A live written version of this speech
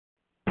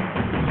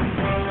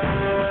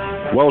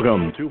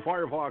Welcome to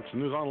Firefox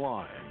News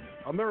Online,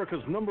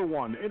 America's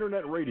 #1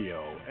 internet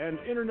radio and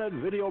internet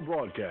video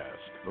broadcast.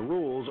 The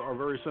rules are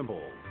very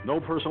simple. No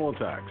personal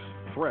attacks,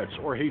 threats,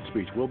 or hate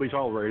speech will be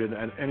tolerated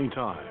at any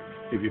time.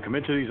 If you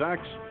commit to these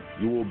acts,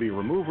 you will be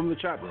removed from the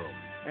chat room.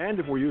 And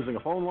if we're using a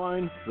phone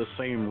line, the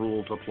same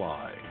rules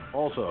apply.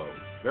 Also,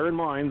 bear in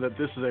mind that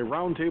this is a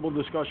roundtable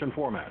discussion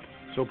format,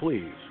 so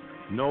please,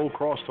 no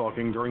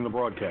cross-talking during the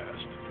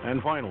broadcast.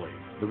 And finally,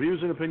 the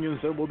views and opinions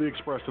that will be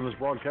expressed in this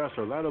broadcast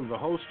are that of the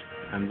host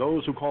and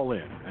those who call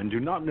in, and do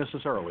not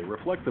necessarily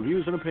reflect the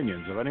views and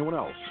opinions of anyone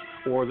else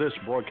or this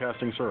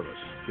broadcasting service.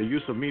 The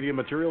use of media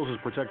materials is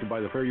protected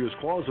by the Fair Use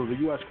Clause of the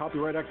U.S.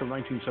 Copyright Act of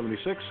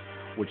 1976,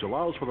 which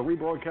allows for the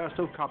rebroadcast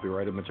of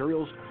copyrighted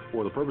materials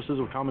for the purposes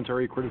of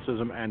commentary,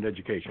 criticism, and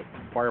education.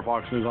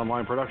 Firefox News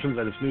Online Productions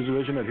and its news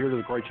division adhere to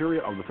the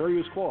criteria of the Fair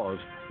Use Clause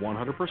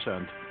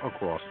 100%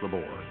 across the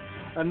board.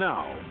 And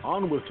now,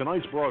 on with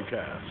tonight's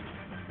broadcast.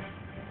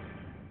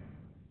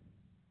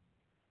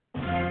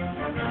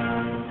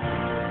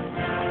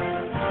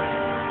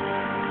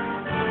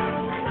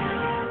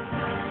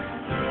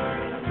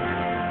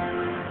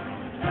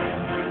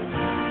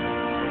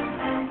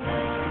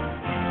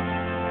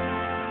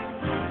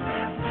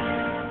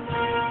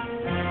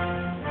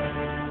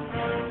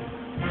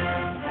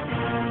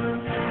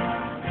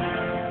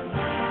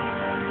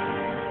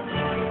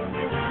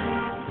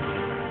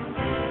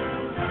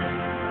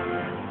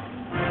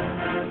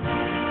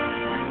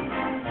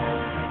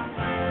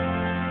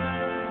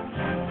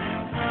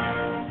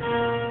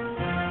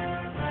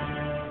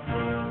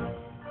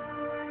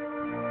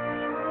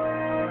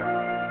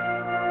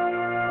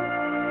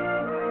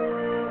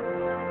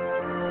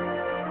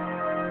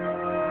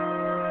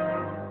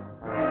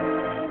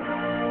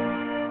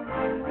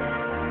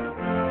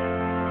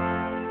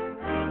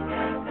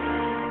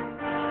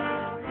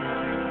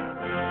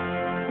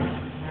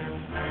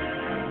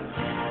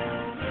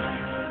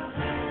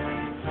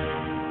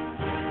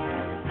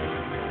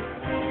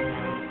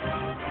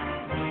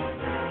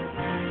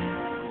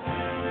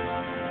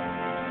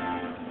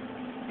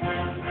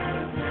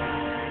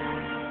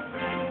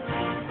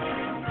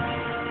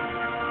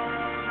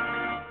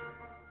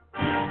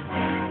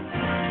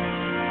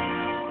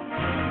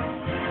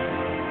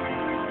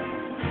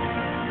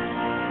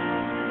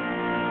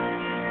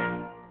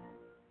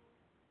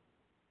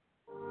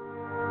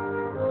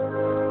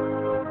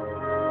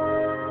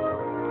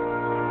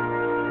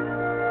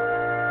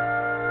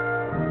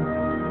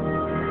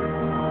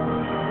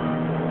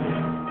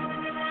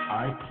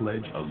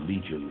 Pledge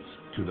allegiance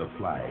to the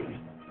flag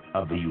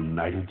of the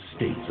United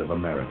States of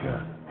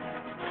America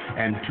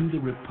and to the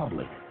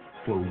republic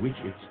for which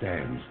it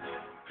stands,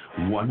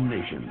 one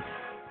nation,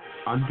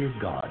 under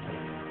God,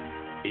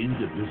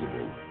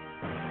 indivisible,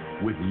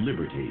 with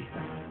liberty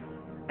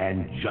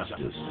and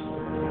justice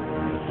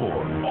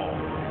for all.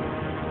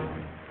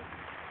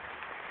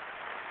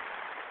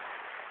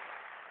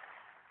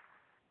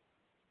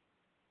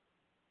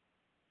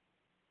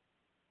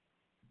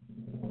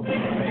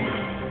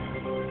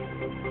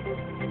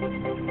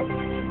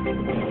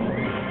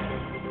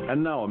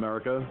 And now,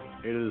 America,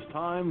 it is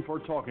time for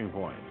Talking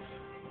Points.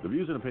 The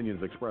views and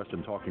opinions expressed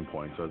in Talking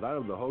Points are that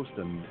of the host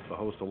and the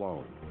host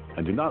alone,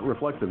 and do not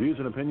reflect the views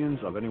and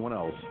opinions of anyone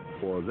else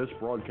or this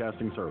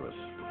broadcasting service.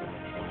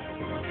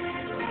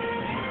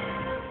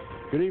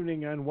 Good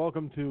evening and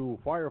welcome to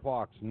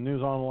Firefox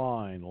News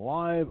Online,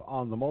 live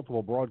on the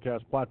multiple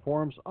broadcast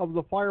platforms of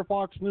the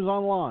Firefox News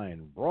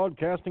Online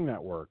Broadcasting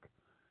Network.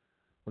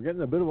 We're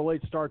getting a bit of a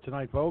late start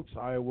tonight, folks.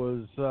 I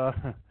was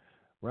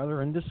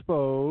rather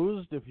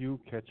indisposed, if you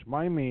catch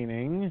my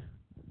meaning.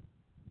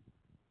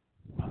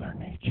 Mother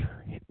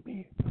Nature hit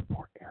me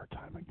before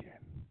airtime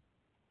again.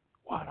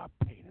 What a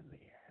pain in the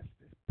ass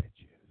this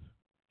bitch is.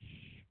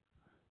 Shh.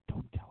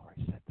 Don't tell her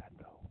I said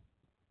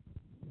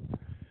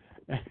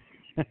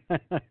that,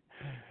 though.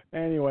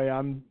 Anyway,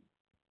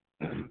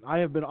 I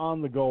have been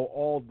on the go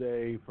all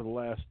day for the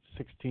last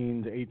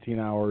 16 to 18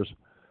 hours.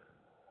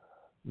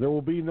 There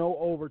will be no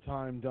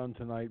overtime done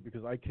tonight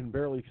because I can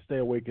barely stay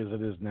awake as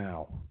it is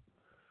now.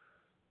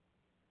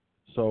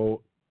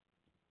 So,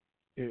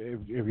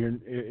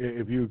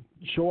 if you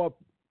show up,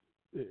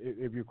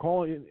 if you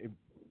call in,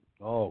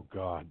 oh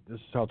God, this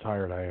is how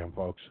tired I am,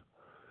 folks.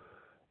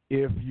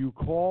 If you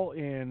call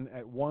in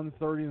at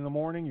 1:30 in the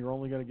morning, you're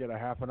only going to get a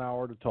half an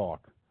hour to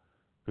talk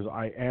because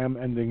I am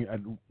ending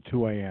at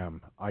 2 a.m.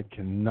 I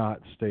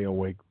cannot stay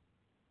awake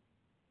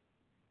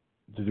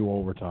to do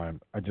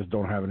overtime. I just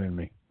don't have it in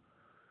me.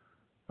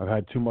 I've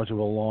had too much of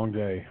a long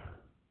day.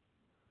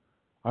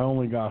 I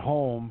only got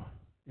home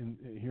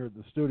here at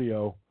the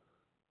studio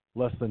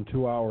less than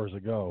 2 hours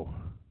ago.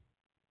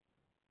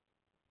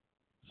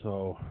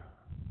 So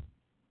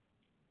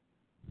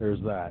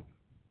there's that.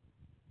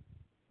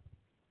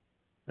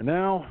 And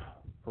now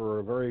for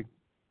a very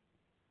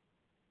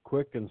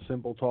quick and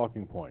simple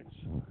talking points.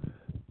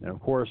 And of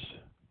course,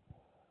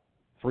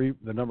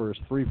 the number is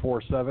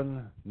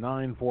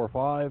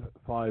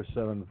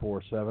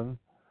 347-945-5747.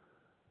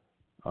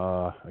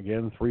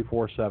 Again,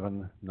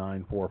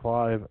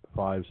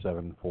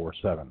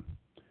 347-945-5747.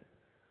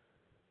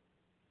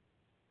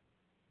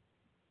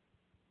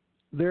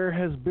 There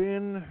has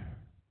been,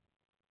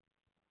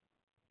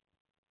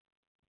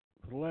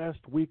 for the last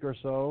week or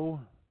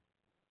so,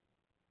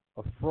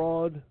 a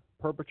fraud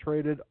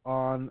perpetrated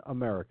on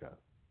America.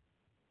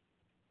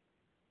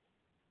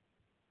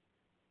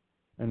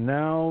 And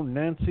now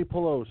Nancy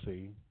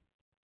Pelosi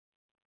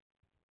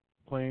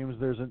claims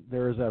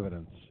there is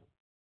evidence.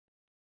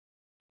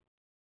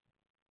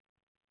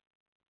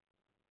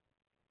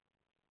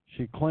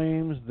 She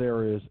claims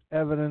there is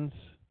evidence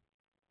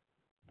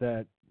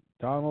that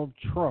Donald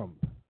Trump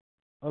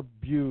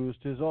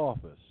abused his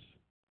office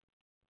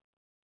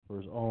for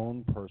his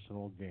own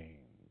personal gains.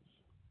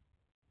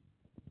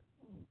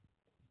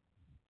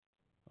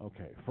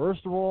 Okay,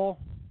 first of all,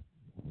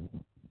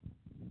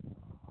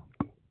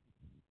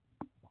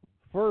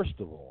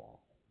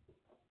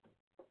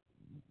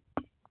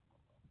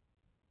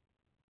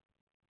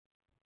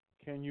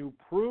 can you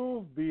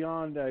prove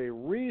beyond a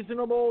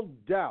reasonable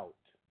doubt,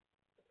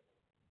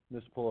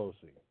 Ms.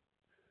 Pelosi,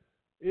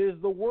 is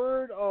the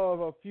word of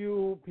a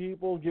few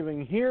people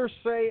giving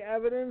hearsay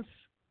evidence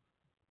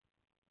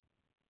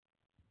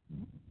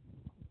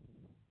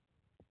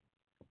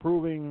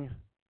proving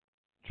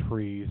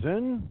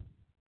treason,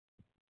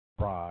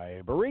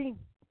 bribery,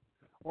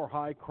 or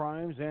high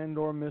crimes and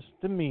or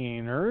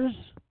misdemeanors?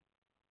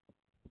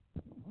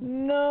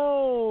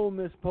 No,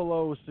 Miss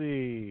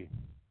Pelosi.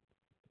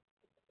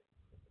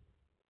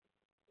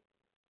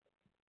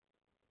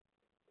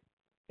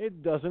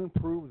 It doesn't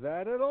prove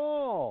that at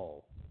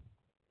all.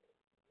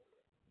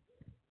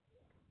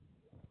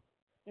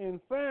 In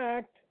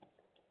fact,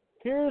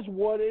 here's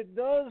what it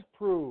does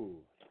prove.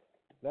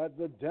 That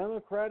the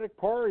Democratic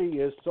Party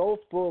is so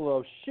full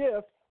of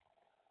shit,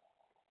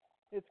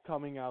 it's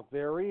coming out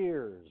their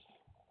ears.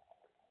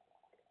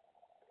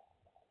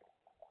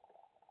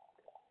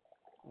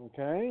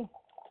 Okay?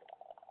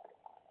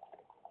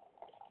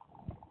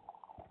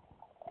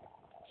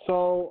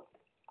 So,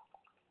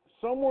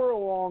 somewhere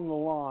along the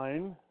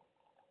line,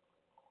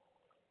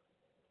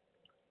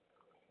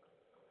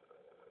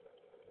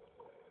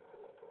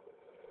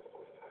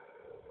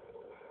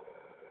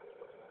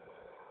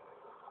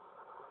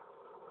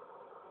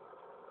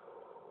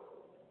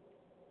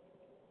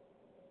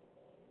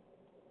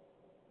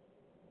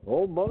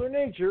 old Mother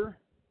Nature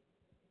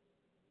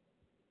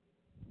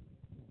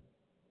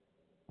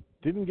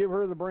didn't give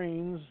her the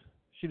brains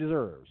she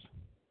deserves.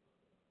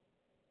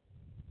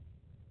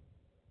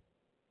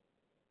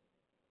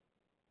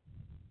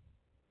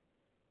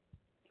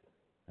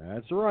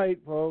 That's right,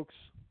 folks.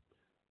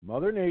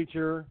 Mother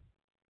Nature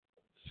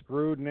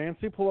screwed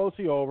Nancy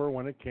Pelosi over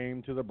when it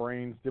came to the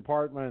brains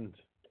department.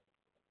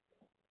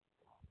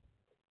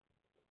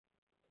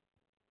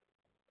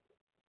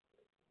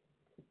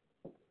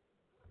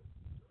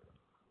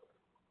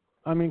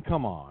 I mean,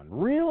 come on.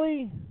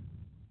 Really?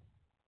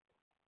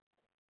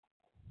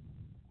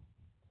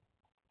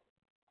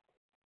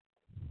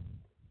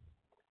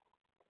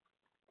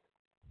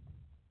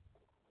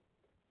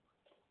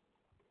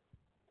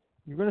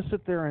 You're going to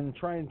sit there and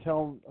try and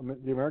tell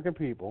the American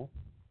people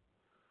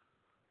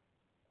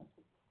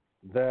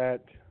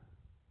that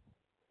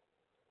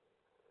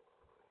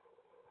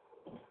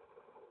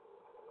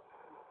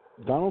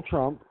Donald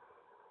Trump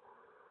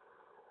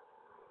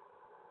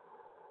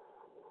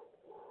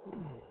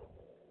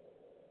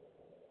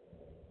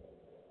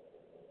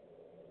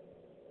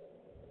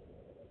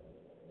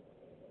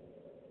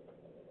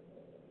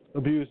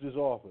abused his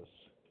office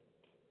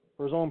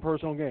for his own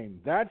personal gain.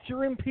 That's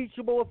your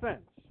impeachable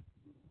offense.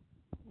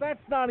 That's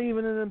not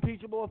even an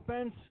impeachable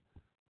offense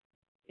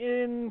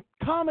in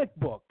comic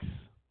books.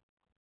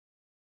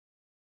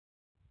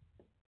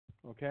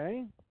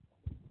 Okay?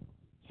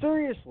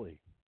 Seriously.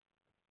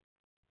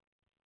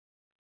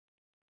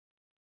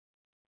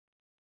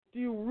 Do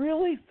you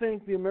really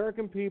think the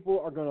American people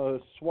are going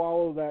to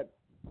swallow that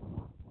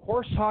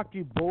horse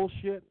hockey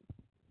bullshit?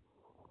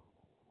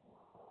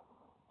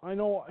 I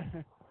know.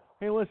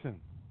 Hey, listen.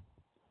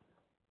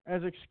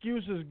 As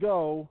excuses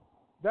go,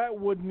 that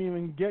wouldn't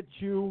even get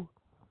you.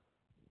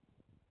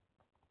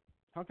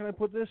 How can I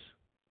put this?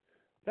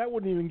 That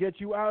wouldn't even get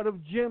you out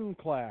of gym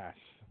class.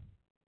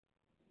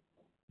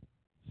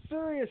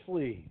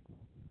 Seriously.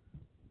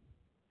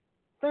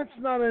 That's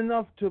not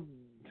enough to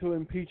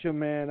impeach a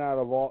man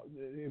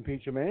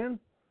impeach a man.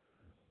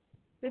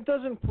 It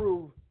doesn't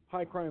prove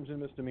high crimes and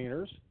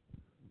misdemeanors,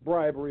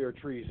 bribery or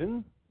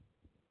treason.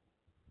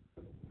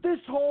 This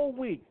whole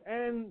week,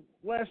 and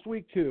last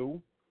week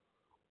too,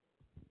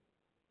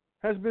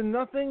 has been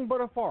nothing but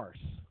a farce.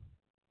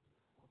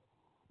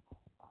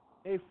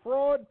 A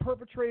fraud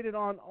perpetrated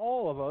on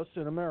all of us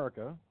in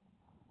America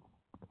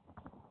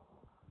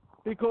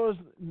because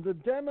the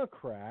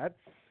Democrats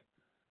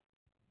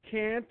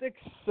can't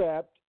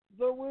accept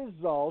the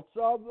results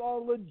of a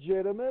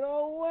legitimate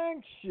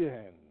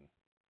election.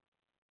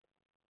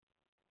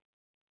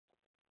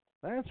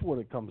 That's what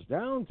it comes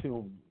down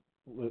to,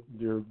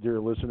 dear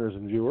listeners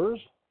and viewers.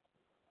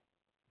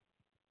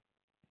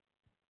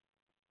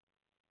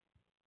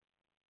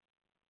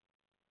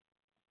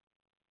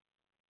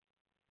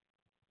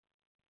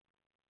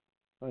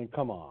 I mean,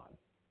 come on.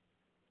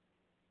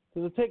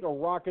 Does it take a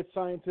rocket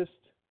scientist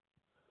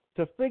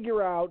to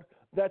figure out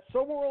that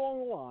somewhere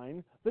along the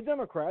line, the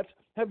Democrats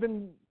have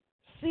been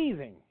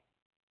seething,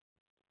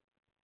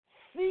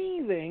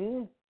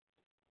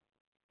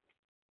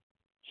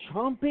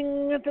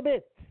 chomping at the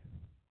bit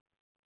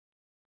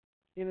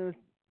in a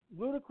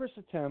ludicrous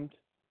attempt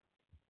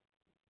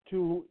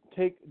to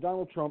take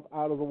Donald Trump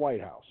out of the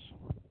White House?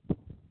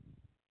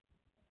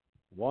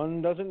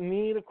 One doesn't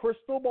need a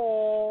crystal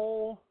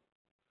ball.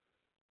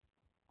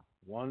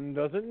 One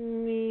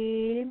doesn't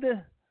need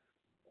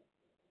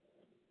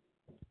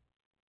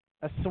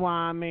a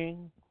swami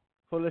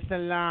full of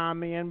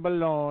salami and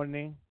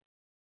bologna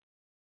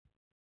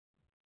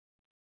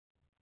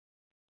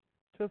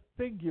to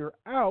figure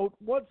out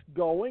what's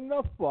going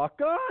the fuck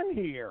on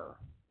here.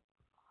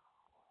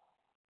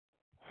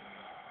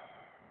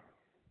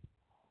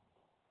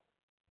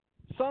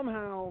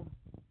 Somehow,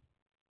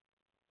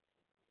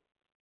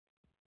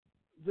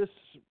 this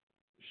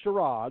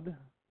charade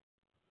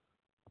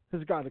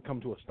has got to come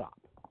to a stop.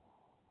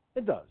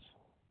 It does.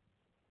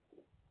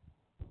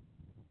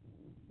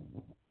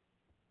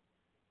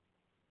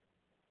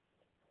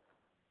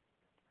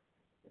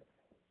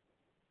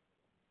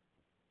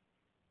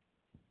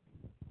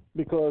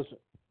 Because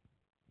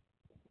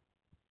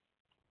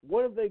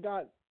what have they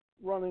got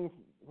running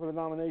for the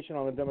nomination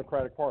on the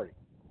Democratic Party?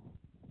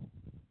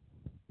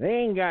 They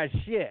ain't got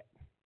shit.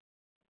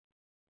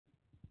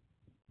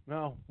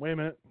 No, wait a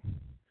minute.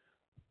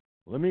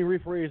 Let me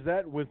rephrase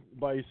that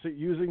by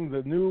using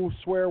the new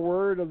swear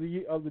word of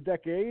the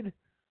decade.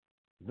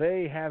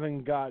 They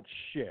haven't got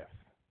shit.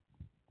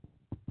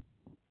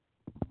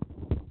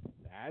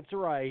 That's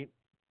right.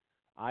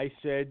 I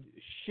said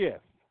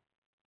shit.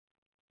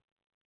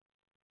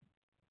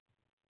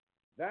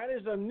 That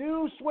is a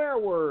new swear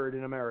word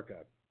in America.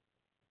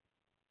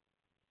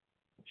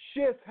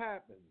 Shit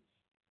happens.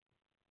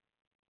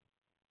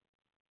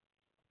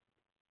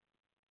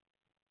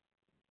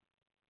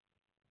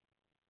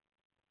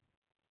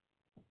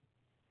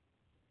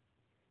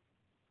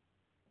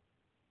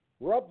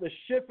 We're up the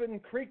Shiffin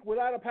Creek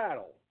without a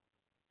paddle.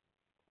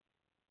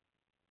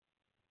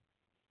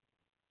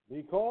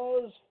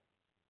 Because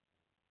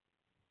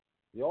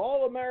the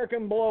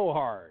All-American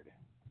Blowhard,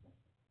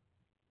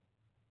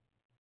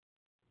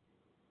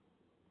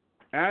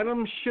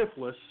 Adam Schiff,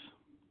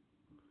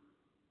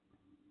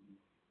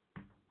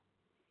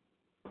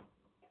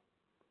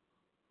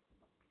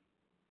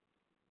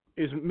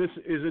 is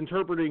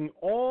interpreting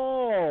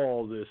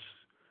all this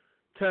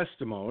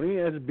testimony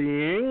as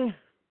being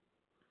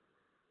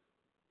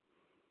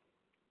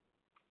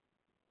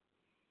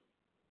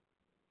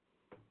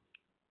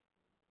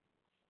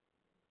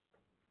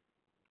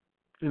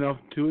enough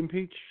to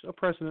impeach a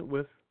president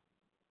with.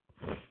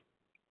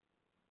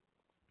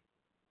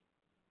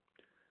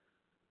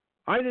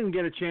 I didn't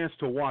get a chance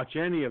to watch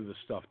any of the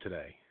stuff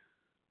today.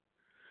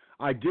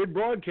 I did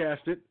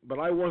broadcast it, but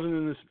I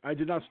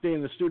did not stay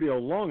in the studio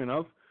long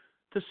enough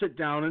to sit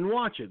down and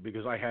watch it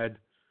because I had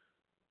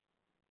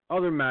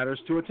other matters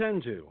to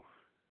attend to.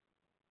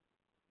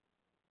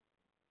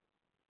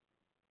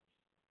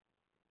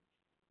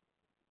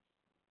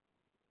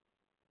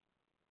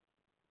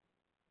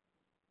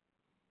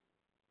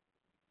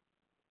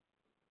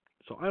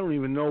 So I don't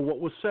even know what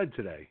was said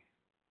today.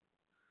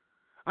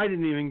 I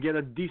didn't even get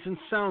a decent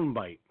sound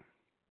bite.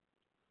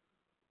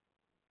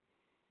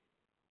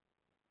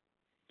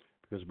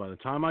 Because by the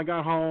time I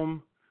got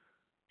home,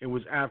 it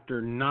was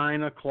after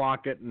 9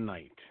 o'clock at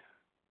night.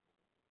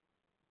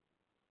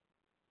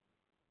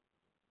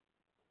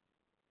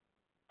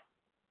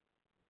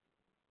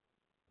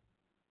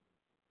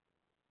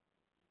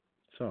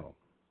 So,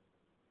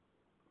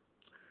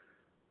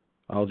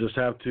 I'll just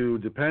have to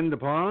depend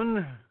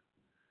upon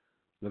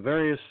the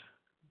various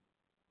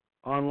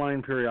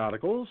online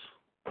periodicals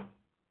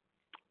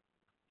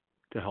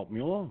to help me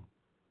along.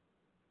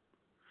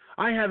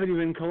 I haven't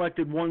even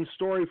collected one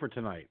story for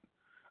tonight.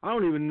 I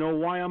don't even know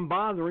why I'm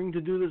bothering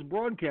to do this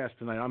broadcast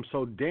tonight. I'm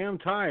so damn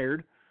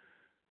tired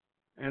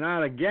and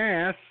out of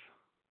gas,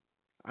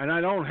 and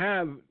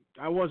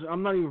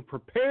I'm not even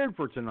prepared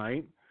for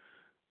tonight.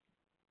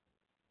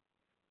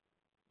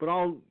 But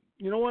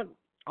you know what?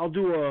 I'll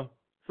do a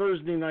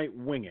Thursday night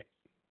wing it.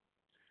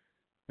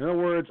 In other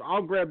words,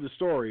 I'll grab the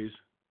stories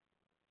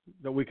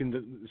that we can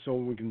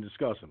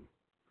discuss them.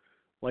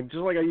 Just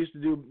like I used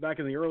to do back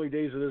in the early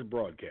days of this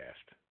broadcast.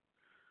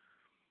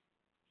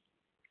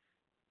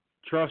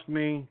 Trust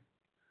me,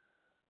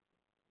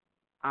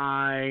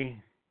 I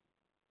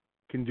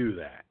can do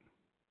that.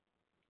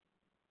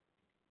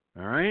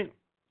 All right?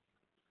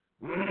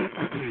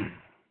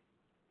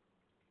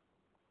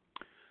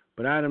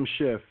 But Adam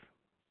Schiff,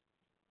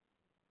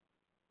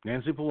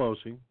 Nancy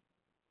Pelosi,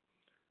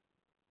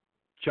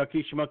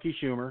 Chucky Schmucky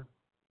Schumer,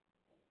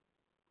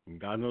 and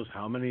God knows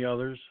how many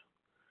others,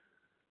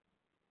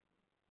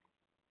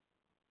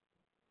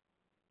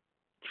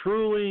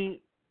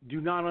 truly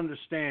do not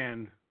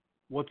understand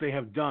what they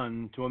have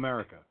done to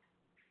America.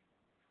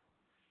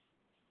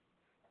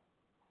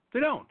 They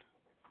don't.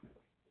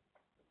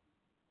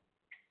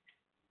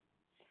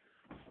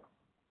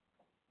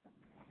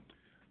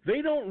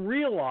 They don't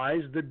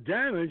realize the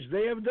damage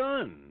they have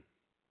done.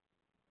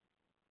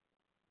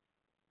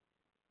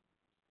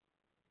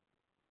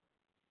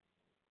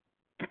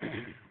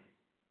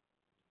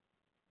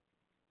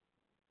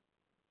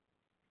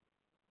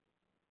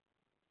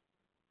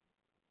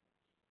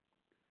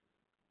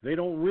 They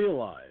don't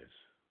realize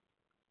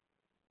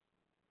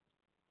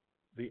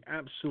the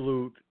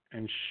absolute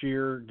and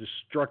sheer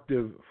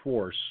destructive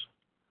force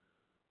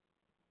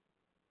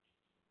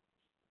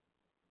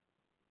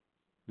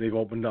they've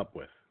opened up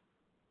with.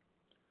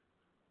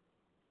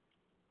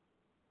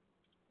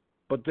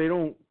 But they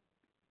don't,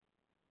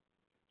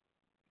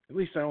 at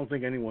least I don't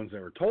think anyone's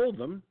ever told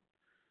them,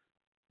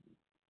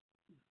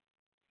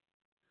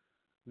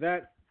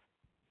 that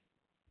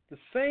the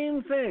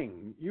same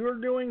thing you're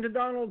doing to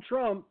Donald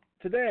Trump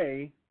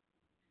today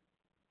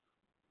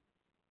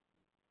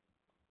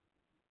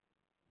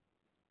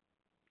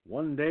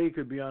one day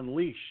could be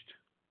unleashed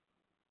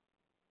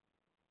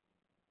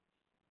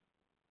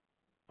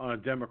on a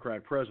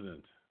Democrat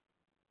president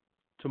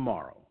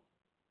tomorrow.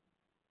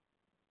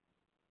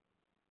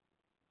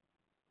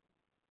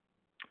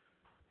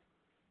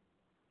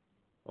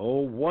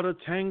 Oh, what a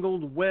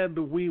tangled web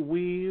we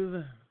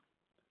weave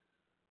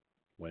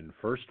when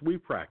first we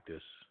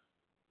practice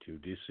to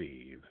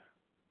deceive.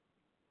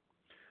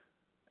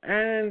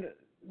 And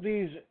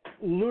these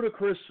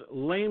ludicrous,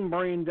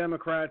 lame-brained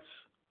Democrats,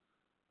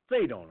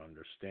 they don't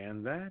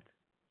understand that.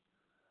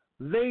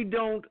 They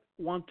don't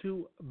want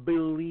to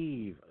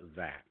believe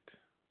that.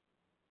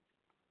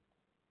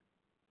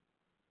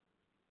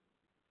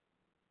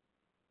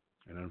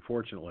 And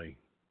unfortunately,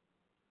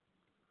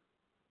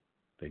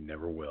 they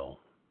never will.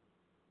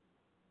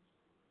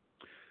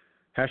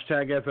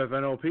 Hashtag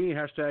FFNOP,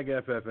 hashtag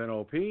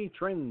FFNOP,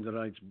 trend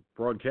tonight's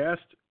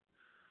broadcast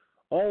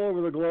all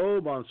over the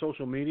globe on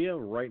social media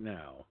right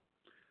now.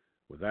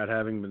 With that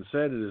having been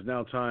said, it is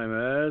now time,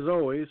 as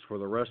always, for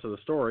the rest of the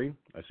story.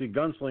 I see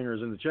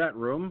gunslingers in the chat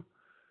room.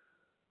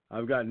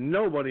 I've got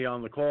nobody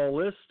on the call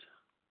list.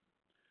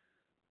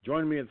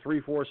 Join me at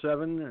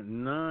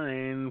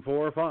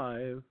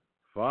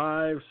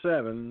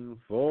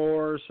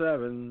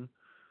 347-945-5747.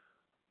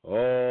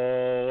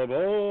 All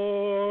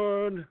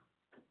aboard!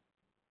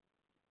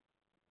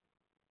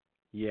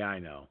 Yeah, I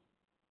know.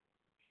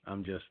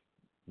 I'm just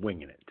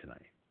winging it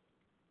tonight.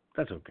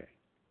 That's okay.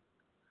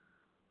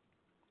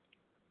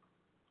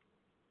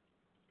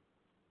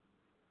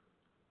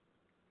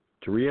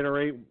 To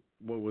reiterate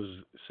what was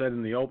said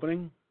in the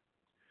opening,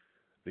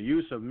 the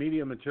use of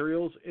media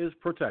materials is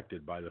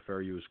protected by the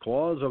Fair Use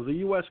Clause of the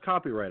U.S.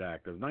 Copyright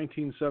Act of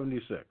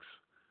 1976,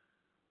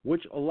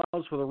 which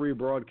allows for the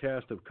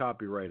rebroadcast of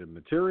copyrighted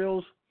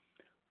materials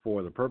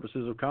for the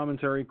purposes of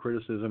commentary,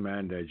 criticism,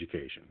 and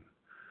education.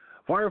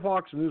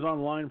 Firefoxnews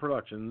Online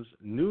Productions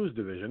News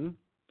Division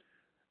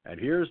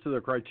adheres to the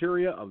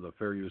criteria of the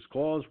Fair Use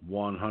Clause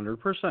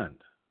 100%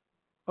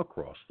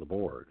 across the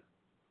board.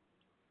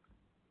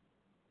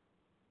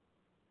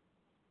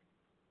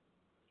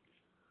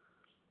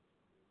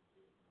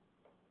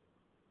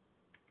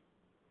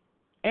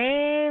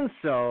 And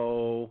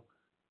so,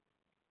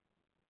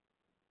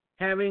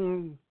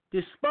 having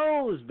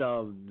disposed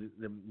of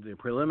the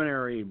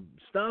preliminary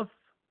stuff,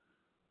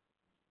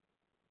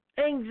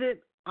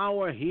 Exit,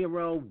 our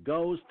hero,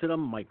 goes to the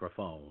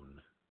microphone.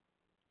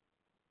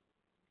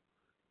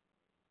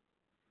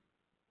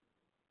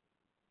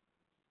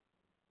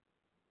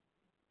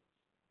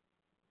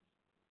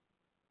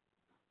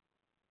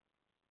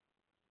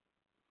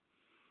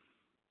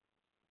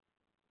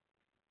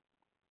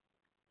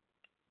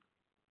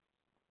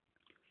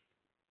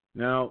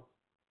 Now,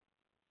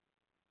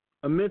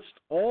 amidst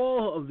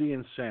all of the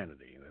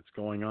insanity that's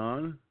going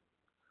on,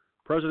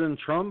 President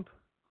Trump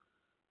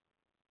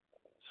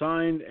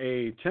signed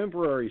a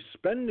temporary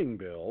spending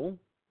bill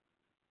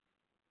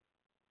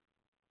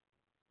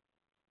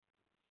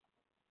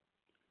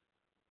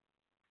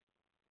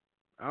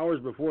hours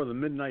before the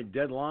midnight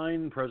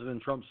deadline.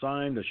 President Trump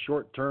signed a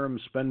short-term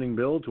spending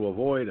bill to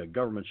avoid a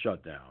government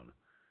shutdown.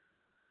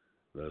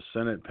 The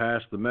Senate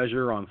passed the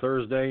measure on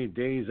Thursday,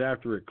 days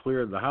after it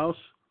cleared the House.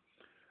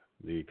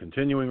 The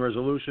continuing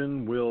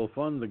resolution will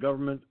fund the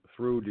government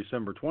through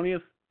December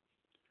 20th,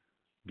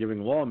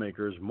 giving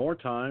lawmakers more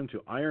time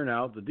to iron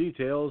out the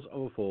details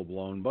of a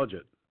full-blown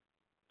budget.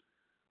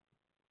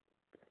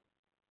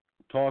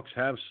 Talks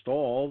have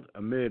stalled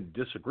amid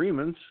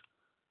disagreements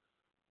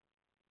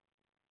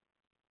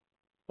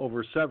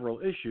over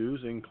several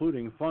issues,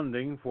 including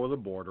funding for the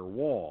border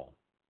wall.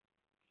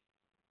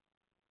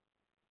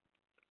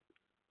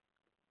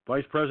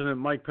 Vice President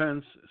Mike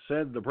Pence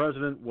said the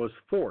president was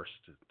forced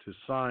to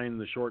sign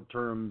the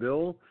short-term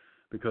bill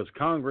because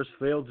Congress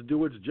failed to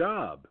do its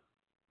job.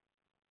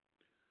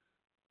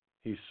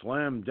 He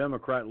slammed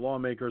Democrat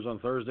lawmakers on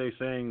Thursday,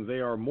 saying they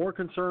are more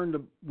concerned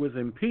with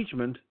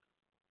impeachment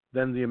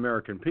than the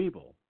American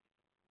people.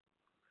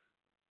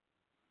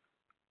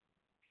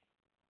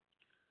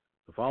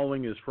 The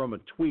following is from a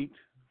tweet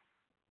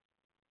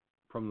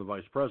from the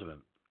Vice President.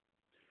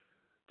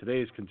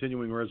 Today's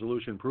continuing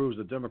resolution proves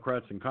that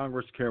Democrats in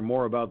Congress care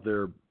more about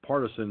their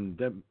partisan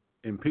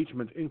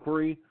impeachment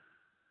inquiry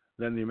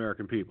than the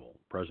American people.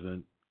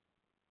 President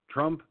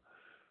Trump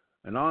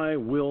and I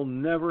will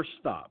never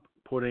stop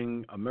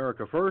putting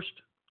America first,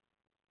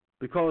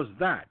 because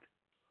that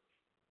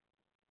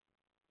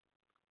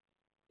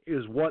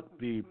is what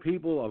the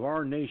people of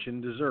our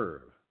nation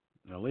deserve.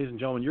 Now, ladies and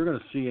gentlemen, you're going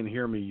to see and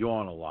hear me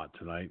yawn a lot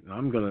tonight,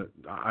 and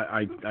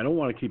I don't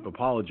want to keep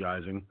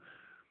apologizing,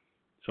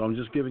 so I'm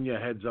just giving you a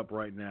heads up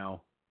right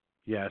now.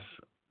 Yes,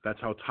 that's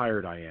how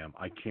tired I am.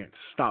 I can't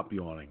stop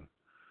yawning.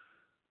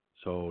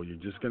 So you're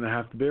just going to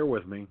have to bear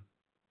with me.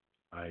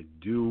 I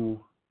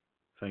do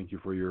thank you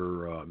for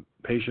your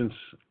patience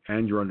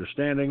and your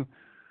understanding,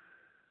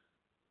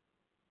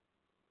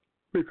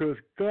 because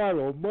God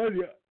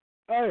almighty,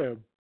 I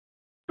am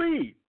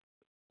beat.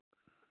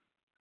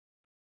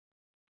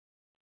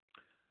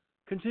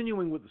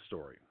 Continuing with the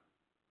story,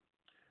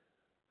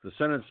 the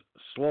Senate's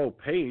slow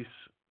pace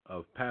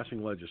of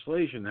passing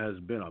legislation has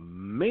been a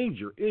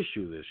major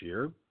issue this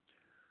year.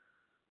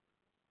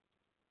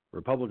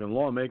 Republican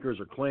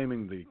lawmakers are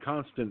claiming the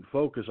constant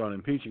focus on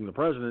impeaching the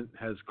president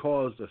has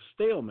caused a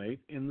stalemate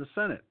in the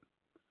Senate.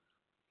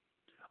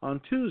 On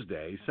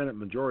Tuesday, Senate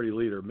Majority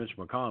Leader Mitch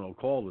McConnell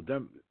called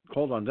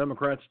on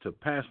Democrats to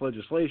pass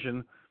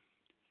legislation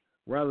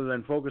rather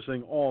than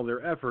focusing all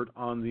their effort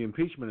on the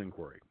impeachment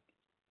inquiry.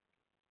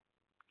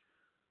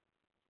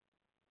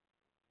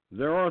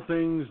 There are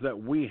things that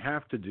we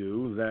have to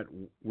do that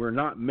we're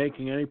not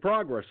making any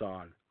progress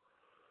on.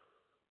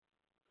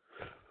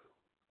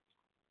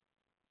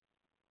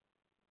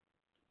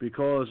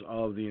 Because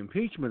of the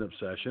impeachment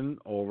obsession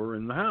over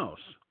in the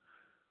House.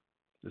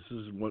 This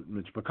is what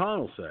Mitch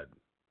McConnell said.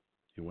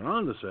 He went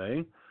on to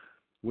say,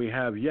 "We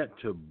have yet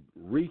to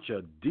reach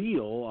a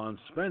deal on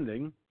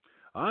spending.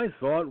 I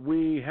thought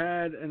we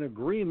had an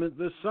agreement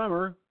this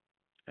summer,"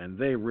 and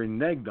they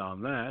reneged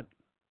on that.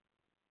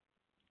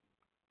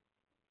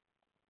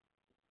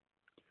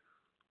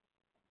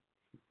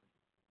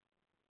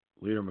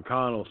 Leader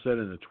McConnell said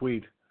in a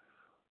tweet,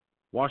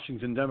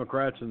 "Washington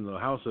Democrats in the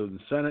House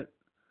and Senate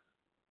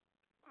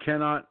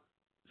cannot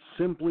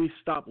simply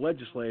stop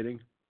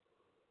legislating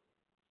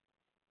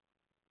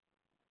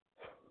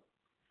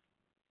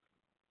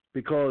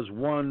because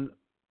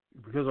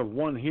of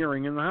one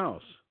hearing in the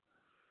House.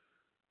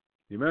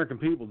 The American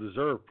people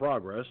deserve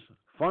progress,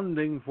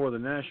 funding for the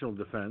national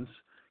defense,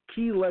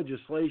 key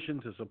legislation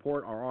to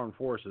support our armed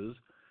forces,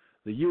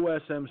 the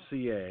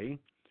USMCA,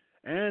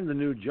 and the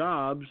new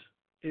jobs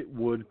it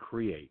would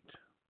create."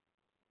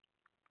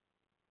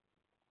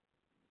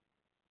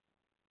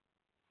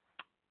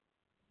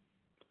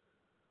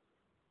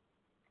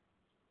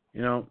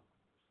 You know,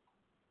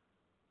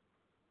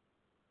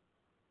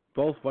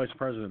 both Vice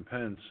President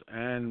Pence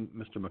and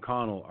Mr.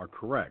 McConnell are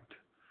correct.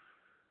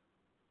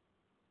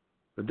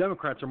 The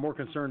Democrats are more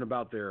concerned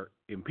about their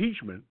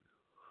impeachment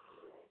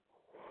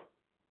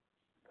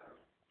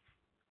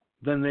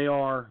than they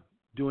are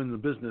doing the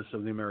business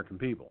of the American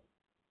people.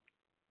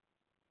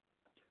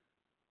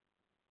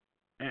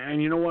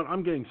 And you know what?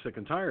 I'm getting sick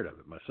and tired of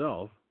it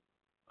myself.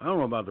 I don't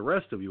know about the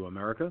rest of you,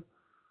 America,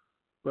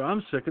 but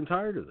I'm sick and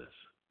tired of this.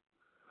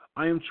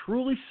 I am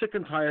truly sick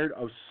and tired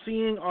of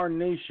seeing our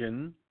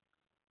nation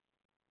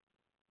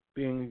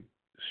being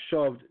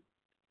shoved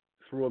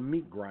through a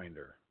meat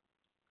grinder.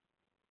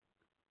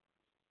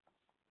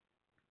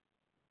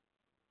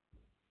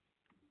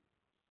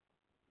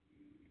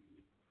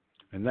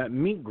 And that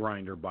meat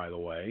grinder, by the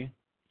way,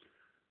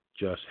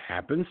 just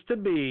happens to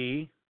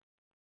be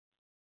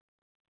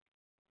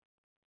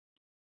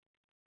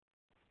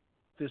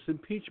this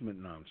impeachment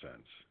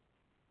nonsense.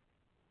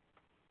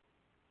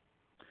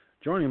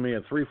 Joining me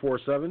at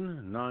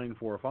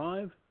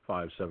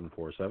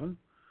 347-945-5747,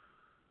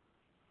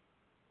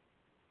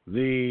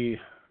 the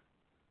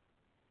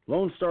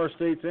Lone Star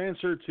State's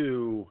answer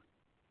to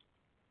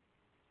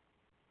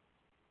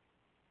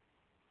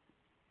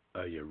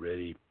 "Are you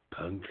ready,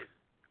 punk?"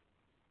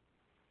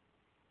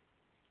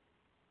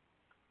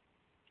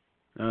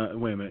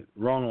 Wait a minute.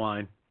 Wrong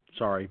line.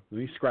 Sorry. Let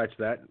me scratch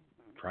that.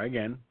 Try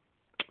again.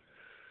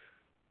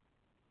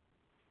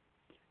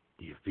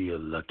 "Do you feel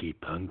lucky,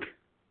 punk?"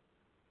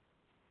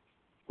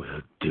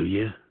 "Well, do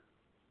you?"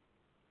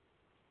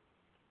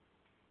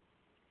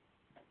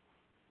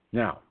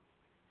 Now,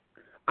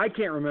 I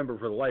can't remember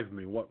for the life of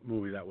me what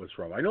movie that was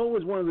from. I know it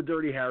was one of the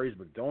Dirty Harrys,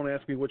 but don't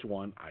ask me which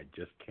one. I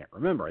just can't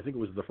remember. I think it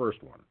was the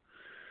first one.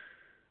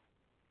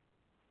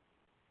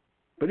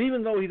 But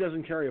even though he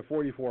doesn't carry a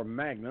 .44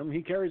 Magnum,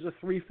 he carries a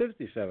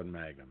 .357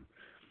 Magnum.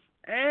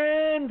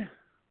 And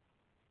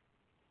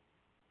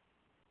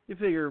you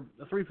figure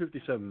a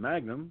 .357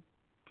 Magnum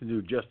can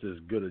do just as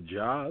good a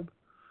job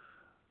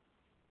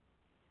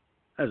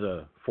as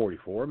a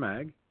 .44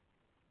 mag.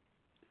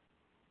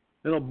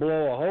 It'll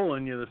blow a hole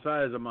in you the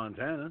size of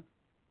Montana.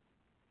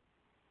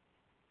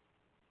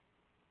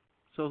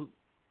 So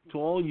to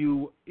all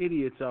you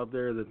idiots out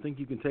there that think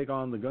you can take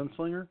on the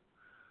gunslinger,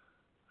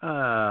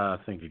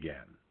 think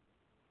again.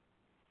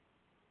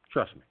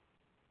 Trust me.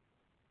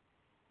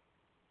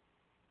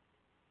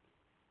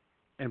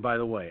 And by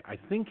the way, I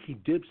think he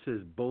dips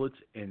his bullets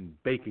in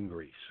bacon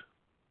grease.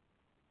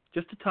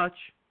 just a touch.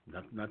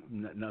 Not,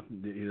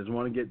 he doesn't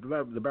want to get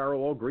the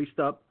barrel all greased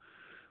up,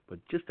 but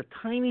just a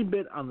tiny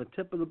bit on the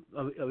tip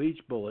of each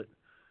bullet,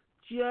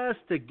 just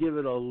to give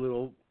it a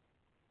little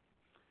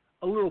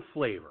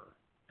flavor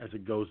as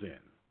it goes in.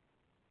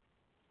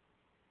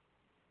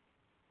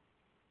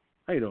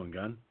 How you doing,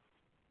 Gun?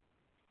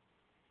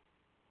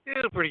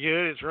 Yeah, pretty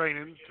good. It's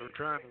raining. So we're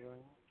trying to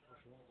rain.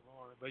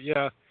 But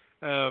yeah,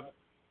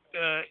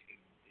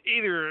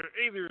 either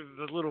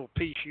the little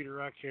pea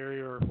shooter I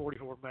carry or a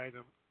 44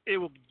 Magnum, it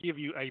will give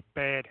you a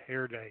bad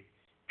hair day.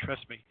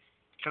 Trust me.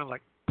 It's kind of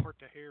like part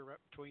the hair right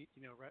between,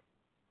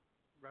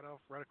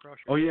 right across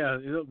your head.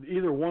 Oh yeah,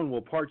 either one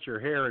will part your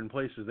hair in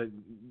places that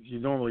you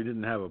normally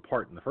didn't have a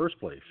part in the first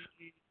place.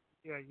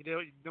 Yeah,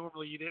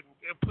 normally you didn't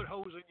put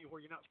holes in you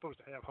where you're not supposed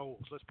to have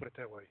holes. Let's put it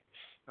that way.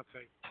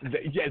 Okay.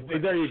 Yes,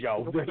 there you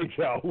go. There you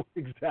go.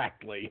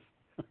 Exactly.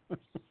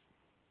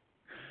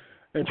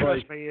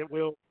 Trust me, it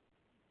will.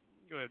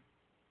 Go ahead.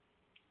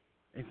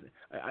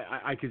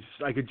 I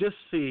could just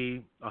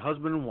see a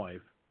husband and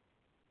wife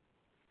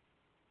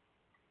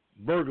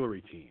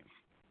burglary team.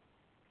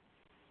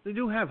 They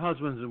do have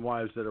husbands and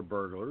wives that are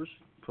burglars,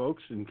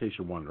 folks, in case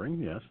you're wondering.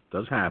 Yes, it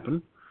does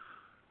happen.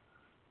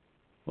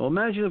 Well,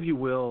 imagine, if you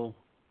will,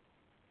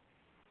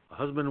 a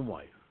husband and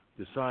wife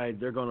decide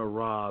they're going to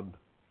rob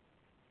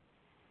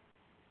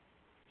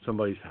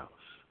somebody's house.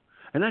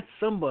 And that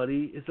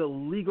somebody is a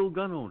legal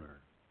gun owner.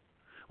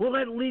 Well,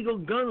 that legal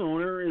gun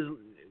owner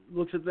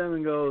looks at them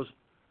and goes,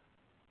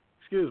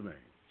 "Excuse me,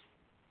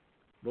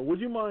 but would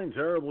you mind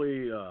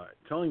terribly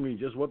telling me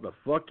just what the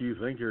fuck you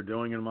think you're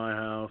doing in my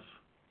house?"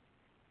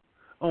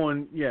 Oh,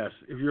 and yes,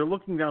 if you're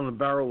looking down the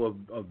barrel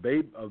of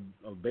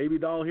baby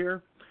doll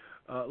here,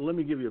 let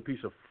me give you a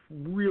piece of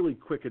really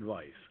quick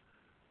advice.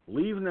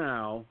 Leave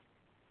now,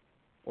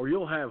 or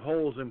you'll have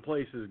holes in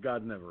places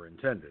God never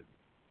intended.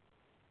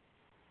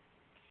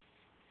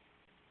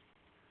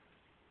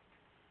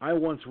 I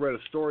once read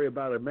a story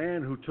about a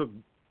man who took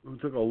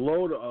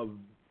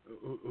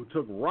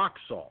rock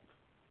salt.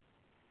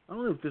 I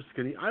don't know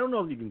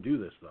if you can do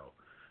this though.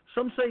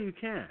 Some say you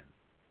can.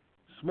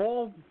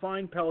 Small,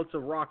 fine pellets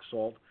of rock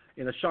salt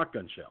in a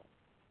shotgun shell.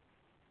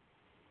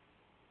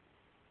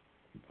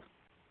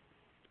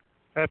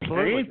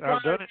 Absolutely,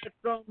 I've done it.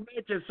 Some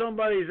bitch at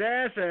somebody's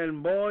ass,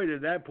 and boy,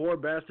 did that poor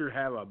bastard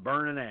have a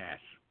burning ass,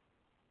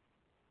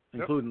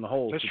 including the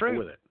holes to go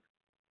with it.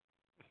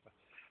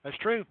 That's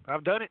true.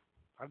 I've done it.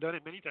 I've done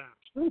it many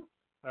times.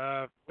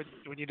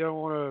 When you don't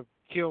want to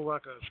kill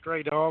like a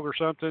stray dog or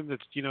something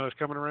that's is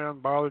coming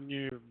around bothering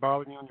you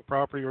on your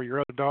property or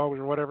your other dogs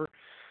or whatever,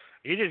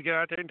 you just go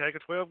out there and take a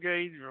 12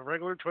 gauge, a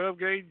regular 12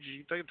 gauge.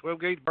 You take a 12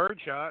 gauge bird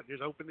shot,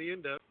 just open the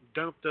end up,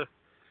 dump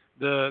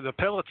the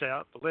pellets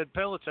out, the lead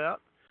pellets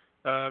out.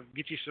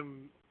 Get you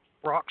some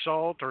rock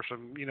salt or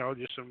some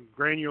just some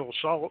granule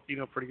salt,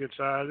 pretty good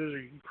sizes, or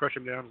you can crush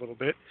them down a little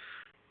bit.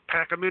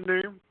 Pack them in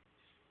there.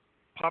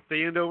 Pop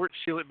the end over it,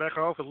 seal it back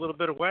off with a little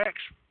bit of wax.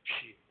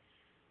 Shit.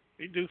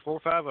 You can do 4 or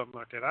 5 of them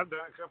like that. I've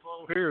done a couple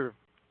over here.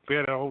 We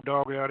had an old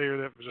dog out here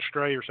that was a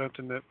stray or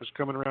something that was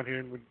coming around here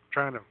and was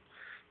trying to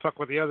fuck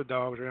with the other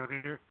dogs around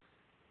here.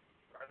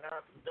 Right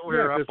out the door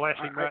here, I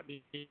blasted him right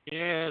in the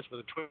ass with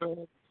a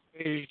 12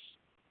 gauge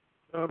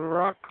of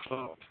rock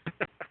salt.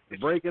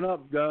 Breaking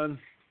up, Gun.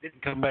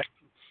 Didn't come back.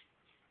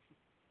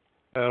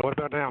 What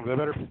about now? Is that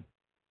better?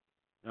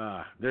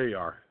 There you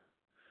are.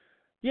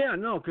 Yeah,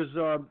 no, because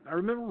I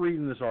remember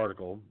reading this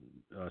article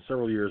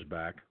several years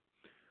back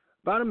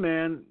about a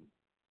man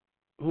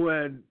who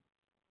had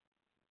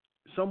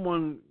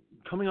someone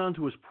coming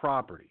onto his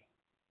property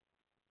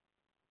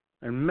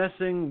and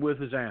messing with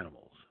his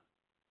animals.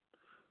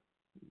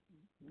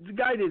 The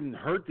guy didn't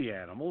hurt the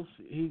animals.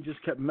 He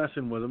just kept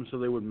messing with them so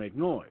they would make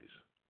noise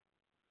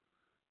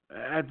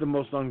at the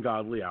most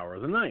ungodly hour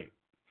of the night.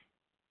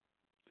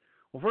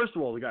 Well, first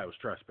of all, the guy was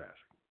trespassing.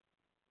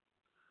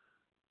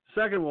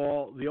 Second of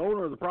all, the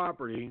owner of the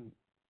property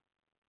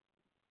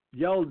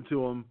yelled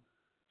to him,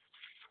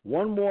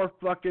 "One more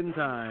fucking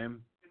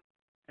time,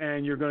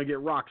 and you're going to get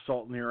rock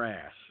salt in your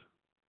ass."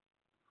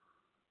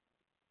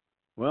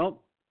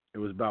 Well, it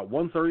was about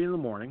 1:30 in the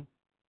morning,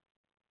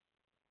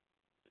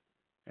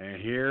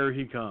 and here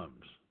he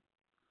comes.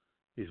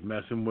 He's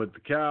messing with the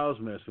cows,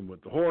 messing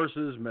with the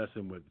horses,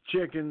 messing with the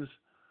chickens.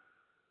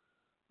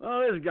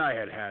 Well, this guy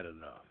had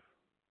enough.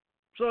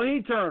 So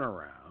he turned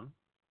around,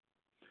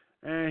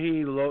 and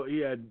he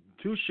had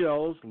 2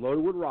 shells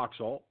loaded with rock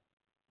salt,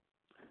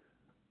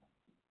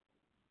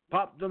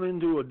 popped them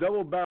into a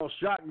double-barrel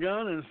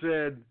shotgun, and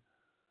said,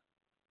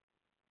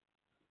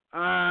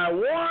 "I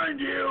warned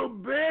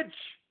you, bitch!"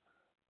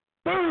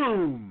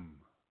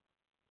 Boom!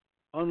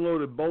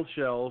 Unloaded both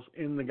shells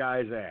in the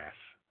guy's ass.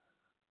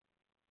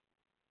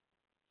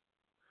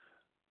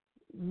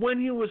 When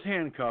he was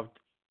handcuffed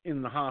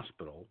in the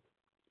hospital,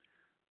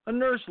 a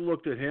nurse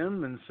looked at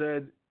him and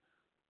said,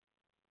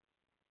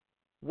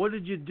 "What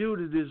did you do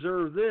to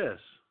deserve this?"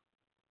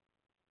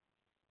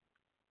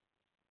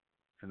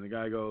 And the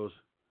guy goes,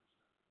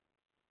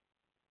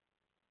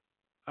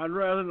 "I'd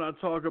rather not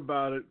talk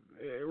about it.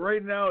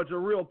 right now it's a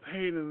real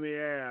pain in the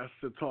ass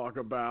to talk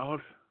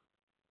about.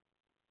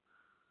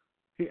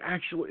 He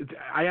actually,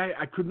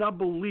 I could not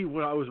believe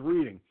what I was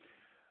reading.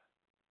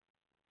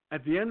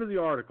 At the end of the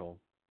article,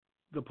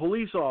 the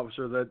police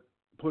officer that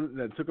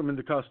took him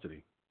into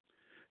custody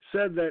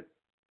said that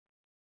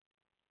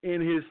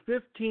in his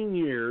 15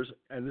 years,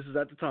 and this is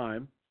at the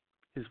time,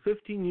 his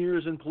 15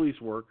 years in police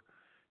work,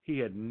 he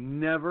had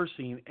never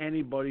seen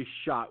anybody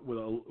shot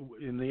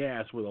in the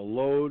ass with a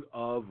load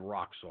of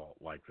rock salt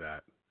like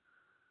that.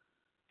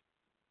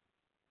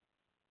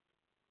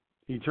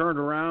 He turned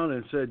around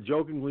and said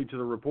jokingly to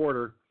the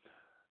reporter,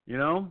 you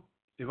know,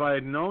 if I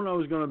had known I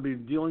was going to be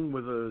dealing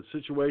with a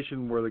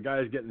situation where the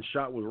guy's getting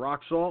shot with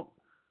rock salt,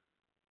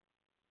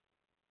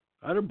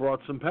 I'd have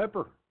brought some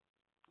pepper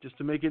just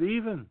to make it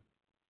even.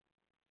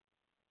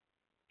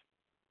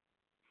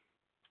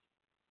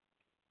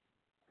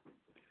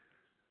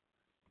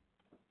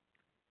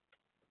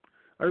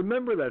 I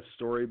remember that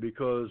story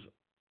because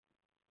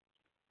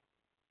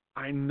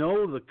I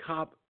know the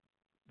cop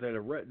that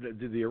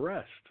did the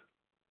arrest.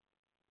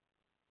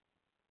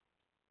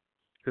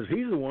 Because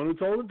he's the one who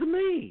told it to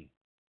me.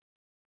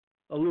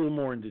 A little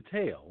more in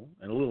detail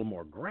and a little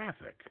more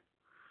graphic.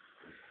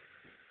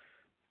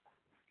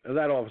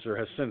 That officer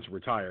has since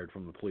retired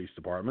from the police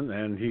department,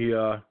 and he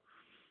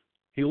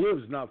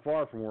lives not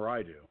far from where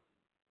I do.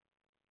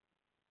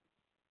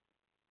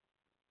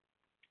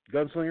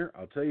 Gunslinger,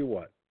 I'll tell you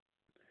what.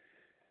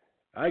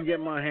 I get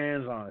my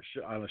hands on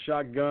a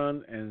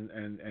shotgun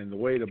and the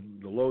way to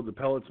load the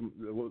pellets,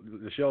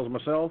 the shells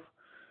myself,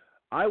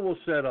 I will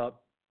set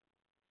up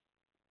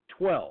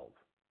 12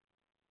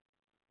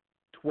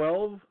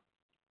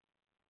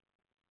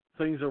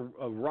 things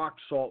of rock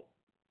salt,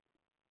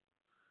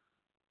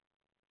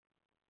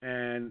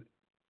 and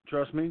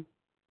trust me,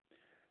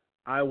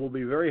 I will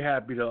be very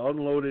happy to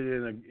unload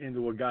it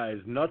into a guy's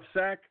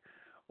nutsack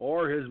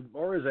or his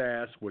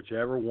ass,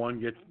 whichever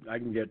one I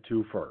can get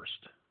to first.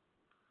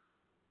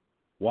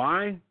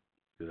 Why?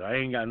 Because I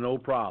ain't got no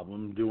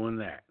problem doing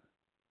that.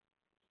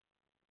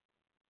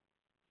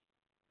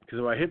 Because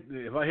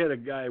if I hit a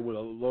guy with a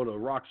load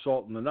of rock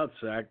salt in the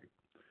nutsack,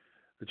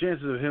 the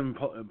chances of him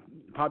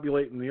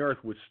populating the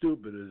earth with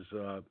stupid is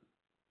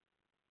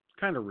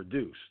kind of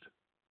reduced.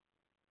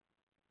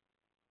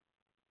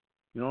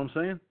 You know what I'm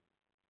saying?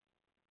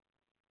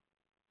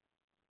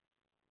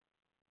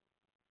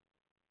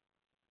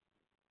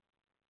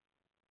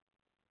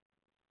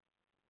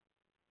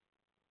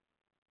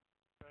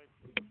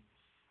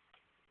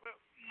 Well,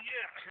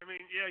 yeah. I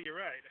mean, yeah, you're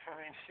right. I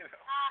mean,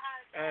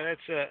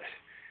 that's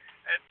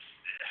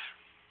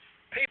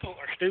people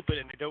are stupid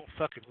and they don't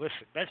fucking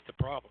listen. That's the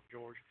problem,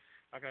 George.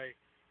 Okay,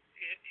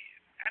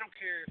 I don't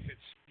care if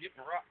it's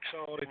getting rock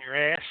salt in your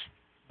ass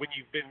when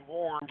you've been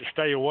warned to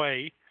stay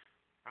away.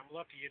 I'm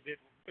lucky it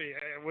didn't.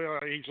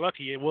 Well, he's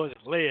lucky it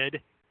wasn't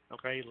lead.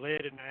 Okay,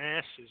 lead in the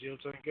ass, as the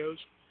old saying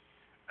goes.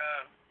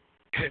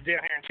 Down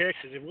here in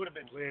Texas, it would have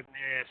been lead in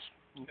the ass.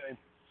 Okay,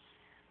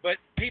 but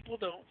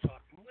people don't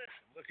fucking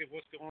listen. Look at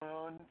what's going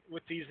on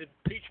with these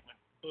impeachment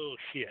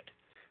bullshit.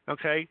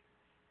 Okay,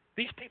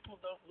 these people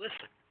don't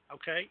listen.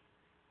 Okay,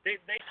 they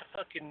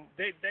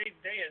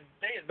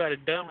about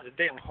as dumb as a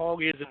damn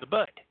hog is in the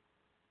butt.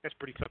 That's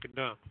pretty fucking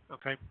dumb.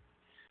 Okay,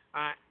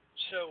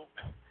 so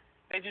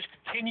they just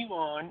continue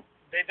on.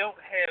 They don't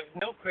have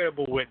no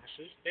credible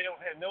witnesses. They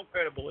don't have no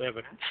credible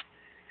evidence.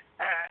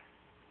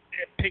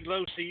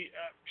 Piglosi,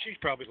 she's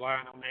probably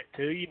lying on that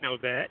too. You know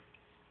that.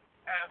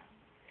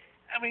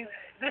 I mean,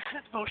 this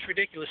is the most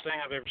ridiculous thing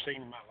I've ever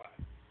seen in my life.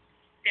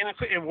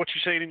 And what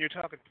you're saying in your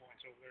talking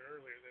points over there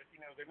earlier, that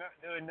they're not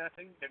doing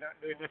nothing. They're not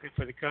doing nothing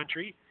for the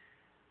country.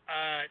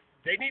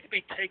 They need to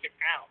be taken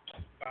out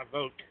by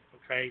vote.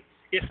 Okay,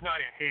 if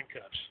not in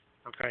handcuffs.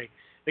 Okay,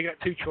 they got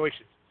two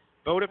choices: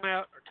 vote them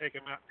out or take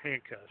them out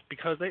in handcuffs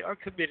because they are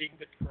committing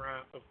the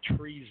crime of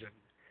treason.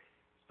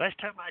 Last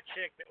time I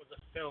checked, that was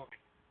a felony.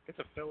 It's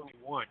a felony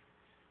 1.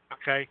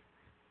 Okay,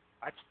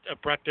 that's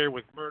up right there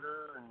with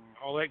murder and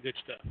all that good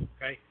stuff.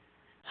 Okay,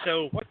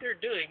 so what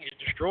they're doing is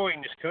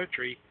destroying this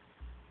country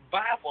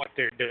by what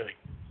they're doing.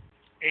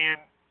 And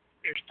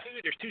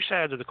there's two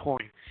sides of the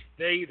coin.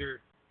 They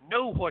either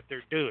know what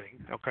they're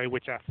doing, okay,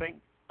 which I think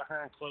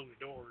behind closed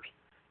doors,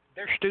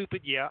 they're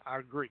stupid. Yeah, I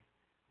agree.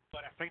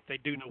 But I think they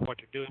do know what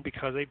they're doing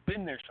because they've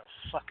been there so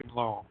fucking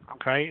long.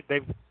 Okay,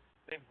 they've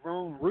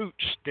grown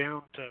roots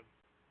down to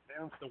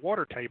the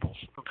water tables.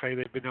 Okay,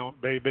 they've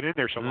been in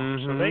there so long,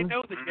 so they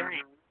know the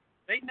game.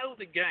 They know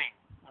the game.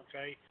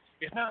 Okay,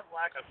 it's not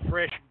like a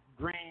fresh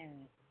green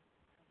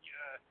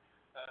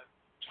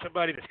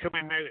somebody that's come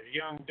in there that's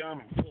young, dumb,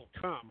 and full of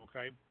cum.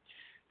 Okay,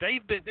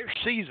 they're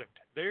seasoned.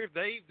 They're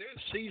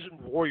seasoned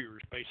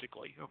warriors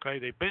basically. Okay,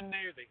 they've been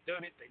there, they've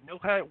done it, they know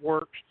how it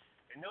works,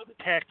 they know the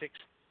tactics.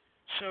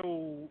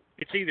 So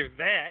it's either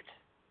that,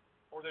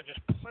 or they're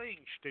just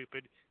plain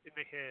stupid, and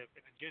they have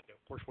an agenda.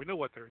 Of course, we know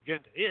what their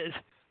agenda is,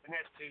 and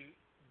that's to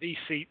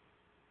de-seat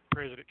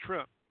President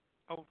Trump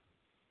on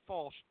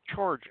false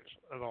charges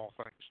of all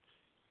things.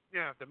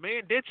 Now, if the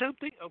man did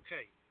something,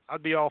 okay,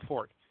 I'd be all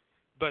for it.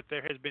 But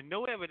there has been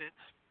no evidence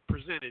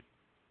presented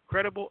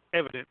credible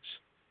evidence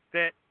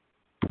that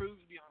proves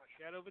beyond a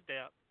shadow of a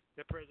doubt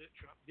that President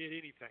Trump did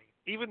anything.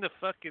 Even the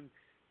fucking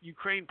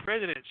Ukraine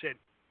president said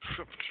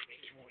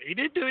he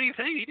didn't do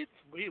anything.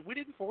 We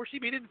didn't force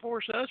him. He didn't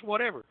force us.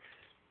 Whatever.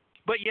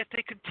 But yet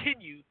they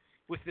continue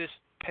with this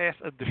path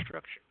of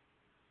destruction.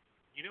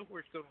 You know where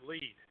it's going to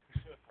lead.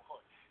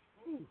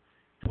 Ooh,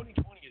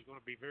 2020 is going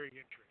to be very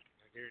interesting.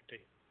 I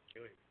guarantee it.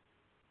 Go ahead.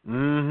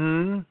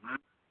 Mm-hmm.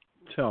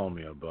 Tell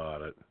me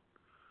about it.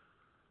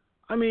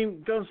 I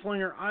mean,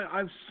 Gunslinger,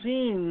 I've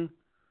seen,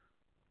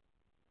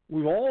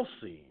 we've all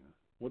seen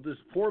what this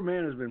poor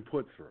man has been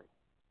put through.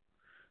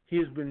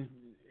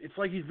 It's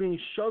like he's being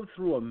shoved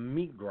through a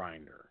meat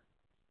grinder.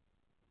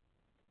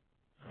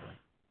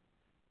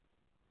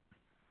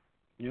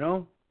 You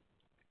know?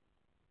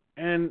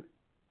 And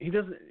he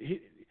doesn't,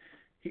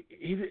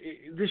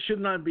 this should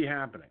not be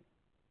happening.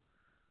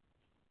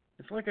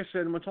 It's like I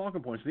said in my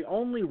talking points. The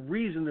only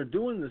reason they're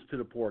doing this to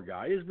the poor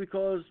guy is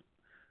because,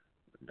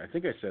 I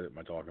think I said it in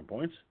my talking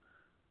points,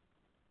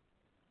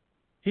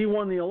 he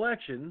won the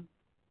election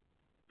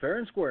fair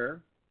and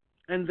square,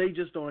 and they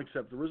just don't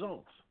accept the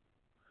results.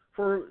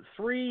 For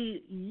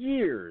 3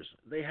 years,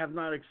 they have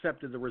not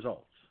accepted the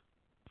results.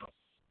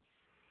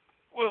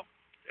 Well,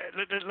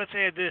 let's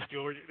add this,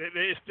 George.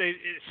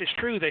 It's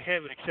true they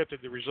haven't accepted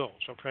the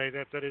results, okay?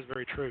 That is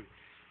very true.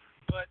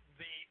 But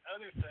the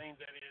other thing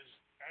that is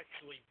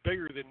actually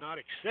bigger than not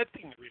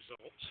accepting the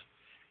results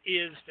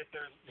is that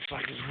they're, it's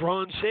like as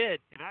Ron said,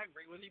 and I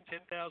agree with him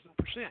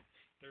 10,000%,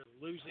 they're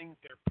losing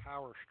their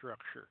power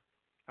structure,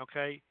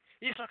 okay?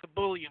 It's like a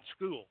bully in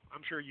school.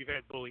 I'm sure you've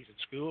had bullies in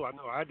school. I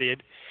know I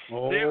did.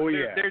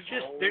 They're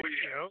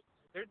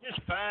just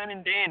fine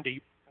and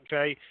dandy,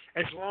 okay,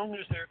 as long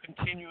as they're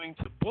continuing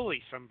to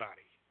bully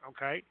somebody,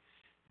 okay?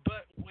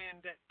 But when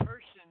that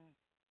person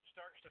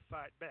starts to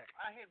fight back,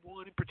 I had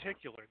one in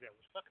particular that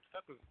was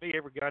fucking with me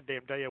every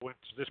goddamn day I went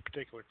to this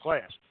particular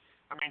class.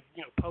 I mean,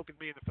 poking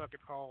me in the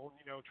fucking hall,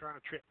 trying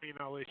to trip me and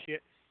all this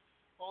shit.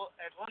 Well,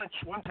 at lunch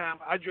one time,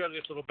 I drug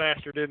this little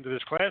bastard into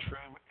this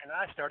classroom, and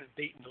I started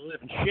beating the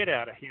living shit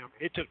out of him.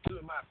 It took two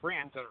of my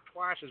friends that are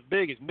twice as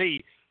big as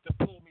me to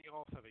pull me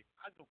off of him.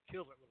 I'd go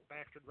kill that little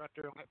bastard right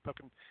there on that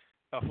fucking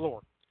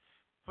floor.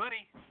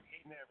 Funny,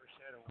 he never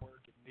said a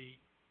word to me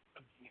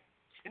again.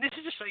 And this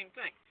is the same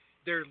thing.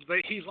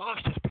 He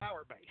lost his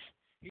power base.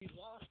 He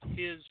lost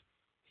his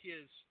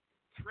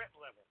threat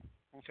level.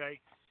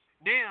 Okay.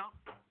 Now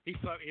at the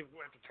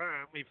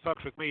time he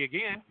fucks with me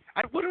again.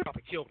 I would have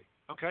probably killed him.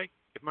 Okay.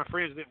 If my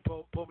friends didn't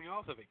pull me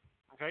off of him.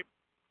 Okay.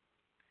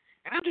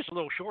 And I'm just a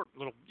little short,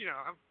 I'm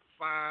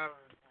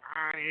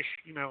 5'9"-ish,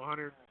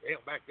 100.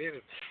 Hell, back then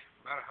it's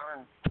about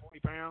 120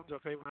 pounds.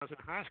 Okay, when I was in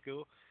high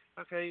school.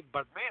 Okay,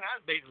 but man,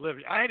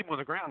 I had him on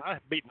the ground. I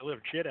was beating the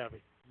living shit out of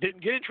him.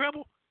 Didn't get in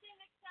trouble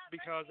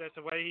because that's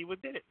the way he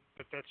would did it.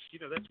 But that's the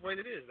way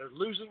it is. They're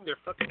losing their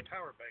fucking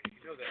power base.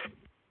 You know that.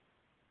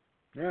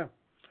 Yeah,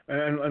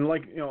 and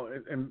like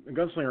and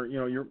Gunslinger,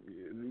 you're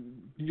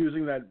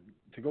using that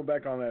to go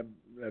back on that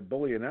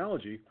bully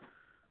analogy.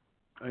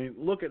 I mean,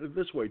 look at it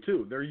this way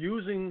too. They're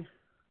using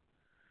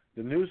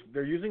the news.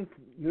 They're using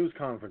news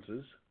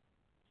conferences,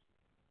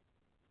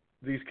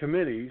 these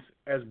committees,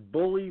 as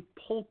bully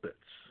pulpits.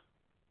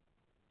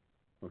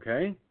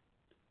 Okay?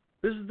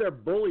 This is their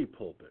bully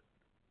pulpit.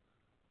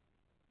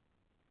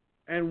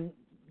 And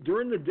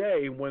during the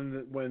day,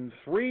 when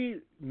three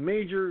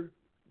major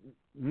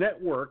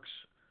networks,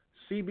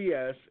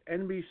 CBS,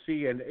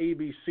 NBC, and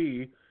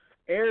ABC,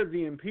 aired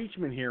the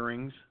impeachment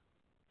hearings,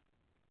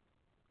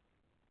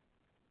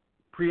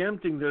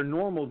 preempting their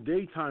normal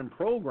daytime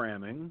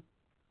programming,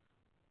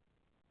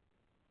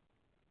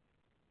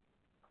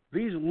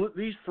 these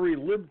three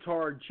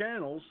libtard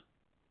channels,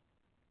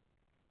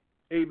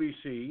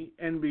 ABC,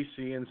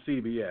 NBC, and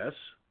CBS,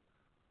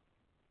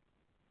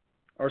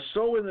 are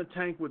so in the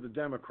tank with the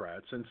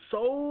Democrats and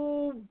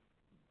so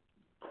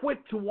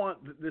quick to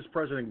want this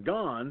president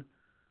gone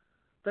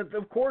that,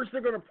 of course,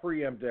 they're going to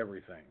preempt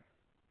everything.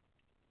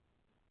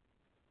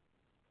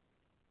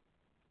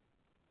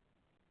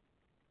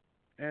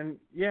 And,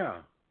 yeah,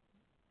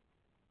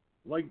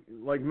 like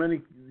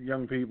many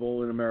young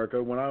people in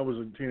America, when I was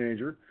a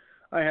teenager,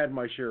 I had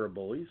my share of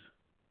bullies.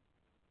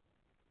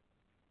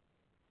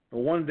 But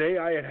one day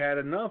I had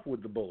enough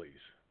with the bullies.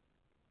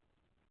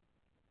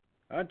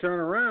 I'd turn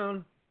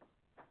around.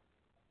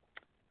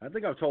 I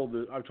think I've told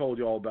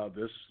you all about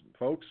this,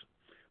 folks,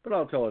 but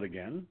I'll tell it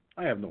again.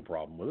 I have no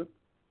problem with it.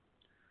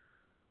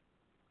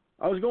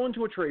 I was going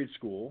to a trade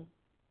school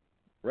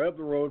right up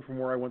the road from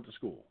where I went to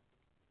school.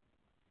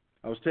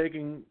 I was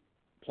taking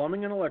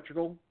plumbing and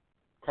electrical,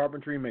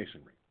 carpentry,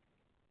 masonry.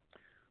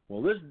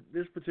 Well,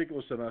 this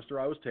particular semester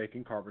I was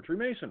taking carpentry,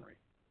 masonry.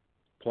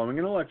 Plumbing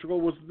and electrical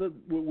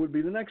would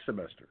be the next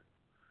semester.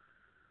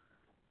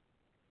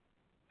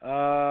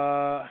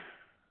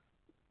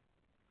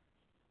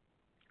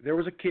 There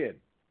was a kid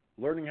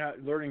learning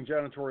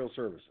janitorial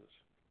services.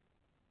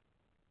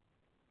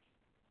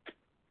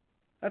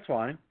 That's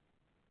fine.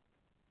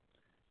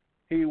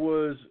 He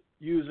was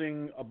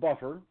using a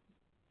buffer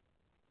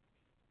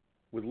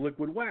with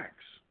liquid wax.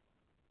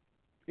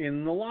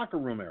 in the locker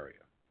room area.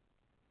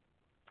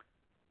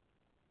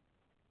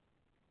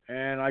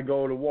 And I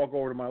go to walk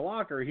over to my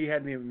locker. He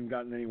hadn't even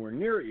gotten anywhere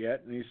near it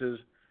yet. And he says,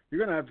 "You're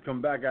going to have to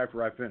come back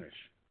after I finish."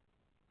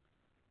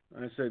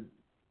 And I said,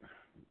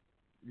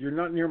 "You're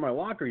not near my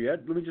locker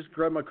yet. Let me just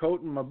grab my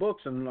coat and my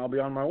books and I'll be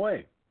on my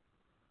way."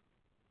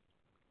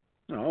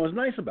 No, I was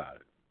nice about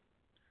it.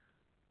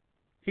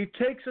 He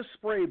takes a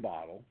spray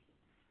bottle.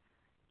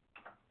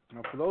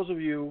 Now, for those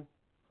of you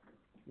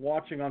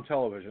watching on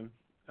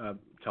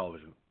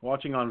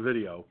watching on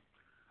video,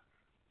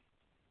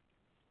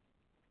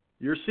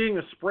 you're seeing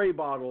a spray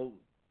bottle.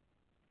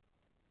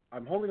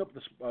 I'm holding up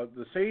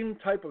the same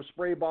type of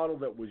spray bottle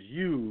that was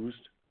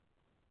used.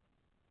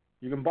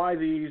 You can buy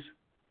these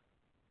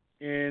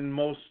in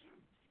most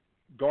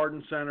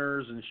garden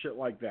centers and shit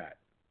like that.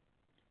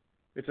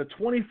 It's a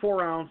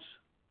 24-ounce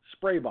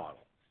spray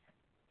bottle.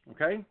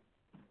 Okay?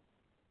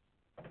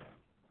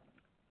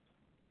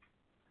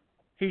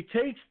 He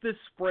takes this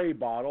spray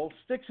bottle,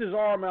 sticks his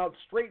arm out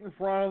straight in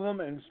front of him,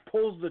 and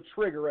pulls the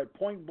trigger at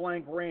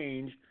point-blank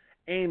range,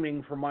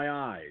 aiming for my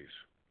eyes.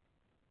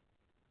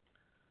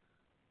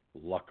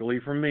 Luckily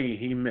for me,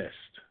 he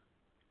missed.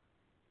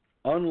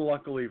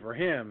 Unluckily for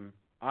him,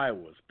 I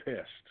was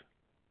pissed.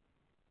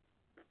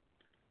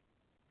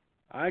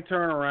 I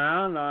turn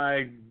around,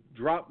 I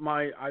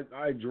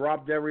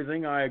dropped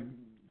everything, I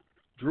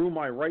drew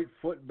my right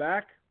foot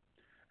back,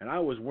 and I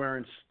was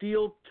wearing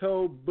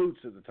steel-toe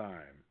boots at the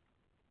time.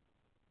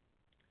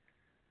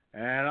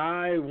 And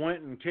I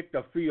went and kicked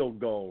a field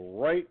goal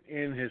right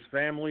in his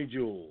family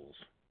jewels.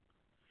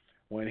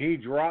 When he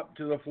dropped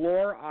to the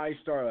floor, I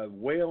started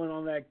wailing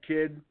on that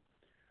kid.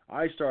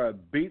 I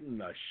started beating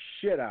the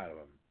shit out of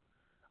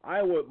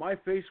him. My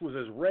face was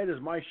as red as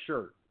my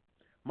shirt.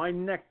 My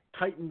neck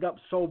tightened up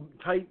so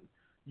tight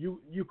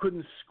you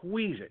couldn't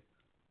squeeze it.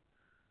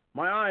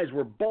 My eyes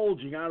were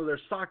bulging out of their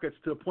sockets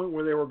to the point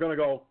where they were going to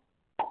go.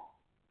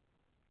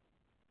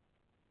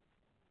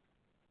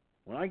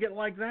 When I get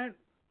like that,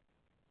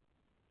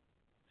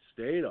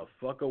 stay the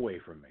fuck away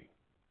from me.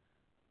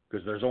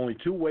 Because there's only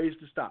two ways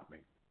to stop me.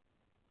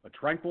 A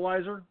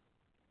tranquilizer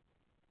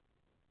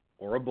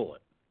or a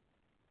bullet.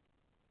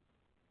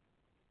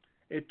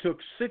 It took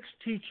 6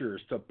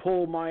 teachers to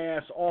pull my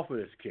ass off of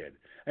this kid.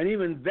 And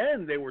even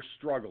then they were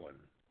struggling.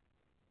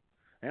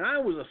 And I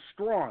was a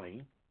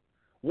scrawny,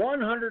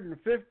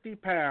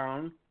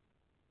 150-pound,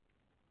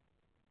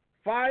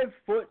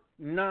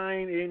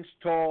 5'9"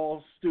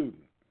 tall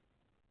student.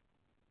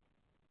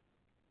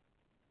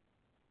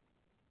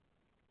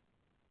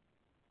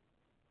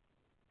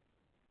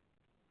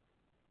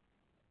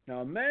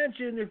 Now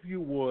imagine, if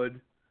you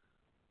would,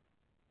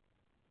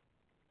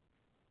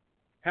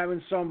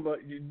 having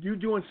you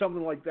doing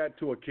something like that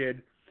to a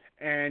kid,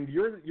 and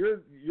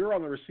you're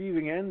on the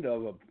receiving end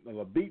of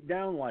a beat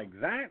down like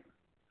that.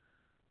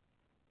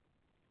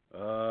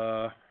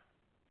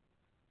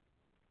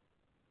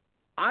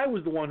 I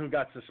was the one who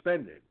got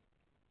suspended.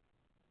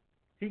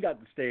 He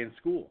got to stay in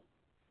school.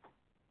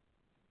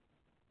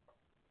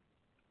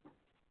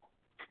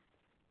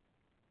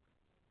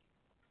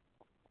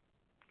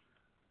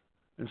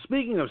 And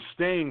speaking of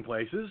staying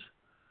places,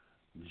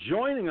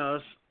 joining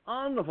us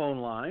on the phone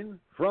line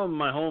from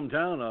my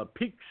hometown of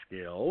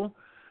Peekskill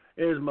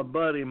is my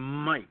buddy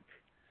Mike.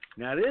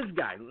 Now this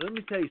guy, let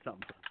me tell you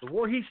something.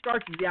 Before he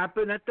starts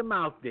yapping at the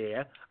mouth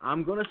there,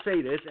 I'm going to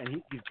say this,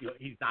 and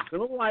he's not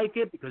going to like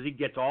it because he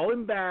gets all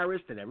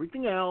embarrassed and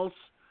everything else,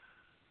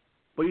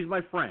 but he's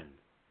my friend,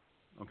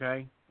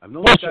 okay? I've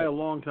known this guy a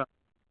long time.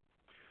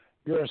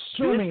 You're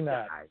assuming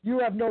that. You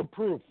have no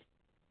proof.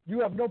 You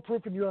have no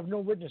proof and you have no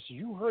witnesses.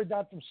 You heard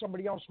that from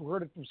somebody else who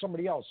heard it from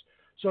somebody else.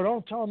 So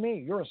don't tell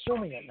me. You're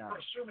assuming it now.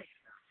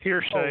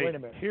 Hearsay. Oh, wait a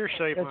minute.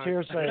 Hearsay, It's Mike.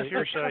 hearsay. It's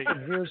hearsay.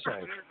 It's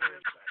hearsay.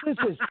 This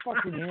is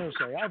fucking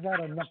hearsay. I've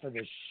had enough of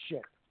this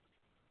shit.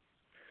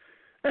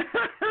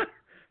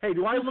 Hey,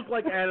 do I look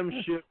like Adam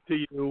Schiff to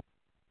you?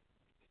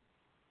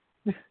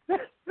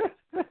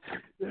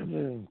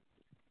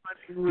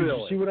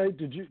 Really?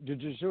 Did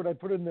you see what I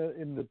put in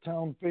the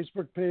town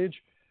Facebook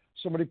page?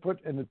 Somebody put,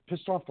 and it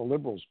pissed off the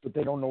liberals, but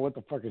they don't know what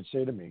the fuck to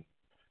say to me.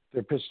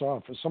 They're pissed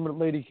off. Some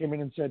lady came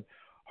in and said,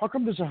 "How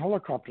come there's a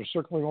helicopter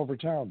circling over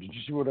town?" Did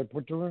you see what I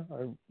put to her?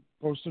 I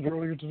posted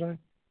earlier today.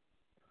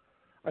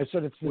 I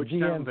said it's the Which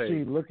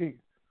DNC looking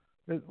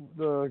at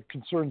the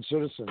concerned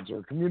citizens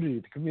or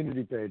the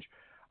community page.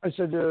 I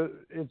said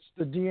it's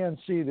the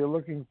DNC. They're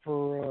looking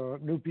for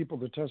new people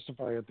to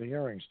testify at the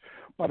hearings.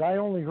 But I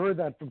only heard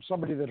that from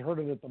somebody that heard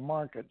it at the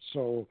market,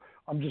 so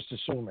I'm just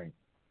assuming.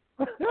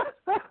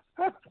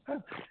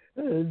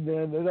 And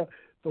the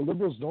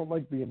liberals don't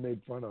like being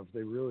made fun of.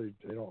 They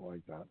don't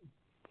like that.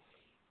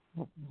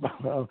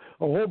 A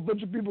whole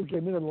bunch of people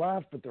came in and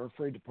laughed, but they're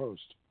afraid to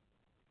post.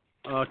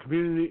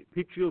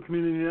 Peekskill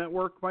Community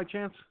Network, by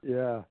chance?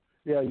 Yeah.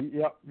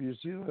 You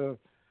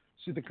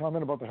see the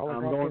comment about the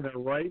helicopter? I'm going there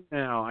right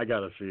now. I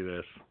gotta see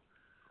this.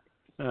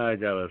 Now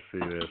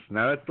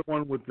that's the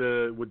one with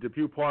the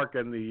Depew Park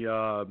and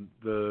the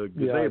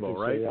gazebo,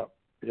 right? So,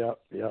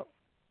 yeah.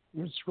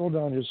 You scroll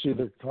down, you'll see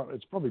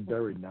it's probably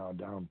buried now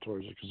down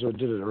towards it because I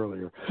did it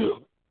earlier.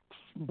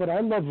 But I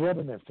love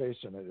rubbing their face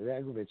in it. It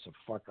aggravates the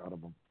fuck out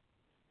of them.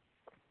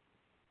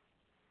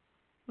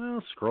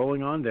 Well,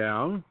 scrolling on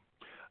down,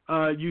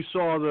 you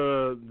saw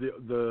the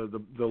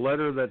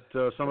letter that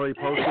somebody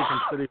posted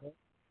from City Hall?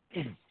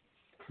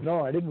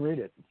 No, I didn't read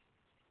it.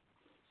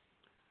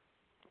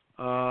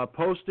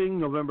 Posting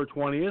November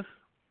 20th.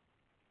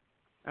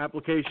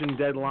 Application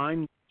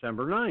deadline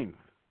December 9th.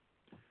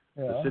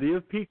 Yeah. The City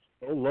of Peekskill,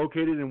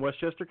 located in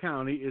Westchester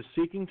County, is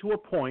seeking to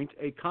appoint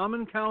a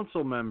common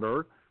council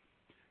member,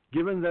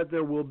 given that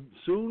there will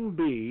soon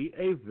be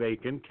a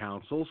vacant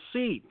council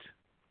seat.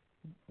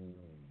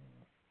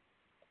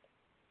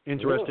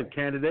 Interested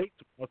candidates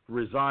must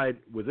reside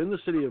within the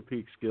City of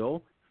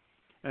Peekskill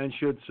and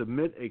should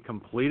submit a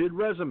completed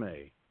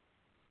resume,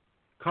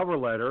 cover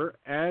letter,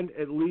 and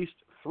at least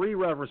 3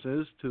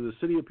 references to the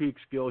City of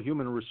Peekskill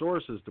Human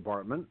Resources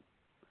Department.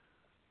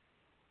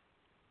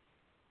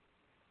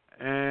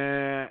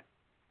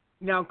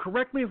 Now,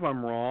 correct me if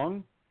I'm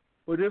wrong,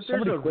 but if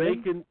there's a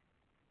vacant,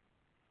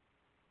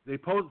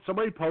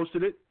 somebody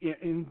posted it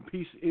in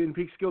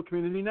Peekskill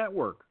Community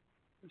Network.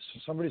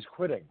 Somebody's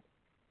quitting.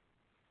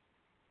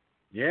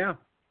 Yeah.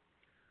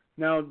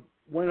 Now,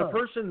 when a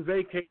person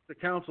vacates the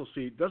council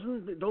seat,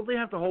 don't they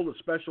have to hold a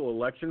special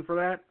election for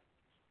that?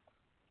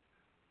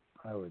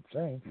 I would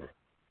think.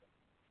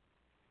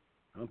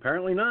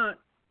 Apparently not.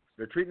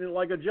 They're treating it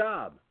like a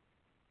job.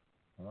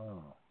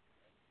 Oh.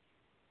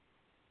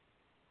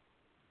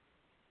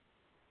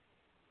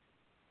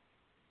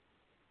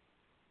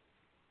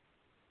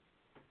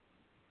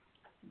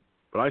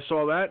 But I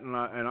saw that and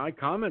I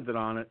commented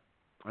on it.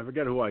 I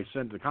forget who I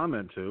sent the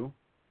comment to.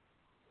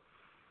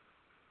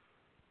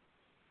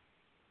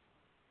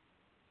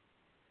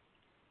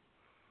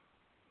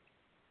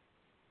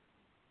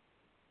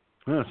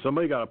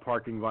 Somebody got a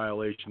parking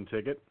violation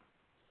ticket.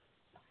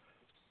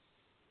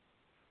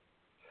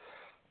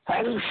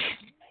 The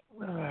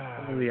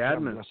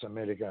admin.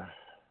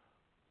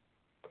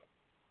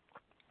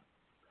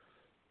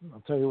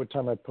 I'll tell you what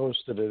time I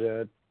posted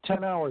it.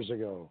 10 hours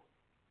ago.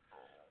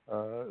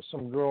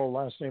 Some girl,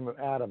 last name of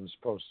Adams,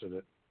 posted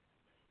it.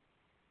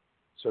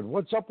 Said,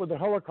 "What's up with the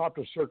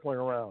helicopter circling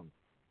around?"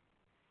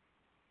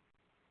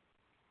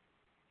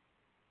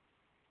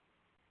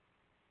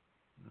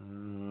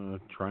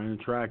 Trying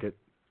to track it.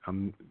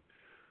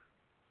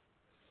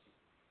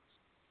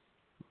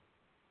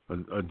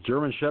 A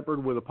German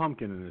Shepherd with a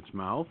pumpkin in its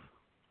mouth.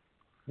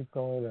 Keep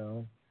going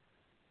down.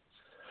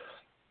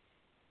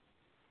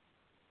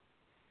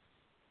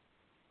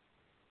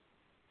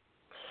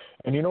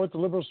 And you know what the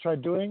liberals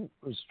tried doing?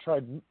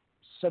 Tried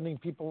sending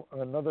people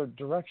in another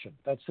direction.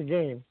 That's the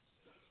game.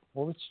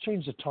 Well, let's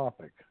change the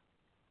topic.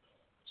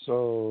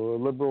 So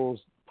liberals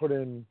put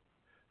in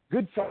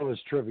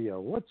Goodfellas trivia.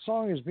 What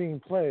song is being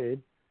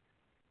played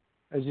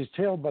as he's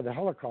tailed by the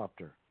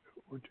helicopter?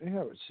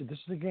 Yeah, see, this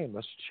is the game.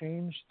 Let's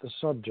change the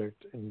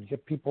subject and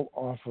get people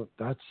off of.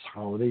 That's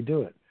how they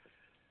do it.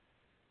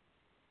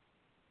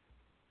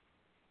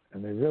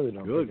 And they really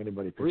don't think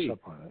anybody picks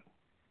up on it.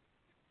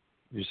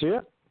 You see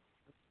it?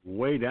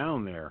 Way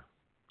down there.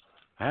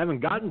 I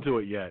haven't gotten to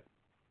it yet.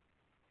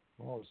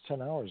 Well, it was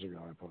 10 hours ago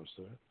I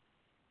posted it.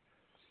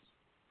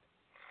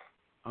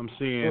 I'm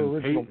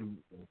seeing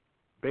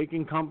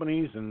baking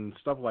companies and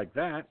stuff like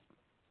that.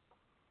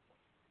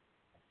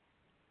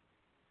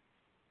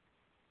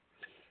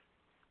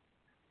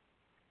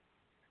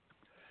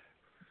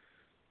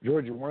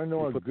 George, you want to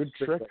know a good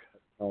trick?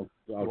 I'll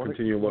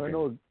continue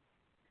looking.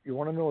 You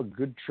want to know a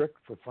good trick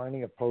for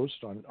finding a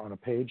post on a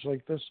page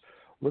like this?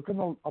 Look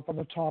up on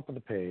the top of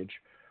the page.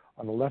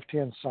 On the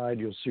left-hand side,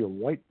 you'll see a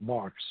white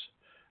box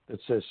that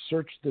says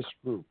search this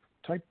group.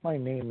 Type my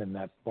name in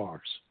that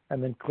box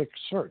and then click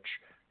search,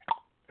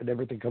 and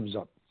everything comes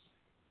up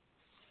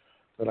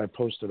that I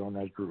posted on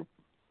that group,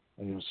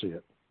 and you'll see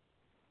it.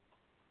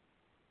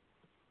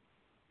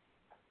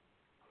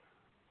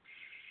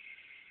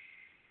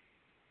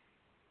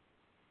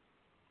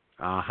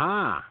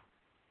 Aha.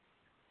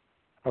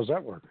 How's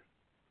that work?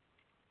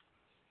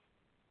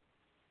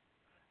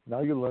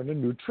 Now you learn a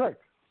new trick.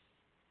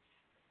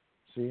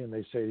 See, and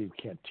they say you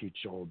can't teach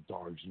old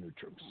dogs new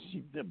tricks.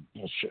 See, they're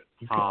bullshit.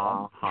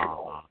 Oh,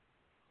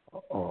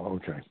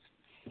 okay.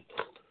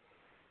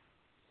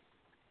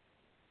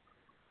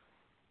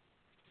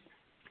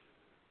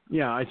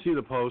 Yeah, I see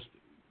the post.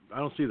 I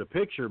don't see the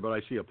picture, but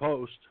I see a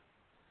post.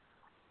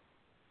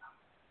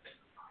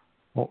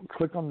 Well,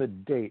 click on the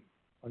date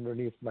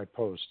underneath my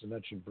post, and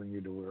that should bring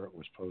you to where it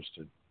was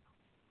posted.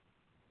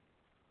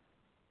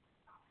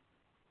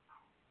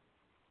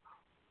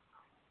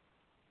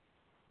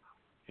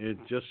 It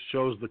just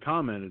shows the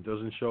comment. It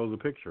doesn't show the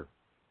picture.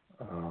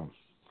 All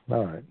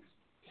right.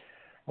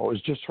 Well, it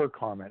was just her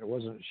comment. It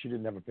wasn't. She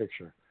didn't have a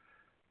picture.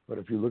 But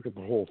if you look at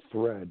the whole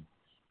thread,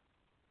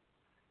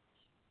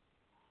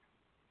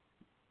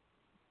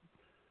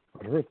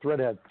 her thread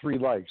had 3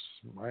 likes.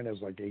 Mine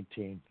has like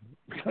 18.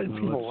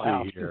 People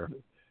Let's see here.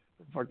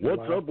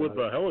 What's up with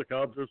the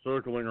helicopter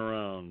circling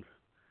around?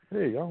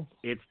 There you go.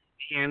 It's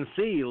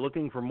DNC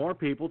looking for more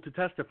people to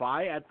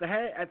testify at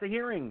the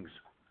hearings.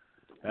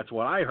 That's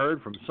what I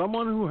heard from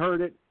someone who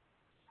heard it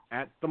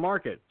at the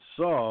market.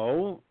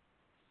 So,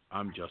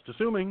 I'm just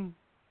assuming.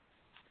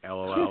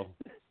 LOL.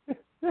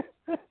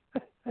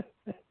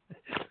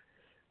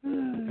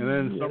 And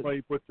then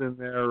somebody puts in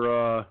there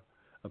a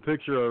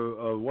picture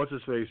of what's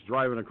his face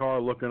driving a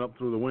car, looking up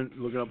through the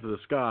looking up to the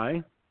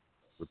sky,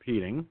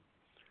 repeating.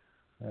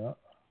 Yeah.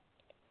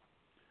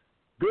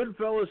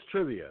 Goodfellas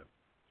trivia.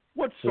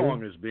 What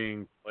song is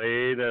being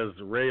played as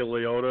Ray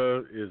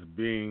Liotta is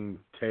being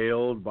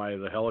tailed by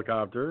the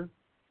helicopter?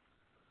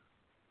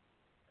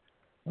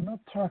 I'm not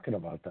talking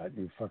about that,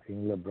 you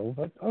fucking liberal,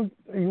 but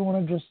you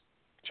want to just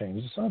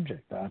change the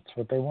subject. That's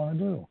what they want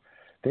to do.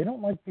 They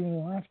don't like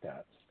being laughed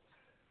at.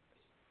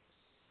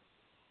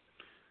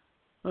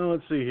 Well,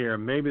 let's see here.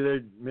 Maybe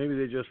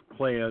they just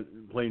play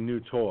new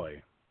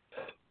toy.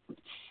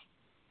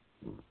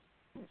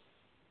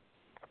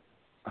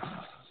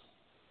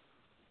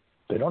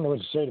 They don't know what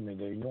to say to me.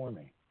 They ignore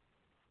me.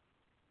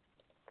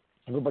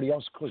 Everybody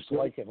else clicks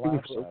like it,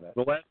 laughs at it.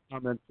 The last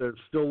comment, they're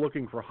still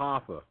looking for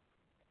Hoffa.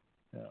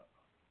 Yeah.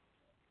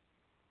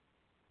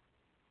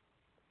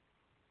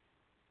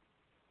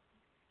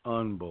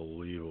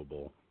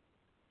 Unbelievable.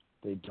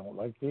 They don't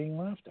like being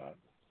laughed at.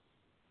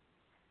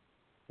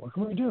 What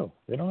can we do?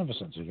 They don't have a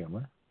sense of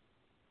humor.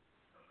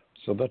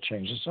 So they'll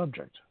change the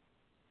subject.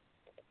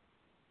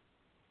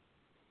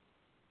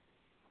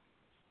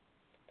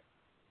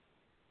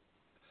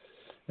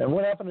 And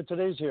what happened at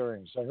today's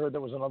hearings? I heard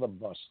there was another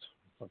bust.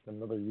 Fucking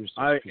another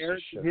useless piece of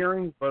shit.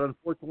 Hearings, but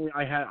unfortunately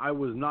I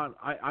went out.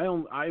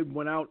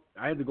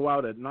 I had to go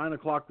out at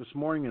 9:00 this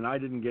morning, and I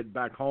didn't get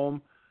back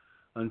home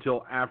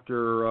until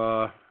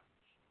after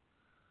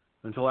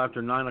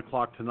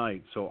 9:00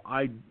 tonight. So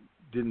I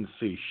didn't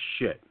see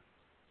shit.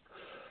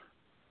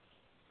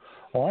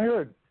 Well, I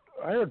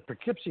heard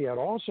Poughkeepsie had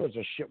all sorts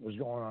of shit was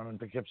going on in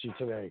Poughkeepsie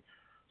today.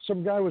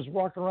 Some guy was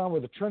walking around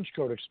with a trench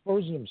coat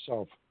exposing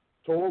himself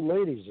to old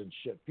ladies and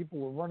shit. People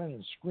were running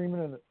and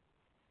screaming. And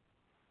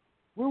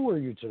where were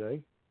you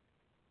today?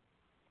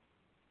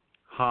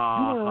 You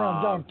went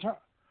around downtown.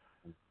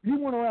 You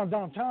went around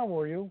downtown,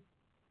 were you?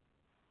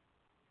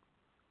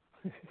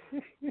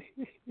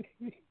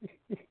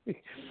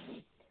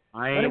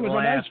 I and ain't it was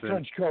laughing. A nice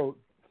trench coat.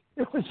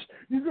 It was.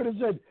 You could have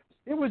said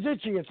it was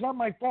itchy. It's not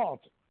my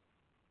fault.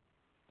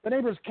 The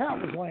neighbor's cat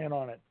was laying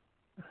on it.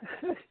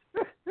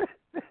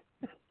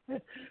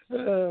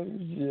 Oh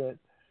shit.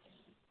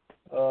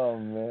 Oh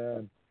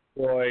man.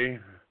 Boy.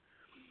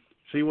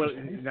 See what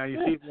now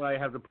you see what I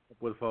have to put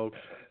up with, folks.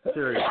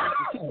 Seriously.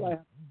 This is what I have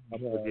to put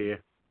up with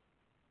here.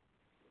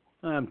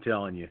 I'm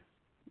telling you.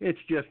 It's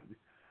just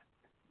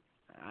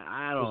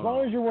I don't know. As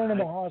long as you weren't in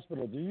the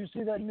hospital, do you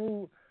see that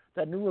new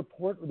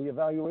report with the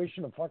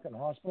evaluation of fucking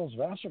hospitals?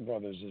 Vassar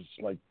Brothers is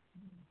like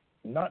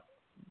not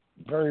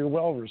very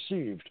well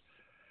received.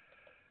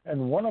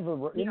 And one of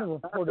the in the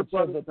report it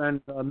said that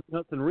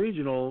Mid-Hudson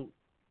Regional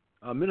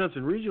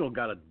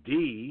got a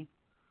D.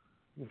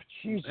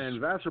 Jesus. And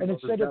Vassar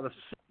Brothers got a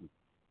C.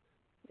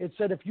 It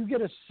said if you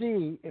get a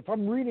C, if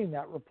I'm reading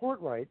that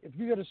report right, if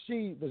you get a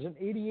C, there's an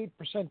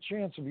 88%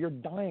 chance of your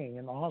dying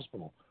in the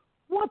hospital.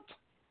 What?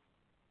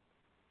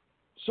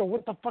 So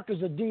what the fuck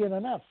is a D and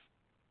an F?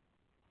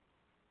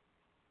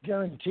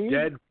 Guaranteed?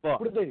 Dead fuck.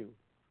 What do they do?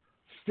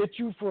 Fit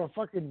you for a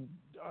fucking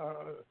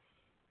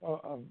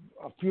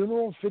a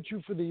funeral? Fit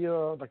you for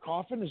the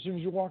coffin as soon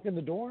as you walk in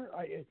the door?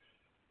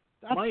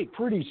 That's Mike,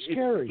 pretty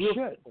scary shit.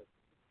 If the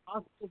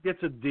hospital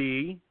gets a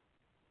D,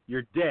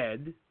 you're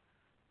dead.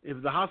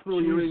 If the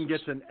hospital you're in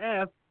gets an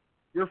F,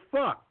 you're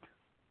fucked.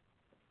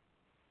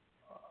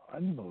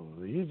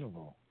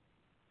 Unbelievable.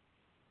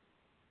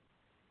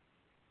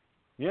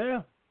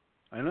 Yeah,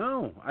 I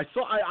know.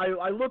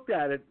 I looked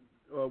at it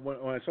when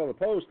I saw the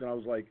post, and I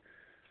was like,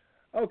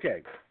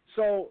 okay,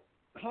 so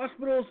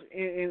hospitals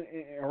in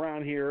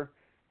around here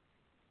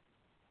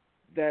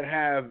that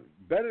have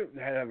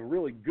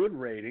really good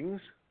ratings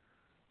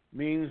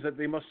means that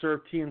they must serve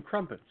tea and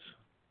crumpets.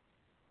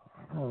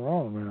 I don't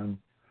know, man.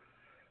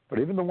 But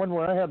even the one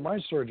where I had my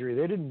surgery,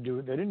 they didn't do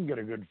it. They didn't get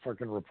a good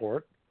fucking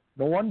report.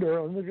 No wonder.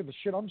 Look at the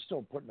shit I'm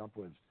still putting up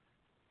with.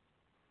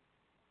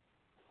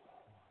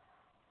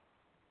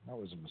 That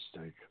was a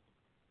mistake.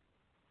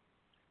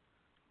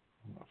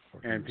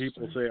 And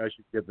people say I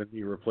should get the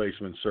knee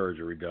replacement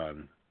surgery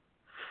done.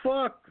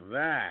 Fuck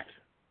that.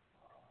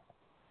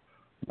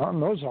 Not in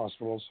those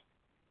hospitals.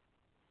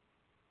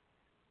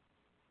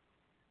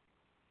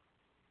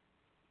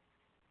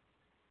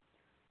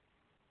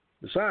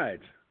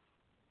 Besides,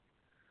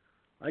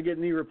 I get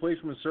knee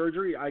replacement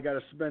surgery, I got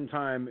to spend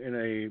time in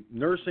a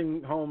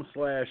nursing home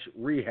 /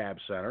 rehab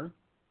center.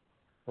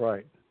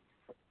 Right.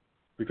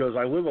 Because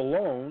I live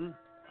alone.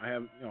 I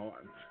have,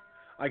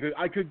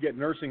 I could get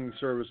nursing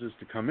services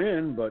to come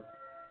in, but,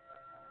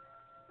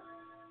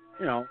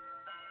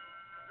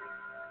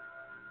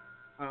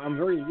 I'm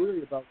very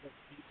leery about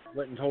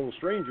letting total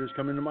strangers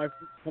come into my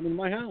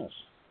house.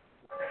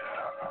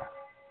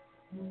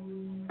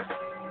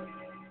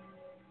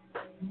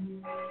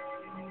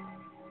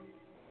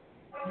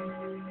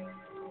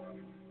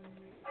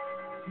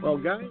 Well,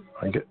 guys,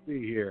 let's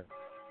see here.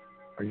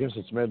 I guess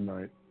it's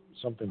midnight.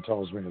 Something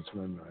tells me it's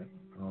midnight.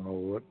 I don't know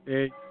what.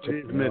 It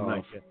is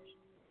midnight. Yes.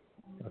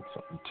 That's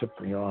something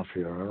tipped me off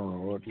here. I don't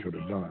know what could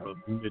have done it.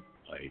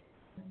 Midnight.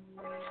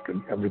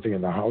 Everything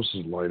in the house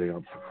is lighting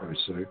up, for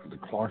Christ's sake. The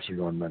clocks are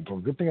going mental.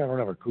 Good thing I don't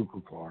have a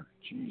cuckoo clock.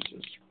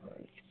 Jesus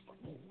Christ.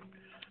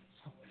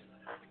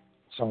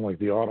 Sound like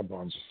the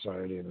Audubon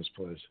Society in this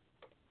place.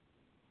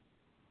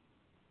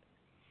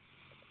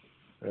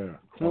 Yeah.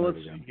 Well, let's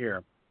see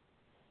here.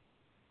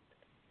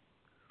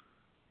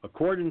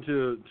 According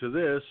to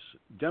this,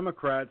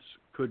 Democrats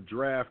could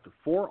draft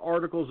 4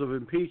 articles of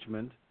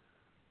impeachment.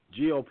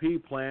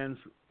 GOP plans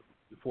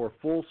for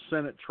full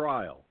Senate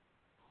trial.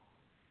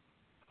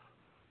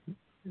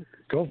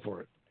 Go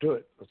for it. Do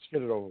it. Let's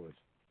get it over with.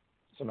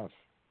 It's enough.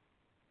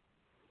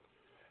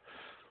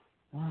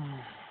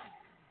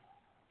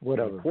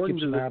 Whatever. According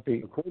Keeps them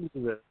happy. According to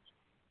this.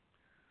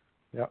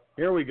 Yeah.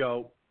 Here we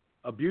go.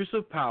 Abuse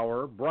of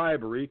power,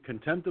 bribery,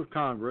 contempt of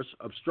Congress,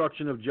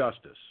 obstruction of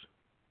justice.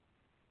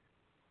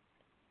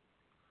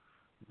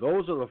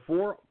 Those are the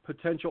 4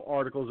 potential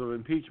articles of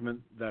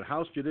impeachment that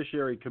House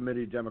Judiciary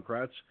Committee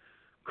Democrats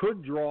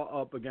could draw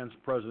up against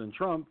President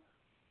Trump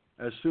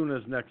as soon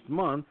as next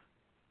month,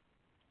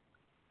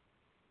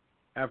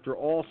 after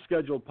all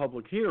scheduled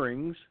public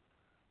hearings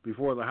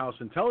before the House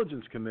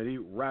Intelligence Committee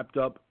wrapped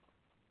up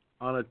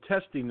on a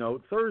testing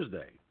note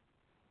Thursday.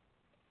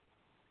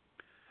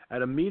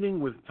 At a meeting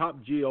with top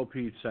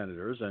GOP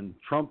senators and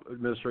Trump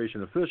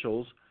administration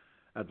officials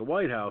at the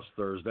White House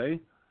Thursday,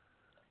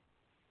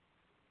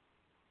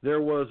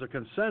 there was a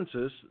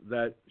consensus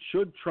that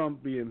should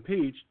Trump be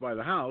impeached by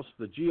the House,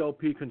 the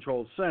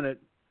GOP-controlled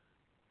Senate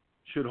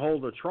should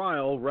hold a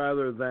trial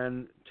rather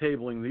than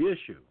tabling the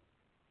issue.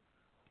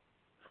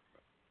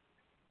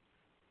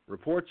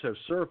 Reports have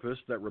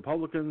surfaced that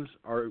Republicans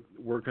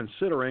were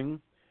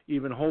considering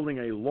even holding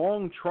a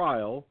long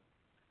trial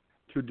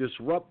to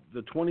disrupt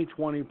the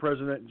 2020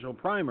 presidential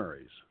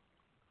primaries.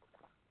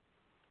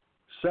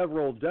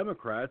 Several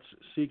Democrats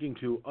seeking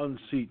to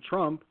unseat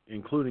Trump,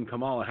 including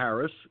Kamala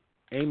Harris,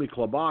 Amy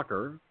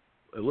Klobuchar,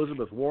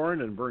 Elizabeth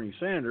Warren, and Bernie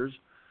Sanders,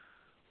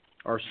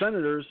 are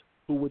senators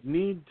who would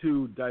need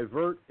to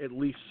divert at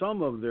least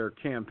some of their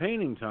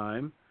campaigning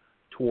time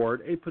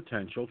toward a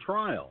potential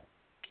trial.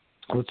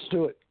 Let's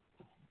do it.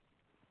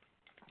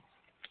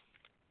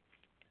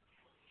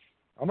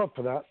 I'm up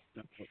for that.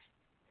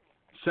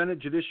 Senate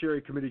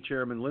Judiciary Committee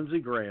Chairman Lindsey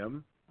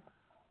Graham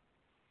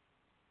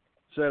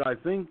said, I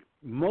think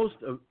most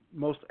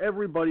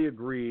everybody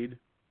agreed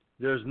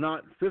there's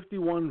not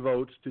 51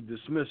 votes to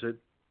dismiss it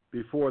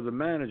before the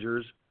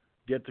managers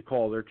get to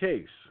call their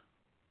case.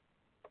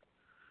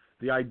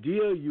 The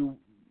idea you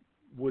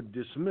would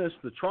dismiss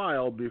the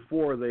trial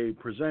before they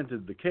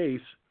presented the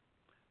cases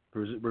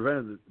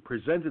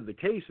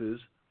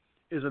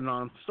is a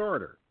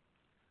non-starter.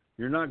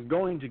 You're not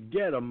going to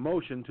get a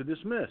motion to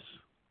dismiss.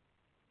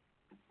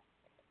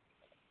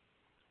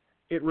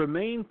 It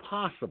remained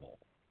possible,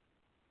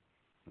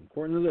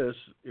 according to this,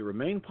 it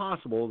remained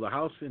possible the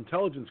House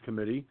Intelligence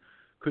Committee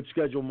could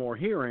schedule more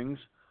hearings,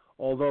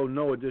 although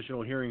no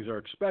additional hearings are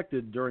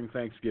expected during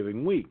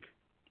Thanksgiving week.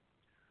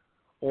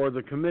 Or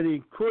the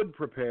committee could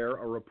prepare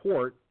a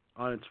report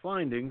on its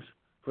findings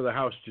for the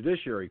House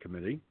Judiciary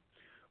Committee,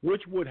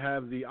 which would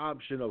have the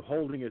option of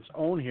holding its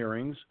own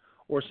hearings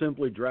or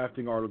simply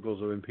drafting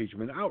articles of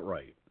impeachment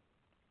outright.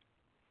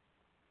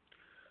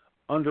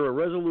 Under a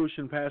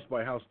resolution passed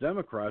by House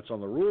Democrats on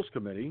the Rules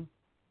Committee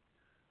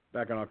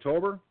back in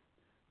October,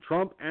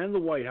 Trump and the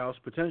White House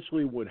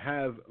potentially would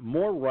have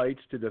more rights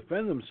to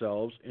defend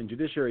themselves in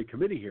Judiciary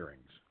Committee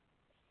hearings.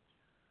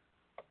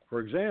 For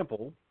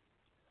example,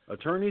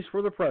 attorneys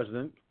for the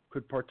president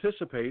could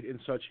participate in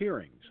such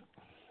hearings,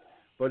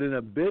 but in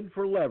a bid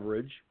for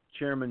leverage,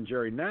 Chairman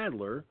Jerry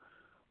Nadler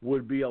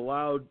would be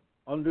allowed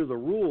under the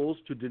rules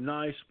to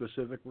deny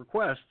specific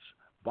requests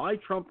by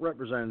Trump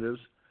representatives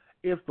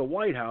if the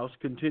White House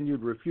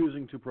continued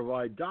refusing to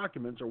provide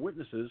documents or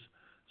witnesses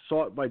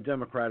sought by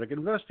Democratic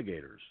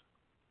investigators.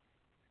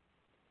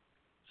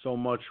 So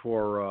much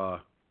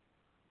for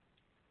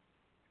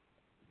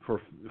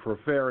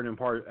fair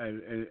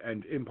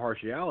and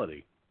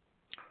impartiality.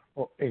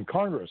 Well, in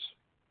Congress,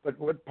 but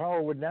what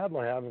power would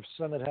Nadler have if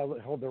Senate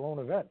held their own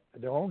event,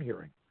 their own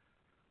hearing?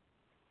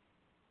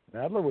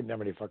 Nadler wouldn't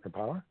have any fucking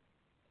power.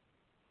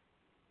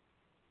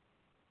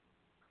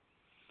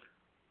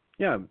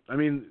 Yeah, I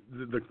mean,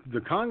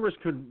 the Congress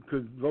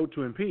could vote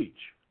to impeach.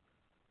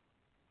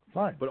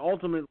 Fine. But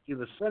ultimately,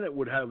 the Senate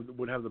would have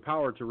the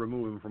power to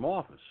remove him from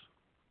office.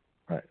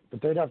 Right,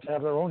 but they'd have to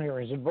have their own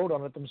hearings and vote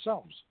on it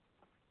themselves.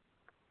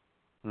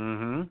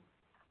 Mm-hmm.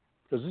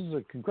 Because this is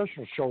a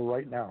congressional show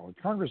right now.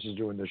 Congress is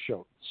doing this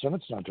show. The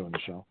Senate's not doing the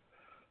show.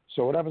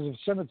 So what happens if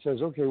the Senate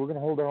says, okay, we're going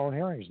to hold our own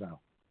hearings now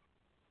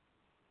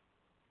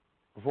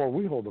before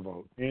we hold a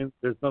vote? And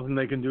there's nothing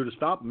they can do to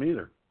stop them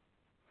either.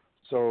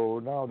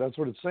 So now that's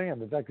what it's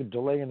saying, that could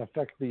delay and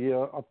affect the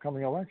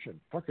upcoming election.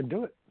 Fucking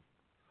do it.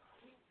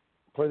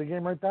 Play the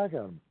game right back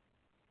at them.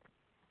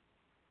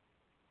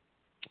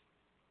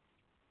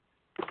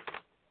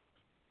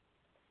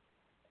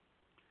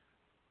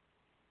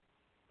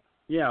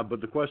 Yeah,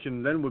 but the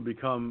question then would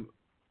become,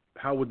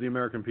 how would the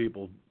American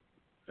people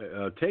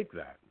take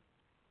that?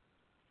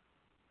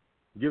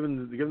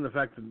 Given the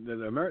fact that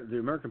the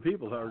American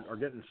people are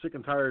getting sick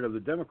and tired of the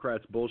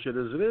Democrats' bullshit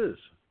as it is.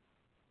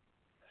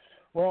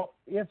 Well,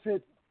 if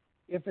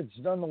it's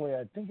done the way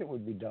I think it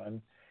would be done,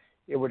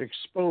 it would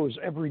expose,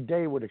 every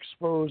day would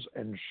expose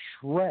and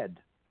shred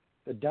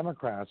the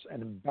Democrats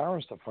and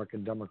embarrass the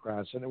fucking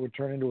Democrats, and it would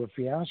turn into a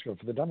fiasco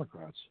for the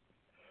Democrats.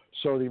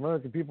 So the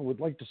American people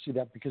would like to see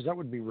that, because that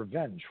would be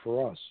revenge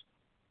for us.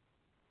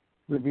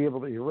 We'd be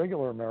able to,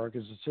 irregular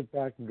Americans, to sit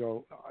back and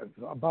go,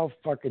 about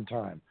fucking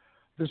time.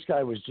 This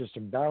guy was just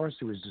embarrassed.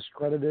 He was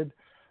discredited.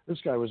 This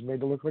guy was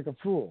made to look like a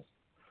fool.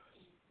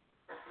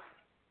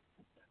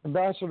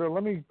 Ambassador,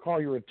 let me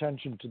call your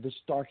attention to this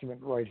document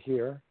right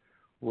here,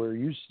 where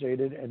you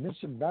stated, and this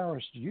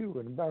embarrassed you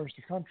and embarrassed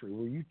the country,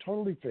 where you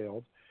totally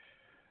failed,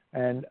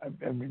 and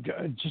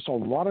just a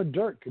lot of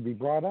dirt could be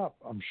brought up,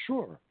 I'm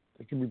sure,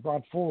 that can be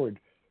brought forward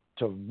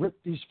to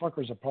rip these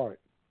fuckers apart.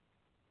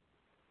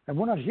 And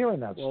we're not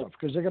hearing that stuff,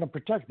 because they're going to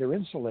protect, they're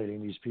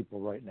insulating these people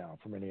right now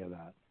from any of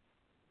that.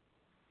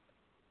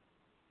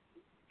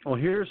 Well,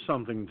 here's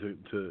something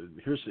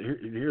here's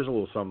a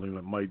little something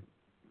that might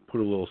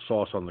put a little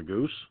sauce on the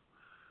goose.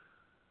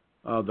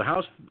 The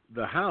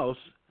House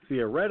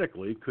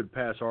theoretically could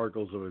pass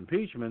articles of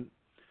impeachment,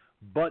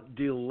 but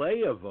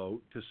delay a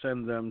vote to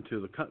send them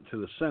to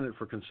the Senate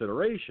for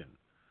consideration.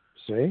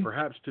 See?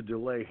 Perhaps to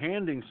delay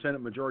handing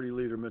Senate Majority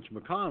Leader Mitch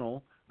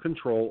McConnell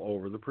control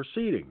over the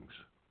proceedings.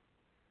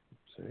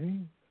 See?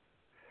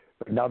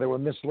 Now, they were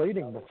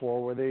misleading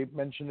before, where they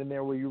mentioned in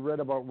there where you read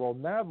about, well,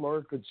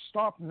 Nadler could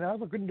stop.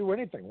 Nadler couldn't do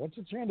anything. Once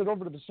it's handed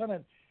over to the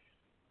Senate,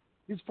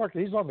 he's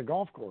on the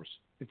golf course.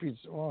 He's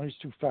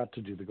too fat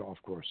to do the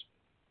golf course.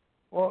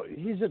 Well,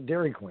 he's at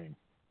Dairy Queen.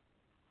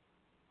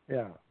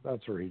 Yeah,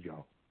 that's where he'd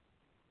go.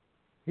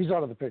 He's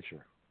out of the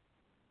picture.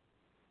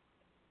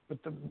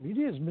 But the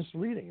media is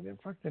misleading. They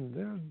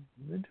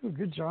do a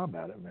good job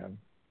at it, man.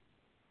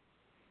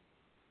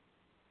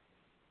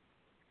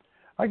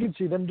 I can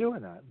see them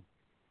doing that,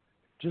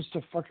 just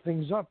to fuck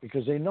things up,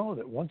 because they know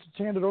that once it's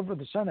handed over to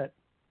the Senate,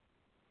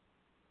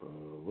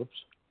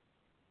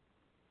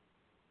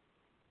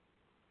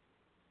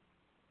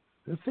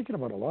 they're thinking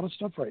about a lot of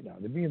stuff right now.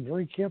 They're being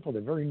very careful.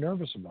 They're very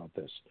nervous about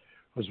this,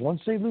 because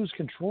once they lose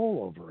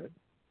control over it,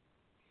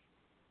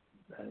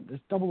 this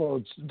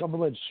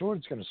double-edged sword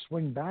is going to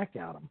swing back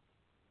at them,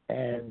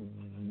 and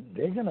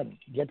they're going to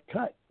get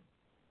cut.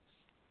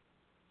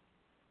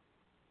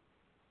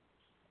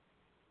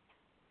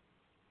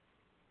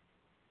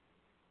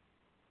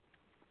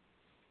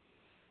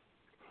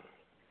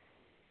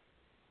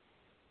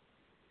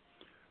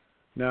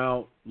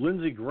 Now,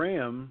 Lindsey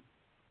Graham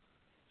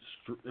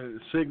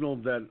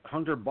signaled that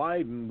Hunter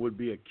Biden would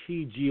be a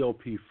key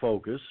GOP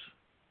focus.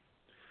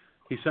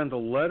 He sent a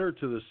letter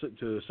to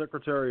the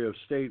Secretary of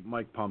State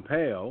Mike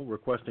Pompeo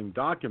requesting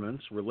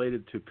documents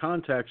related to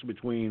contacts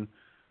between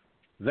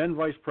then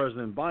Vice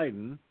President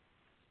Biden,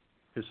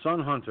 his son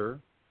Hunter,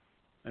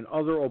 and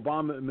other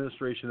Obama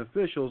administration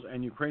officials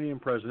and Ukrainian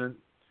President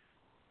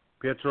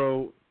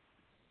Petro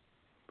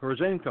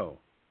Poroshenko.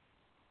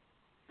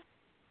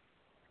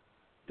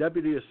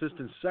 Deputy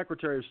Assistant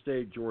Secretary of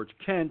State George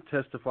Kent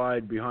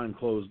testified behind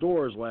closed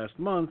doors last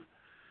month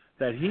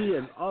that he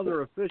and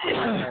other officials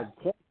had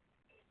questions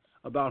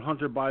about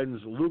Hunter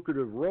Biden's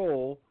lucrative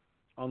role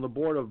on the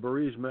board of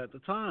Burisma at the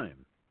time.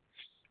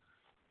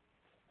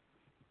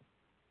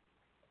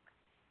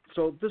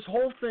 So this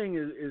whole thing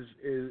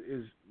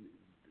is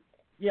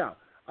yeah,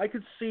 I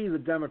could see the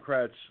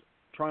Democrats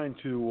trying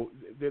to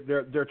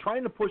they're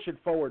trying to push it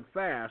forward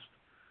fast,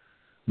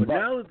 but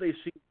now that they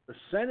see the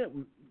Senate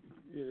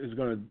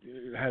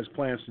has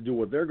plans to do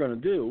what they're going to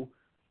do,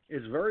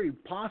 it's very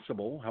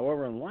possible,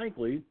 however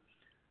unlikely,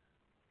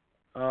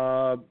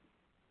 that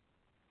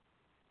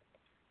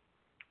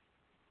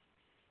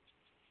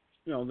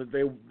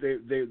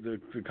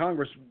the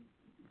Congress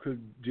could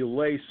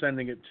delay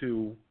sending it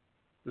to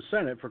the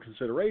Senate for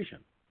consideration.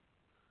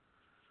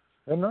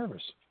 They're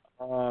nervous.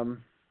 Now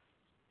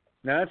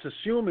that's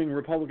assuming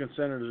Republican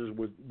senators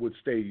would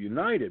stay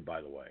united,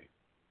 by the way,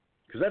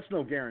 because that's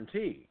no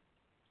guarantee.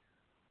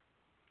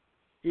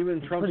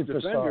 Even Trump's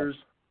defenders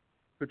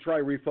could try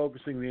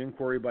refocusing the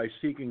inquiry by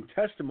seeking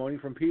testimony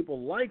from people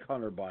like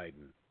Hunter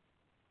Biden.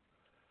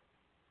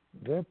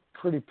 They're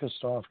pretty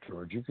pissed off,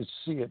 George. You could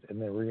see it in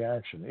their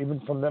reaction.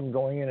 Even from them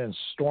going in and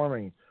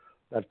storming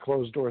that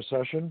closed-door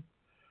session,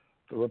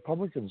 the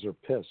Republicans are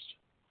pissed.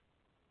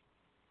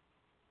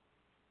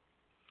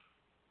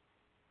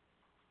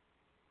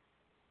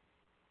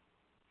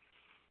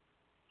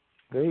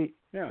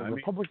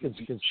 Republicans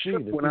can see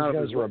that these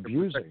guys are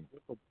abusing.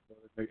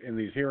 In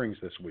these hearings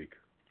this week.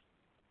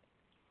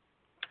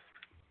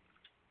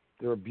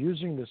 They're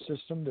abusing the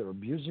system. They're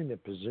abusing their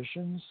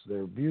positions.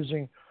 They're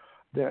abusing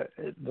the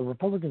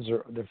Republicans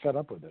they're fed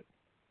up with it.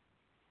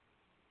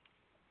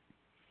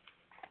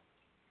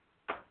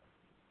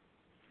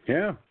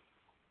 Yeah,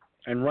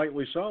 and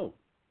rightly so.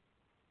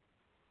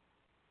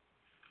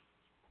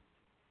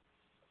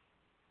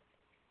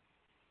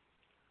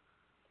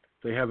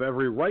 They have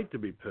every right to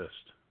be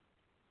pissed,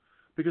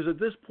 because at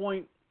this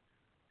point,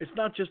 it's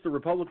not just the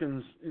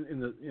Republicans in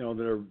the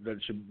that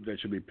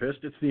should be pissed.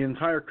 It's the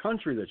entire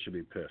country that should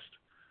be pissed.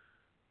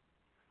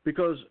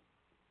 Because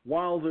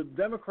while the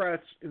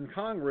Democrats in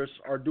Congress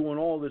are doing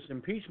all this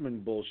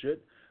impeachment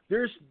bullshit,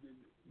 there's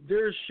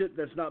shit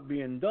that's not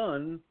being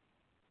done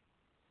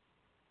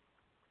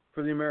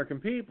for the American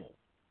people.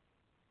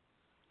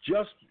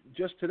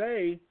 Just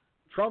today,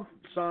 Trump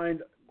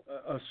signed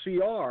a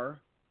CR,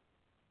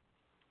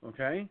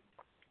 okay,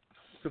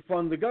 to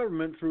fund the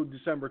government through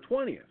December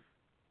 20th.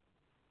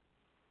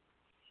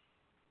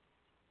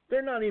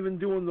 They're not even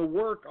doing the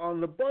work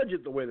on the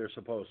budget the way they're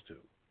supposed to.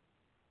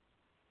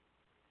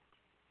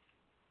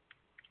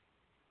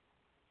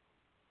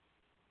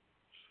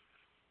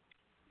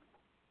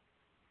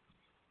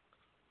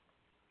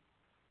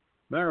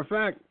 Matter of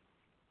fact,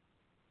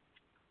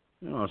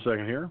 a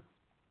second here.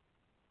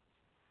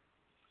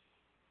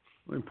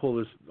 Let me pull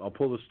this. I'll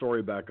pull the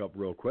story back up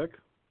real quick.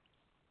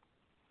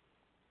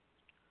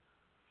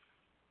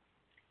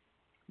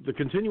 The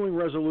continuing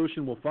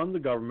resolution will fund the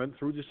government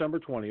through December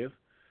 20th,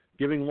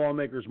 giving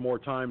lawmakers more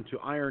time to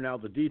iron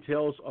out the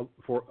details of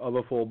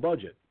a full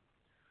budget.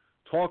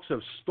 Talks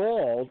have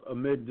stalled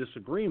amid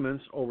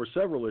disagreements over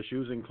several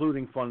issues,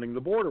 including funding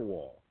the border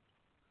wall.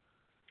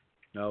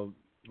 Now,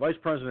 Vice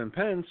President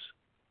Pence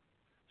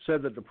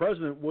said that the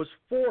president was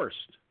forced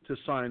to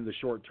sign the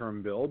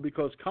short-term bill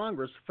because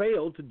Congress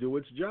failed to do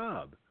its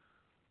job,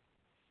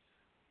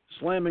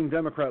 slamming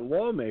Democrat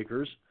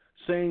lawmakers,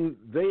 saying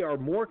they are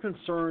more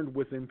concerned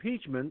with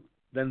impeachment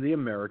than the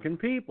American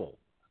people.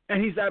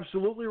 And he's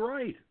absolutely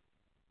right.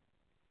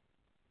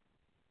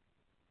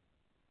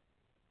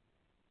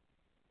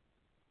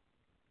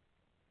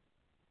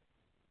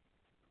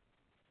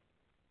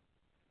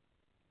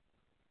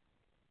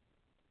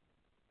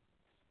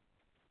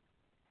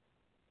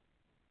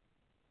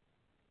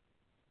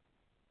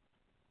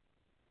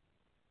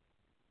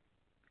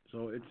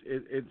 So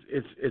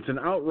it's an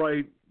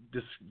outright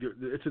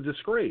it's a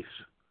disgrace.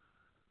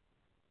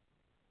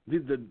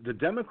 The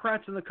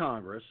Democrats in the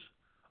Congress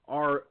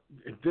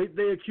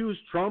they accuse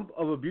Trump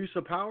of abuse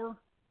of power.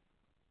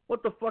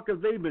 What the fuck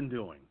have they been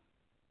doing?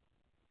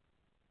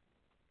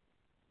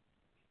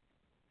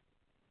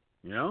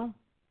 You know?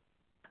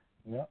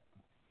 Yeah.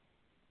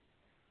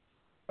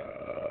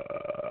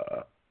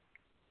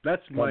 That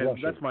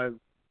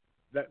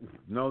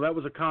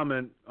was a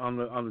comment on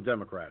the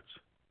Democrats.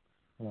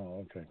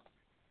 Oh, okay.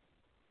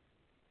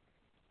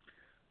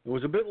 It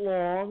was a bit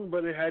long,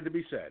 but it had to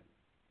be said.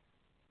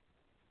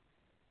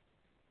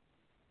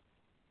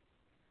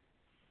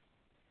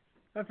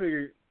 I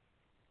figure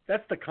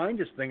that's the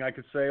kindest thing I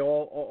could say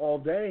all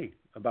day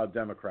about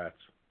Democrats.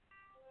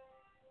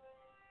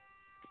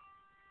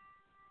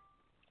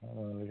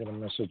 I got a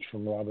message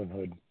from Robin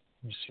Hood.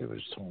 Let me see what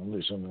he's telling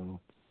me. Something.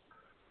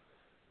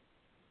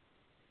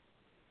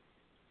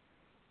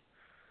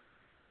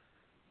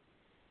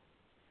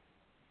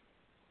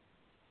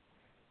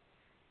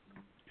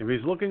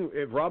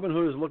 If Robin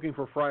Hood is looking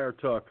for Friar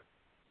Tuck,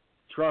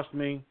 trust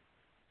me,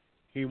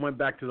 he went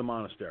back to the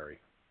monastery.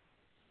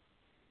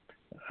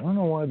 I don't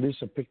know why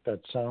Lisa picked that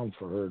sound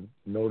for her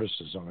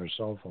notices on her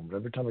cell phone, but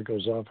every time it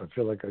goes off, I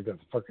feel like I got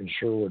fucking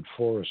Sherwood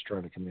Forest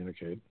trying to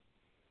communicate.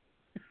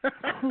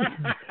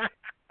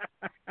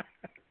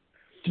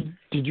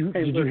 Did you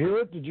hear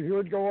it? Did you hear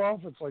it go off?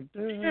 It's like,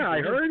 yeah,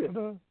 I heard it.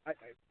 I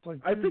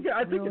think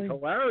really? It's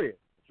hilarious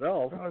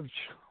itself. Oh,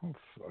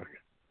 fuck.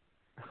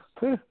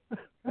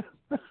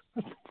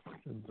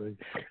 Fucking thing.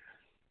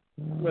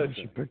 Listen,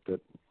 she picked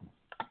it.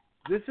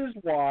 This is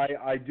why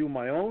I do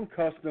my own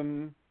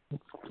custom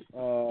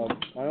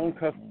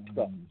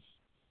stuff.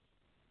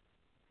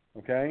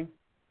 Okay?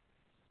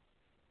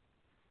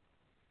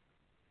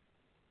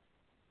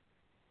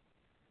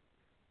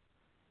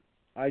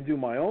 I do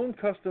my own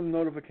custom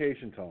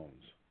notification tones.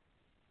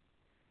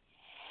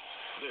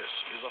 This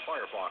is a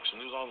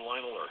Firefoxnews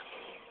Online alert.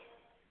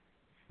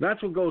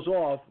 That's what goes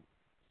off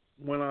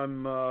when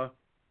I'm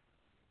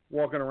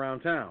walking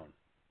around town.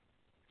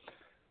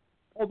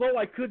 Although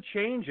I could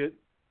change it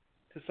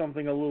to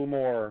something a little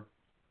more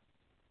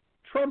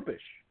Trumpish.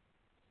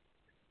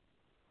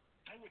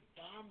 I would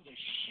bomb the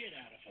shit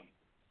out of him.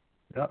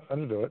 Yeah,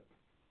 that'll do it.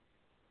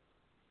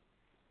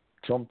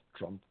 Trump,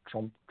 Trump,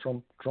 Trump,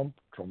 Trump, Trump,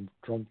 Trump,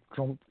 Trump,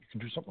 Trump. You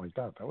can do something like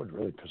that. That would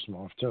really piss him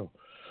off, too.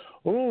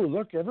 Oh,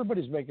 look,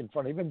 everybody's making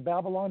fun. Even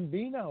Babylon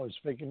B now is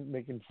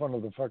making fun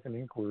of the fucking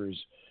inquiries.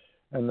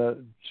 And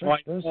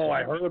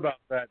I heard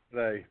about that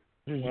today.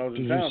 Did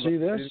you see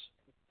this?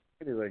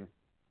 Anything.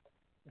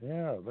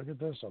 Yeah, look at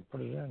this. I'll put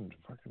it in.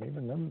 Fucking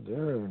even them,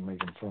 they're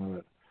making fun of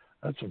it.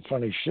 That's some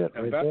funny shit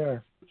right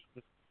there.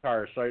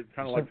 Entire site,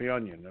 kind of like the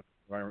Onion, if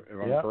I'm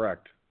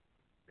correct.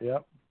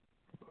 Yep.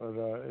 But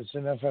it's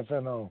in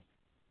FFNO.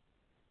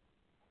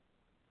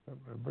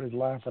 Everybody's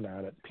laughing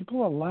at it.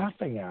 People are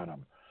laughing at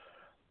them.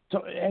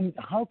 So, and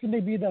how can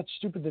they be that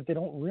stupid that they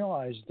don't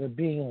realize they're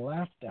being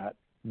laughed at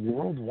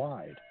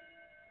worldwide?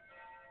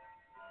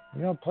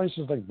 You know,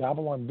 places like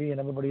Babylon B and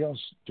everybody else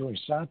doing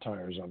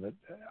satires of it.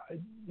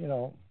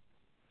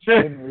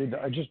 I didn't read.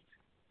 I just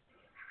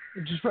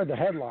read the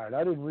headline.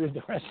 I didn't read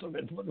the rest of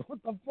it. What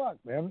the fuck,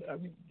 man? I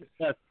mean,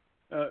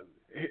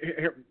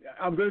 here,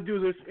 I'm going to do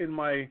this in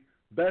my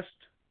best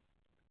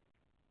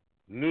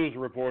news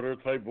reporter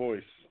type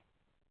voice.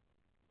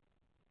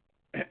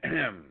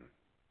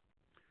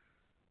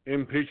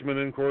 Impeachment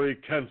inquiry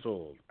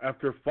canceled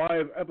after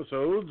 5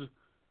 episodes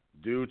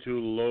due to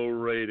low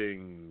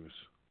ratings.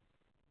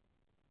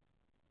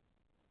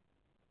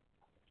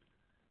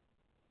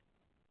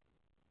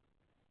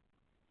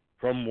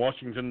 From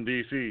Washington,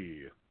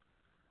 D.C.,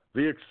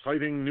 the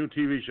exciting new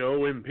TV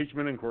show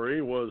Impeachment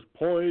Inquiry was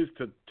poised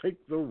to take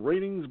the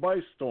ratings by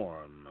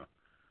storm,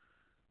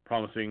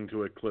 promising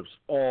to eclipse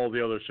all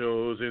the other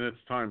shows in its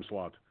time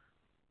slot.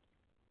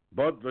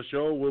 But the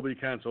show will be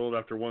canceled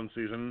after 1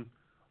 season,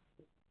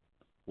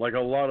 like a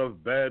lot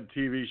of bad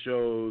TV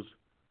shows,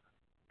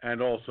 and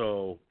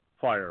also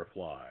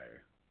Firefly.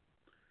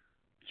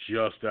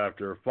 Just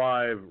after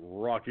 5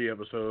 rocky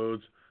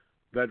episodes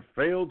that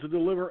failed to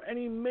deliver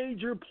any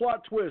major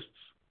plot twists,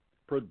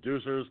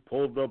 producers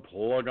pulled the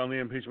plug on the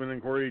impeachment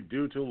inquiry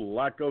due to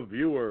lack of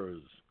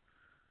viewers.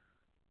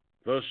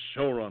 The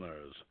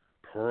showrunners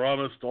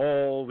promised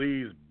all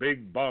these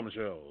big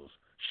bombshells,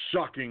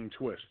 shocking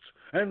twists,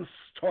 and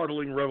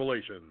startling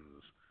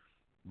revelations,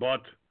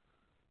 but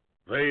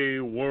they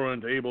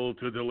weren't able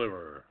to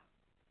deliver,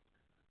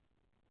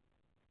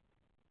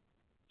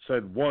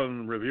 said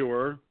one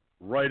reviewer,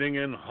 writing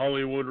in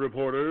Hollywood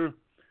Reporter.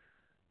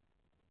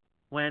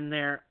 When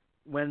there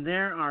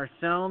are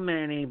so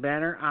many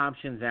better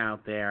options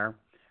out there,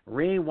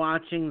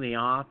 rewatching The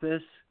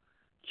Office,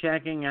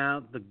 checking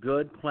out The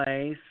Good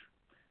Place,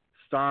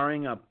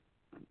 staring at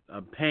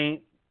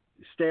paint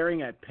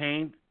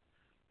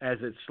as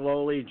it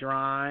slowly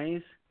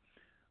dries,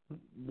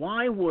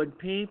 why would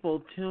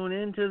people tune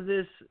into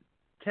this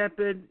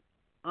tepid,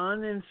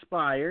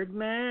 uninspired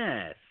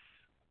mess?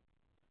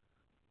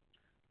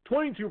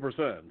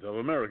 22% of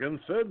Americans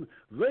said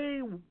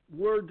they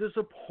were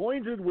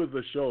disappointed with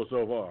the show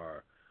so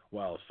far,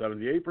 while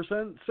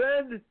 78%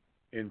 said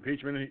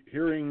impeachment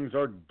hearings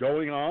are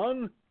going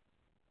on.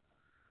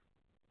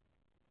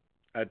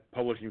 At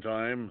publishing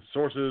time,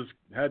 sources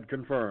had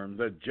confirmed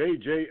that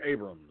J.J.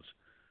 Abrams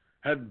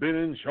had been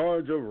in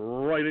charge of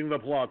writing the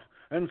plot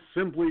and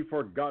simply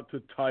forgot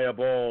to tie up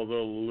all the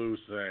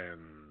loose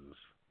ends.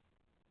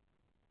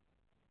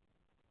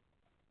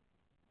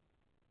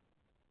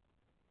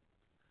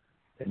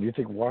 and you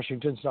think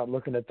Washington's not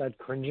looking at that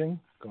cringing?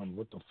 Going,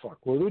 what the fuck?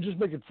 Well, they're just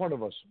making fun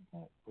of us.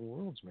 Well, the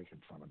world's making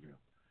fun of you.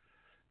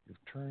 You've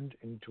turned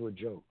into a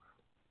joke.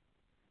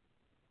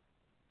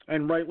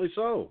 And rightly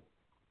so.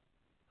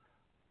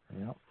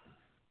 Yep.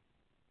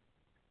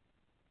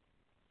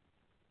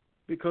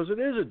 Because it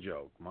is a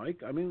joke,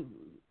 Mike. I mean,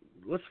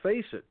 let's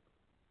face it.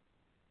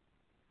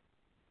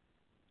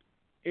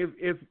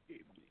 If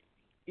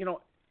you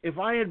know, if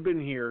I had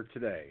been here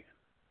today,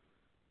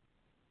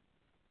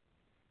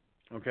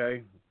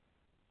 okay,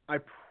 I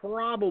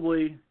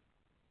probably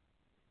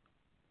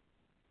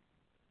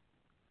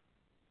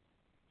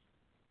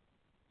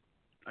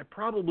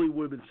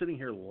would have been sitting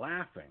here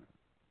laughing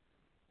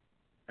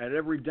at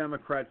every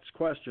Democrat's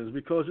questions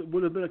because it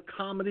would have been a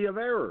comedy of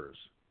errors.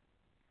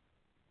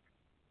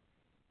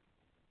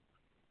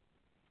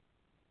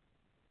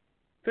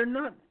 They're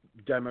not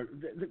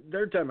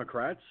they're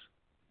Democrats,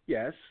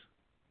 yes,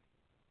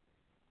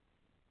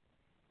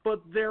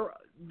 but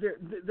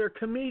they're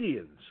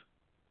comedians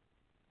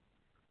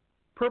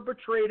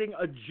perpetrating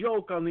a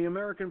joke on the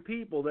American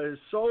people that is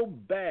so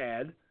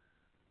bad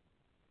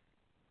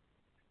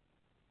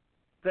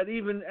that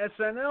even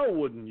SNL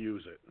wouldn't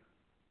use it.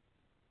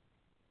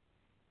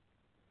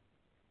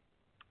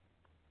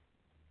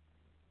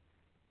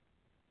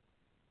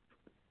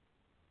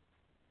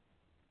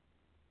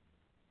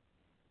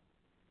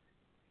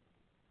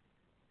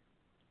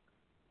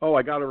 Oh,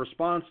 I got a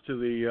response to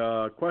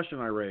the question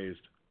I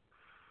raised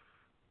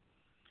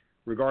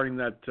regarding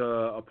that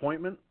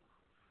appointment.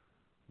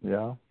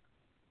 Yeah.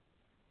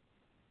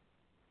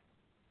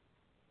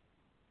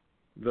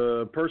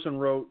 The person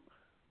wrote,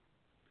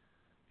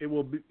 it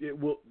will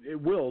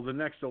the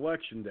next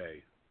election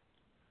day.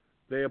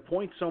 They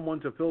appoint someone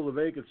to fill the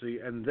vacancy,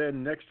 and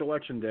then next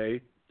election day,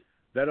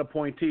 that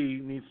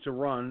appointee needs to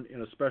run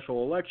in a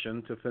special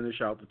election to finish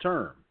out the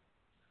term.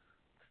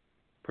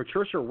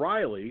 Patricia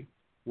Riley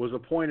was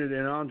appointed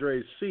in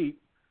Andre's seat.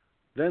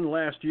 Then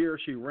last year,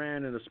 she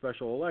ran in a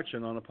special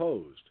election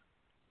unopposed.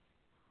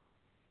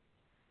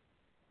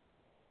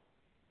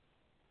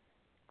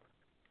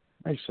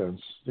 Makes sense.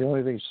 The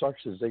only thing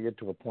sucks is they get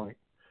to a point.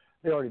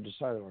 They already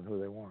decided on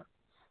who they want.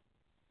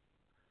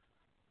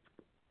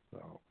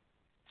 So,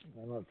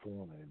 I'm not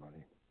fooling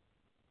anybody.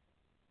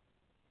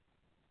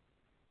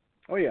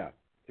 Oh, yeah.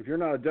 If you're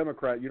not a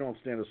Democrat, you don't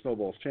stand a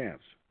snowball's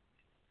chance.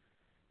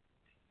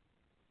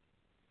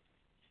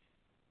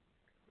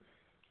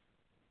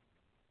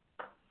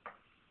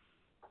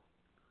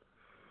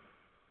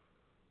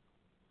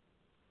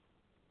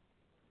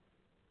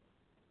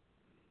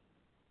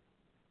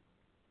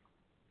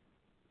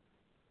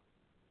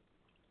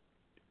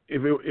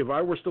 if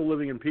I were still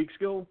living in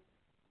Peekskill,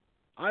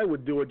 I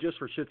would do it just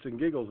for shits and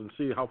giggles and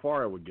see how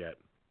far I would get.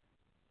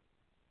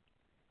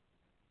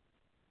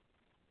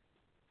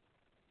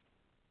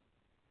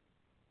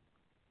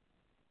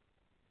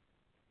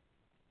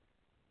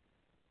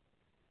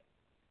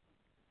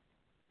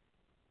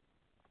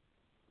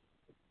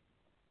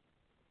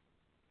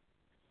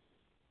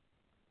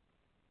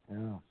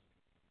 Yeah.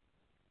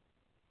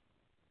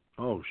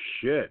 Oh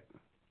shit!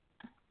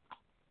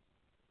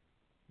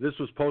 This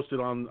was posted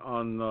on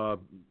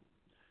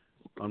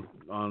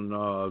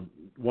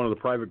one of the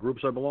private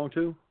groups I belong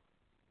to.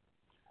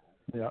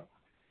 Yeah.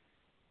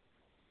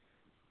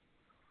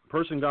 A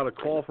person got a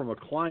call from a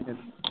client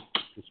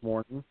this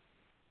morning.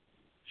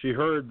 She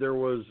heard there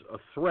was a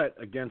threat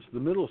against the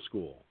middle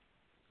school.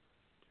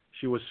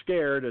 She was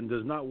scared and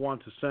does not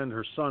want to send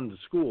her son to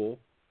school.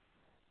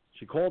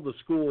 She called the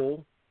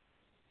school,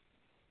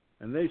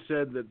 and they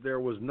said that there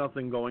was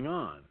nothing going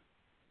on.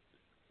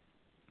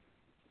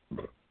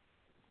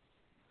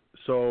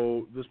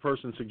 So this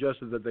person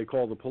suggested that they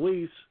call the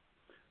police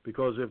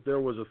because if there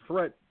was a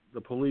threat,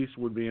 the police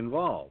would be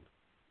involved.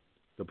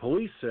 The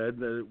police said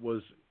that it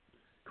was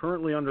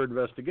currently under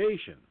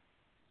investigation.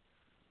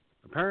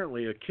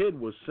 Apparently, a kid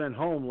was sent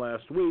home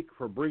last week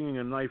for bringing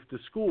a knife to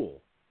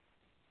school.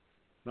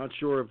 Not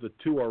sure if the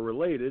two are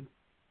related.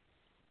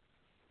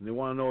 And they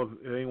want to know if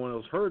anyone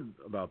else heard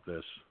about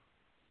this.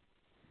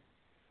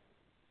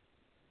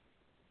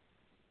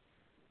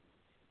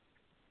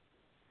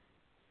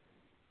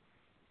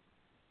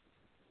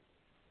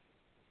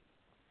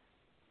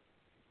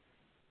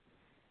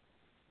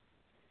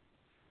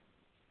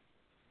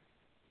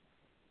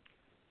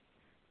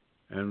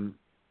 And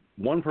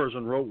one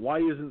person wrote, "Why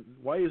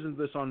isn't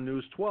this on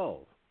News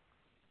 12?"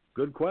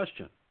 Good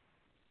question.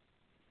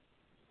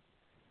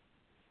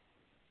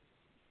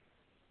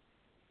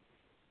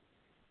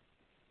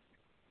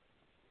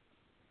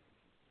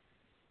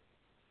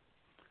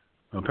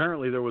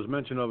 Apparently, there was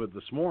mention of it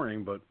this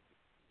morning, but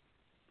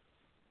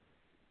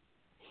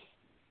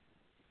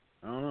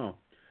I don't know.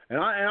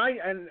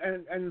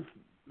 And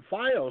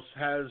FiOS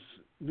has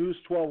News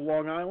 12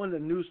 Long Island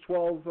and News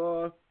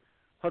 12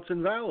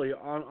 Hudson Valley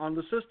on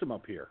the system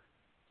up here.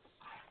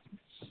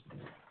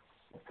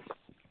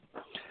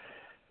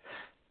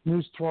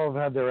 News 12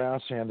 had their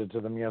ass handed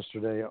to them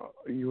yesterday.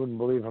 You wouldn't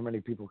believe how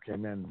many people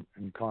came in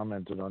and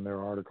commented on their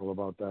article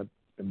about that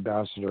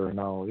ambassador.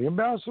 Now, the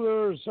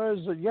ambassador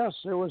says that, yes,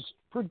 there was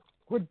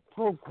quid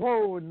pro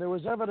quo and there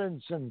was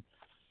evidence. And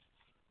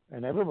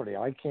everybody,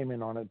 I came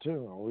in on it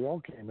too. We all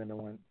came in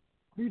and went,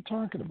 what are you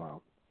talking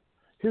about?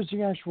 Here's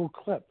the actual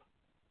clip.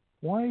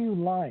 Why are you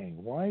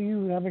lying? Why are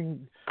you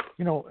having,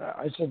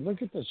 I said,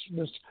 look at this.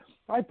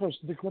 I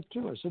posted the clip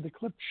too. I said, the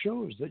clip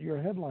shows that your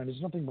headline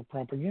is nothing but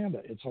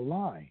propaganda. It's a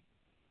lie.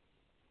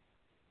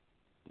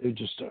 They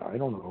just, I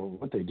don't know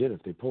what they did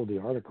if they pulled the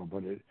article,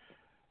 but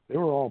they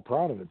were all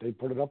proud of it. They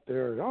put it up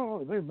there.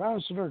 Oh, the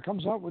ambassador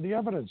comes out with the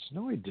evidence.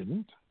 No, he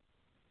didn't.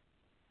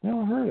 They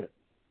all heard it.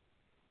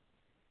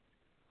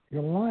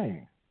 You're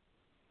lying.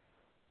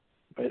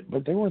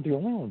 But they weren't the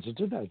only ones that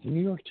did that. The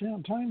New York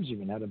Times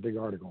even had a big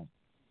article.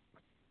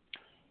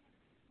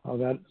 How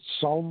that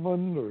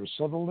Sutherland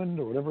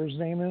or whatever his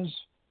name is,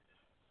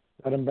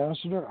 that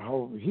ambassador,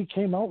 how he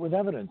came out with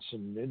evidence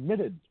and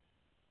admitted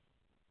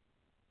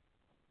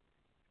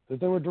that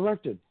they were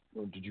directed.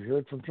 Well, did you hear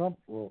it from Trump?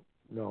 Well,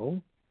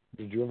 no.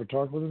 Did you ever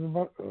talk with him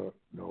about it?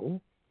 No.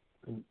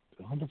 And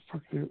how the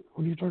fuck,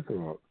 what are you talking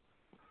about?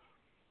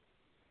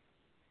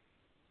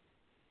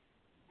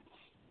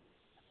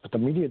 But the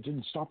media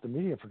didn't stop the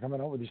media from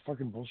coming out with these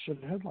fucking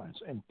bullshit headlines.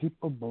 And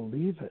people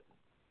believe it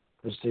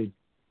because they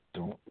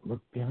don't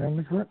look behind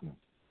the curtain.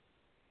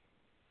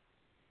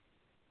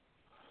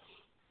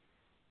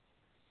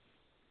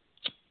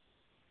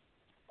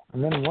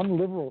 And then one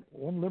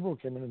liberal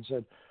came in and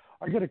said,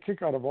 I get a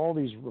kick out of all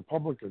these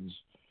Republicans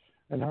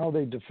and how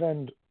they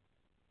defend.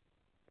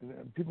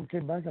 And people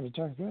came back and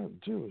attacked that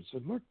too. And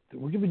said, look,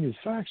 we're giving you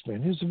facts,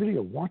 man. Here's the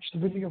video. Watch the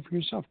video for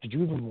yourself. Did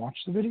you even watch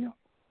the video?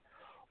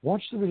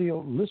 Watch the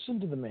video, listen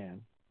to the man,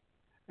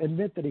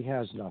 admit that he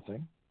has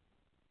nothing,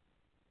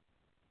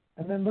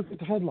 and then look at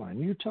the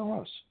headline. You tell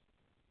us.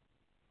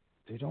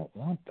 They don't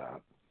want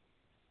that.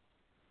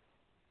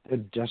 They're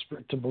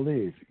desperate to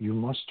believe. You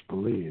must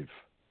believe.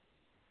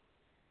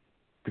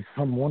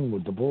 Become one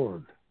with the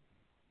Borg.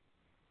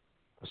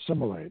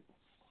 Assimilate.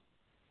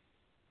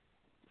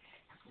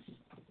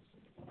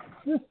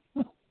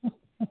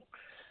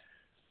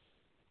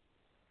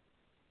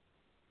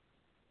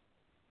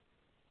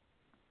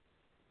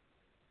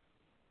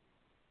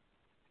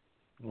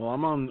 Well,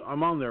 I'm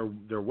on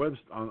their web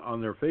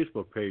on their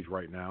Facebook page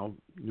right now,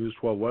 News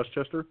 12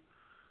 Westchester,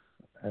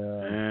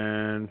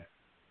 and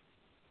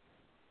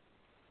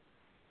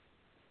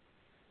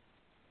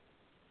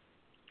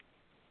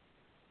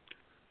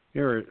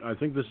here I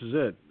think this is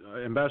it.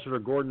 Ambassador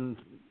Gordon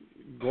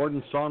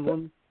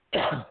Sondland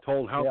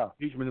told House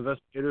impeachment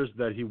investigators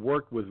that he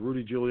worked with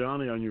Rudy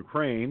Giuliani on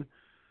Ukraine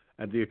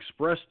at the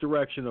express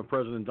direction of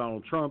President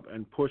Donald Trump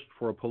and pushed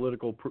for a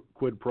political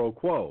quid pro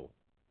quo.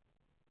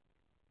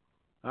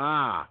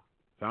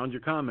 Found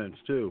your comments,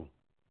 too.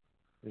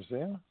 Is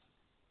there?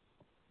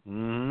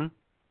 Mm-hmm.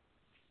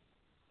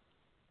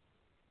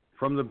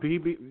 From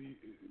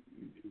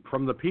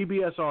the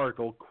PBS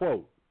article,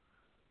 quote,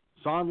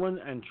 Sondland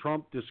and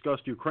Trump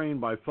discussed Ukraine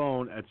by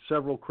phone at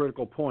several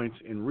critical points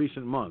in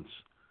recent months.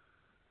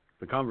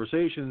 The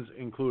conversations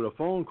include a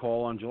phone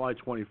call on July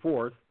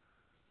 24th,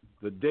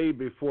 the day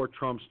before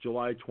Trump's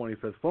July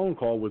 25th phone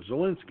call with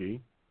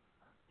Zelensky,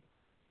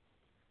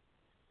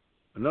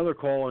 another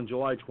call on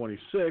July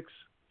 26th,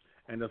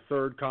 and a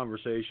third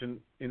conversation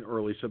in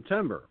early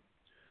September,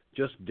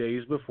 just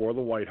days before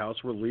the White House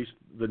released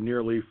the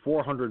nearly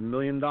 $400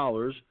 million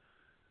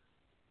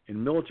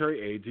in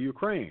military aid to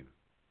Ukraine.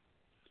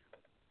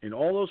 In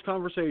all those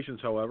conversations,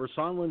 however,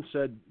 Sondland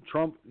said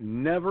Trump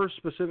never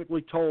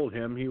specifically told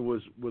him he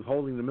was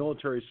withholding the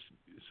military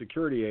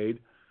security aid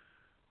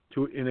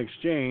in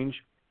exchange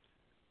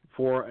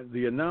for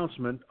the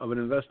announcement of an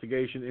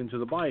investigation into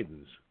the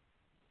Bidens.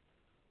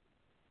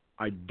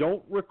 I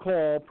don't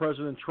recall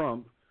President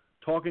Trump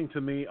talking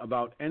to me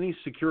about any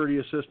security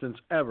assistance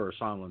ever,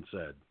 Sondland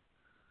said.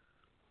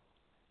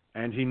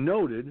 And he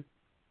noted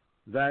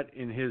that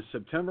in his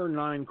September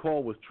 9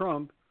 call with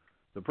Trump,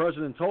 the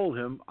president told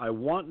him, I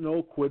want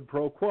no quid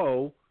pro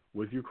quo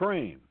with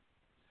Ukraine.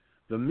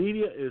 The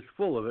media is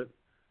full of it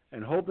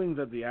and hoping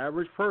that the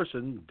average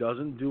person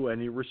doesn't do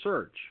any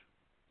research.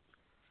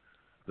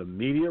 The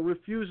media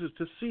refuses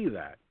to see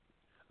that.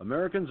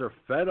 Americans are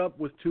fed up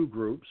with two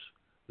groups,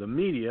 the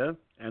media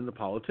and the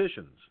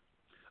politicians,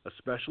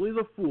 especially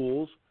the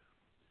fools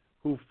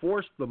who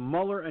forced the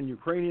Mueller and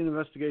Ukrainian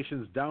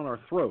investigations down our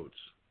throats.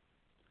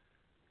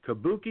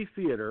 Kabuki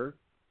theater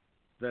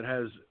that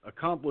has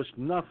accomplished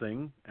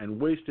nothing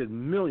and wasted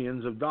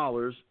millions of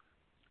dollars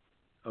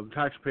of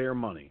taxpayer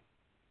money.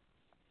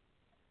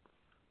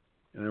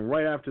 And then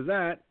right after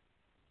that,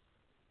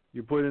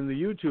 you put in the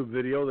YouTube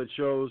video that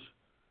shows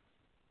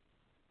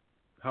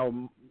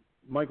how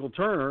Michael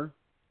Turner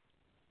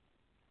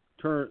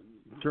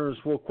turns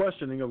full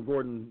questioning of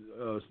Gordon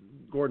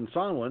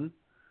Sondland.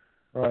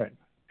 Right.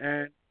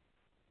 And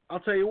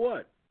I'll tell you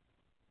what,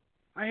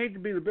 I hate to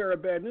be the bearer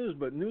of bad news,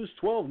 but News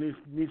 12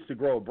 needs to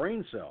grow a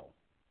brain cell.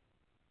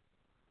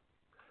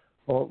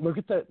 Well, look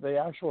at the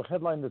actual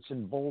headline that's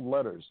in bold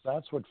letters.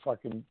 That's what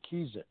fucking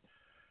keys it.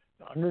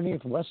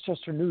 Underneath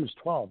Westchester News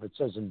 12, it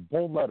says in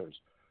bold letters,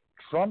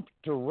 Trump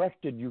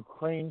directed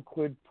Ukraine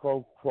quid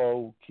pro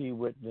quo, key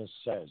witness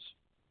says.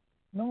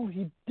 No,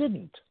 he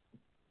didn't.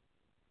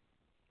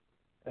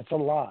 That's a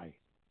lie.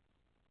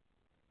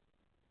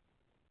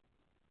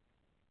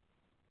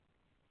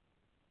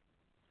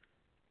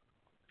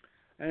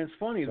 And it's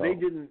funny, they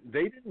didn't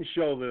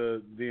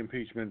show the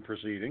impeachment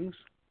proceedings,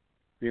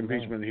 the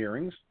impeachment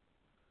hearings.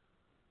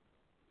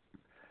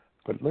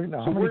 But look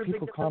now, how many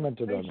people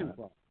commented on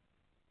that?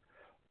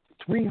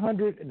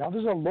 300. Now,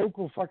 this is a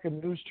local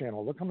fucking news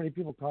channel. Look how many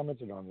people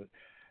commented on it.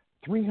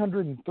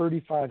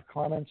 335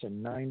 comments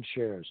and 9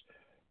 shares.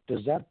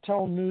 Does that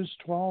tell News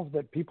 12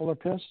 that people are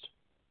pissed?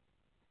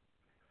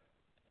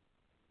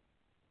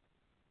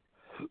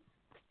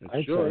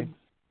 It should. Say.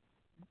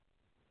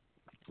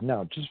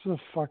 Now, just for the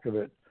fuck of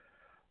it,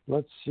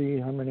 let's see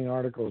how many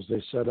articles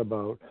they said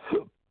about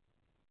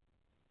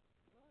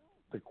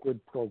the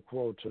quid pro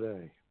quo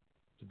today.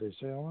 Did they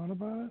say a lot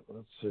about it?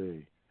 Let's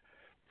see.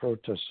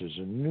 Protesters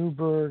in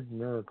Newburgh,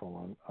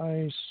 miracle on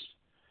ice,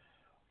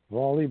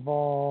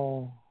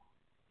 volleyball,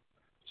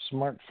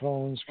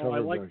 smartphones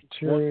cover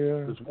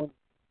bacteria. There's one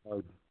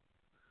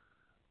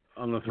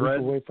on the thread.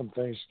 Week away from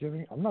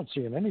Thanksgiving. I'm not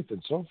seeing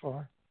anything so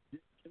far.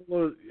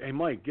 Hey,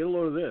 Mike, get a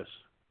load of this.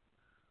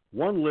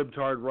 One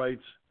libtard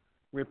writes,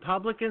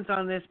 Republicans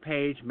on this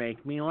page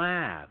make me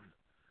laugh.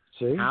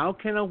 See? How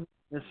can a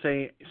witness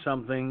say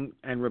something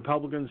and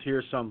Republicans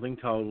hear something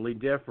totally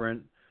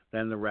different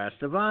than the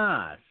rest of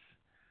us?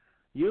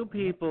 You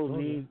people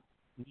need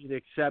to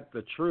accept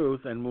the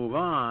truth and move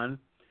on.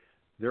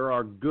 There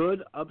are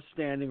good,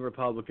 upstanding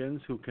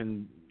Republicans who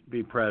can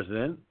be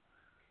president.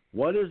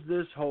 What is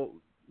this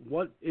hold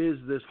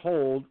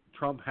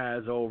Trump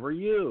has over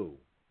you?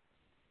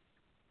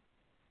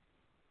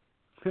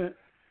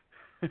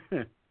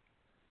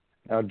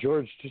 Now,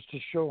 George, just to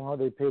show how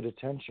they paid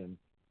attention,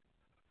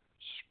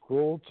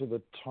 scroll to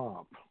the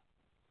top.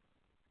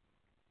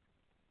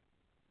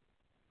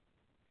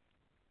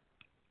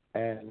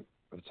 And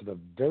to the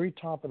very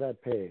top of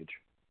that page.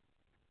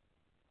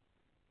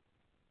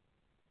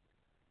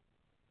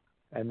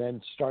 And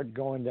then start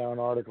going down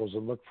articles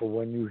and look for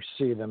when you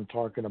see them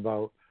talking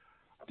about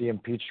the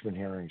impeachment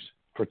hearings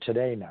for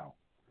today now.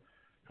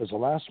 Because the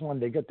last one,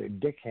 they get their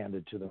dick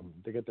handed to them.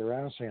 They get their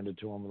ass handed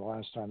to them the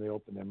last time they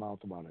opened their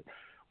mouth about it.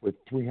 With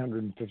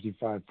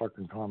 355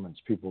 fucking comments,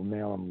 people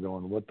mail them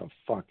going, what the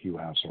fuck, you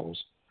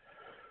assholes.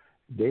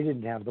 They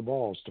didn't have the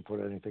balls to put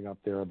anything up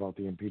there about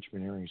the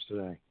impeachment hearings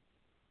today.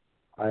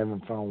 I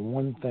haven't found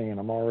one thing, and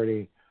I'm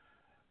already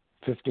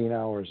 15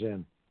 hours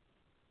in.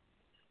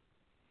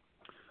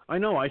 I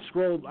know. I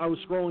was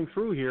scrolling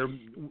through here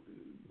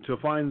to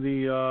find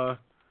the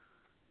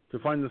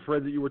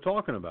thread that you were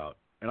talking about,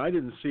 and I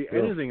didn't see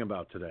anything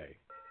about today.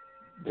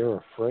 they're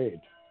afraid.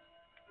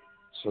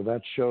 So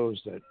that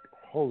shows that,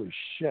 holy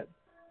shit.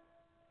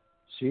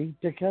 See,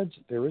 dickheads,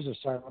 there is a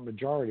silent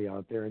majority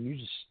out there, and you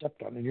just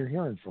stepped on it, and you're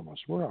hearing from us.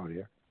 We're out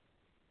here.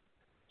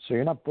 So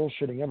you're not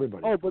bullshitting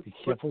everybody. Oh, but be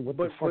careful what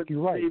the fuck but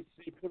you write.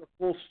 They put a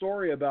full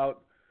story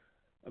about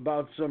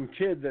some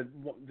kid that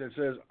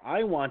says,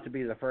 I want to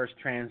be the first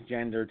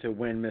transgender to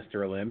win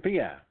Mr.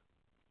 Olympia.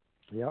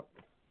 Yep.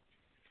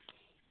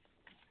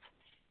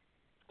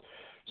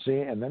 See,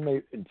 and then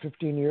they, in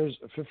 15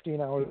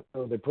 hours,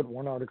 they put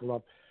one article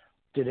up.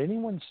 Did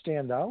anyone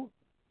stand out?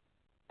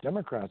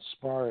 Democrats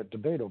spar at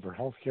debate over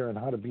health care and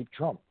how to beat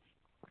Trump.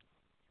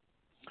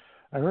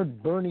 I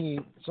heard Bernie,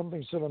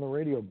 something said on the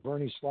radio,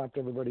 Bernie slapped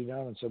everybody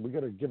down and said, we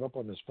got to give up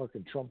on this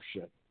fucking Trump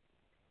shit.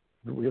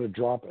 We got to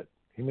drop it.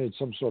 He made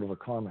some sort of a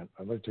comment.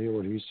 I'd like to hear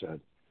what he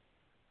said.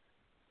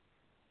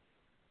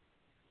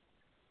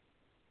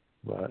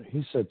 But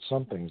he said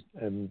something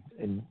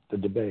in the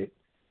debate.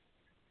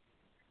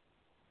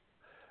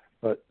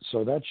 But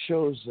so that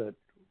shows that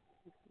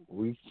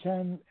we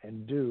can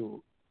and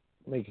do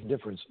make a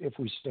difference if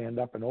we stand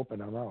up and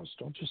open our mouths.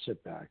 Don't just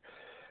sit back.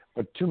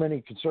 But too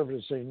many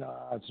conservatives say,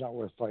 nah, it's not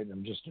worth fighting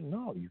them. Just,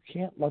 no, you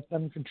can't let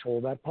them control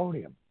that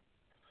podium.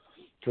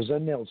 Because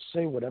then they'll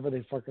say whatever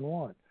they fucking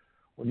want.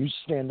 When you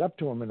stand up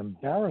to them and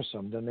embarrass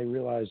them, then they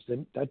realize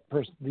that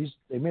person,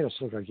 they made us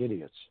look like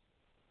idiots.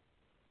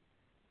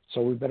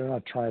 So we better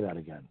not try that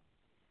again.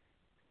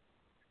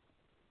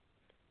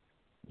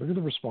 Look at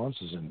the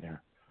responses in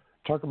there.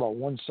 Talk about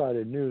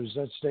one-sided news.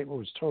 That statement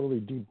was totally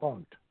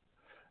debunked.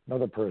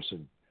 Another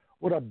person.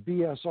 What a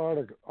BS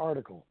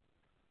article.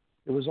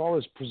 It was all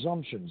his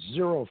presumption,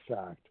 zero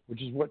fact,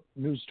 which is what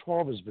News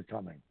 12 is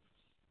becoming.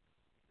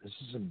 This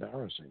is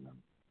embarrassing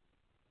them.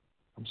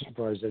 I'm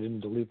surprised they didn't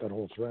delete that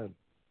whole thread.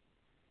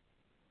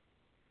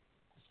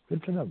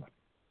 Good for them.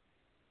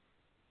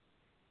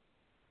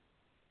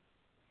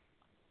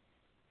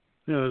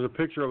 You know, there's a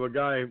picture of a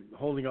guy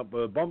holding up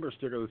a bumper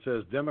sticker that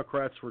says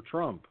Democrats for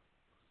Trump.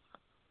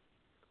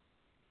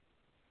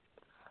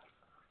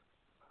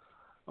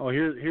 Oh,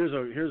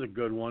 here's a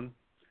good one.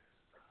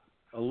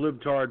 A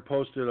libtard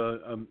posted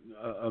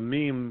a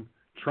meme,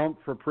 Trump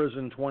for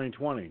prison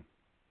 2020.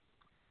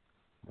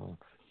 Oh.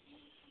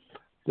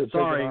 They're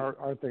Sorry. taking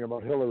our thing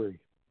about Hillary.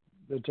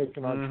 They're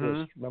taking our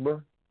twist,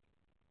 remember?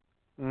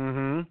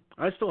 Mm-hmm.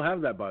 I still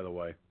have that, by the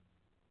way.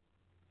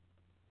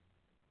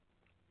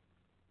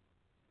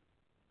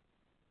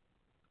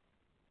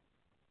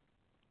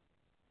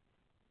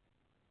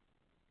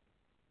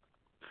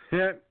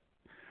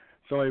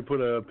 Somebody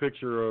put a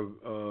picture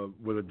of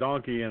with a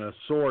donkey and a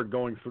sword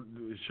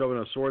shoving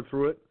a sword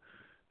through it.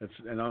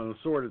 And on the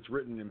sword it's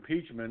written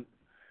impeachment,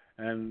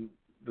 and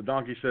the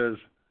donkey says,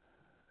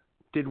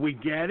 "Did we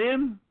get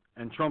him?"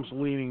 And Trump's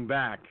leaning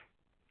back.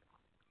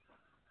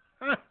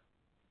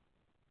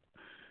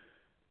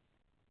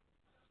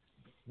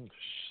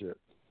 Shit.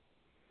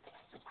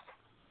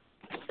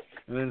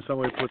 And then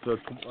somebody puts a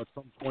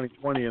Trump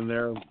 2020 in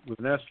there with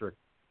an asterisk.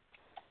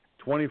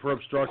 20 for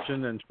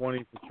obstruction and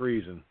 20 for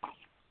treason.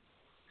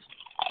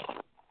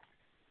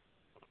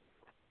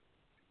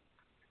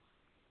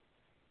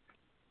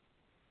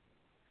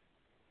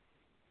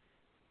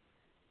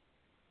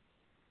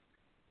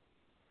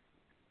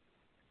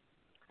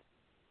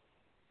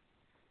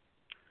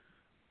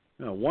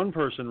 Now, one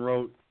person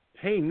wrote,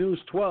 "Hey,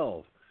 News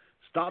 12,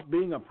 stop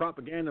being a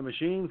propaganda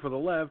machine for the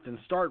left and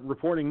start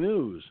reporting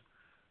news.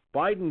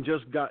 Biden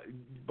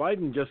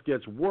just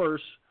gets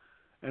worse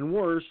and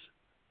worse,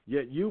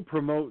 yet you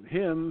promote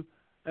him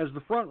as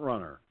the front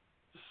runner.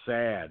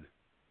 Sad.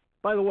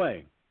 By the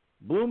way,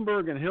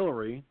 Bloomberg and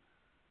Hillary,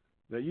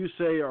 that you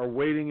say are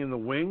waiting in the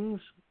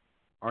wings,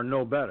 are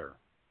no better."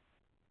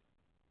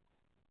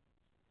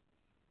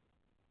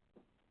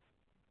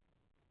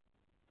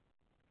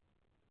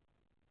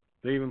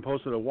 They even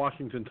posted a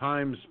Washington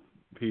Times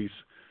piece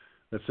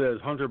that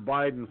says, Hunter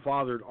Biden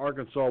fathered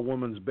Arkansas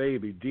woman's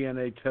baby,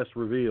 DNA test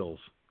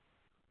reveals.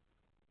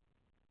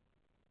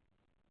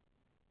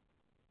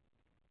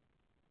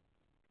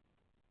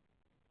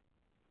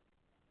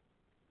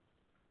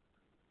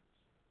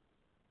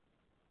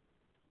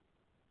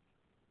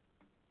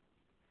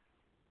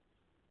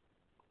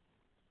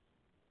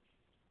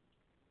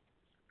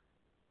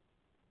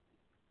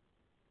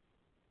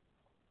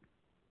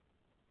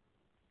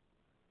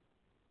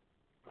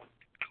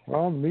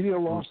 Well, the media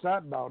lost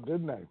that bout,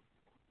 didn't they?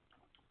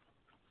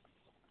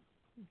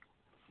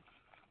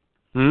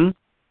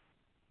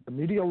 The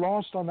media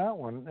lost on that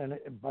one,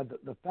 and by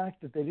the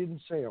fact that they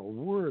didn't say a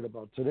word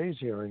about today's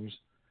hearings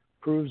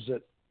proves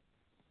that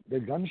they're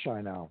gun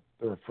shy now.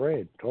 They're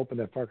afraid to open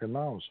their fucking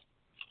mouths.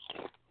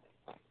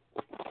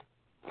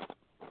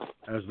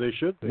 As they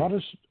should be. Not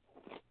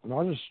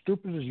as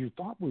stupid as you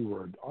thought we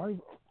were. Are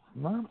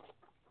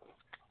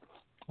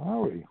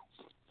we?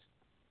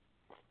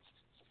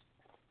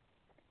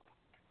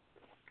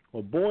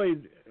 Well,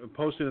 Boyd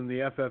posted in the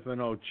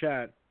FFNO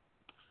chat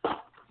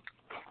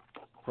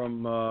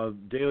from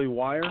Daily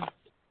Wire,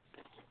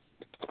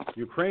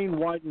 Ukraine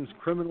widens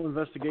criminal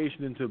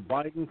investigation into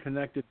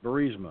Biden-connected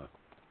Burisma.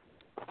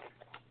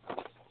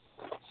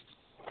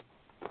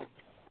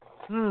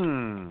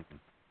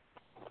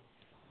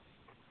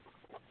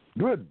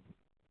 Good.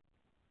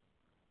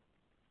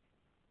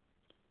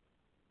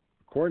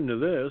 According to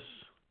this,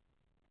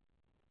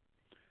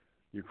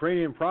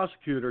 Ukrainian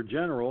Prosecutor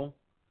General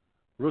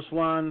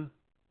Ruslan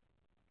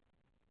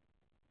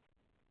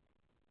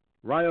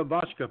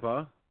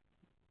Ryabashkapa,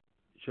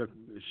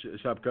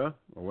 Shepka,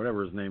 or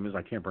whatever his name is,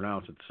 I can't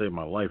pronounce it to save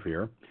my life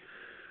here,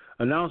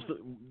 announced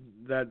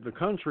that the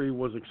country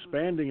was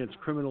expanding its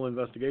criminal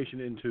investigation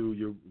into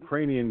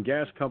Ukrainian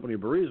gas company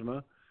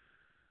Burisma,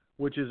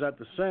 which is at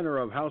the center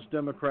of House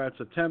Democrats'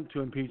 attempt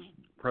to impeach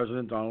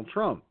President Donald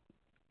Trump.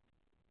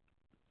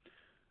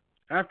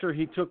 After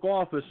he took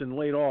office in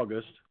late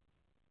August,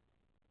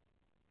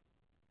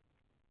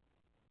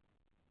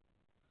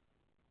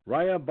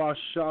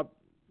 Ryabashkapa,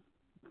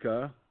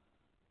 I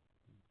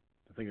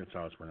think that's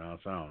how it's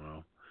pronounced, I don't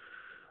know,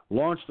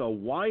 launched a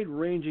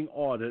wide-ranging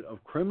audit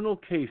of criminal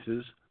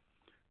cases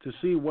to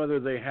see whether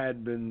they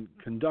had been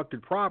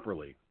conducted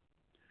properly.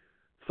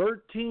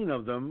 13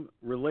 of them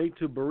relate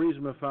to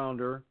Burisma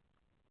founder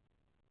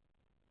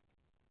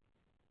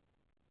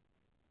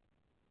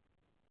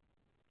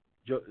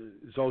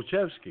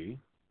Zlochevsky.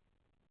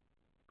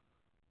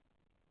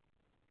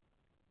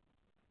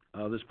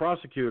 This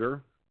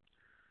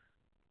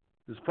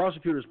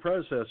prosecutor's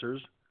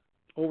predecessors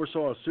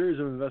oversaw a series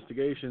of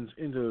investigations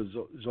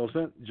into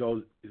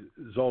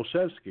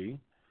Zlochevsky,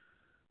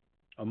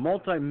 a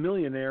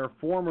multimillionaire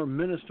former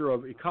minister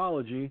of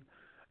ecology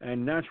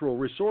and natural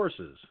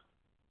resources.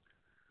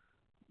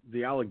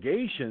 The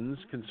allegations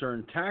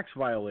concern tax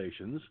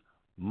violations,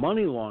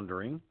 money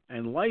laundering,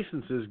 and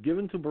licenses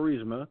given to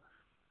Burisma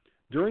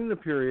during the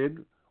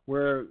period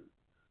where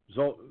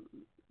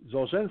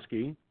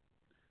Zlochevsky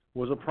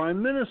was a prime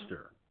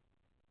minister.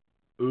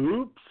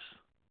 Oops.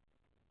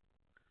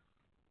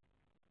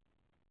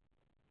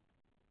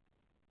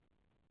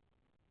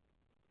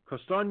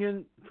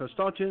 Konstantin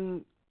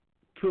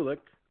Kulik,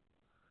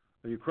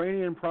 a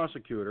Ukrainian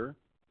prosecutor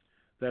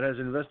that has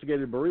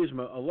investigated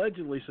Burisma,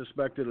 allegedly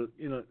suspected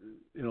in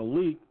a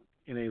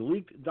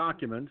leaked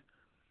document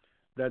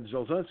that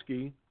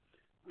Zlochevsky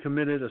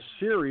committed a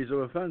series of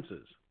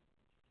offenses,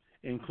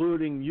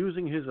 including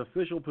using his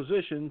official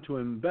position to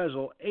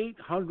embezzle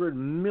 $800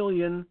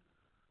 million,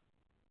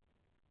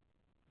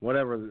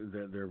 whatever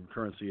their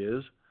currency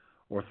is,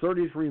 or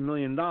 $33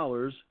 million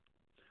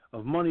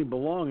of money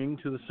belonging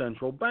to the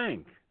central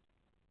bank.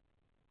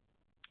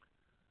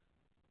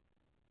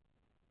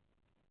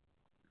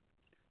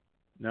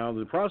 Now,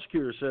 the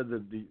prosecutor said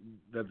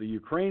that the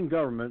Ukraine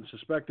government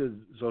suspected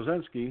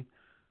Zlochevsky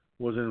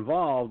was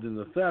involved in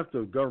the theft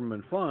of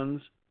government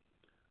funds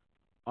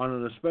on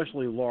an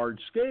especially large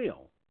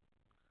scale.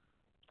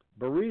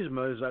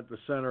 Burisma is at the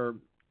center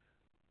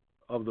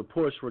of the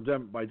push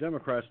by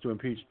Democrats to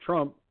impeach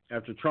Trump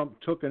after Trump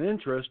took an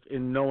interest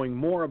in knowing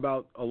more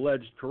about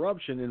alleged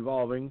corruption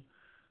involving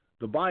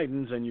the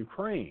Bidens and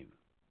Ukraine.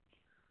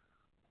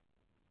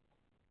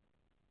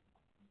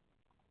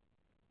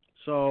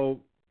 So,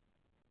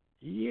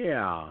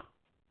 yeah.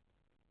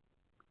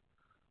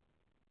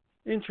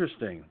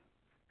 Interesting.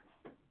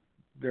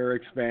 They're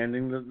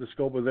expanding the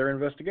scope of their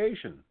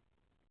investigation.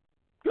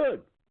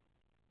 Good.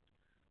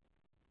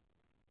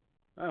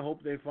 I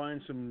hope they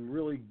find some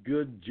really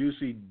good,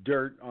 juicy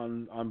dirt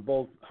on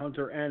both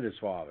Hunter and his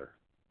father.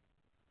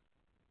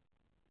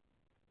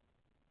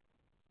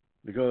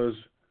 Because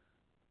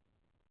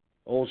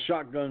old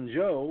Shotgun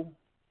Joe,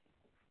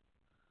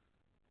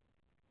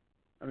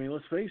 I mean,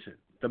 let's face it,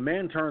 the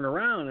man turned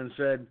around and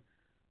said,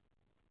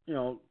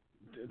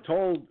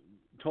 told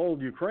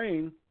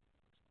Ukraine,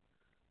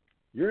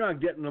 you're not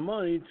getting the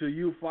money till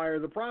you fire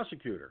the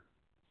prosecutor.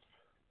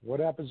 What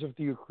happens if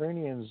the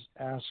Ukrainians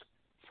ask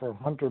for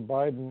Hunter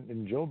Biden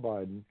and Joe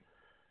Biden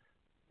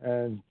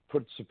and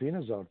put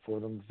subpoenas out for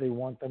them if they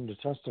want them to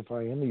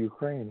testify in the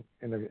Ukraine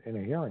in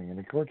a hearing, in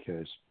a court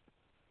case?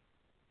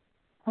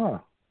 Huh.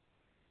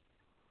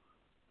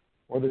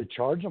 Or they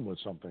charge them with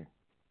something.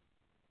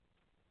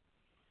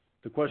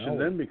 The question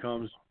then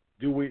becomes,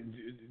 do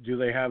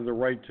they have the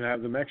right to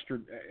have them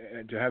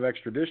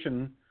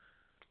extradition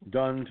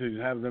done to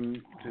have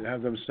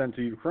them sent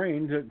to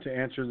Ukraine to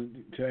answer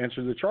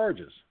the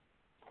charges?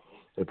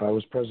 If I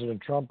was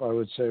President Trump, I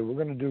would say, we're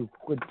going to do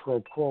quid pro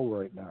quo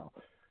right now.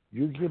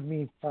 You give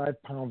me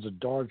 5 pounds of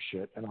dog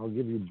shit, and I'll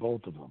give you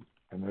both of them.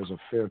 And there's a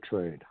fair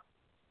trade.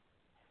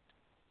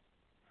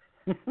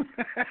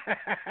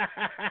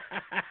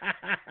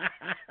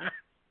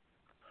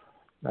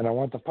 And I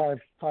want the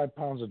 5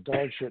 pounds of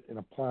dog shit in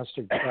a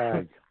plastic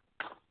bag.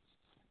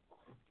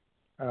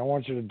 And I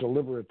want you to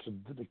deliver it to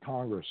the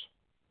Congress,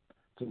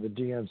 to the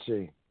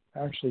DNC.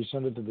 Actually,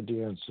 send it to the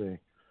DNC.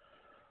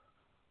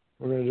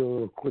 We're going to do a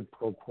little quid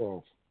pro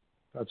quo.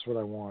 That's what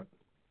I want.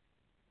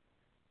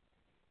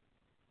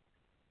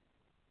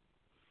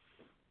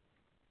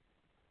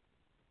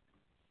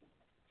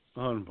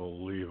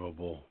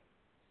 Unbelievable.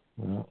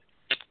 Yeah.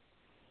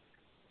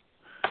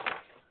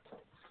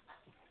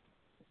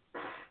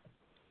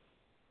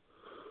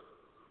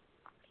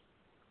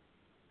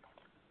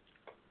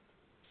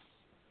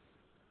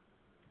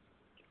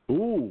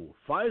 Ooh,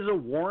 FISA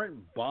warrant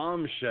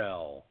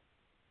bombshell.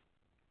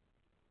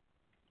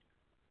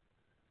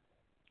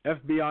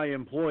 FBI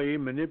employee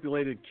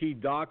manipulated key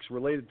docs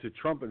related to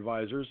Trump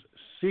advisors.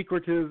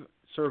 Secretive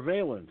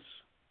surveillance.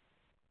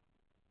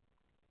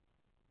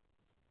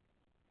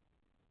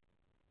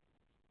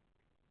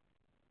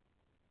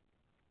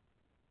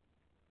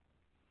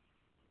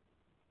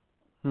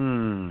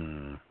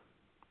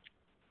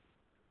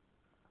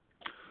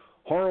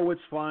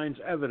 Horowitz finds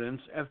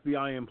evidence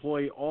FBI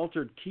employee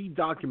altered key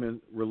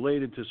document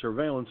related to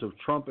surveillance of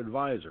Trump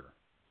advisor.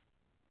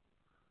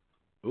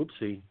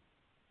 Oopsie.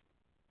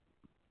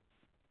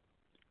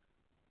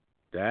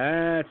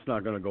 That's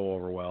not going to go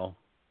over well.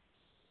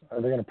 Are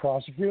they going to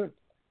prosecute?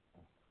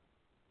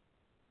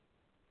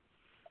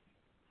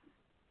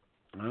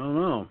 I don't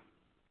know.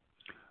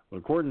 But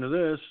according to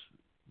this,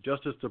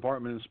 Justice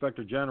Department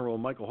Inspector General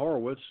Michael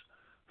Horowitz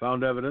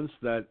found evidence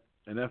that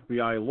an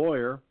FBI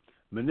lawyer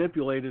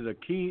manipulated a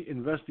key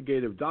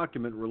investigative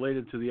document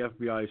related to the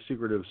FBI's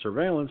secretive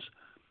surveillance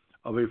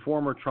of a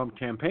former Trump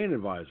campaign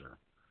advisor,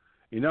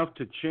 enough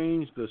to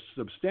change the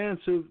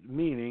substantive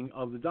meaning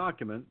of the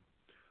document,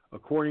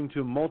 according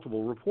to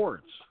multiple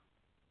reports.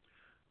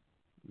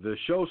 The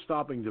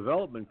show-stopping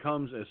development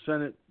comes as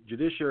Senate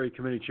Judiciary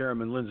Committee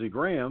Chairman Lindsey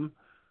Graham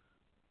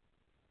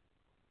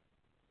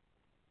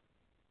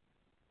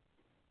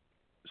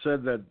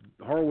said that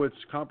Horowitz's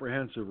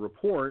comprehensive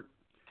report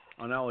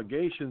on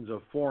allegations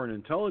of Foreign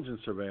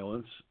Intelligence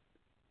Surveillance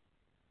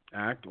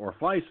Act, or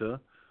FISA,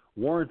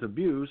 warrant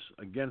abuse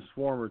against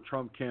former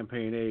Trump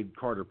campaign aide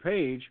Carter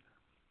Page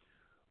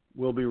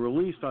will be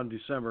released on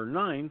December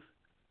 9th.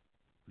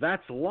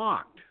 That's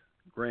locked,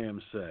 Graham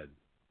said.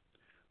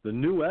 The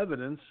new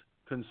evidence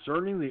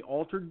concerning the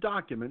altered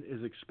document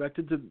is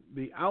expected to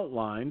be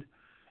outlined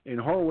in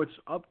Horowitz's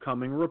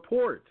upcoming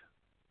report.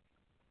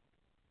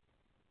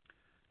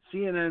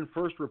 CNN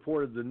first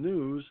reported the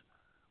news,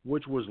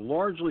 which was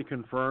largely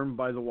confirmed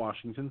by the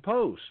Washington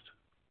Post.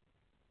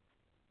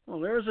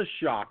 Well, there's a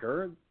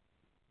shocker.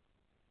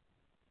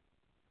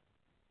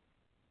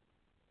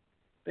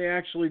 They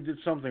actually did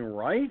something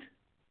right?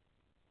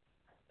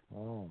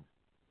 Oh.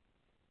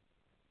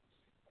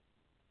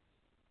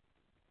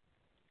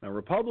 Now,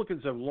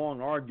 Republicans have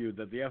long argued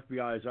that the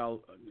FBI's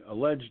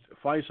alleged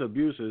FISA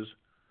abuses,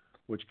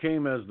 which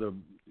came as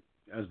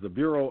the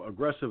Bureau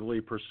aggressively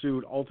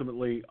pursued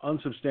ultimately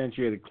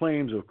unsubstantiated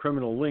claims of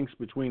criminal links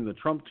between the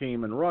Trump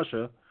team and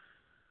Russia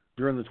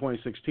during the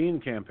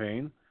 2016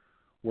 campaign,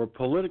 were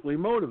politically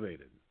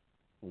motivated.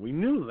 We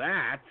knew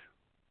that.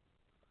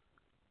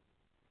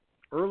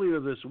 Earlier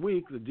this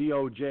week, the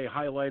DOJ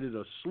highlighted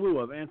a slew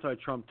of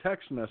anti-Trump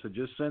text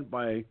messages sent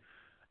by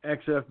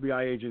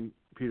ex-FBI agent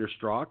Peter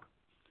Strzok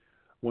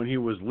when he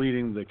was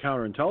leading the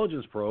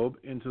counterintelligence probe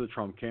into the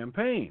Trump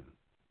campaign.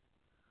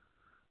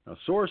 Now,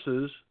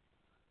 sources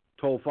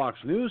told Fox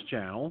News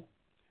Channel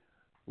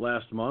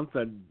last month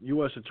that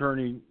U.S.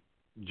 Attorney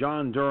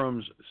John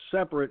Durham's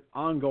separate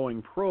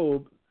ongoing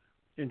probe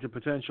into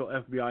potential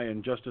FBI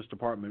and Justice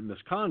Department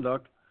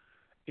misconduct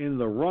in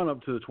the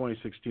run-up to the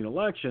 2016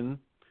 election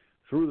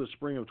through the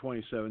spring of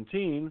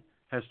 2017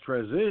 has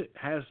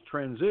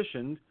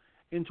transitioned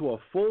into a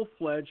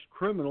full-fledged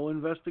criminal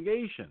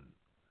investigation,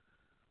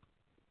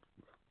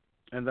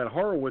 and that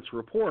Horowitz's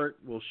report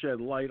will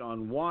shed light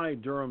on why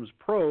Durham's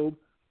probe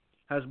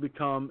has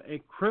become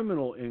a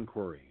criminal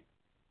inquiry.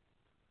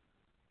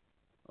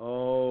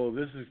 Oh,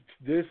 this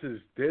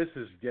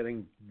is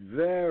getting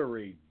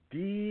very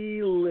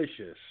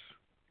delicious.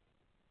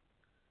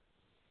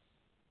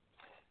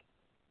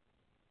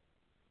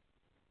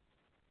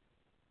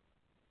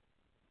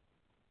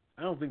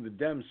 I don't think the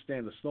Dems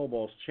stand a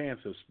snowball's chance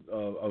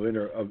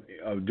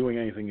of doing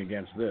anything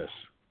against this.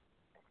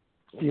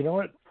 You know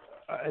what?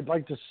 I'd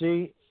like to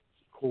see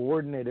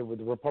coordinated with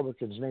the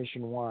Republicans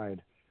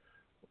nationwide.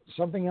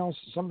 Something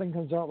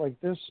comes out like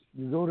this,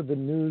 you go to the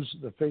news,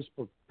 the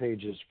Facebook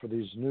pages for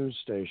these news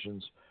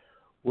stations,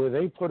 where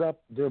they put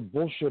up their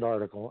bullshit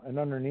article, and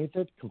underneath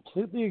it,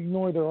 completely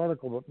ignore their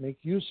article, but make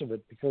use of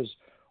it, because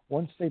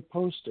once they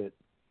post it,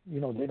 they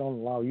don't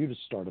allow you to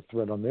start a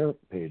thread on their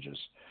pages.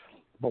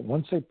 But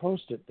once they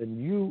post it, then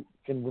you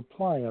can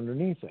reply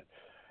underneath it.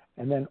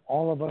 And then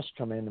all of us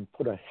come in and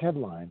put a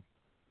headline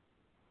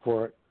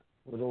for it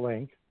with a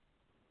link,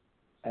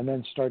 and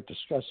then start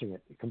discussing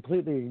it,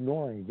 completely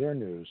ignoring their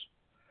news,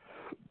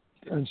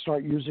 and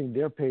start using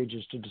their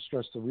pages to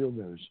discuss the real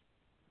news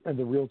and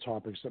the real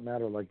topics that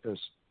matter like this.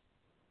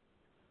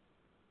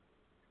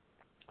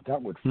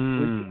 That would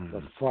freak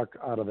the fuck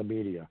out of the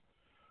media,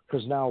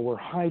 because now we're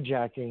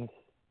hijacking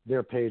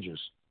their pages.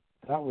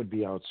 That would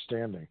be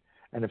outstanding.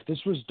 And if this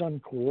was done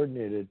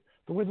coordinated,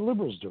 the way the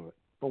liberals do it,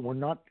 but we're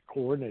not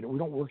coordinated. We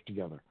don't work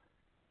together.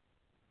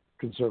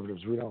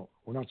 Conservatives, we don't.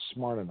 We're not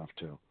smart enough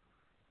to.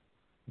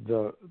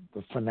 The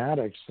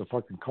fanatics, the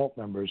fucking cult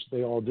members,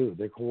 they all do.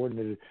 They're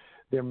coordinated.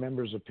 They're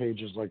members of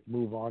pages like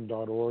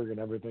MoveOn.org and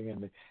everything,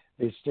 and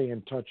they stay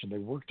in touch and they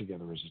work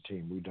together as a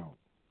team. We don't.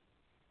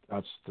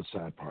 That's the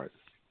sad part.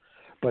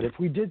 But if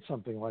we did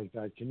something like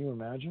that, can you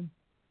imagine?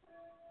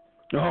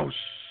 Oh,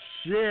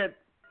 shit.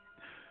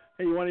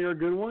 Hey, you want to hear a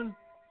good one?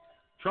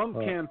 Trump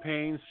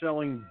campaign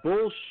selling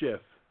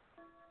bullshit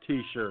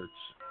T-shirts.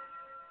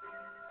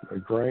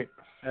 Great.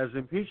 as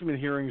impeachment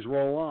hearings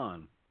roll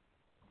on.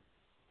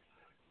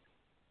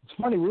 It's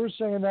funny, we were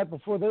saying that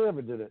before they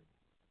ever did it.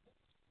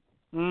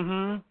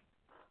 Mm-hmm.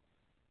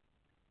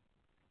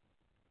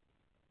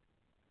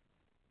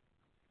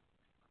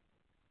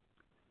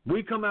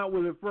 We come out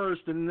with it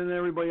first, and then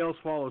everybody else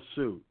follows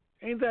suit.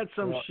 Ain't that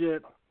some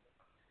shit?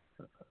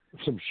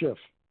 Some shift.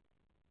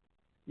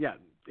 Yeah,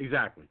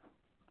 exactly.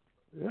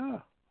 Yeah.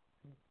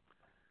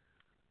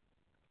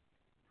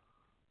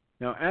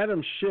 Now,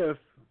 Adam Schiff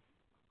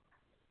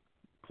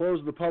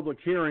closed the public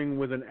hearing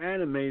with an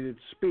animated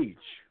speech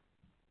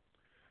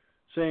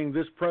saying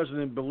this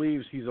president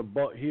believes he is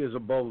above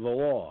the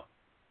law.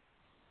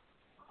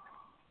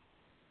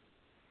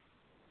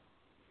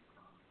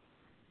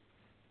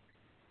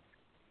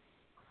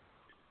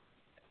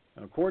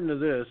 According to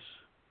this,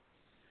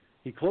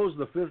 he closed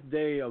the fifth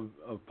day of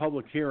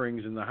public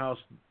hearings in the House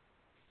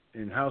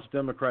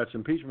Democrats'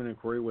 impeachment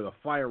inquiry with a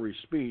fiery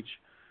speech,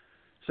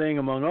 saying,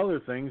 among other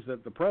things,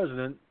 that the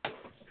president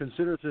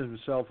considers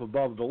himself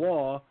above the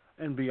law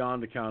and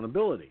beyond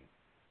accountability.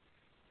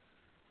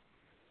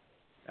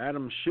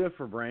 Adam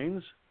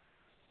Schifferbrains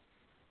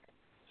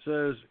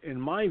says, in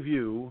my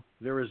view,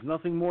 there is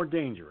nothing more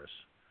dangerous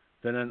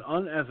than an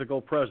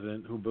unethical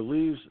president who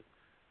believes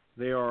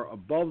they are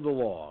above the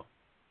law.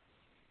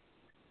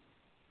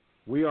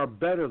 We are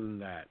better than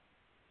that,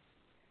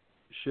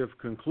 Schiff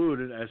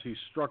concluded as he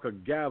struck a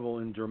gavel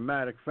in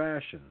dramatic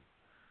fashion.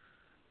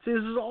 See,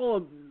 this is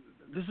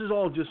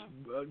all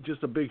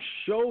just a big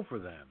show for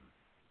them.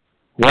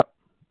 Yep,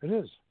 it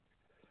is.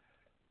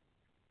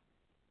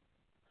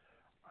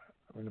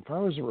 I mean, if I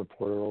was a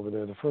reporter over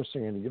there, the first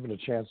thing, and given a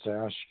chance to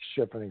ask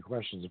Schiff any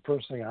questions, the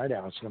first thing I'd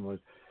ask him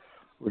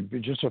would be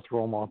just to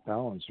throw him off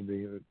balance. Would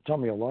be, tell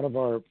me, a lot of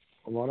our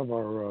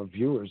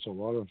viewers, a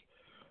lot of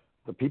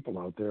the people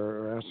out there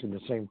are asking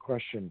the same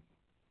question.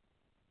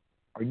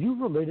 Are you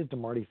related to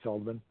Marty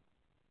Feldman?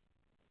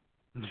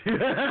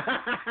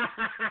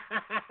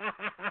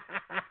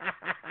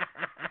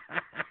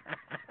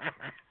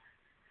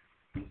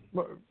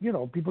 Well, you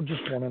know, people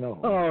just want to know.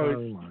 Oh,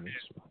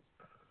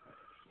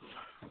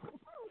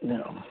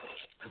 no.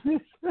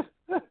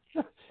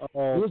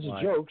 Oh, it was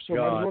a joke, so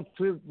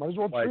might as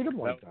well treat him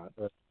like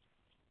that.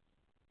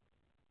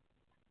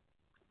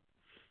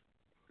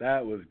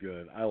 That was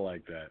good. I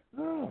like that.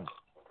 Oh.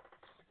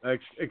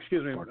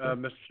 Excuse me,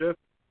 Mr. Schiff.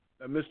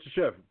 Mr.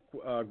 Schiff,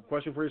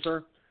 question for you,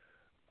 sir.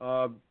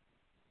 Our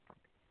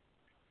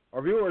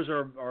viewers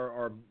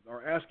are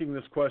asking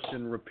this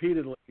question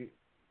repeatedly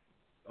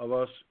of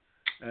us,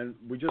 and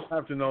we just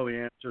have to know the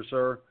answer,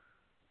 sir.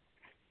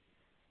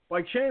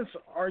 By chance,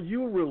 are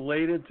you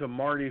related to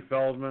Marty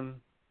Feldman?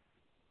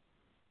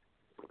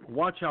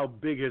 Watch how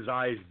big his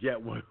eyes get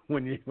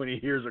when he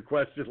hears a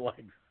question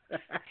like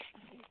that.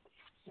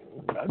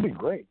 That'd be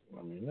great.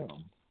 I mean, you know.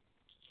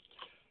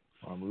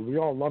 We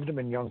all loved him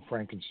in Young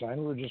Frankenstein.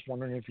 We were just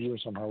wondering if you were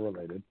somehow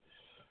related.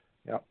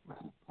 Yep.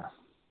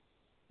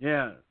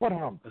 Yeah. What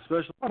hump?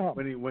 Especially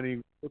when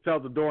he looks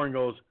out the door and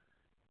goes,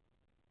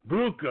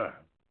 Bruca,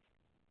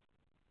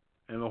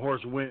 and the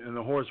horse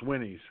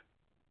whinnies.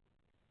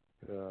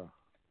 Yeah.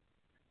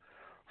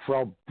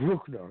 Frau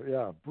Bruckner.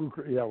 Yeah,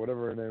 Brucker. Yeah,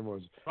 whatever her name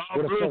was. Frau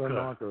what a set of Brucker.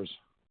 knockers.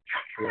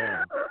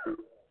 Yeah.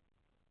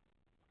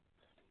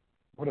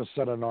 What a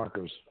set of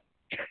knockers.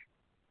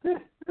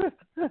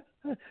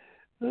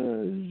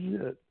 Oh,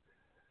 shit.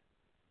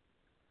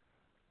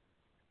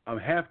 I'm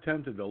half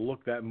tempted to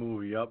look that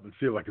movie up and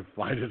see if I can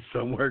find it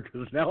somewhere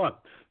because now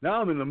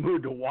I'm in the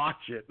mood to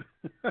watch it.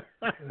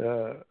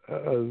 Yeah,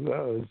 that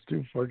was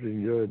too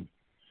fucking good.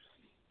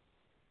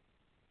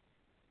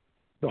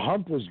 The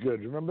hump was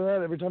good. Remember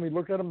that? Every time you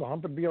look at him, the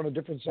hump would be on a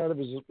different side of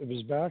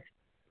his back.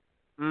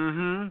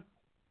 Mm-hmm.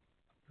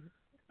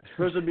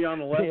 First it'd be on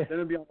the left, then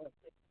it'd be on the left.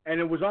 And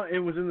it was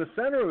in the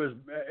center of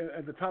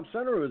at the top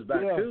center of his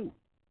back too.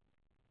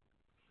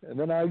 And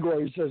then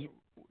he says,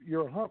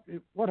 "You're a hump.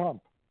 What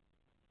hump?"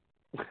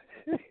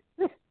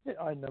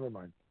 Never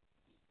mind.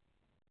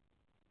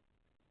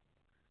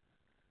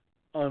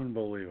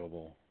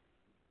 Unbelievable.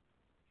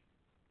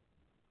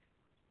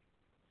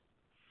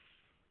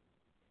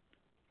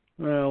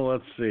 Well,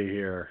 let's see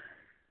here.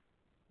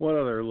 What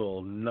other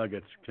little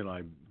nuggets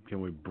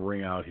can we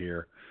bring out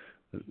here?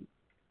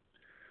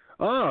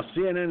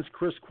 CNN's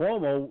Chris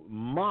Cuomo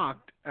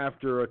mocked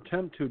after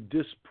attempt to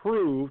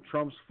disprove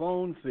Trump's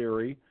phone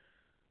theory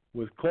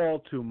with call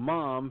to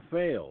mom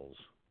fails.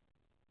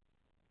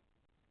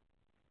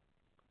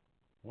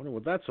 Wonder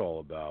what that's all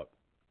about.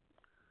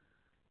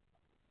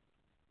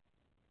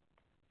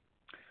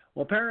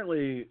 Well,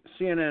 apparently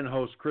CNN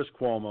host Chris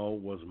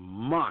Cuomo was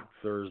mocked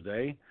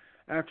Thursday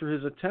after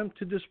his attempt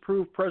to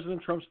disprove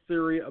President Trump's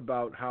theory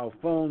about how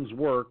phones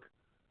work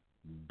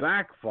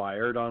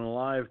backfired on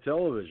live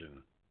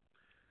television.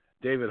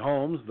 David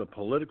Holmes, the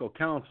political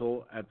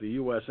counsel at the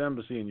U.S.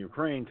 Embassy in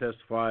Ukraine,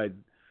 testified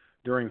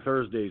during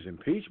Thursday's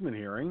impeachment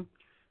hearing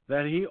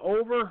that he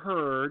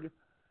overheard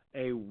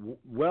a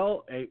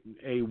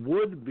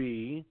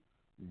would-be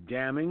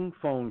damning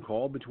phone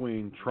call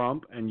between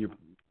Trump and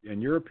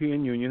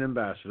European Union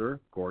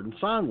Ambassador Gordon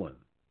Sondland.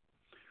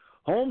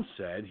 Holmes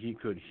said he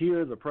could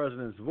hear the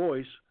president's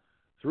voice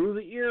through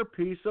the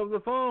earpiece of the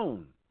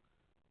phone,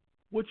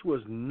 which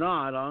was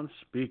not on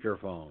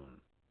speakerphone.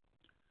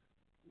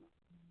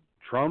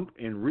 Trump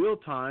in real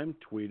time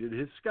tweeted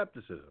his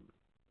skepticism.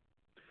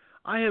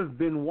 I have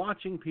been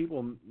watching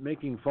people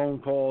making phone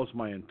calls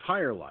my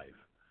entire life.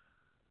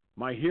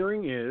 My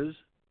hearing is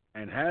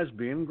and has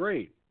been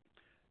great.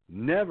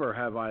 Never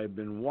have I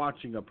been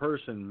watching a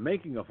person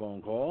making a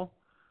phone call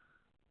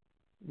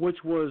which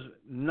was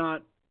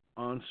not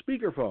on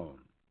speakerphone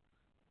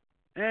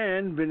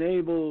and been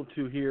able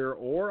to hear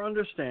or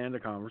understand a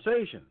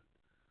conversation.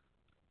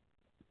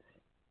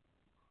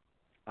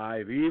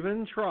 I've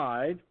even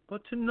tried,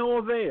 but to no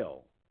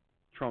avail,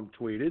 Trump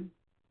tweeted.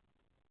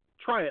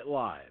 Try it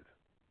live.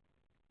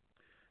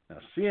 Now,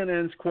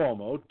 CNN's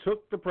Cuomo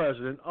took the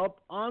president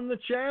up on the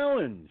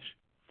challenge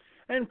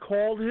and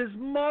called his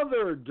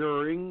mother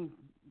during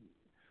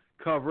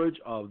coverage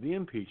of the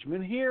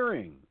impeachment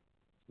hearing.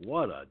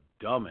 What a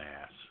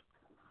dumbass.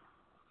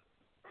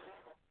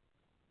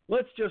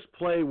 Let's just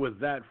play with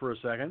that for a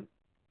second.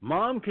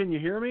 Mom, can you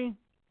hear me?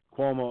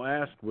 Cuomo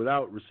asked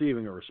without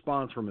receiving a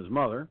response from his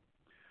mother.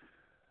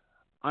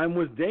 I'm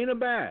with Dana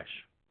Bash.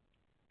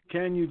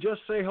 Can you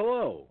just say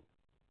hello?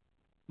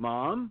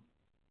 Mom?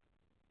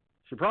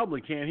 She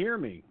probably can't hear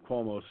me,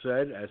 Cuomo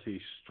said as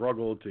he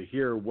struggled to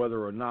hear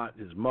whether or not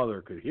his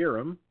mother could hear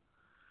him.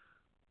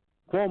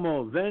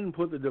 Cuomo then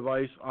put the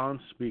device on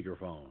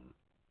speakerphone.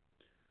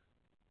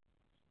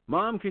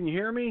 Mom, can you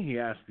hear me? He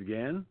asked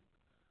again.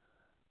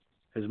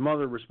 His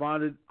mother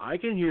responded, I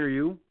can hear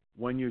you.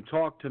 When you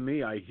talk to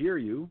me, I hear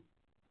you.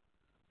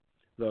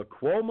 The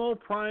Cuomo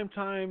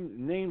primetime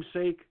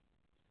namesake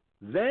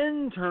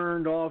then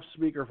turned off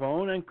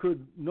speakerphone and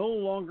could no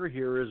longer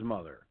hear his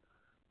mother,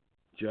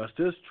 just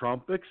as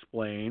Trump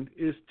explained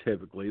is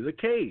typically the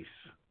case.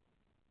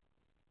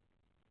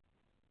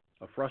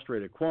 A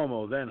frustrated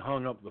Cuomo then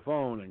hung up the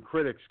phone, and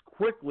critics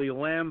quickly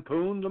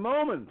lampooned the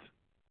moment.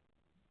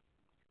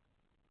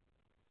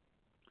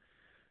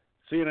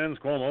 CNN's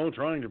Cuomo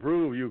trying to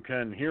prove you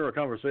can hear a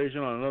conversation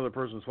on another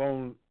person's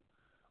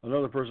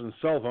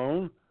cell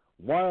phone,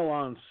 while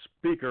on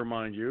speaker,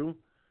 mind you,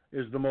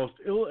 is the most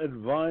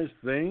ill-advised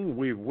thing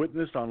we've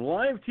witnessed on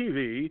live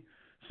TV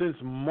since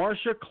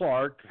Marcia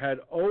Clark had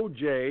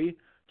O.J.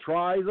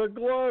 try the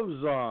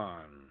gloves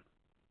on.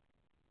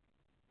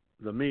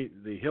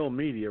 The Hill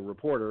Media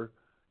reporter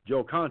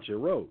Joe Concha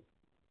wrote.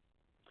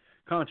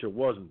 Concha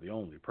wasn't the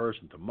only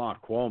person to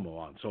mock Cuomo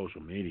on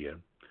social media.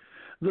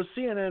 The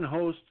CNN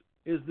host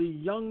is the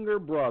younger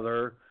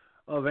brother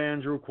of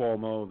Andrew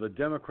Cuomo, the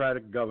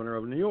Democratic governor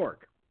of New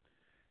York.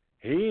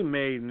 He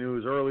made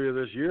news earlier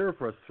this year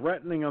for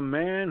threatening a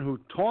man who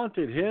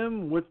taunted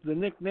him with the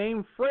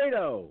nickname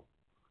Fredo,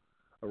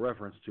 a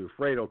reference to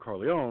Fredo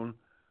Corleone,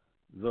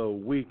 the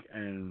weak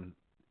and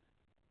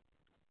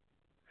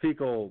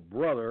fecal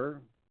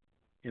brother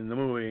in the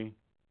movie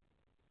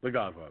The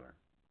Godfather.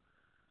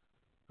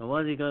 Now,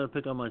 why do you got to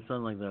pick on my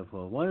son like that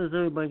for? Why does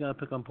everybody got to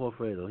pick on poor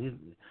Fredo?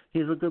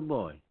 He's a good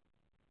boy.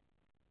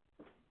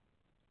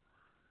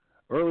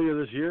 Earlier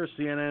this year,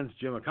 CNN's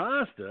Jim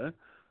Acosta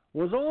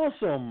was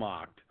also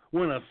mocked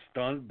when a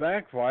stunt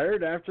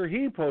backfired after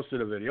he posted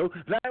a video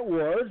that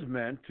was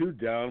meant to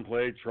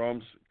downplay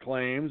Trump's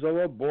claims of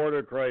a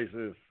border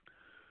crisis,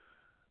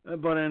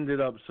 but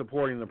ended up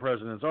supporting the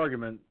president's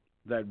argument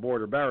that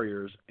border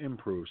barriers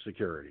improve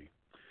security.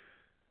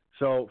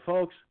 So,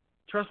 folks,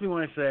 trust me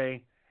when I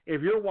say,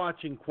 if you're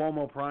watching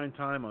Cuomo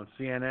Primetime on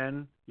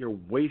CNN, you're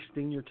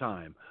wasting your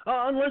time.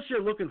 Unless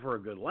you're looking for a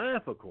good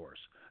laugh, of course.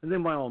 And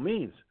then by all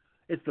means,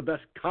 it's the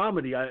best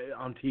comedy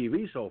on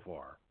TV so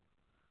far,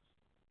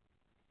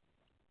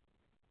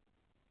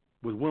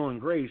 with Will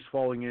and Grace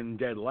falling in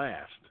dead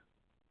last.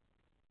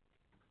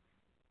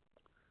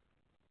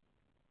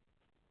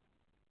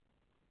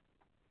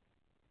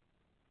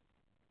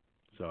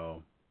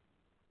 So,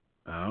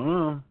 I don't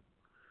know.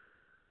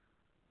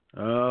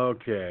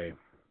 Okay.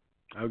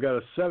 I've got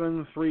a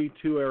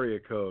 732 area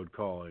code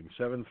calling.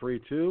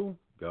 732,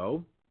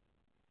 go.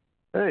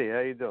 Hey, how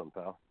you doing,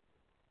 pal?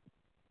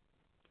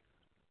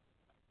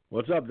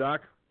 What's up,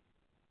 Doc?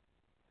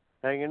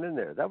 Hanging in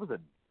there. That was a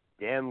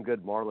damn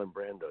good Marlon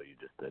Brando you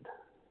just did.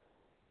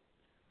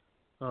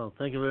 Oh,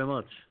 thank you very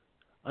much.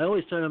 I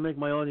always try to make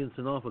my audience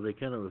an offer they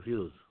cannot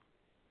refuse.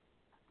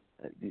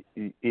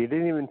 You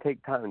didn't even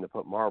take time to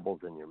put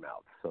marbles in your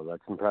mouth, so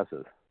that's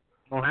impressive.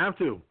 Don't have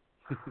to.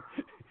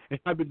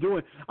 I've been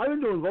doing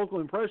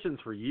vocal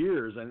impressions for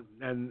years,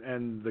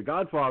 and The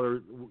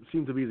Godfather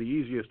seemed to be the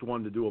easiest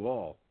one to do of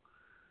all.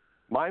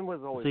 Mine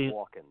was always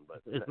walking,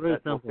 but it's very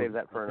simple. We'll save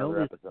that for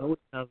another episode.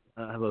 I always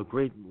have a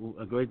great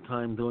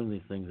time doing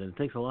these things, and it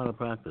takes a lot of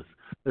practice.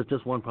 There's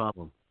just one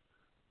problem.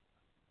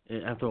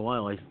 After a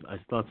while, I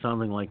start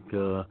sounding like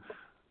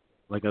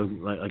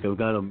I've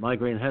got a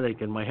migraine headache,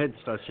 and my head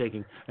starts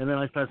shaking, and then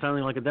I start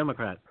sounding like a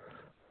Democrat.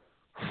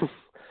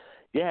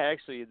 Yeah,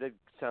 actually, you did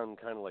sound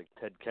kind of like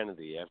Ted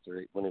Kennedy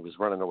when he was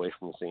running away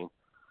from the scene.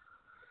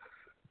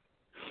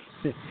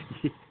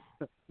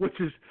 which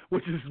is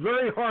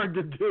very hard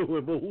to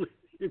do.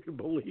 You can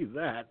believe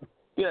that.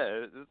 Yeah,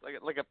 it's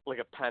like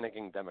a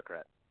panicking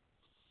Democrat.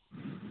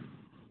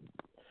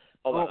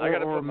 Hold on, I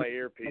gotta put my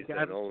earpiece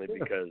in only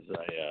because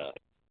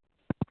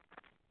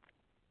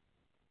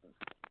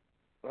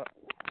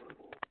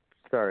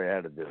sorry, I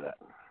had to do that.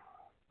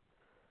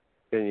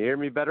 Can you hear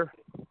me better?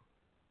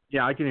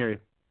 Yeah, I can hear you.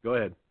 Go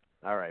ahead.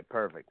 All right,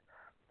 perfect.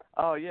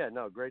 Oh yeah,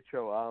 no, great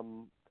show.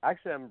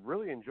 Actually, I'm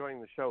really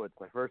enjoying the show. It's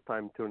my first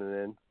time tuning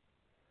in,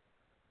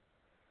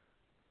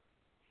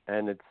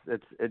 and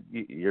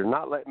you're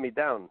not letting me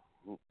down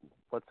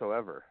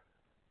whatsoever.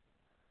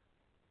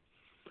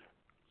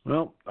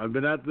 Well, I've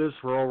been at this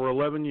for over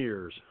 11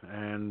 years,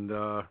 and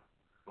 11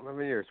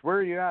 years. Where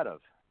are you out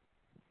of?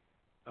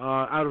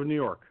 Out of New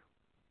York.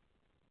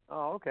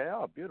 Oh, okay.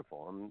 Oh,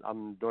 beautiful.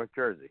 I'm North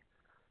Jersey.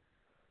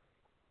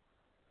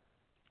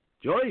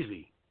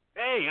 Jersey.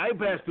 Hey, I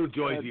passed through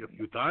Jersey a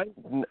few times.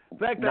 In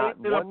fact, I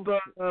ended up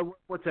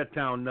what's that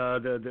town?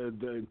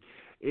 The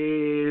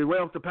right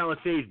off the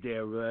Palisades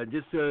there.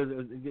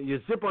 You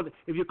zip on.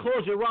 If you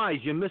close your eyes,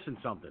 you're missing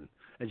something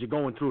as you're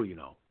going through. You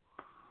know.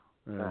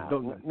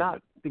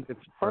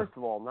 First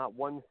of all, not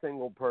one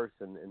single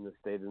person in the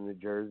state of New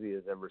Jersey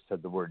has ever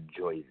said the word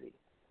Jersey.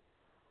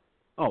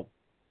 Oh,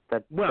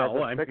 that's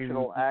a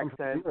fictional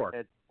accent.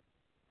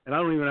 And I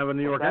don't even have a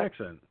New York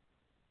accent.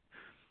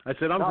 I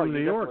said I'm from New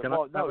York, and I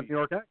have a New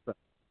York accent.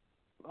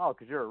 Oh,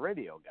 because you're a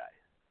radio guy.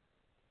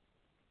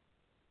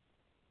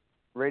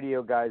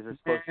 Radio guys are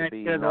supposed to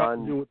be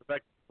non. Do with the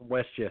fact from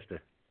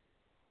Westchester.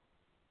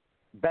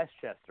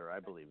 Bestchester, I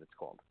believe it's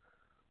called.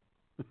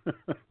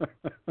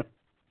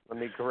 Let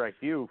me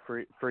correct you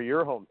for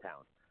your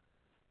hometown.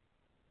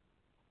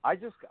 I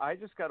just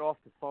got off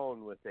the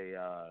phone with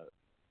a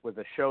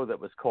show that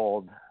was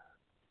called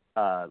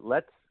I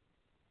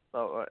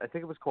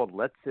think it was called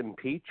Let's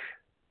Impeach,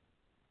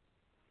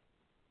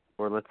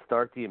 or Let's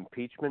Start the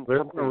Impeachment,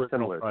 something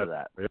similar to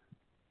that.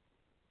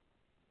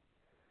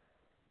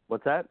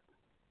 What's that?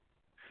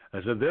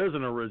 I said there's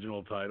an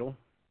original title.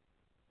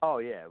 Oh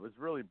yeah, it was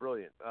really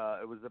brilliant.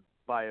 It was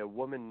by a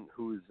woman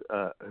who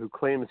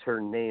claims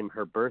her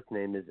birth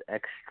name is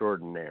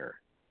Extraordinaire,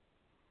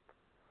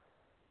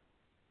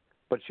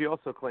 but she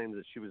also claims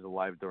that she was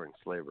alive during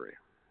slavery,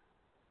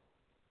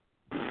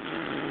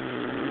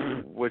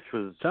 which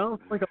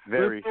sounds like a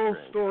very simple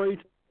strange story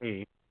to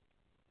me.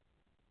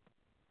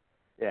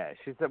 Yeah,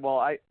 she said, well,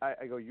 I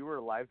go, you were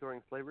alive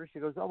during slavery? She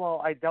goes, oh,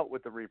 well, I dealt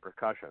with the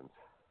repercussions.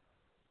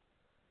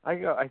 I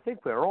go, I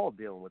think we're all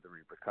dealing with the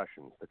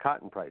repercussions. The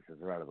cotton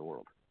prices are out of the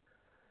world.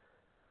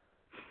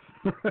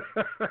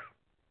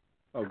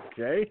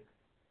 Okay.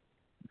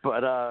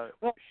 But I'll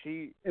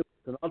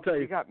tell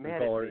you, got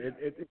mad caller, at me.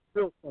 it's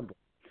real simple.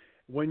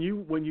 When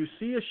you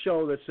see a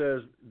show that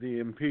says the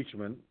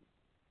impeachment,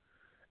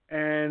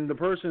 and the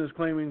person is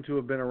claiming to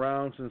have been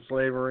around since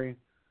slavery,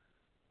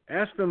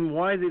 ask them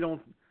why they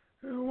don't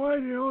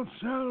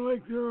sound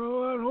like they're a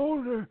lot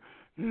older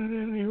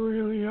than they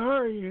really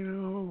are, you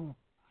know.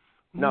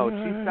 No,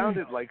 she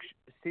sounded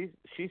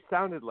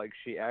like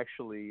she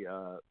actually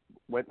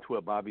went to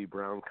a Bobby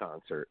Brown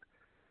concert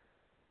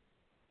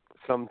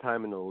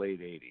sometime in the late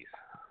 80s.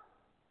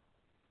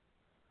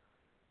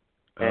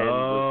 And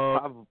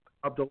was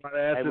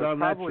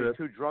probably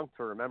too drunk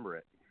to remember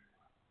it.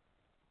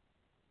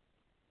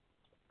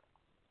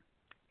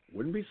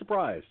 Wouldn't be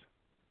surprised.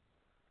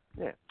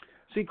 Yeah.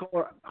 See,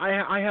 caller,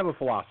 I have a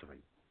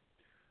philosophy.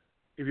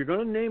 If you're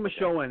going to name a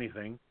show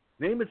anything,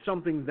 name it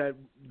something that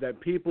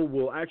people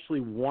will actually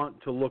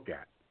want to look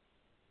at.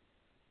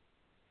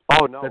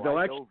 Oh, no,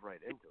 I dove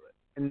right into it.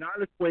 And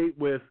not equate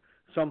with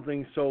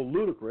something so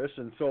ludicrous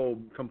and so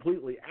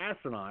completely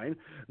asinine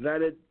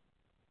that it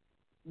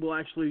will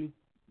actually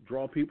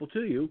draw people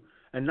to you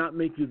and not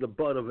make you the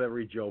butt of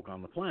every joke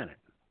on the planet.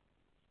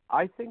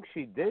 I think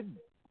she did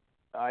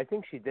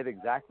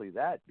exactly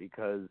that,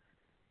 because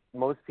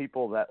most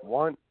people that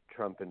want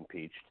Trump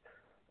impeached,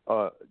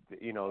 like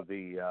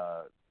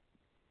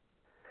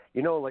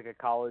a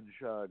college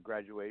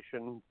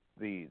graduation,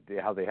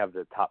 how they have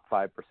the top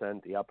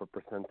 5%, the upper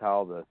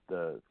percentile,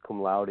 the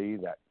cum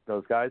laude,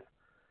 those guys.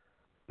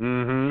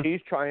 Mm-hmm.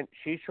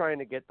 She's trying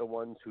to get the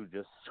ones who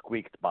just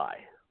squeaked by.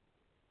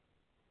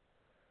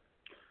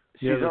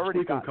 She's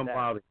already got cum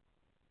laude.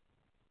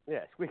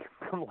 Yeah, squeak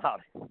cum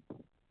laude.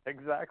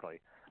 Exactly.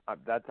 I'm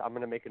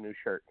going to make a new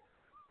shirt.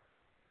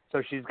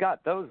 So she's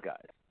got those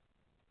guys.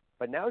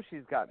 But now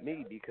she's got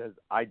me because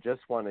I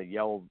just want to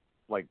yell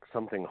like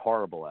something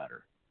horrible at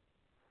her.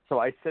 So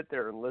I sit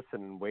there and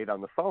listen and wait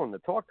on the phone to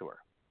talk to her.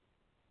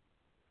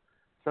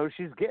 So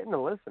she's getting the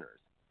listeners.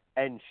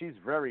 And she's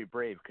very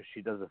brave because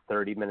she does a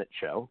 30-minute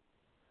show.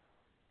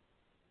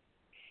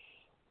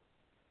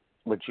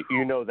 Which,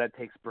 that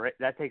takes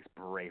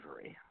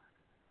bravery.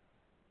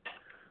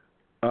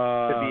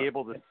 To be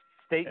able to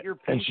state your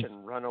piece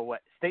and run away.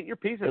 State your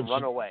piece and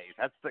run away.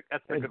 That's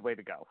the good way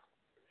to go.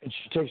 And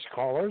she takes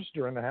callers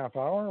during the half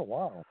hour?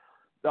 Wow.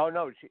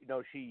 No,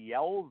 she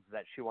yells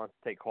that she wants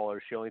to take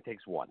callers. She only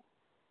takes one.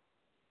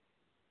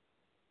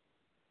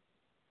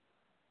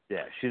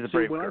 Yeah, she's a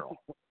brave girl.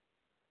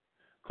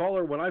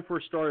 Caller, when I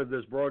first started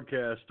this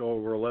broadcast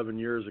over 11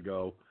 years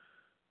ago,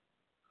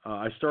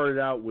 I started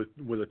out with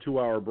a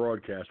 2-hour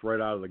broadcast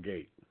right out of the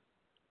gate,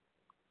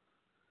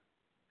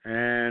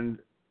 and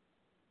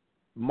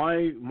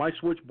my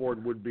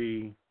switchboard would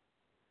be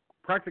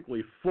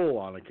practically full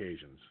on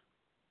occasions.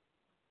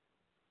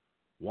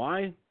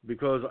 Why?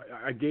 Because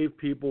I gave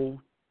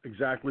people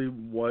exactly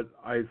what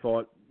I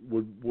thought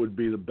would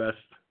be the best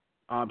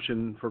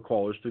option for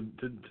callers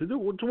to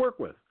work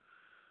with.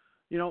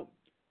 You know,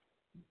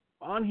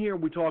 on here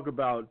we talk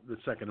about the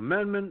Second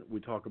Amendment, we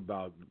talk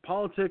about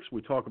politics,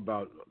 we talk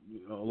about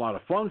a lot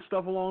of fun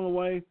stuff along the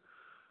way,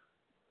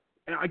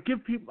 and I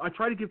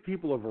try to give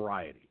people a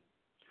variety.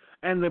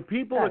 And the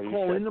people that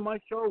call into my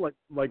show,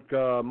 like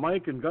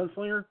Mike and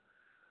Gunslinger,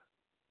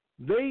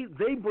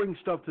 they bring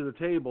stuff to the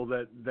table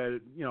that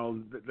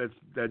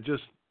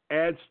just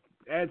adds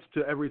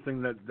to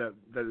everything that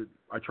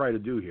I try to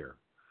do here.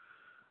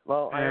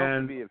 Well, I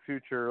hope to be a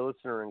future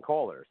listener and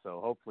caller,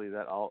 so hopefully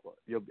that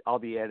I'll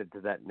be added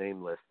to that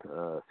name list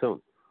soon.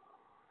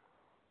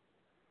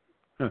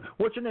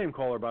 What's your name,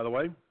 caller, by the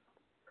way?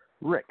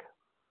 Rick.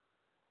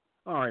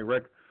 All right,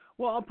 Rick.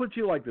 Well, I'll put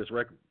you like this,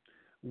 Rick.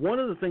 One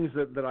of the things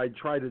that I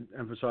try to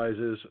emphasize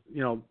is,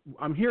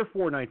 I'm here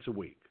 4 nights a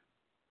week,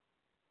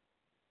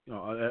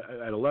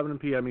 at 11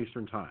 p.m.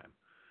 Eastern Time.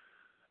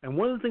 And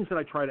one of the things that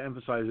I try to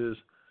emphasize is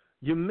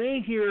you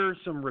may hear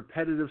some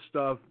repetitive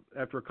stuff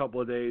after a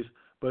couple of days,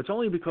 but it's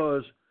only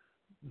because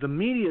the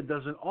media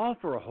doesn't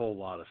offer a whole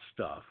lot of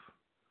stuff.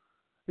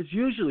 It's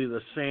usually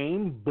the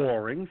same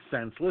boring,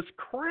 senseless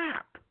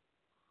crap.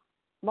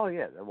 Well,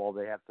 yeah. Well,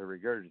 they have to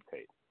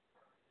regurgitate.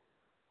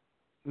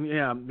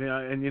 Yeah,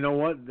 and you know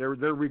what? Their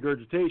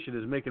regurgitation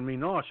is making me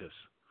nauseous.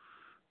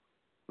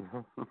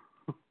 I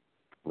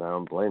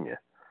don't blame you.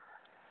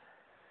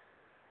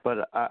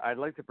 But I'd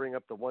like to bring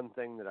up the one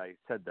thing that I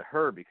said to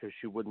her because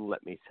she wouldn't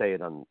let me say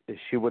it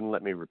she wouldn't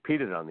let me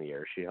repeat it on the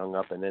air. She hung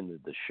up and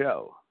ended the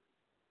show.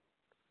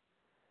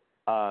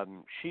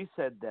 She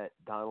said that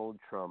Donald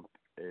Trump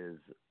is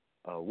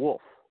a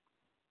wolf.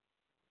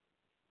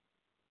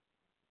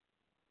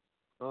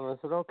 And I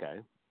said, okay.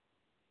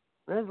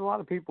 There's a lot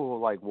of people who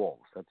like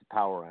wolves. That's a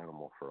power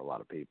animal for a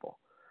lot of people.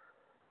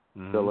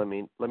 Mm-hmm. So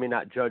let me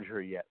not judge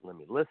her yet. Let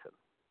me listen.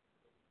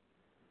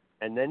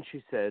 And then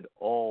she said,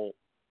 all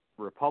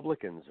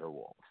Republicans are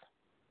wolves.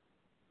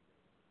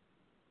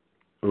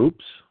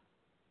 Oops.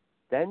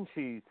 Then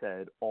she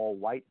said all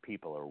white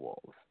people are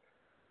wolves.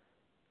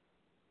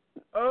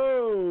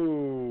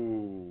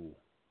 Oh.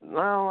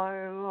 Well,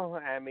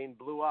 I mean,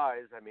 blue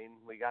eyes. I mean,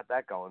 we got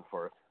that going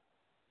for us.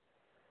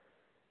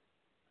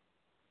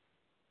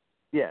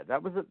 Yeah,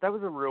 that was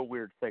a real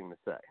weird thing to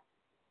say.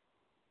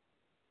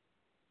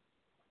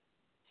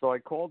 So I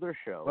called her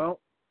show,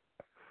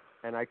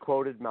 and I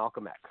quoted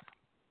Malcolm X.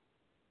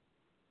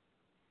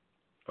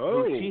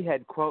 Oh. Who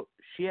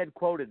she had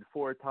quoted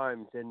 4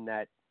 times in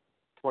that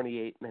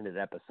 28-minute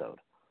episode.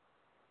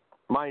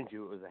 Mind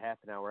you, it was a half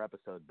an hour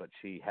episode, but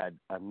she had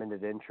a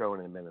minute intro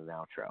and a minute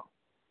outro.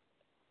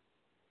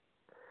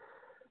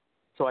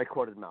 So I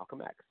quoted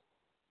Malcolm X.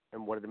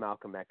 And what did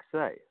Malcolm X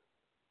say?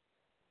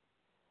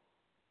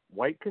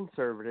 White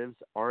conservatives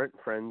aren't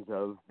friends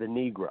of the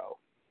Negro.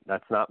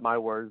 That's not my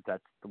words.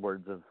 That's the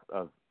words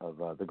of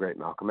the great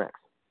Malcolm X.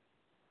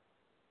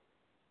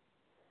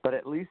 But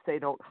at least they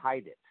don't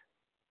hide it.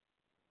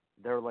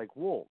 They're like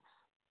wolves.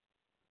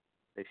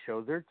 They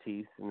show their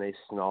teeth and they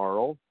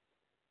snarl.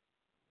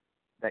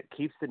 That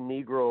keeps the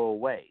Negro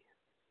away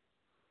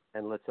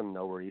and lets him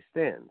know where he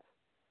stands.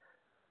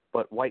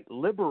 But white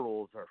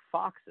liberals are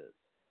foxes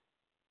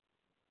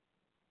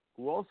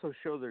who also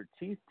show their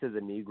teeth to the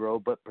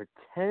Negro but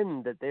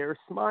pretend that they are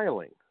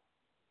smiling.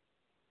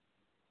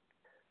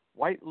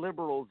 White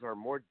liberals are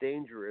more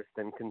dangerous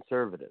than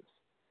conservatives.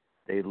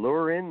 They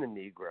lure in the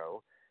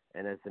Negro,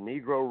 and as the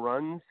Negro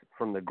runs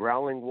from the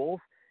growling wolf,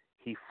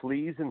 he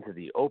flees into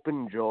the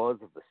open jaws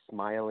of the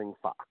smiling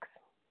fox.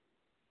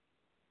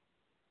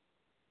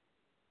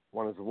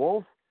 One is a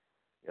wolf,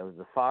 the other is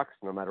a fox.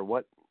 No matter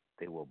what,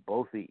 they will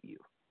both eat you.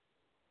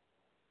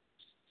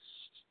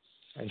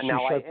 And she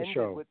now shut the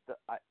show.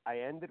 I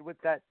ended with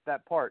that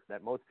part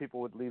that most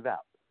people would leave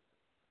out.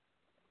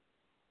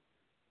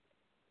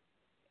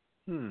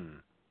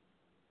 And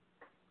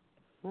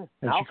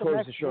Malcolm she closed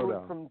X the show knew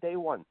down it from day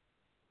one.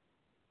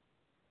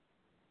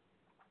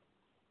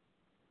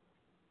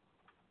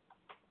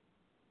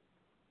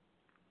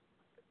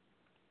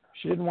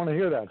 She didn't want to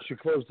hear that. She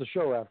closed the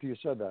show after you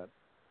said that.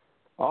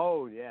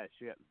 Oh, yeah,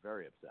 she got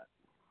very upset.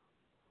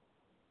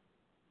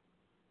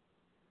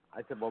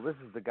 I said, well, this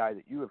is the guy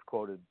that you have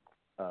quoted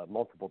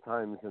multiple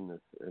times in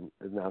this.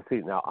 Now, see,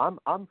 now I'm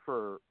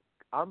a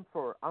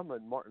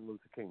Martin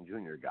Luther King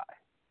Jr. guy.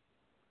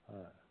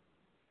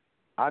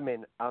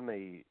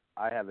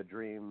 I have a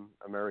dream,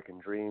 American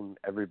dream,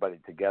 everybody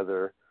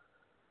together.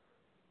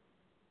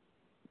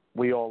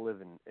 We all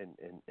live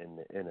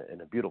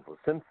in a beautiful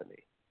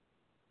symphony.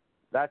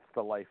 That's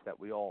the life that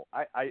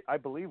I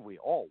believe we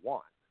all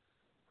want.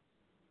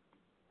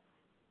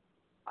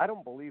 I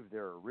don't believe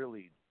there are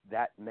really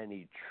that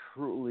many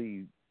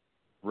truly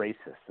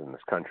racists in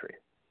this country.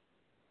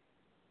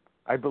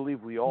 I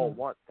believe we all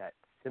want that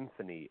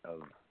symphony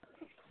of.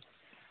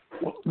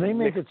 Well, they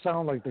make it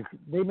sound like the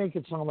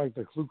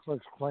Ku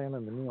Klux Klan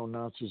and the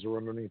neo-Nazis are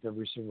underneath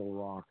every single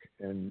rock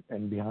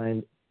and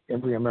behind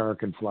every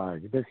American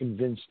flag. They're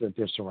convinced that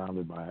they're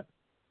surrounded by it.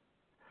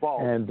 Well,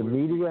 and the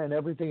media and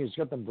everything has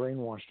got them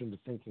brainwashed into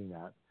thinking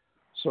that.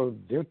 So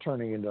they're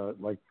turning into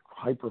like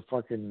hyper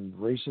fucking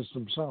racists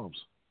themselves.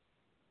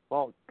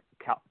 Well,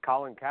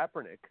 Colin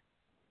Kaepernick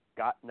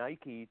got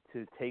Nike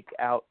to take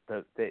out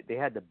they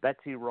had the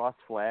Betsy Ross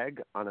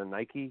flag on a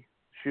Nike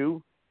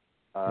shoe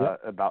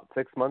about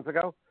 6 months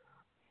ago.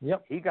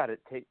 Yep. They got it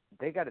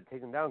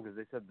taken down because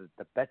they said that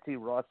the Betsy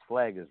Ross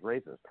flag is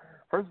racist.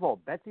 First of all,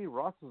 Betsy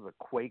Ross was a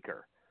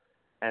Quaker,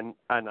 and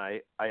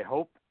I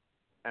hope,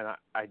 and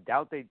I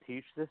doubt they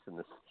teach this in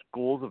the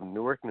schools of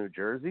Newark, New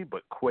Jersey,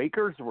 but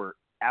Quakers were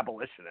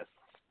abolitionists.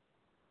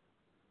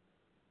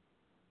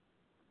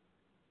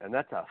 And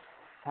that's a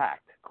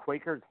fact.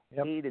 Quakers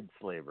hated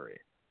slavery.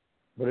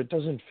 But it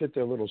doesn't fit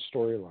their little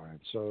storyline,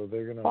 so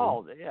they're gonna.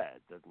 Oh yeah,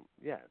 it doesn't.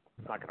 Yeah,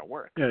 it's not gonna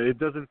work. Yeah, it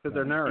doesn't fit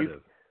their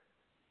narrative.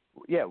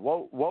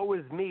 Woe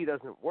is me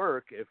doesn't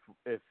work if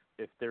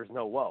there's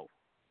no woe.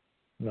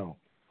 No.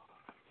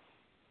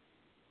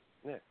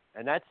 Yeah,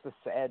 and that's the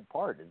sad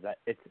part is that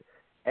it's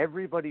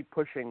everybody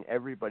pushing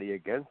everybody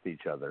against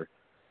each other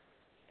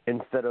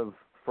instead of.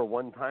 For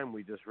one time,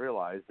 we just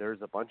realized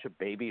there's a bunch of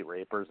baby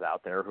rapers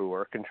out there who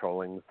are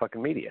controlling the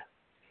fucking media.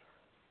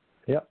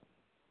 Yep.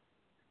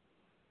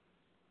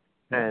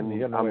 And you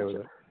get away with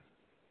it.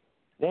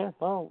 Yeah,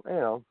 well, you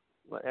know,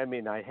 I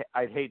mean, I'd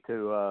hate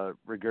to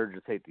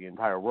regurgitate the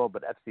entire world,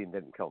 but Epstein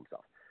didn't kill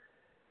himself.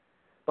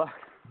 But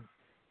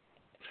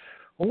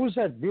what was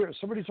that beer?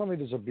 Somebody told me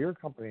there's a beer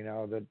company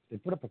now that they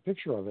put up a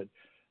picture of it.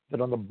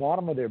 That on the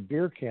bottom of their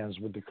beer cans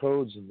with the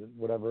codes and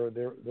whatever,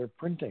 they're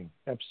printing.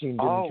 Epstein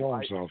didn't kill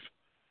himself.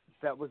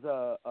 That was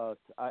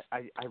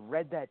I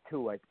read that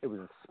too. It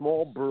was a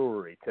small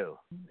brewery too.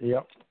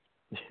 Yep.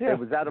 Yeah. It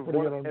was out of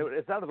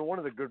it's out of one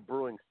of the good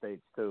brewing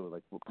states too,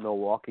 like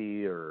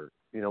Milwaukee or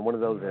one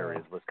of those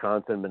areas,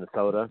 Wisconsin,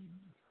 Minnesota.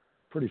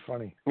 Pretty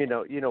funny. You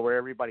know where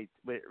everybody's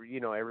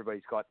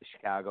got the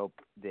Chicago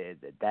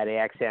that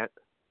accent.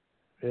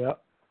 Yeah.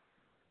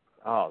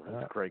 Oh,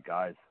 that's great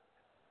guys.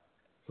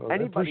 So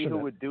anybody who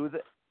would do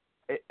that,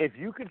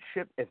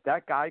 if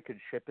that guy could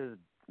ship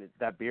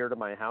that beer to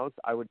my house,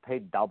 I would pay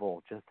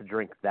double just to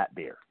drink that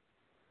beer.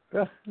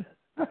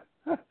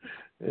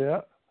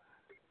 Yeah.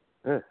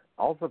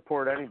 I'll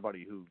support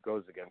anybody who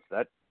goes against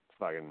that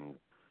fucking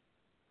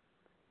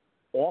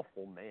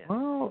awful man.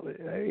 Well,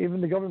 even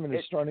the government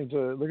is starting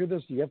to look at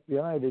this. The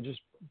FBI, they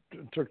just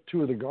took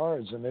 2 of the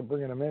guards and they're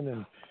bringing them in,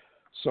 and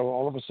so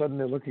all of a sudden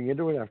they're looking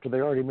into it after they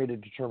already made a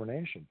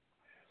determination.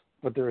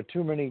 But there are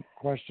too many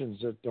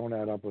questions that don't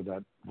add up with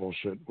that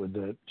bullshit. With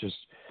the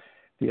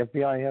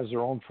FBI has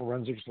their own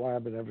forensics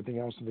lab and everything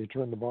else, and they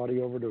turn the body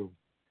over to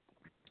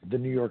the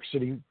New York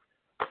City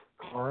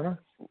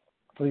coroner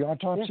for the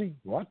autopsy.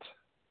 Yeah. What?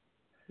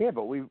 Yeah,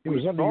 but it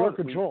was under your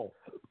control.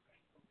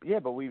 Yeah,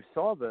 but we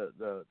saw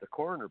the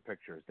coroner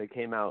pictures. They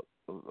came out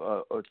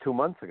 2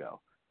 months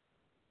ago.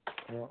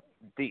 Yeah.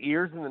 The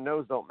ears and the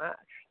nose don't match.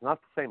 Not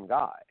the same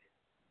guy.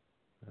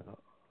 Yeah.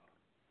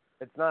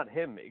 It's not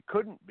him. It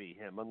couldn't be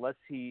him unless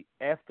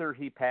after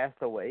he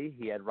passed away,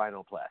 he had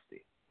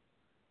rhinoplasty.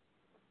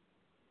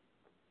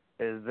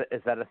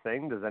 Is that a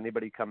thing? Does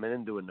anybody come in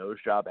and do a nose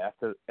job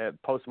after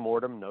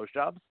post-mortem nose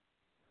jobs?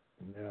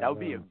 Yeah, that would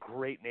be a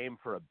great name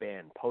for a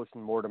band,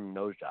 post-mortem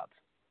nose jobs.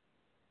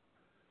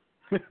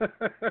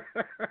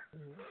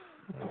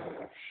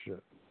 Oh,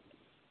 shit.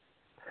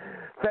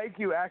 Thank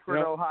you,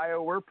 Akron,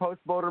 Ohio. We're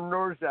post-mortem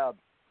nose jobs.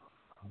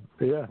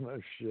 Yeah, no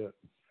shit.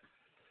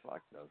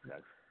 Fuck those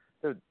guys.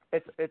 Dude,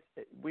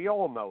 we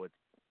all know it's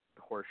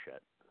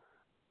horseshit.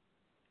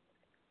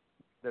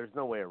 There's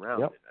no way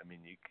around it. I mean,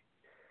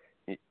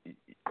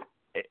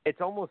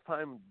 it's almost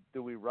time.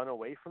 Do we run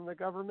away from the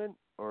government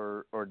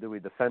or do we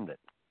defend it?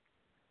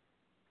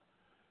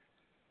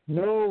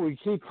 No, we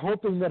keep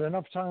hoping that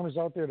enough time is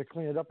out there to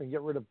clean it up and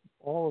get rid of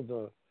all of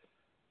the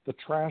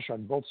trash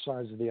on both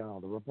sides of the aisle,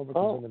 the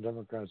Republicans and the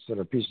Democrats that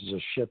are pieces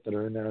of shit that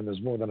are in there, and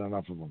there's more than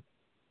enough of them.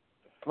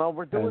 Well,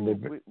 we're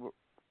doing.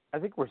 I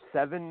think we're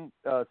 7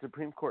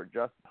 Supreme Court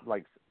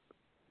justices.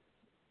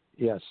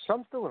 Yes.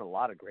 Trump's doing a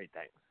lot of great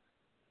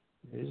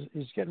things.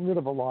 He's getting rid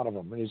of a lot of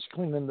them, and he's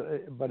cleaning.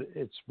 But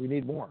we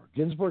need more.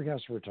 Ginsburg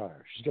has to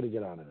retire. She's got to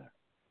get out of there.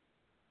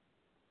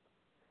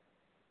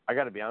 I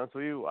got to be honest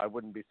with you. I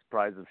wouldn't be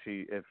surprised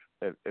if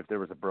there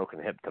was a broken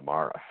hip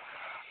tomorrow.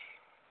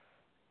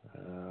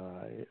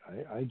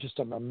 I just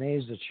am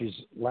amazed that she's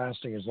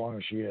lasting as long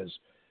as she is.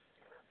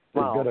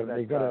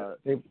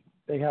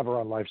 They have her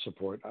on life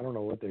support. I don't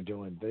know what they're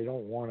doing. They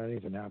don't want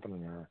anything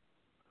happening to her.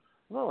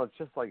 No, it's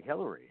just like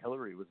Hillary.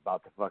 Hillary was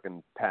about to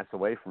fucking pass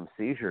away from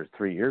seizures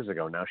 3 years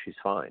ago. Now she's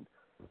fine.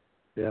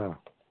 Yeah.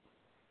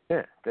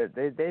 Yeah,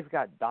 they've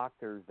got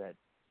doctors that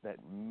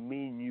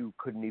me and you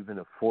couldn't even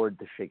afford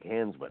to shake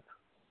hands with.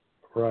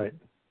 Right.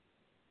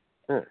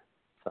 Yeah.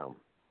 So,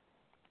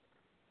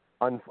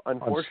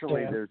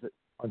 unfortunately,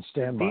 on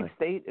standby. Deep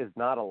state is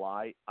not a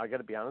lie. I got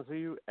to be honest with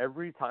you.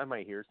 Every time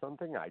I hear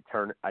something, I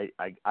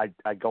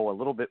go a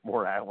little bit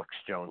more Alex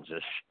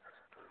Jones-ish.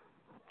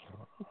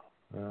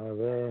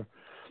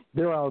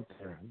 They're out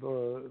there.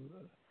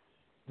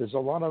 There's a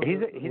lot of.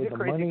 He's a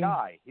crazy money,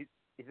 guy.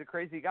 He's a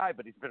crazy guy,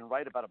 but he's been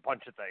right about a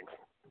bunch of things.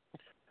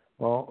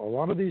 Well, a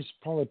lot of these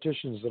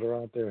politicians that are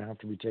out there have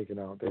to be taken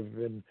out.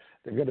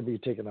 They've got to be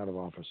taken out of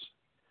office.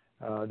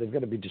 They've got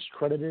to be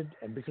discredited,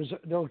 and because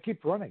they'll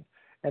keep running,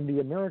 and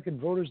the American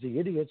voters, the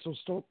idiots,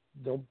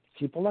 they'll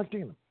keep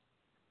electing them.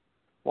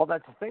 Well,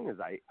 that's the thing is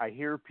I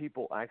hear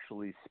people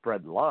actually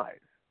spread lies,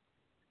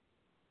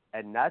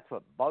 and that's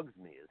what bugs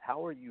me is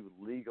how are you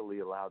legally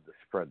allowed to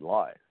spread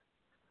lies?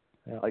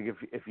 Yeah. Like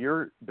if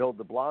you're Bill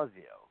de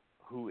Blasio,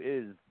 who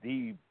is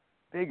the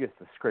biggest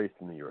disgrace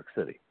in New York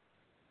City,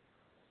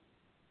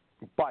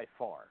 by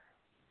far.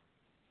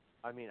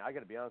 I mean, I got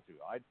to be honest with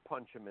you. I'd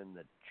punch him in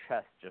the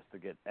chest just to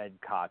get Ed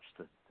Koch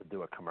to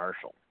do a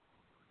commercial.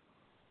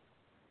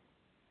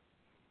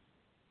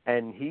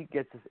 And he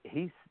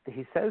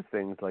says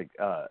things like,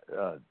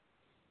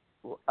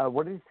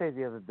 what did he say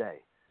the other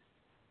day?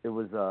 It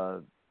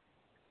was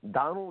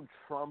Donald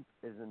Trump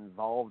is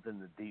involved in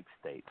the deep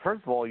state.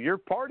 First of all, your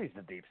party's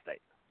the deep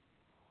state.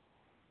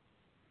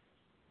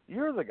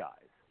 You're the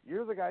guys.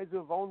 You're the guys who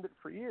have owned it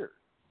for years.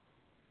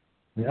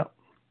 Yep.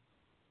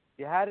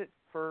 You had it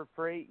for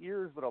 8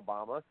 years with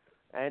Obama,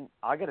 and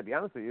I got to be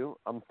honest with you.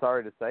 I'm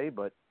sorry to say,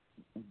 but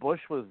Bush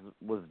was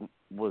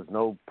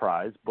no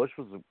prize. Bush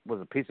was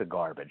a piece of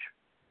garbage.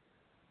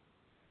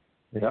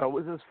 Yep. So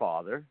was his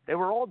father. They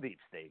were all deep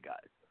state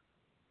guys.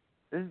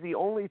 This is the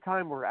only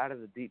time we're out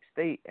of the deep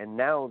state, and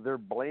now they're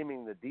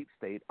blaming the deep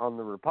state on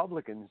the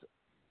Republicans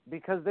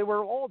because they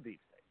were all deep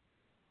state.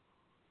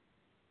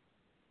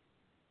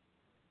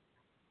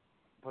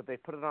 But they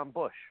put it on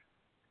Bush.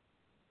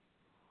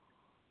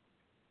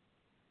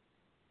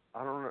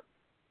 I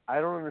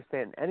don't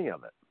understand any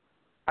of it.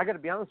 I got to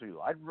be honest with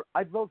you.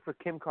 I'd vote for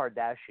Kim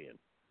Kardashian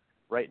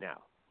right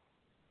now.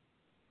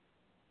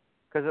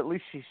 Because at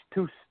least she's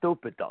too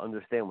stupid to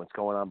understand what's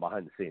going on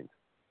behind the scenes.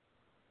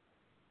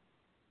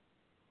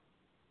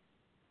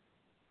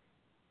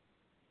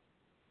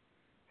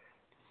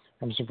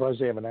 I'm surprised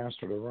they haven't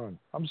asked her to run.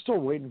 I'm still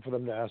waiting for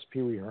them to ask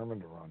Pee Wee Herman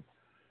to run.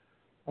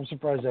 I'm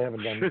surprised they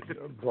haven't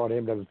brought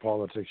him to the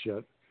politics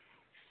yet.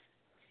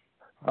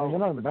 I mean, they're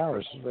not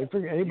embarrassed. They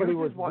figure anybody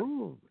would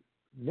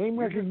name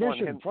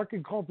recognition.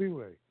 Fucking call Pee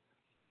Wee.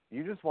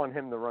 You just want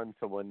him to run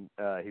so when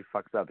he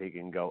fucks up, he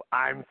can go,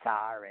 "I'm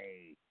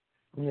sorry."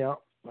 Yeah,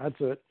 that's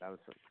it. That was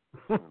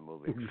from the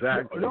movie.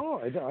 Exactly. No,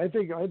 I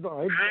think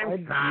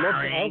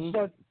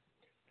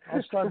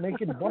I'll start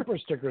making bumper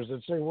stickers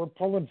that say "We're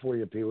pulling for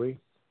you, Pee Wee."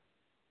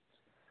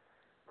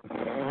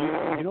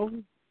 You know,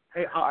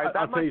 hey,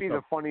 that might be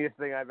the funniest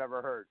thing I've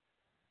ever heard.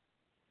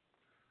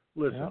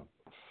 Listen,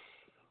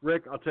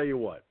 Rick, I'll tell you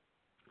what.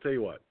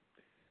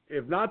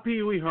 If not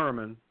Pee Wee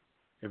Herman,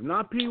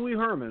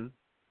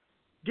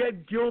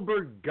 get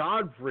Gilbert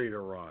Godfrey to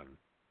run.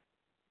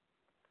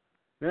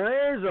 Now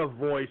there's a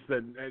voice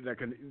that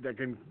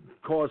can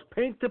cause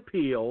paint to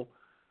peel,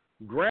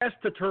 grass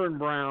to turn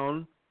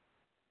brown,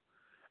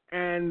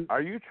 and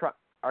are you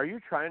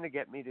trying to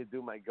get me to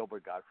do my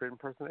Gilbert Godfrey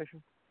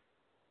impersonation?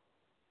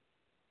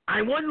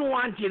 I wouldn't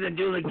want you to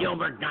do the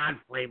Gilbert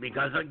Godfrey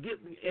because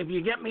if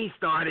you get me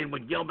started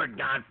with Gilbert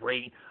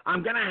Godfrey,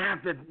 I'm going to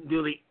have to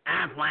do the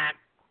Aflac.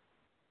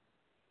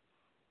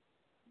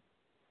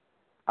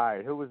 All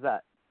right, who was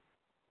that?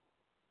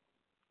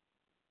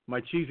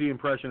 My cheesy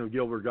impression of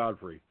Gilbert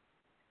Godfrey.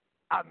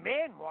 A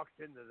man walks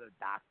into the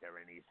doctor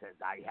and he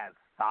says, "I have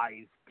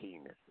 5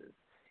 penises."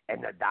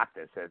 And the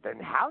doctor says,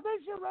 "Then how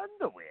does your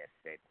underwear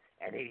fit?"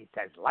 And he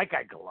says, "Like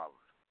a glove."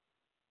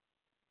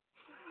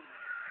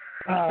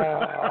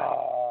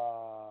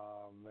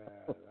 Oh,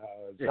 man.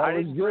 That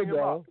was good,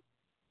 though.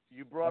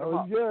 You brought him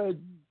up. That was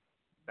good.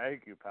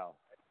 Thank you, pal.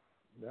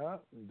 Yeah,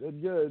 you did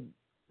good.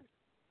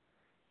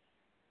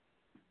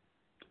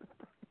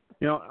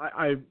 You know,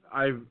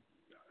 I've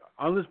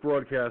on this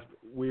broadcast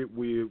we have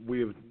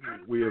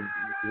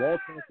all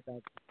talked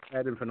about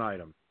ad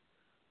infinitum,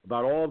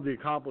 about all of the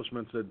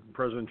accomplishments that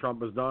President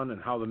Trump has done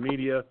and how the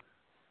media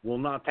will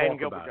not talk and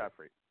Gilbert about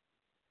Godfrey. it.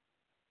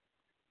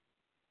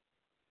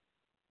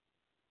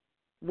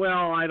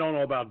 Well, I don't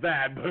know about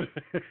that, but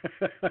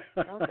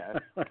okay.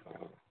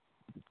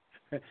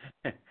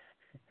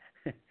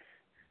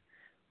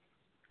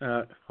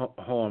 Hold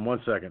on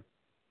 1 second.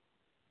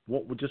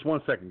 Just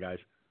 1 second, guys.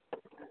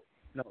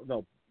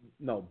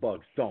 No,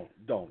 Bugs, don't,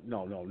 no,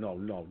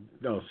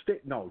 stay.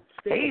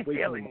 He's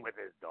dealing with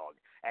his dog,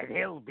 and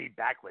he'll be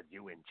back with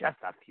you in just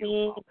a few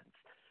moments.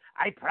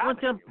 I promise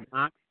you.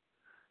 Doc?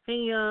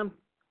 Hey,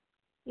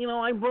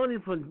 I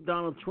voted for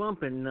Donald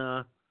Trump, and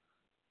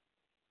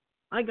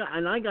I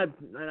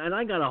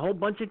got a whole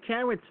bunch of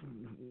carrots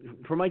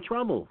for my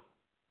trouble.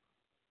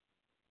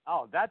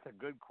 Oh, that's a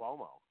good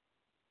Cuomo.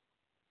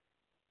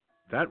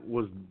 That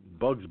was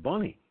Bugs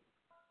Bunny.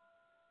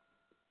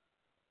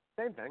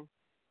 Same thing.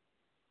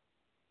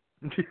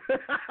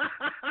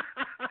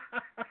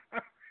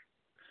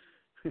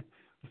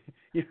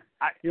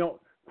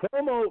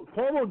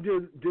 Cuomo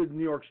did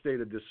New York State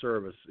a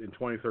disservice in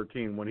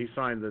 2013 when he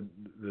signed the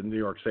New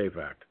York SAFE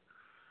Act.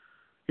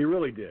 He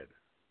really did.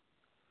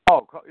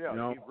 Oh, yeah,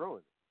 he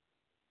ruined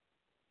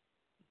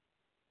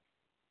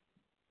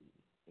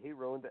it. He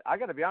ruined it. I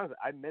got to be honest,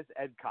 I miss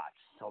Ed Koch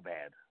so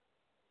bad.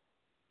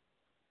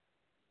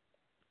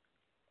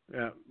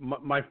 Yeah,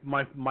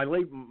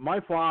 my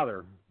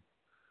father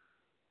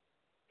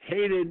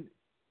hated.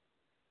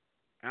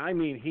 I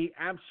mean, he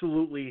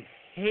absolutely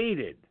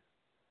hated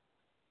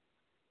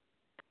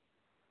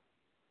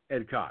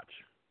Ed Koch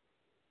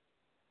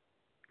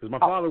because my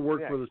father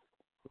worked for the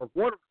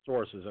water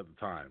resources at the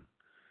time.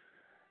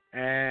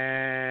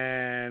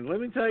 And let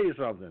me tell you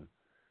something.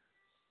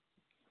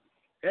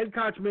 Ed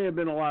Koch may have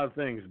been a lot of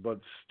things, but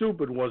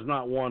stupid was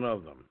not one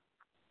of them.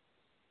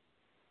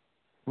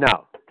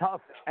 No,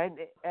 tough and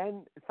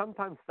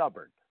sometimes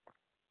stubborn.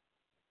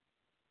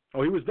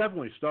 Oh, he was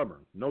definitely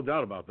stubborn, no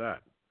doubt about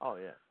that. Oh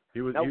yeah,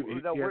 he was.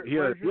 He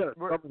had a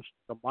stubborn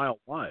a mile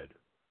wide.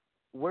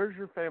 Where's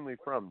your family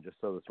from? Just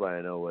so this way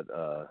I know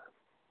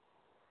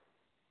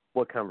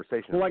what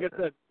conversation. Well, like I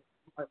said,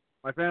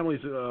 my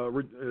family's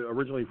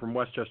originally from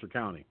Westchester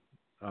County.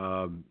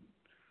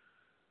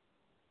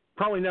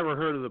 Probably never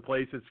heard of the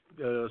place. It's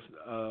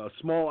a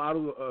small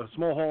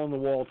hole in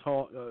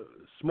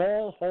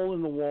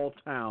the wall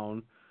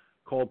town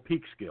called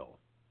Peekskill.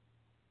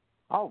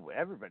 Oh,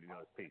 everybody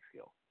knows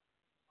Peekskill.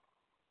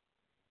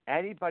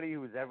 Anybody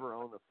who's ever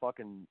owned a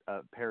fucking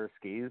pair of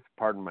skis,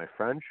 pardon my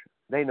French,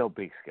 they know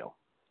Peekskill.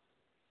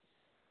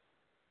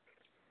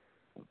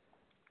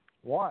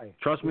 Why?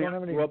 Trust me,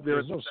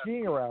 there's no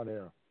skiing around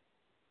here.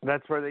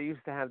 That's where they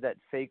used to have that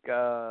fake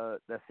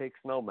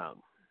snow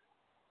mountain.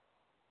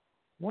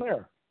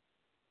 Where?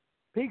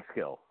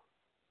 Peekskill.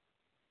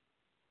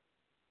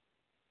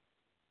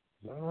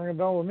 Doesn't ring a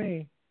bell with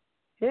me.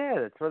 Yeah,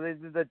 that's where they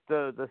did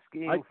the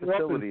skiing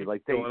facility.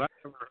 Like they,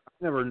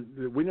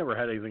 we never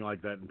had anything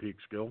like that in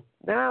Peekskill.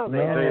 No,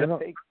 they had that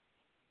fake.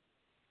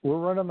 We're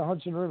right on the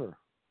Hudson River.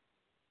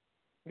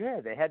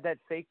 Yeah, they had that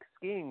fake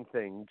skiing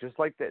thing, just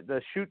like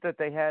the chute that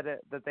they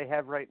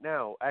have right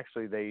now.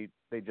 Actually, they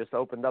just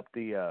opened up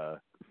the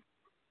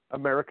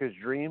America's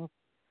Dream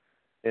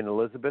in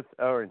Elizabeth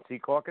or in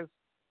Secaucus.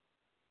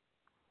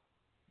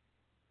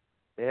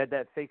 They had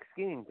that fake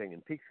skiing thing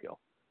in Peekskill.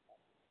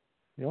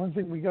 The only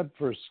thing we got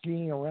for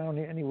skiing around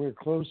anywhere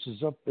close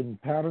is up in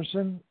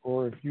Patterson,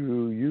 or if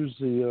you use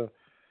the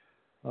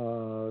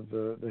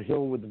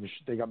hill with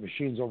they got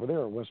machines over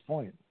there at West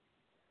Point.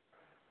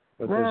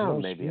 But there's no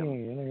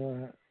skiing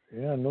anywhere.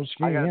 Yeah, no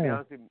skiing. I gotta be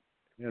honest with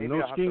you.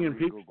 No skiing in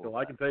Peekskill.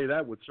 I can tell you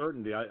that with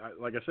certainty. I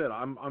like I said,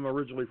 I'm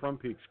originally from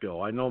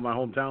Peekskill. I know my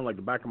hometown like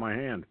the back of my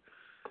hand.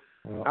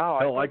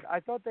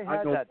 I thought they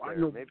had that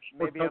there.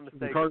 Maybe I'm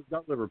mistaken. Cars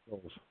got liver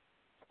pills.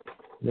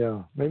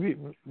 Yeah, maybe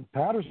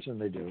Patterson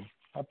they do.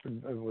 Up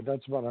in,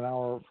 that's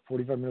about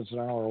 45 minutes an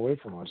hour away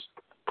from us.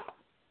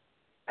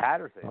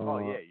 Patterson. Oh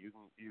yeah, you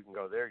can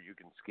go there. You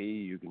can ski.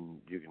 You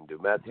can do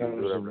meth. You can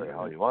do whatever the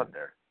hell you want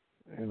there.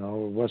 You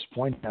know, West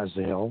Point has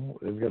the hill.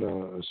 They've got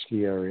a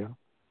ski area.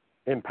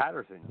 In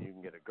Patterson, you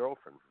can get a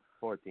girlfriend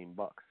for $14.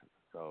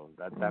 So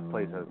that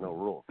place has no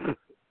rules.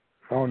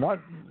 Oh, not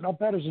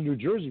Patterson, New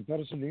Jersey.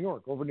 Patterson, New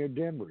York, over near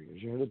Danbury.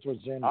 As you heard,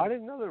 towards Danbury. I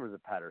didn't know there was a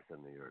Patterson,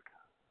 New York.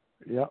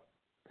 Yep.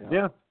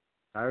 Yeah.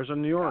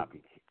 Patterson, New York.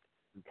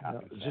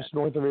 It's just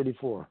north of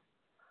 84.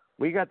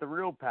 We got the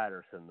real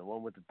Patterson, the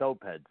one with the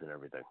dope heads and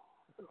everything.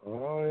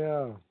 Oh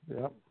yeah.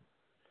 Yep.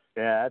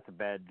 Yeah, that's a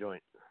bad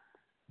joint.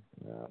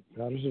 Yeah,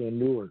 Patterson and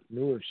Newark.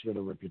 Newark's got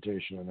a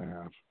reputation and a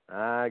half.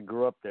 I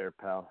grew up there,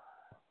 pal.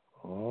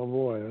 Oh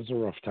boy, that's a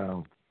rough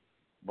town.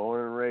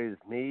 Born and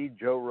raised. Me,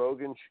 Joe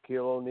Rogan,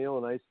 Shaquille O'Neal,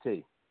 and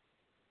Ice-T.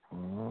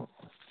 Oh,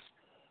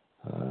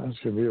 that's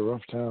gonna be a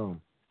rough town.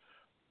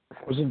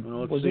 Wasn't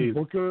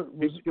Booker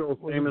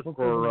famous Booker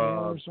for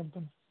or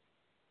something?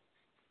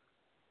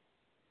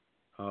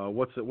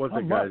 What's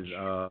that guy's?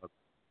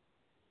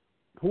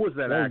 Who was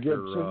that actor?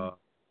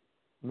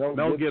 Gibson.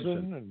 Mel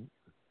Gibson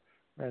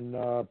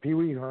and Pee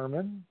Wee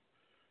Herman.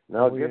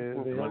 Mel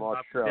Gibson's from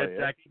Australia.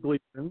 Jackie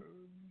Gleason.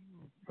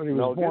 But he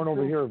was born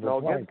over here.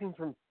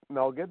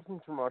 Mel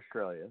Gibson's from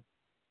Australia.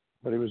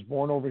 But he was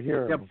born over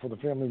here before the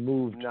family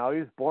moved. No, he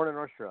was born in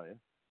Australia.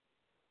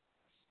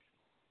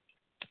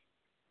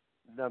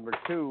 Number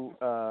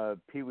 2,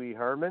 Pee Wee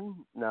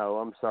Herman. No,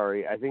 I'm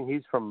sorry. I think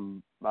he's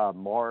from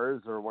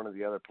Mars or one of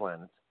the other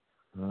planets.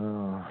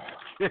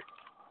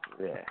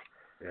 Yeah.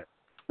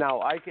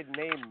 Now, I could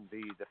name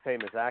the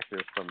famous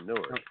actors from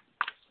Newark.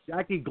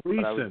 Jackie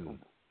Gleason,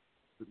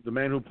 the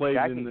man who played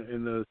in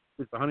the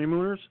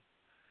Honeymooners,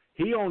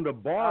 he owned a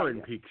bar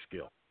in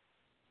Peekskill.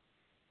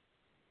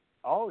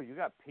 Oh, you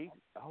got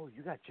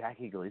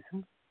Jackie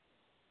Gleason?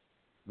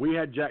 We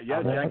had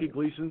Jackie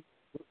Gleason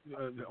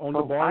owned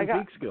a bar in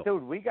Peekskill.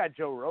 Dude, we got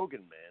Joe Rogan,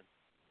 man.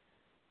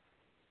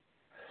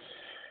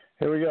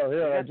 Here we go.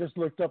 Yeah, I just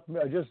looked up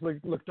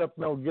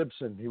Mel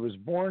Gibson. He was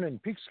born in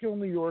Peekskill,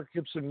 New York.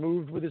 Gibson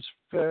moved with his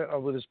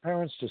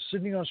parents to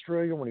Sydney,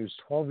 Australia when he was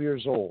 12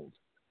 years old.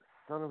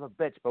 Son of a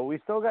bitch, but we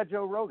still got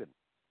Joe Rogan.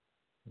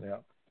 Yeah.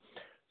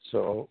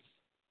 So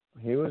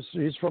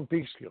he's from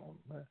Peekskill.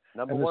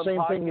 Number and the one same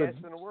podcast thing with,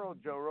 in the world,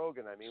 Joe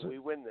Rogan. I mean, we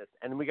win this.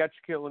 And we got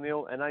Shaquille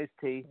O'Neal and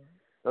Ice-T.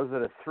 Those are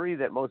the three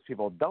that most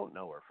people don't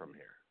know are from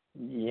here.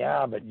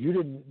 Yeah, but you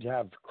didn't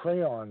have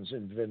crayons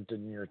invented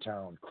in your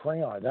town.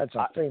 Crayon, that's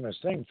a famous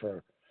thing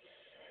for.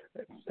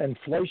 And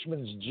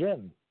Fleischmann's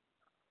Gin.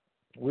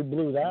 We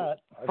blew that.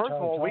 First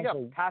of all, we got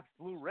Pabst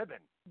Blue Ribbon.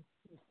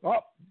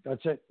 Oh,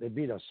 that's it. They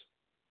beat us.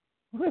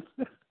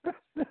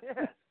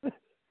 Yeah.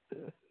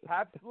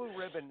 Pabst Blue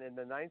Ribbon in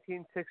the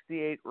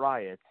 1968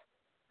 riots,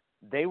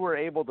 they were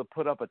able to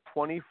put up a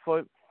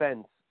 20-foot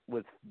fence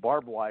with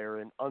barbed wire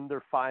in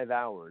under 5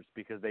 hours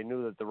because they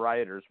knew that the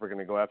rioters were going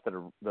to go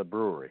after the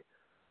brewery.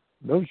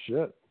 No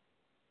shit.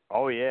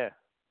 Oh, yeah.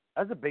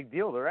 That's a big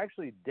deal. They're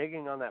actually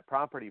digging on that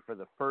property for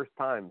the first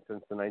time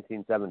since the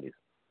 1970s.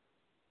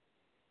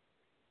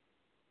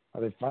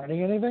 Are they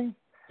finding anything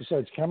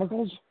besides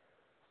chemicals?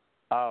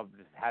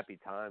 Just happy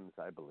times,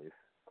 I believe.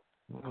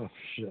 Oh,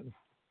 shit.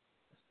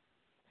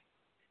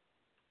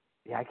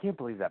 Yeah, I can't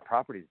believe that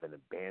property's been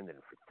abandoned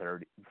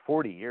for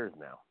 40 years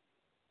now.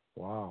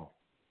 Wow.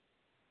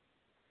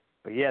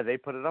 But yeah, they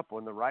put it up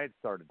when the riot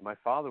started. My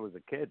father was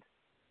a kid,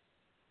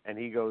 and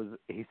he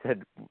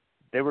said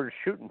they were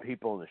shooting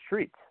people in the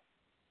streets.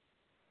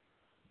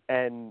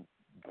 And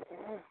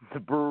the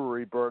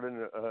brewery brought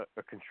in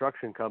a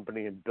construction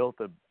company and built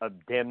a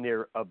damn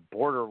near a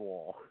border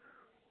wall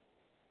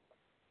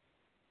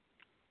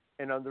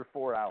in under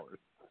 4 hours.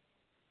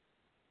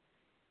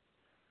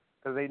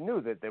 Because they knew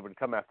that they would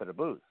come after the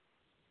booze.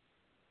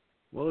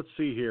 Well, let's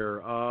see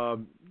here.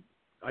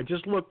 I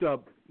just looked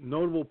up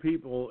notable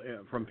people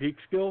from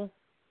Peekskill.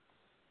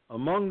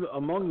 Among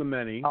the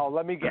many. Oh,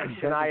 let me guess.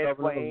 Shania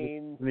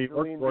Twain,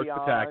 Celine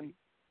Dion,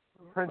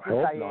 Princess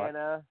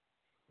Diana.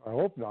 I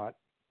hope not.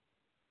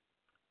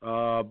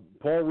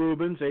 Paul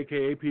Rubens,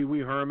 a.k.a. Pee Wee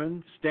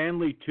Herman.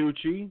 Stanley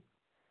Tucci.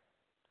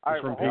 All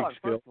right, from hold on.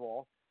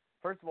 Peekskill.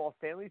 First of all,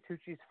 Stanley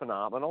Tucci's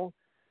phenomenal,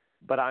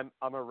 but I'm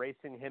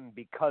erasing him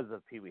because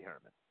of Pee Wee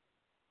Herman.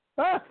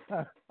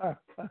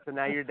 So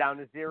now you're down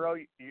to 0.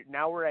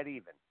 Now we're at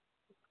even.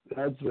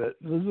 That's it.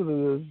 Listen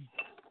to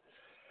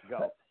this.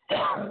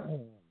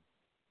 Go.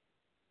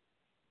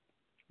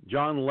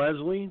 John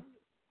Leslie.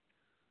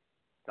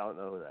 Don't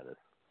know who that is.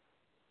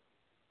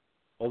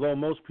 Although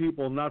most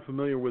people not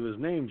familiar with his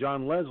name,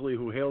 John Leslie,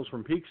 who hails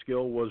from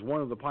Peekskill, was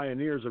one of the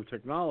pioneers of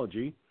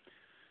technology.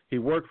 He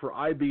worked for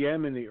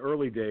IBM in the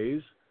early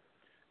days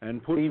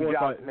and put Steve forth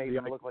Jobs the made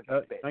him look like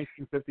a bitch.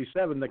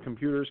 1957 that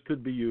computers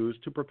could be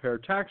used to prepare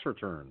tax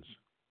returns.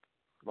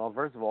 Well,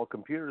 first of all,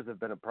 computers have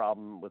been a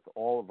problem with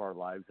all of our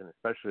lives, and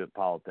especially with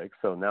politics.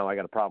 So now I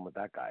got a problem with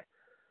that guy.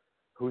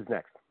 Who's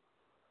next?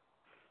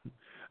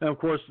 And of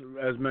course,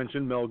 as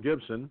mentioned, Mel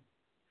Gibson.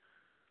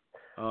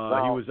 He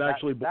was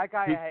actually that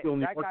guy.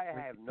 That guy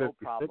I have no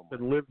problem with.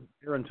 And lived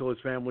here until his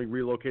family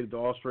relocated to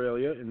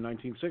Australia in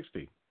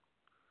 1960.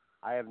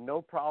 I have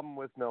no problem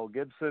with Mel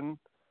Gibson.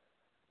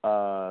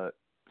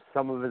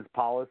 Some of his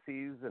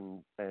policies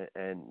and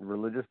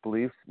religious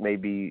beliefs may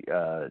be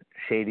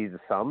shady to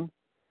some.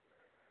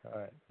 All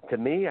right. To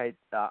me,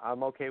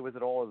 I'm okay with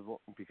it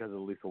all because of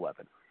Lethal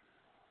Weapon.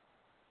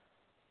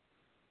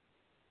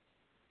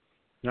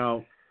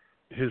 Now,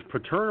 his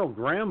paternal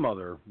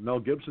grandmother, Mel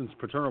Gibson's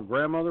paternal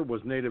grandmother, was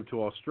native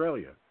to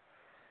Australia.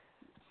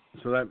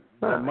 So that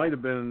might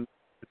have been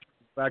a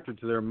factor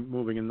to their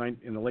moving in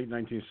the late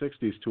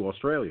 1960s to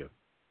Australia.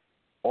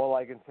 All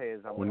I can say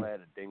is I'm glad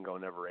a dingo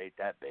never ate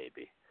that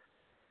baby.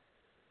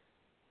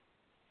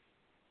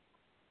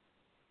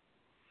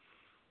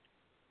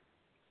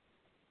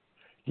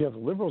 Yeah, the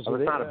liberals.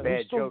 It's not a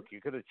bad joke. You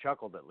could have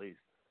chuckled at least.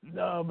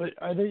 No, but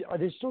are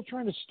they still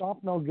trying to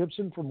stop Mel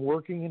Gibson from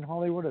working in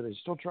Hollywood? Are they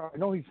still trying? I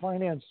know he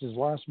financed his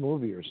last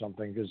movie or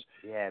something because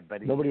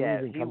nobody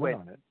even come in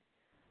on it.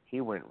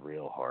 He went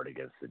real hard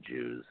against the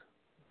Jews.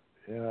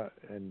 Yeah,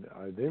 and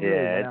they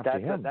really went after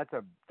him.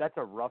 That's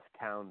a rough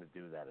town to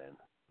do that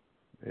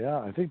in. Yeah,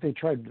 I think they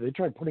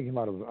tried putting him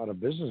out of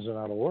business and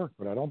out of work,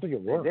 but I don't think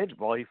it worked. They did.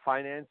 Well, he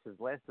financed his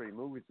last 3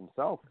 movies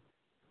himself.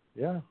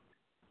 Yeah.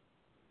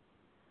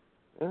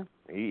 Yeah.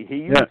 He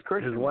used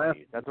Christian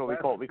money. That's what we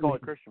call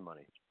it Christian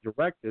money.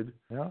 Directed.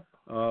 Yeah.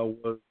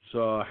 Was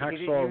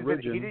Hacksaw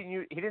Ridge.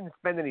 He didn't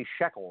spend any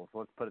shekels.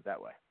 Let's put it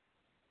that way.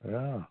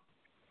 Yeah.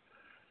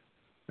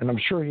 And I'm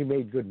sure he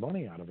made good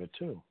money out of it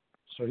too.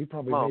 So he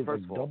probably made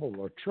like double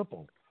or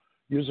triple,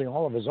 using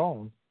all of his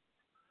own.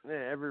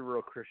 Yeah, every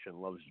real Christian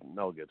loves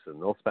Mel Gibson.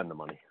 They'll spend the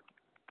money.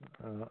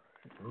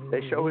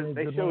 They show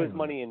his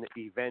money in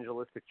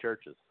evangelistic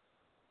churches.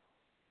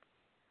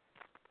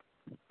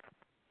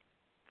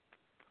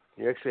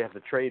 You actually have to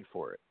trade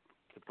for it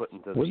to put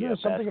into the Wasn't there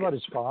something basket. about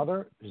his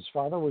father? His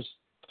father was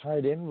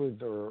tied in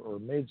with or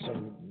made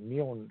some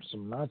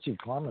Nazi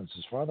comments.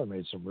 His father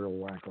made some real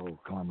wacko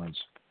comments.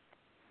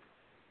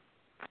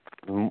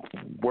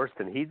 Worse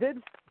than he did?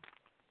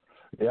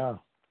 Yeah.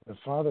 The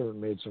father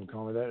made some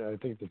comment that I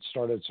think that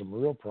started some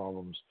real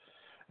problems,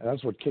 and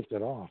that's what kicked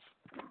it off.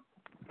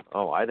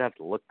 Oh, I'd have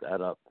to look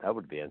that up. That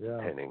would be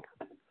entertaining,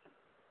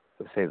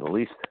 to say the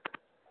least.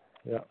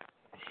 Yeah.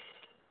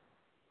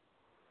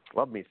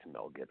 Love me some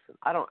Mel Gibson.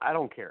 I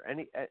don't care.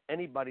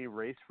 Anybody,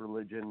 race,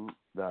 religion,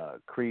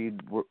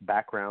 creed,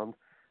 background.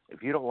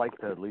 If you don't like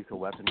the Lethal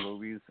Weapon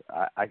movies,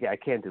 I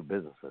can't do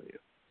business with you.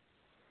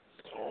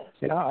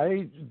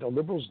 Yeah, the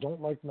liberals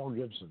don't like Mel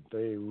Gibson.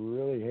 They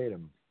really hate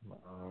him.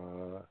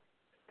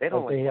 They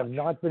don't. They have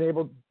not been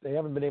able. They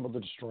haven't been able to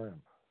destroy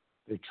him.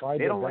 They tried.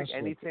 They don't like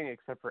anything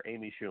except for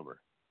Amy Schumer.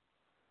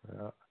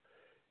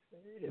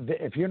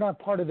 If you're not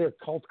part of their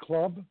cult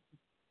club,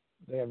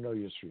 they have no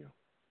use for you.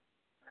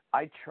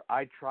 I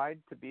tried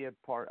to be a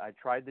part. I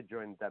tried to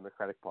join the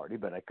Democratic Party,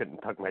 but I couldn't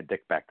tuck my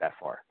dick back that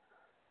far.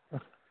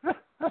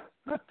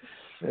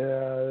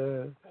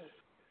 Yeah,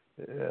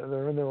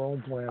 they're in their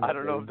own planet. I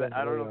don't know if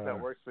that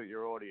works with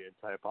your audience.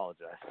 I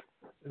apologize.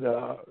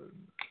 No,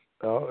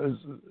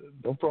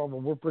 no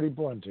problem. We're pretty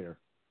blunt here.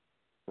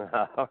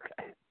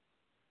 Okay.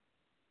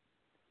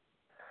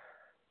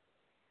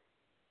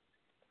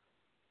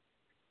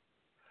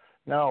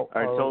 Now,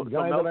 all right, so a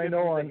guy Mel that I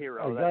know on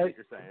hero, that's what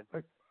you're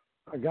saying.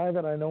 A guy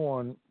that I know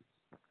on.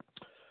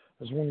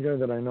 There's one guy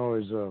that I know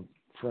is a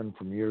friend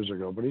from years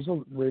ago, but he's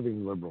a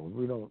raving liberal.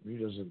 He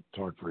doesn't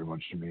talk very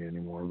much to me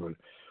anymore, but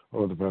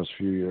over the past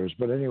few years.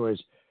 But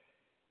anyways,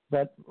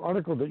 that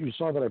article that you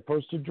saw that I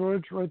posted,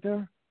 George, right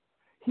there,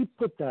 he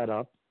put that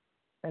up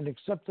and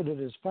accepted it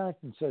as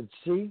fact and said,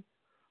 see,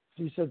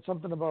 he said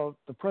something about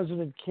the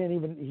president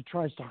he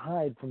tries to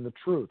hide from the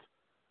truth.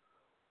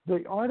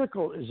 The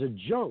article is a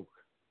joke.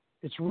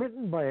 It's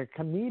written by a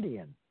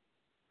comedian,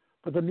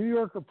 but the New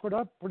Yorker put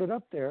it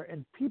up there,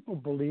 and people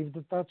believe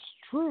that that's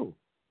true.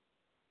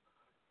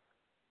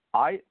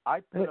 I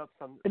put up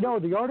some. No,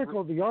 the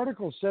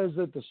article says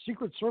that the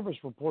Secret Service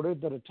reported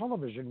that a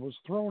television was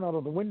thrown out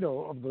of the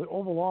window of the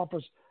Oval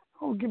Office.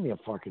 Oh, give me a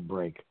fucking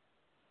break.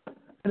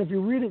 And if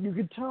you read it, you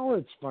can tell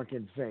it's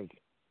fucking fake.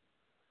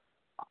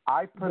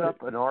 I put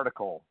up an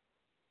article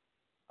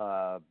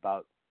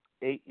about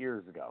 8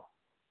 years ago.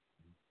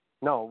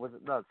 No, was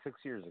it not 6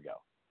 years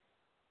ago?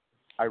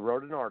 I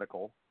wrote an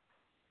article,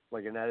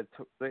 like an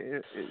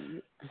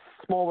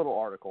small little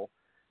article,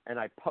 and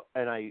I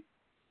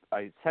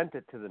sent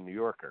it to the New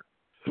Yorker.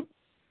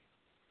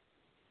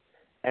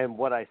 And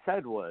what I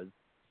said was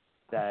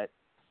that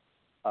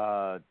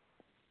Barack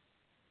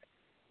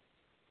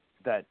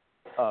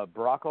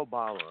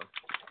Obama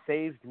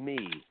saved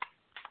me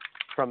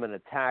from an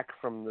attack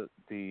from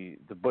the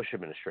Bush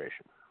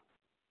administration.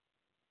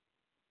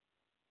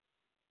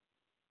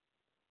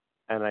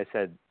 And I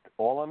said,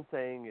 all I'm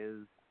saying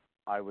is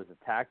I was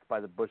attacked by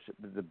the Bush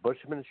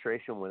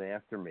administration went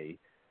after me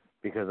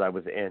because I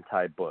was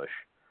anti-Bush,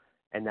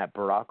 and that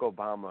Barack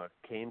Obama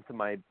came to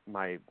my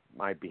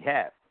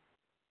behalf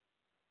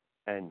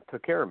and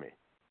took care of me.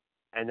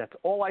 And that's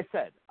all I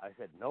said. I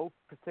said no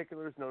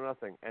particulars, no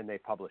nothing, and they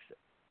published it.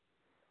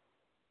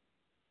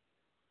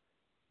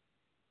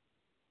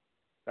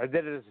 I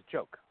did it as a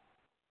joke.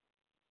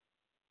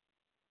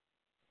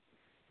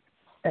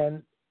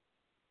 And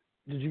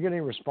did you get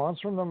any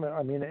response from them?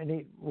 I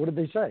mean, what did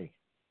they say?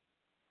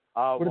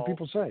 What did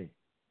people say?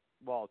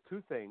 Well,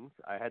 two things.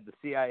 I had the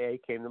CIA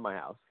came to my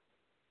house.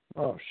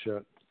 Oh,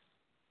 shit.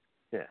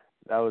 Yeah,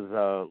 that was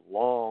a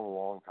long,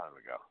 long time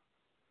ago.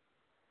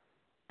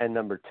 And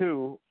number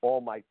two, all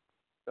my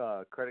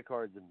credit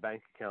cards and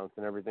bank accounts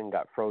and everything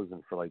got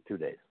frozen for like 2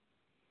 days.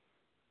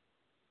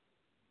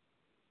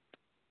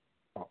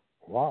 Oh,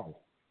 wow.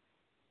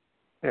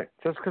 Yeah,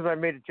 just because I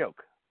made a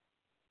joke.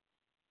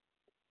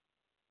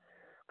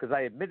 Because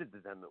I admitted to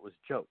them it was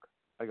a joke.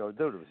 I go,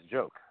 dude, it was a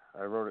joke.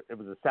 I wrote it. It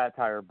was a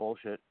satire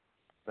bullshit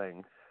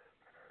thing.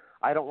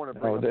 I don't want to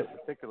bring up the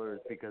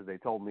particulars because they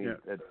told me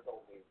that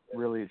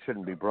really it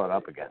shouldn't be brought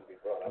up again.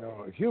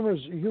 No,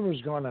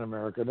 humor's gone in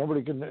America.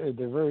 Nobody can.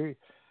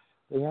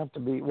 They have to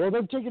be. Well,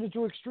 they've taken it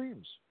to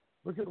extremes.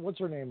 Look at what's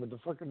her name?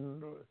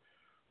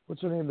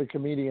 What's her name? The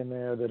comedian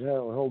there that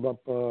held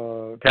up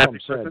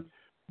Trump's head.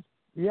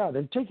 Yeah,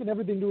 they've taken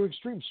everything to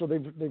extremes, so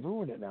they've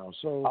ruined it now.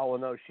 So. Oh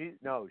well, she's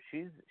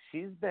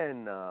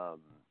been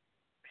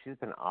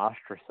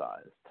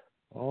ostracized.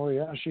 Oh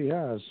yeah, she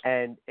has.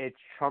 And it's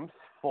Trump's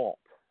fault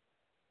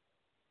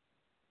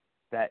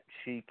that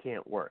she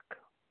can't work.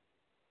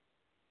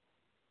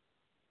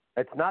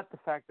 It's not the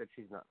fact that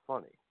she's not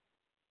funny.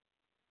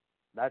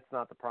 That's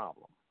not the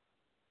problem.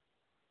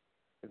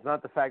 It's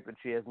not the fact that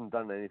she hasn't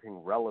done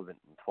anything relevant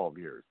in 12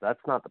 years.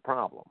 That's not the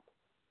problem.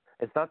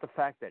 It's not the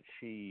fact that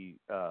she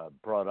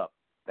brought up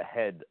the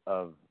head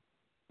of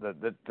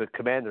the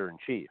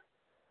commander-in-chief,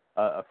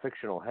 a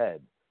fictional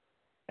head,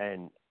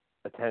 and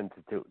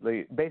attempted to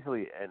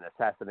basically an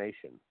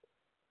assassination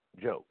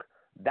joke.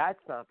 That's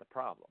not the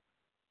problem.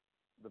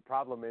 The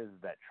problem is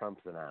that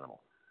Trump's an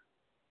animal.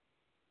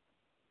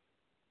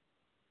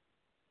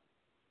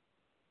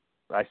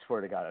 I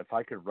swear to God, if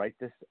I could write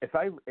this,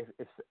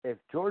 if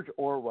George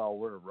Orwell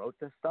would have wrote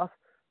this stuff,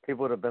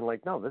 people would have been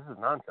like, "No, this is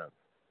nonsense.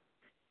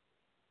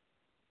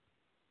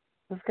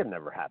 This could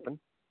never happen."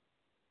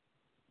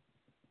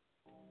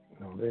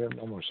 No, they have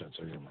no more sense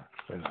of humor.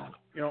 They don't.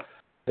 You know,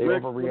 they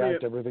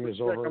overreact. Everything is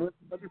over.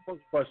 Let me pose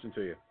a question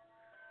to you.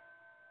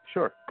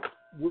 Sure.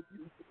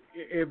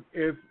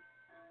 If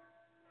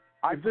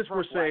if this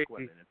were, say,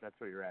 women, if that's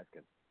what you're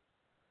asking.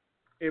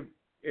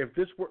 If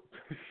this were,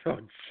 oh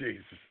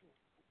Jesus,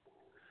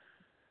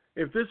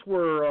 if this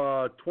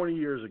were 20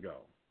 years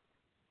ago,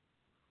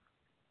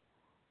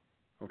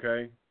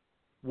 okay,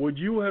 would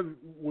you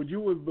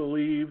have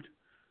believed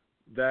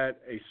that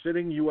a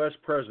sitting U.S.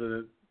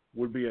 president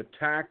would be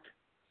attacked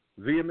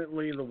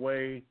vehemently in the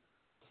way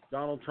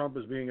Donald Trump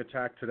is being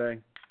attacked today?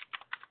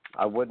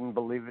 I wouldn't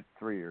believe it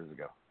 3 years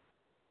ago.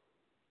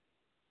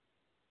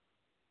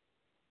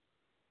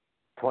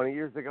 20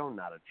 years ago,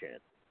 not a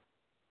chance.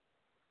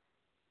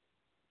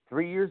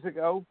 3 years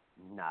ago,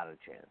 not a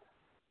chance.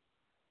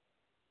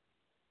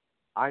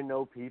 I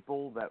know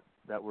people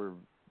that were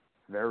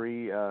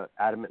very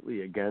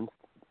adamantly against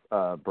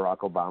Barack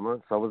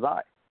Obama. So was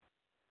I.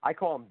 I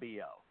call him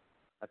B.O.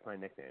 That's my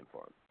nickname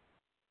for him.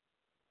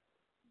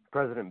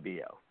 President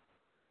B.O.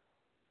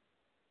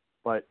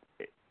 But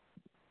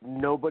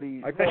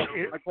nobody... I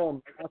call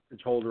him the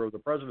hostage holder of the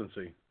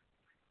presidency.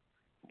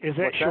 Is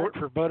that short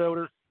for butt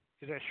odor?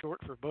 Is that short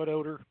for butt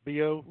odor,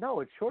 B.O.? No,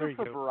 it's short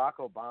for Barack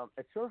Obama.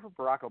 It's short for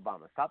Barack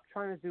Obama. Stop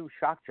trying to do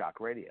shock jock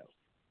radio.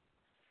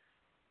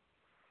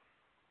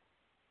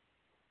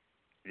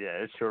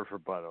 Yeah, it's short for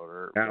butt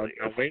odor. Now,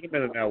 wait a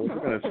minute now. Wait a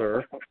minute,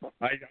 sir.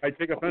 I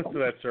take offense to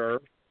that, sir.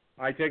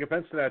 I take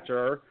offense to that,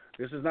 sir.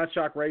 This is not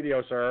shock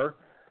radio, sir.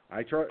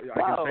 I can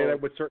say that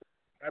with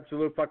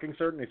absolute fucking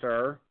certainty,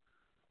 sir.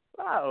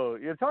 Wow,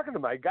 you're talking to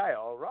my guy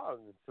all wrong.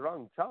 It's the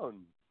wrong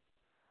tone.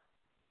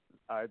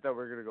 I thought we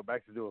were going to go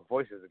back to doing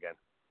voices again.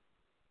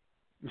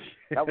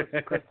 That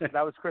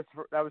was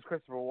Christopher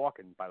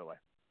Walken, by the way.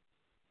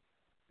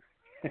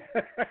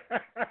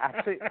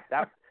 Actually,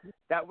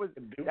 that was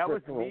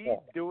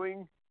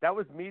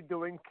me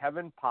doing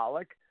Kevin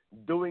Pollak,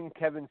 doing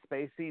Kevin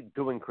Spacey,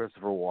 doing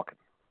Christopher Walken.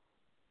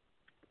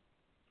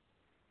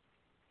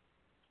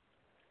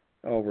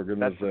 Oh, for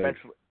goodness sake.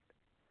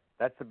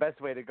 That's the best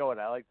way to go, and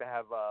I like to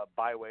have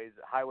highways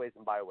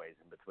and byways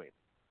in between.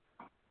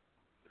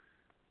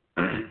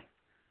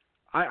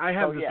 I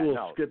have this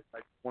little skit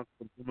like once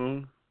in the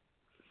moon.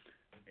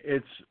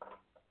 It's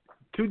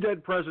 2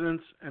 dead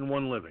presidents and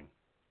 1 living.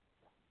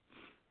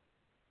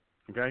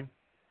 Okay?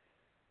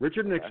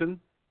 Richard Nixon,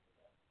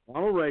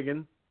 Ronald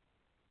Reagan,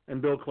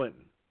 and Bill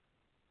Clinton,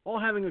 all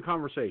having a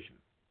conversation.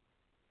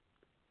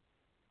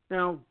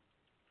 Now,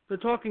 they're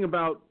talking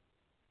about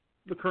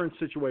the current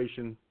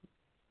situation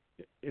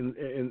in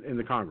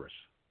the Congress.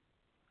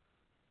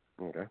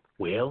 Okay.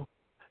 Well,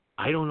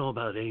 I don't know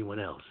about anyone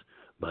else,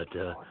 but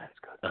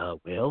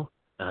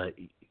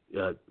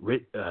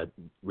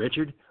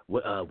Richard,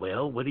 what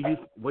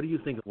do you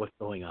think of what's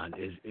going on?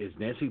 Is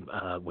Nancy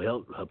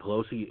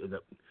Pelosi?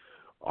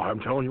 I'm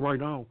telling you right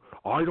now,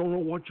 I don't know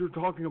what you're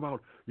talking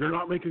about. You're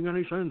not making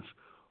any sense.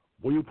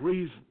 Will you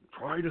please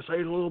try to say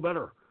it a little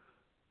better?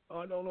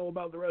 I don't know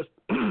about the rest.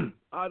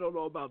 I don't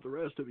know about the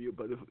rest of you,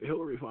 but if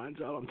Hillary finds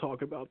out I'm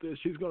talking about this,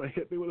 she's going to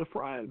hit me with a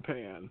frying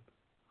pan.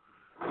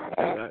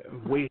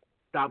 We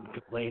stop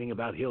complaining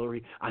about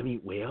Hillary. I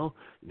mean,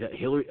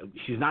 Hillary,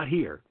 she's not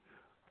here.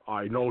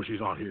 I know she's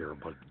not here,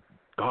 but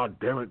God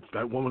damn it,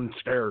 that woman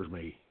scares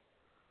me.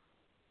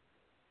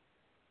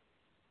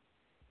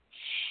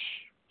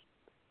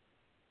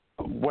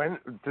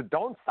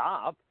 Don't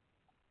stop.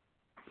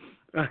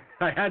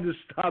 I had to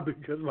stop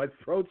because my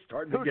throat's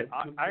starting to get.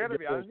 I got to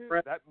be honest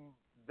with you.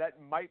 That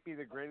might be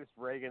the greatest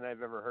Reagan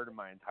I've ever heard in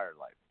my entire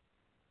life.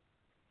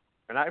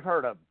 And I've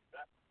heard a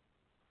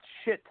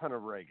shit ton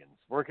of Reagans.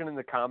 Working in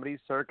the comedy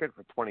circuit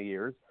for 20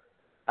 years,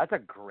 that's a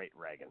great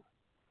Reagan.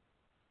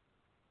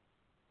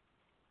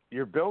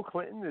 Your Bill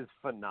Clinton is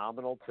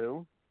phenomenal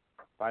too.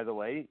 By the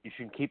way, you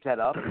should keep that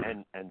up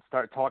and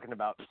start talking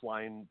about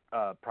flying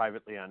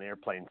privately on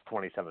airplanes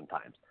 27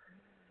 times.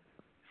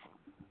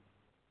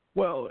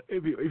 Well,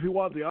 if you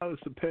want the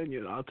honest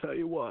opinion, I'll tell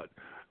you what.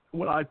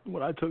 When I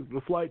took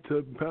the flight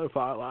to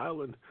Pedophile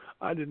Island,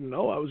 I didn't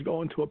know I was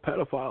going to a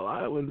pedophile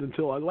island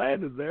until I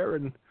landed there,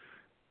 and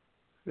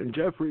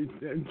Jeffrey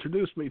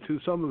introduced me to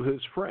some of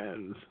his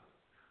friends.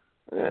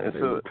 Yeah, they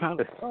were kind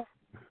of fun.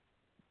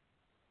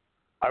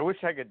 I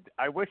wish I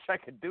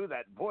could do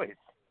that voice.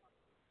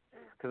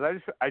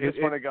 Because I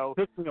just want to go.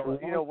 It took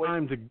me a long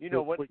time to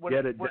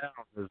get it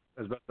down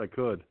as best I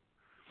could.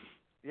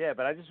 Yeah,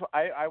 but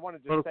I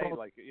want to just say,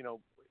 like,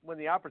 when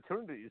the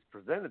opportunity is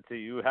presented to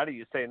you, how do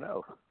you say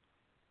no?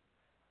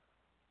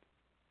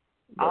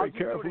 Very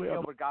carefully.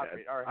 All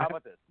right, how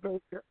about this?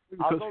 Very carefully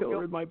because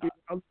Hillary might be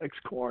around the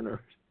next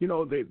corner.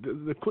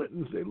 The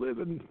Clintons, they live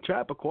in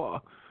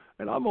Chappaqua,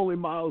 and I'm only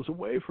miles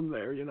away from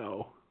there.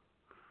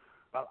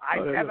 Well,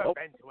 I've never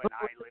been to an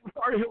island.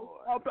 Sorry,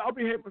 I'll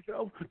behave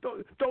myself.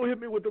 Don't hit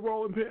me with the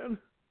rolling pin.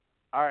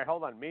 All right,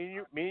 hold on. Me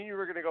and you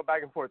were going to go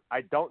back and forth.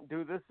 I don't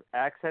do this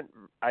accent.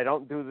 I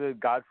don't do the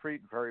Godfrey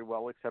very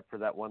well except for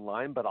that one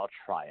line, but I'll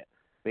try it.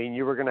 Me and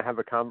you were going to have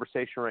a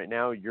conversation right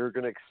now. You're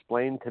going to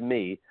explain to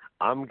me.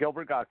 I'm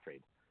Gilbert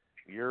Gottfried.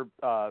 You're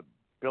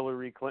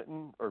Hillary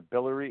Clinton or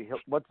Hillary.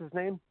 What's his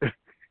name?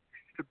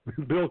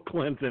 Bill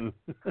Clinton.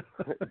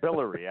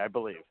 Hillary, I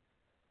believe.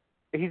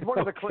 He's one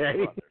of the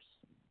Clinton brothers.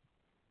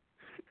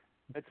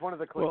 It's one of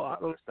the clips.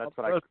 Well, That's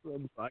what I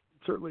can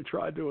certainly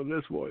try doing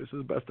this voice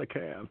as best I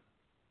can.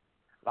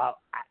 Well,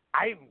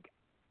 I'm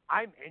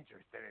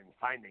interested in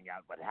finding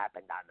out what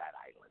happened on that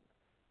island.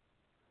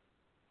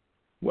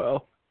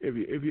 Well,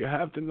 if you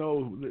have to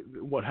know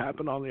what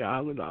happened on the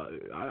island,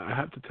 I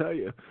have to tell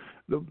you,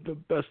 the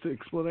best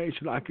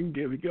explanation I can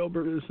give you,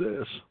 Gilbert, is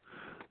this: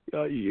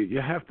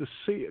 you have to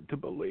see it to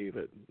believe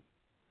it.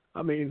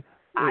 I mean,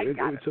 I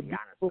gotta it's a be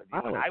honest with you,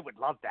 island. and I would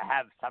love to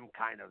have some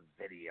kind of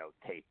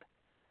videotape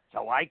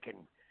so I can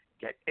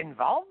get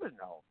involved in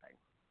the whole thing.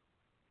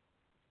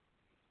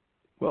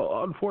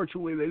 Well,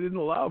 unfortunately, they didn't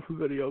allow for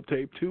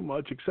videotape too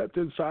much, except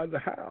inside the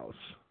house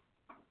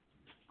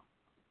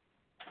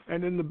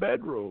and in the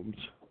bedrooms.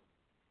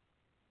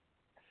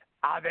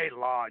 Are they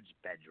large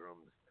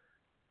bedrooms,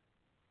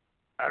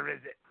 or is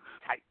it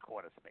tight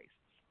quarter spaces?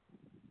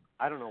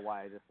 I don't know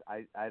why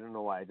I don't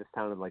know why I just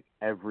sounded like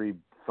every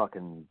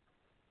fucking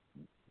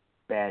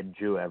bad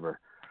Jew ever.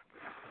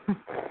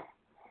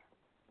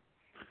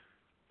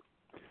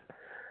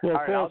 Well, all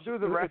right, I'll do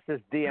the rest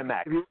as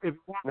DMX. If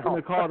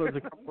Jimmy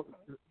Carter,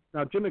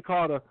 now Jimmy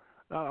Carter,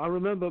 I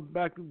remember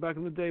back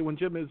in the day when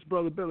Jimmy's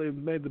brother Billy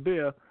made the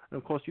beer, and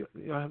of course you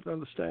have to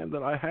understand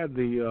that I had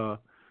the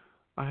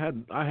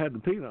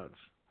peanuts,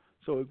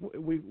 so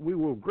we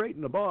were great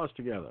in the bars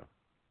together.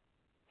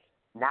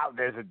 Now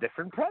there's a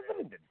different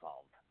president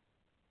involved.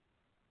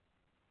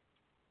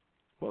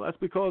 Well, that's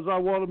because I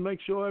want to make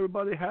sure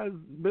everybody has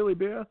Billy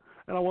beer,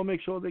 and I want to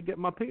make sure they get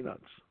my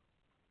peanuts.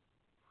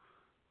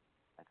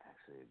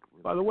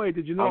 By the way,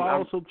 did you know I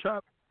also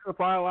traveled to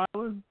Fire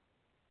Island?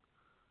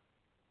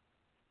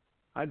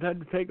 I'd had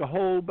to take a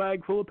whole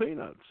bag full of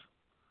peanuts.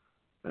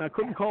 And I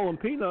couldn't call them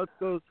peanuts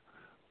because,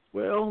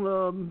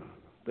 well,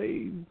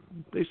 they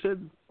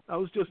said I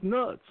was just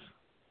nuts.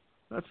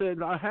 I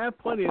said, I have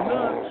plenty of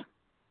nuts.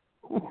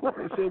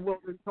 They said, well,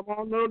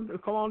 then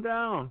come on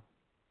down.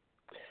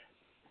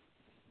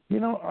 You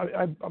know,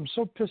 I'm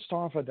so pissed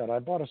off at that. I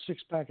bought a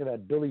 6-pack of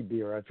that Billy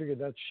beer. I figured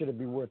that shit'd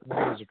be worth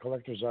money as a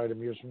collector's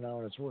item years from now,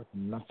 and it's worth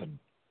nothing.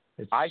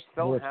 I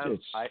still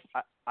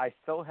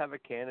have a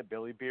can of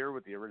Billy beer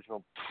with the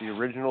original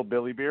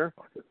Billy beer.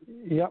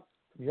 Yep,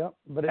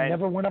 but it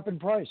never went up in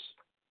price.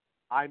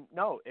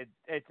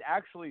 It's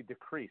actually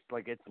decreased.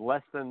 Like, it's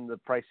less than the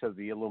price of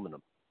the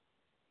aluminum.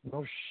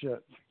 No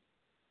shit.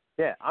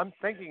 Yeah, I'm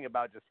thinking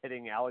about just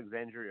hitting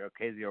Alexandria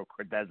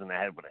Ocasio-Cortez in the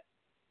head with it.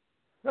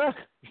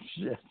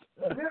 Shit.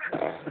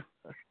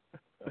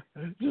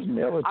 Just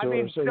mail it to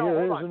her. Say, here's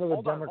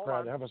another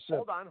Democrat. Have a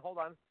sip. Hold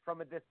on. From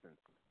a distance.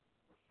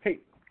 Hey,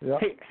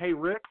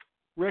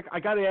 Rick, I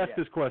got to ask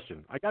this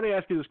question. I got to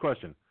ask you this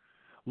question.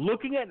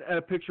 Looking at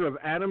a picture of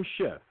Adam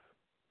Schiff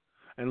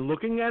and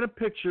looking at a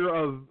picture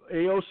of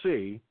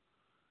AOC,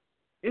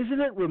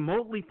 isn't it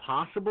remotely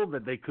possible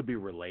that they could be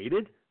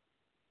related?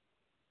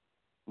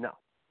 No.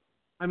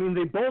 I mean,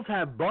 they both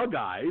have bug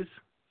eyes,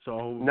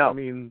 so no. I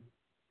mean,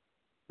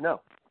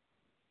 no.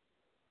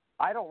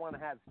 I don't want to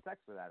have sex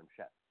with Adam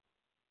Schiff.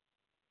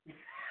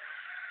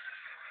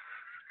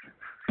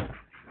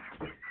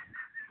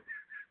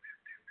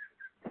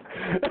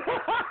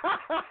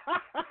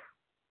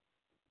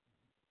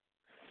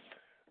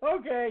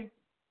 Okay.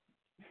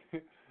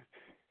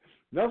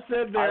 Enough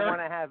said there.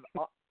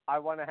 I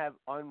want to have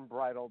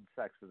unbridled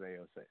sex with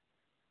AOC.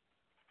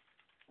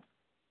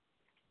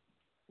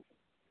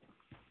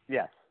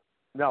 Yes.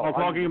 No. I'm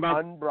talking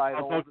about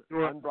unbridled.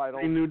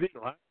 New Deal.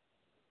 Huh?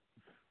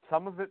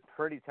 Some of it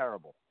pretty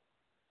terrible.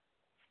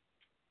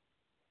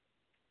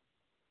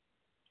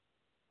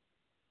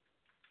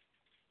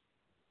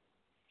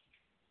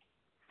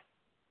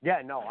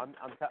 Yeah, no, I'm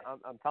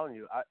telling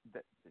you,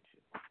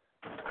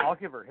 I'll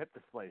give her hip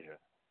dysplasia.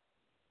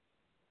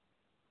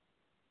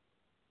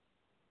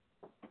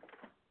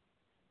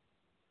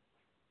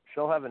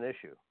 She'll have an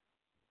issue.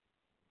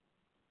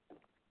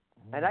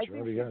 And I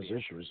think she has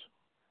issues.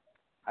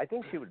 I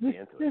think she would be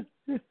into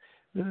it.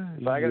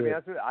 But I gotta be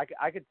honest with you,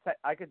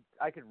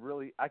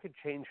 I could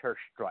change her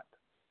strut.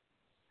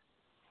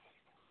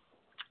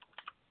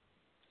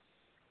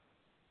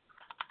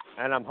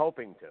 And I'm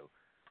hoping to.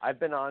 I've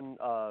been on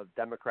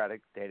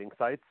Democratic dating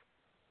sites.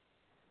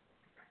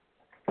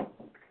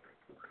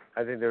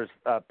 I think there's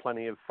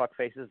plenty of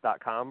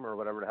fuckfaces.com or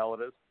whatever the hell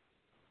it is.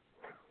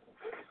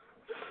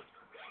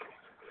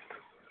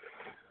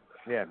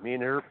 Yeah, me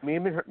and her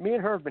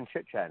have been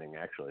chit chatting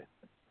actually.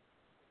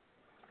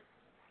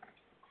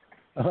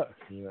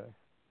 Yeah.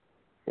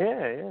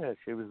 Yeah.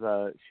 She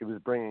was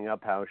bringing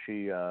up how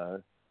she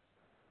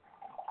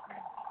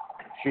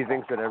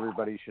thinks that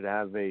everybody should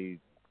have a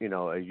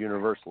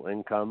universal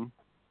income.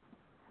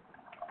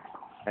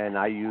 And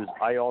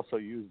I also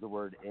use the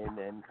word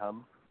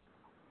income.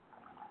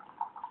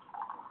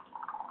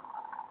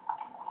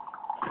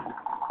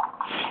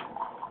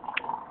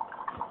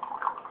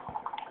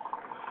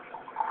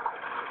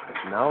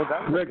 No,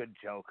 that was a good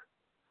joke.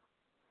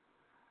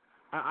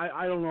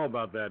 I don't know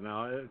about that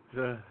now.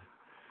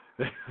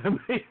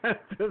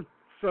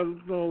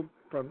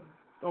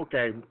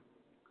 Okay.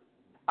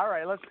 All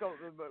right, let's go.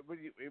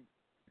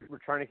 We're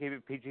trying to keep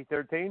it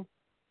PG-13?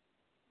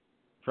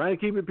 Trying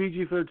to keep it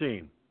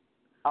PG-13.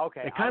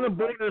 Okay. It kind of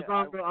borders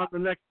on the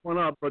next one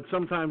up, but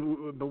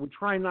we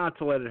try not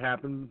to let it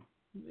happen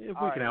if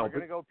we can help it.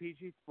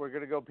 We're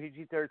gonna go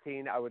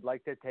PG-13. I would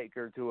like to take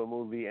her to a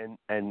movie and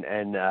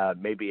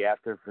maybe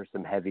after for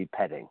some heavy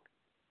petting.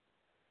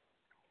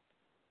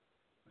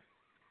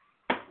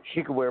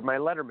 She could wear my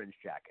Letterman's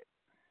jacket.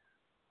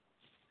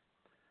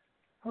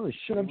 Holy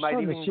shit! I'm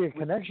starting to see a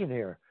connection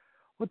here.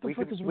 What the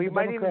fuck is with we the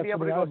might even Democrats be able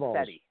with to the go eyeballs?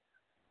 steady.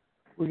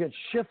 We get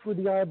Schiff with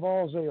the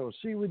eyeballs,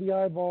 AOC with the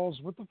eyeballs.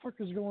 What the fuck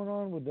is going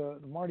on with the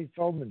Marty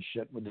Feldman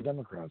shit with the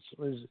Democrats?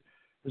 Is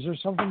there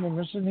something we're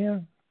missing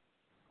here?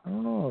 I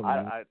don't know.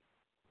 Man.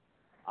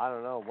 I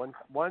don't know.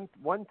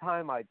 One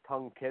time I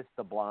tongue kissed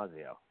de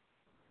Blasio.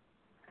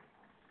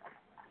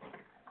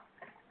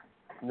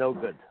 No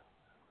good.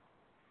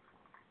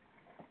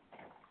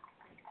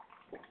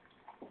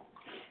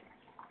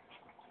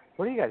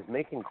 What are you guys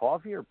making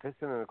coffee or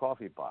pissing in a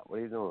coffee pot? What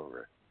are you doing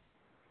over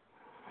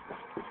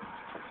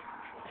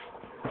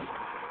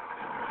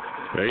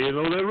Hey, you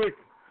know that, Rick?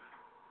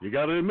 You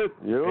got to admit,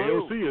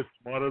 AOC is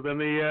smarter than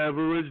the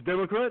average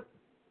Democrat.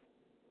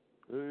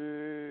 I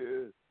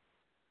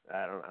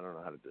don't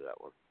know how to do that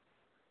one.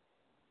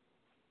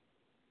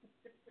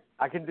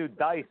 I can do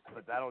dice,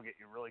 but that'll get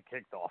you really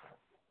kicked off.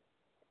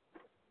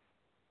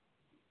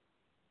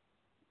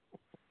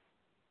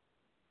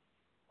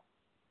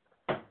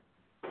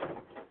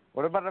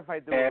 What about if I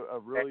do a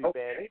really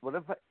bad? What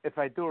if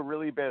I do a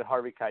really bad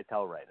Harvey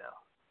Keitel right now?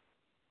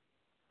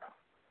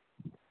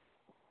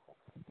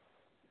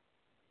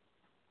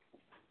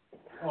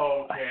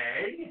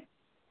 Okay.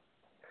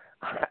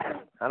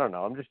 I don't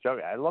know. I'm just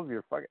joking. I love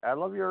your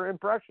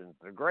impressions.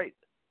 They're great.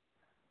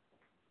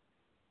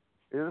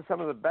 These are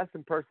some of the best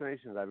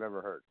impersonations I've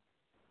ever heard.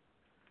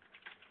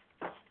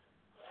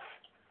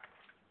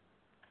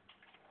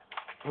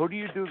 Who do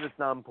you do that's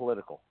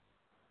non-political?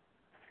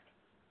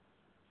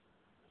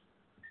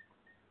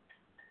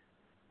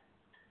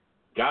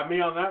 Got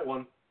me on that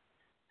one.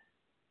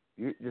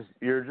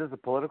 You're just a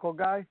political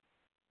guy?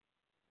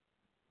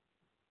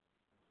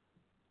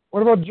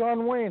 What about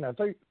John Wayne? I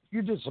thought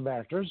you did some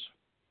actors.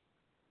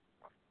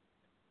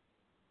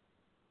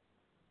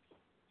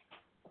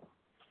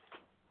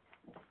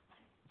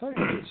 I thought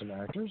you did some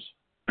actors.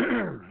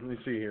 Let me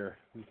see here.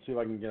 Let's see if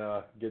I can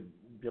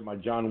get my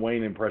John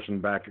Wayne impression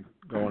back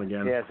going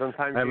again. Yeah,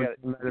 sometimes you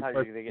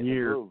gotta get the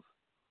groove.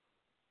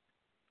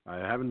 I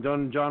haven't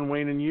done John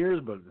Wayne in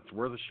years, but it's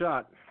worth a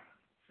shot.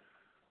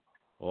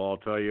 Well, I'll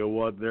tell you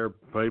what there,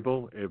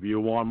 people, if you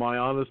want my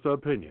honest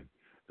opinion,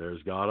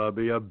 there's got to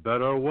be a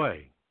better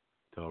way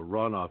to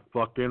run a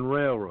fucking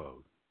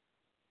railroad.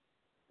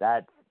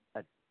 That's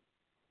a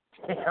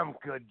damn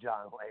good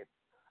John Wayne.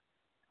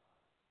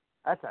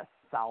 That's a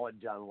solid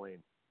John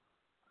Wayne.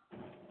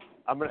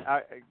 Do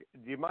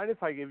you mind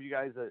if I give you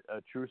guys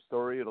a true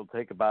story? It'll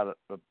take about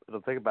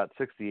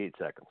 68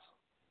 seconds.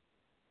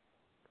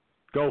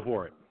 Go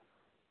for it.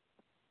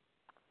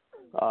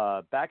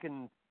 Back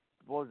in,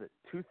 what was it,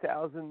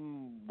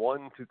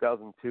 2001,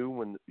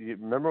 2002, you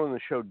remember when the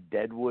show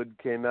Deadwood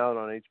came out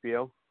on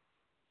HBO?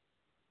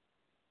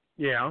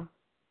 Yeah.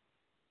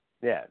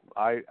 Yeah,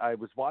 I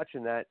was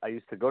watching that. I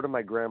used to go to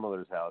my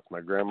grandmother's house.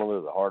 My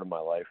grandmother, the heart of my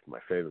life, my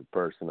favorite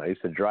person. I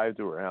used to drive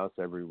to her house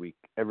every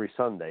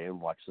Sunday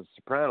and watch The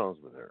Sopranos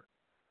with her.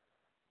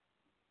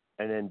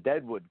 And then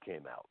Deadwood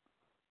came out.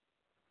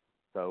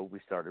 So we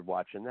started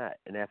watching that.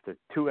 And after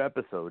 2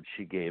 episodes,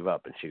 she gave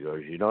up. And she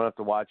goes, "You don't have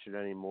to watch it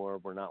anymore.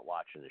 We're not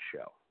watching the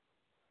show."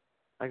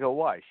 I go,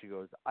 "Why?" She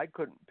goes, "I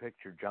couldn't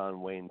picture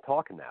John Wayne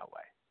talking that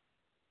way."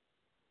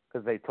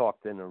 Because they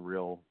talked in a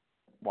real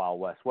Wild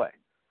West way.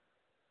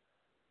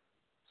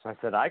 So I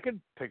said, I could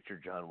picture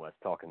John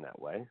West talking that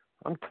way.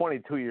 I'm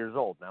 22 years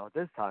old now. At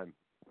this time,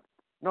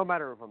 no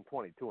matter if I'm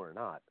 22 or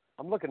not,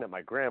 I'm looking at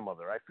my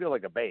grandmother. I feel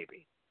like a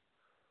baby.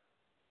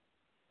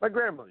 My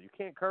grandmother, you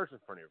can't curse in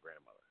front of your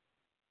grandmother.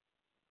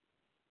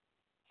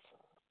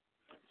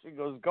 She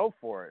goes, "Go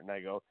for it." And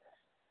I go,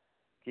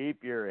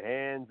 "Keep your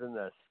hands in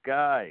the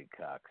sky,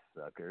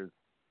 cocksuckers."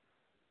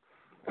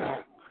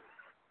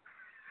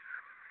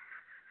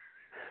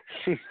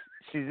 She's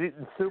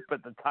eating soup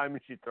at the time,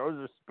 and she throws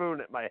her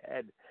spoon at my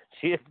head.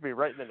 She hits me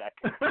right in the neck.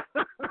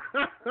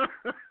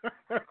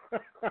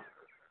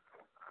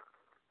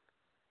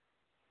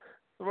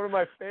 It's one of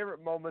my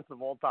favorite moments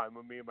of all time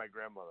with me and my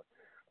grandmother.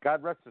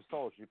 God rest her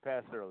soul. She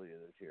passed earlier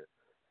this year.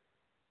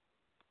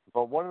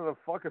 But one of the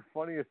fucking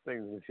funniest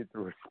things when she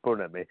threw her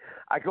spoon at me,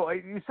 I go,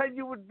 "You said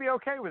you would be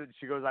okay with it."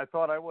 She goes, "I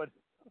thought I would."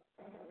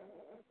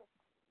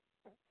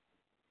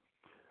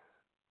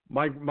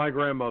 My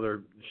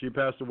grandmother, she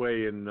passed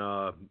away in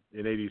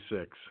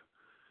 '86.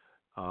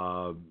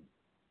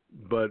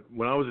 But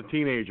when I was a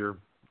teenager,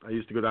 I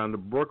used to go down to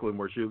Brooklyn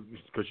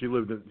because she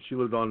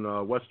lived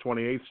on West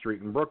 28th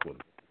Street in Brooklyn,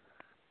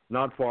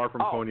 not far from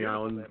Coney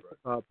Island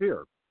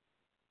Pier.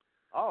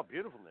 Oh,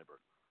 beautiful neighborhood.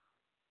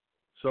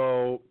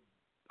 So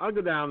I'll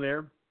go down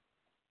there.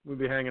 We'd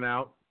be hanging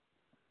out.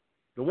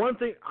 The one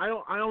thing I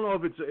don't know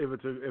if it's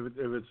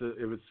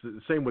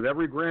the same with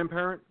every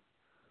grandparent,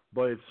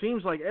 but it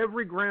seems like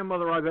every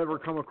grandmother I've ever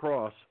come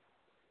across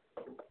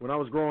when I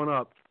was growing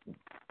up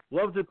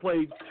loved to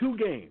play two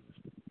games: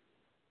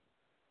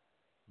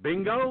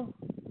 bingo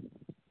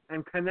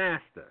and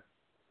canasta.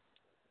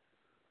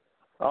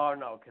 Oh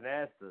no,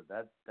 canasta.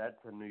 That's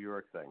a New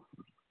York thing.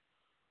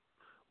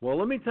 Well,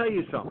 let me tell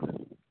you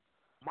something.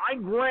 My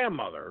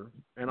grandmother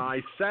and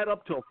I sat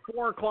up till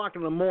 4 o'clock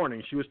in the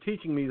morning. She was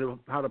teaching me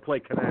how to play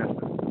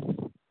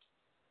canasta.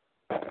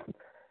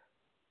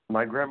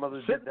 My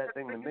grandmother did that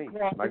thing to me.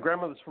 My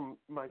grandmother's from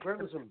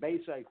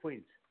Bayside,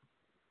 Queens.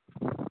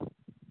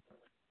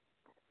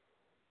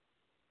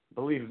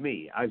 Believe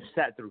me, I've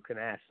sat through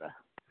canasta.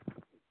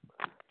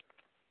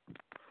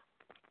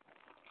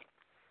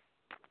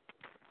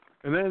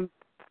 And then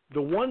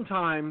the one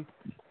time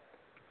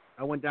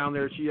I went down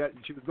there, she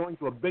was going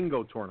to a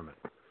bingo tournament.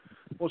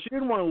 Well, she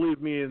didn't want to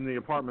leave me in the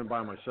apartment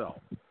by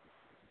myself,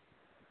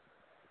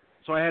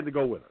 so I had to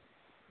go with her.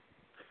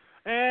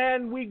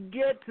 And we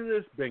get to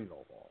this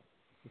bingo hall,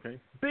 okay?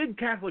 Big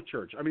Catholic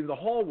church. I mean, the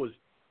hall was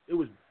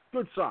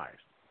good sized.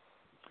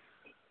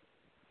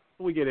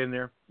 We get in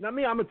there. Now,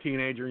 me, I'm a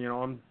teenager,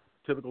 I'm a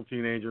typical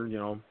teenager,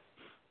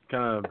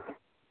 kind of,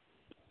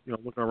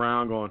 looking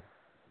around going,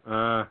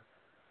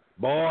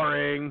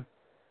 boring,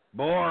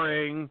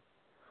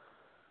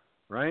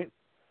 right?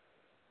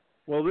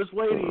 Well, this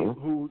lady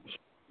who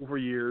for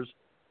years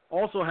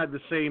also had the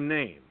same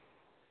name.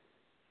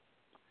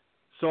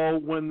 So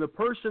when the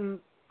person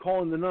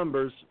calling the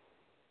numbers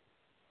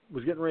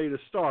was getting ready to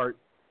start,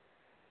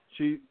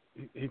 she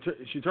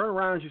turned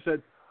around and she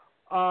said,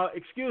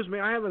 "Excuse me,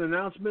 I have an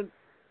announcement.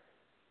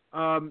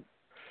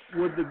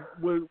 Would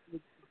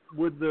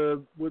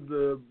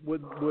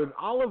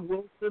Olive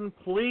Wilson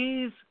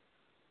please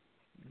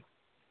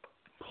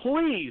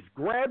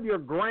grab your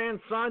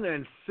grandson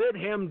and sit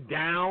him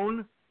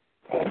down?"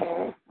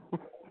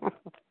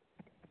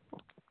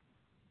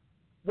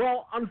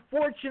 Well,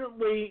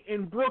 unfortunately,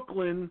 in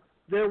Brooklyn,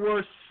 there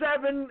were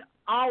 7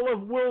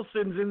 Olive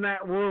Wilsons in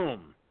that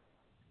room.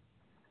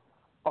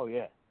 Oh,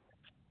 yeah.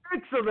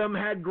 6 of them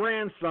had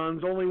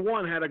grandsons. Only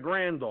 1 had a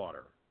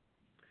granddaughter.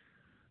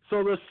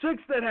 So the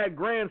 6 that had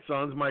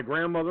grandsons, my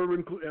grandmother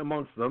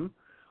amongst them,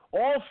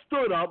 all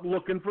stood up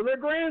looking for their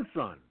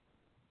grandson.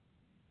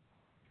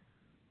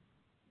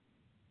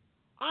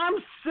 I'm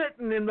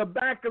sitting in the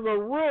back of the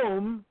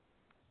room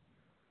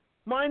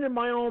minding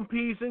my own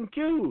P's and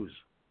Q's.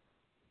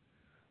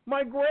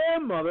 My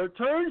grandmother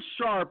turned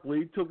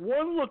sharply, took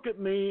one look at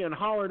me, and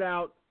hollered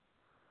out,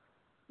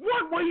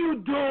 "What were you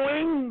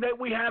doing that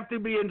we have to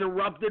be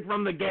interrupted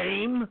from the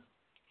game?"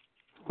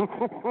 And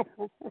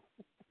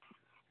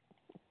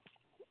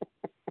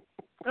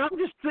I'm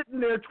just sitting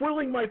there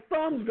twiddling my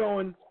thumbs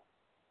going,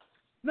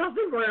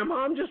 "Nothing,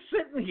 Grandma, I'm just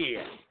sitting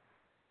here."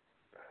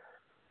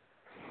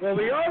 Well,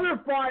 the other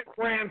 5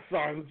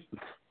 grandsons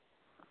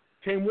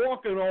came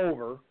walking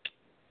over,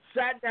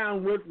 sat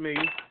down with me,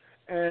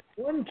 and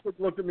one kid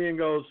looked at me and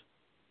goes,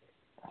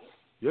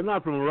 "You're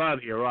not from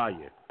around here, are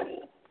you?"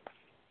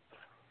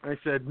 I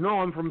said, "No,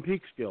 I'm from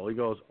Peekskill." He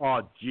goes,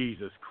 "Oh,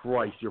 Jesus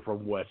Christ, you're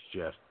from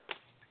Westchester."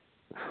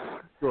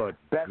 Good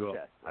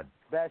God.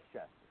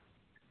 Westchester.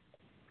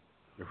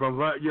 You're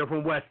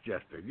from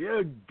Westchester.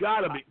 You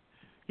gotta be.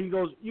 He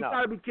goes, "You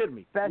gotta be kidding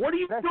me. What are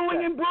you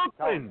doing in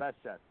Brooklyn?" No,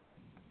 Westchester.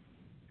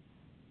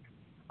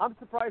 I'm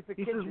surprised the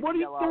He kids says, didn't "What are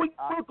you yell doing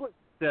out, in Brooklyn?"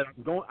 I said,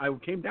 I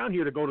came down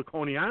here to go to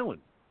Coney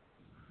Island.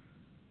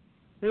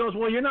 He goes,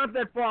 "Well, you're not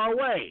that far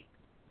away."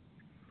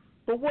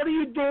 "But what are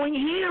you doing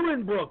here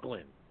in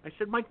Brooklyn?" I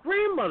said, "My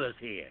grandmother's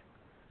here."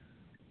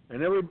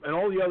 And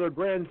all the other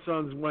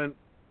grandsons went,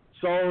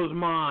 "So's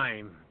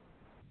mine."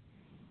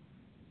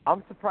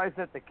 I'm surprised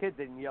that the kid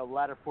didn't yell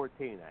Ladder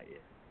 14 at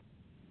you.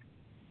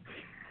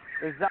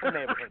 There's that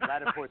neighborhood,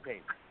 Ladder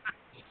 14.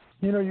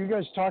 You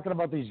guys talking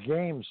about these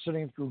games,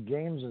 sitting through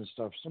games and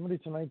stuff. Somebody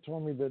tonight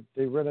told me that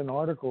they read an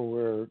article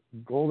where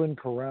Golden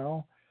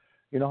Corral,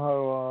 you know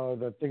how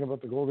that thing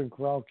about the Golden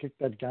Corral kicked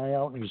that guy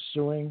out and he's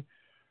suing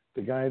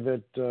the guy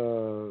that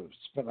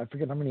spent, I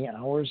forget how many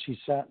hours he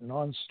sat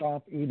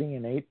nonstop eating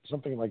and ate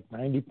something like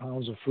 90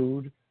 pounds of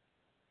food.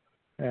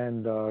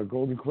 And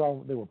Golden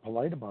Corral, they were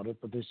polite about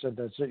it, but they said,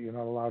 "That's it, you're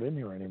not allowed in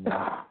here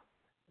anymore."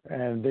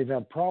 And they've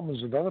had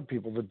problems with other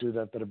people that do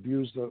that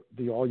abuse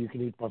the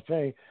all-you-can-eat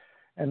buffet.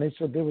 And they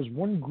said there was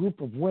one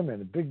group of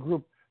women, a big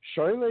group,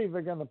 surely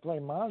they're going to play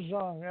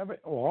mahjong, a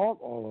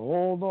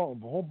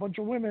whole bunch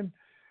of women,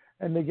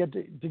 and they get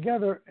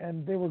together,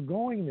 and they were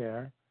going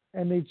there,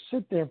 and they'd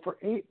sit there for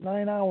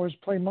 8-9 hours,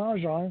 play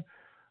mahjong,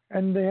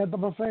 and they had the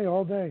buffet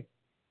all day.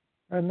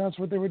 And that's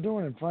what they were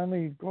doing. And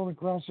finally, Golden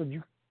Corral said,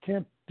 "You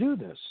can't do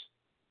this."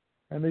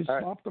 And they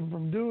stopped them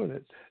from doing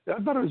it. I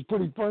thought it was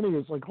pretty funny.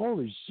 It's like,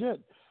 holy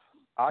shit.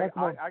 I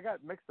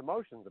got mixed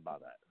emotions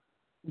about that.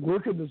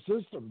 Working the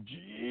system,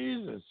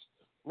 Jesus.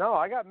 No,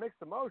 I got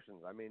mixed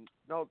emotions. I mean,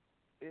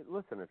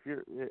 listen,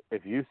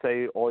 if you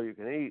say all you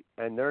can eat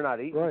and they're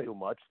not eating too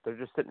much, they're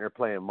just sitting there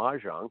playing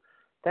mahjong,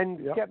 then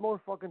get more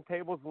fucking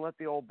tables and let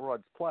the old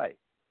broads play.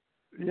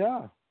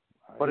 Yeah.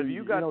 But if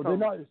you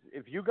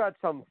got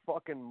some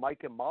fucking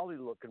Mike and Molly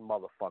looking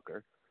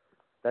motherfucker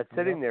that's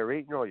sitting there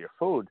eating all your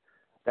food,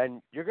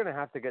 then you're going to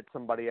have to get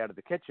somebody out of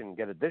the kitchen and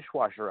get a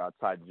dishwasher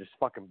outside and just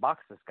fucking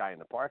box this guy in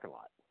the parking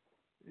lot.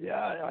 Yeah,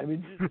 I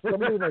mean,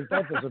 somebody like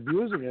that that's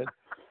abusing it.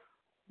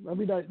 I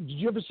mean, did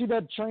you ever see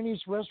that Chinese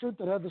restaurant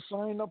that had the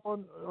sign up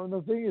on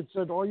the thing? It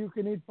said,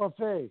 all-you-can-eat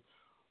buffet.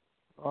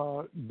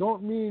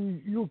 Don't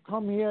mean you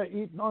come here,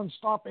 eat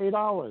nonstop 8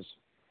 hours.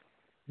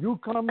 You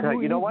come,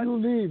 you eat, you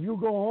leave, you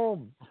go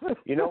home.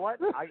 You know what?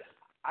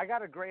 I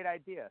got a great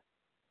idea.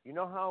 You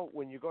know how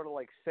when you go to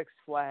like Six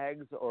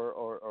Flags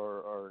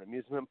or an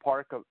amusement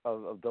park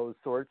of those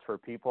sorts for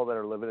people that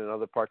are living in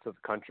other parts of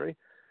the country?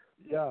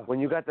 Yeah. When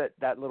you got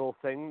that little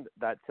thing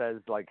that says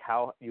like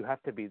how you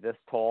have to be this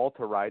tall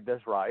to ride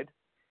this ride,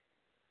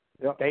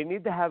 they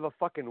need to have a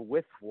fucking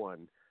width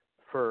one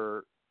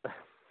for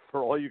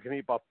all you can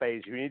eat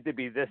buffets. You need to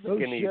be this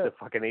skinny to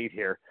fucking eat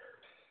here.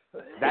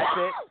 That's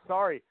it.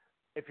 Sorry.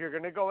 If you're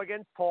gonna go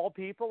against tall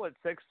people at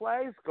Six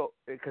Flags, go,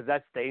 because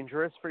that's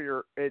dangerous for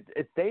your.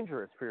 It's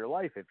dangerous for your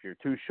life. If you're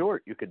too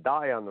short, you could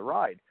die on the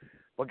ride.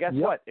 Well, guess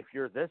what? If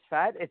you're this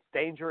fat, it's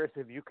dangerous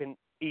if you can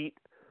eat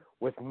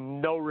with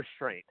no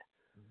restraint.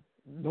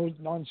 No,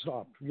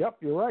 nonstop. Yep,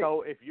 you're right.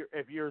 So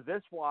if you're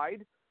this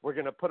wide, we're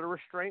gonna put a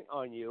restraint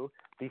on you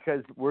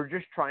because we're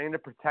just trying to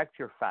protect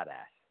your fat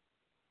ass.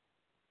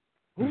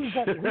 Who's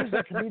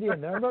that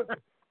comedian?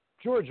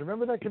 George,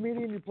 remember that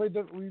comedian? We played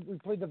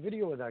the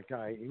video of that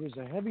guy. He was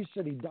a heavy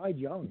set. He died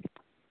young.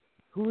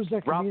 Who was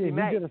that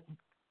comedian?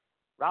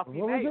 Ralphie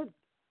what May. was it?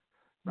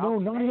 No,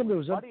 not him. There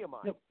was buddy of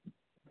mine.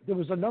 There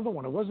was another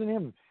one. It wasn't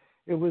him.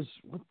 It was,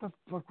 what the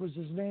fuck was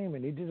his name?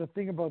 And he did a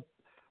thing about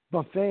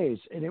buffets,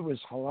 and it was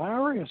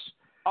hilarious.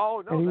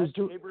 Oh no, and that's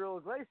Gabriel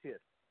Iglesias.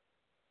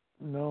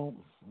 No,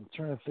 I'm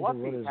trying to think Fluffy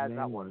of what his has name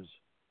that was.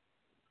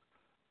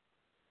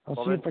 Well,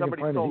 I'll see if I can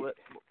find it. it.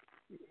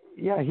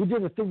 Yeah, he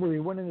did a thing where he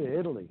went into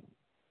Italy,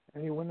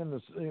 and he went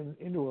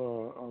into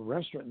a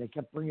restaurant, and they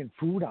kept bringing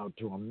food out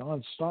to him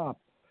nonstop.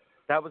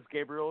 That was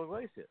Gabriel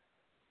Iglesias.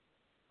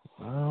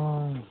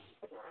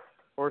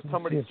 Or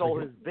somebody stole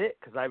his bit,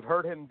 because I've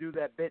heard him do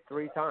that bit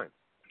 3 times.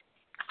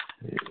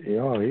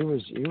 Yeah, he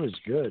was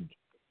good.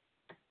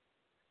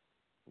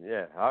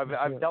 Yeah,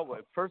 I've dealt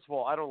with. First of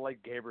all, I don't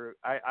like Gabriel.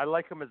 I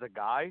like him as a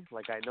guy,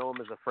 like I know him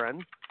as a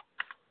friend,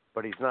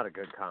 but he's not a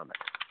good comic.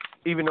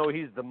 Even though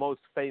he's the most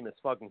famous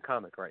fucking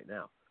comic right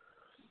now.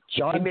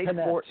 John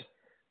Panette.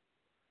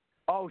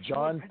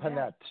 John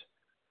Panette.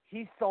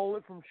 He stole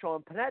it from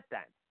Sean Panette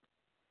then.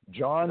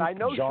 John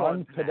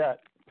Panette.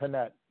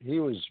 Panette. He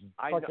was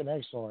fucking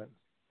excellent.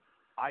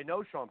 I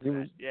know Sean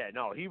Panette.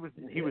 He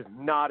was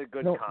not a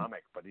good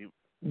comic, but he.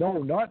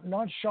 No,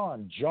 not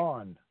Sean.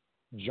 John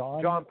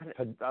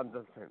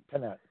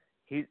Panette.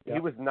 He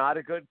was not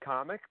a good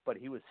comic, but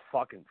he was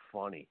fucking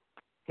funny.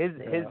 His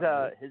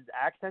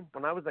accents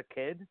when I was a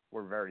kid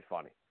were very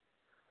funny.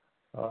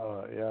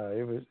 Yeah,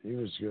 he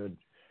was good,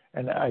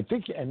 and I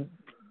think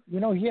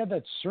he had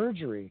that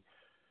surgery,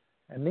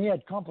 and he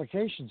had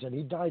complications, and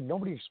he died.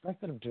 Nobody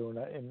expected him to,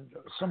 and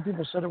some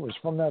people said it was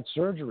from that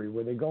surgery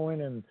where they go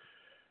in and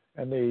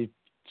they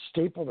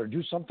staple or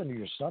do something to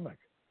your stomach.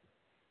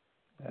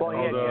 Well,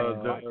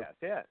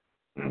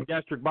 the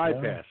gastric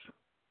bypass.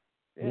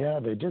 Yeah,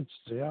 they did.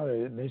 Yeah,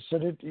 they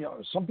said it.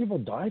 Some people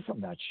die from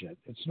that shit.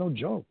 It's no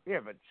joke. Yeah,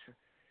 but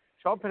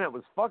Sean Panette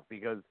was fucked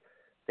because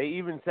they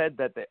even said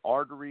that the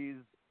arteries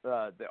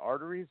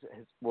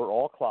were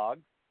all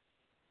clogged.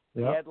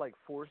 Yeah. He had like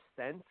 4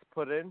 stents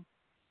put in,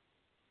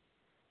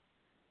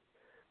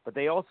 but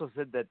they also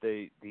said that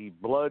the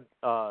blood,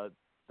 the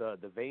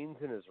veins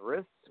in his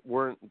wrists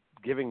weren't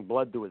giving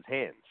blood to his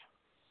hands.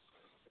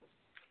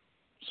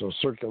 So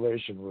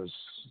circulation was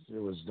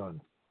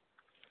done.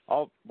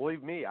 Oh,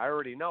 believe me, I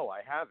already know.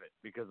 I have it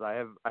because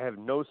I have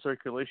no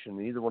circulation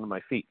in either one of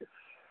my feet.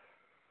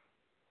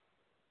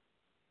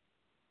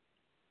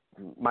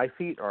 My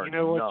feet are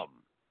numb.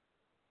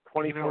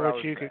 24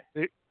 hours a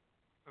day.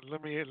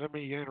 Let me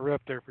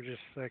interrupt there for just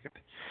a second.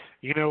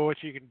 You know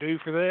what you can do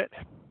for that?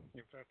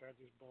 In fact, I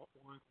just bought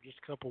one just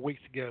a couple of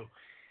weeks ago.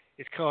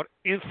 It's called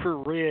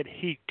infrared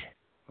heat.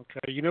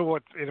 Okay, you know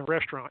what, in a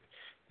restaurant,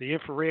 the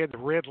infrared, the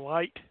red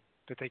light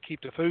that they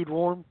keep the food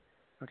warm.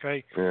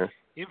 Okay. Yeah.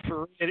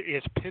 Infrared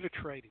is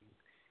penetrating.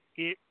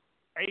 It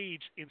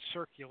aids in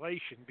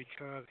circulation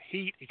because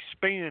heat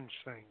expands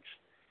things.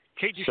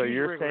 Can't just so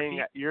use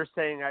you're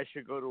saying I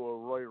should go to a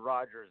Roy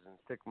Rogers and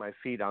stick my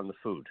feet on the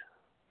food?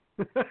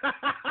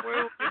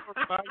 Well,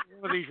 buy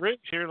one of these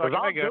rigs here, like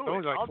I got.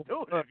 I'll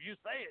do it.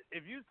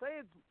 If you say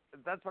it,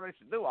 that's what I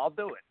should do. I'll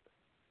do it.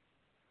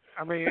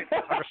 I mean,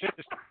 like I said,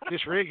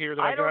 this rig here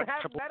that I got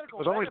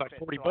was only like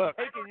 $40. I'm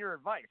taking your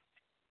advice.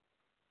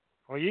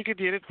 Well, you could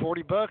get it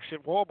 $40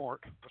 at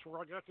Walmart. That's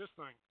where I got this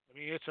thing. I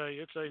mean, it's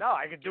a. No,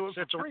 I could do it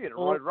for free at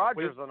Roy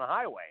Rogers on the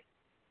highway.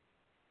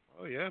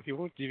 Oh yeah, if you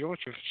want your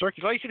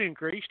circulation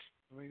increased.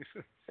 I mean,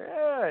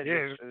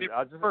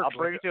 I'll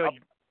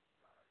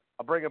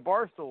bring a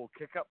bar stool,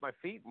 kick up my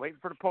feet, and wait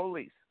for the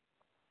police.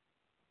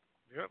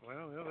 Yeah,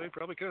 well, they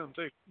probably come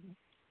too.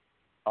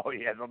 Oh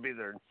yeah, they'll be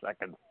there in a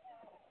second.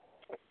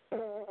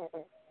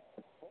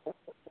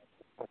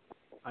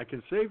 I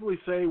can safely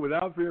say,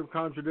 without fear of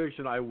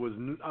contradiction, I was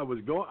going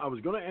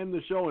to end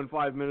the show in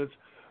 5 minutes,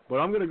 but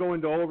I'm going to go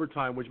into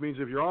overtime, which means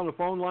if you're on the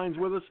phone lines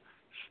with us,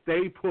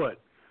 stay put,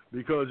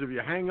 because if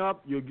you hang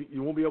up, you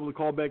won't be able to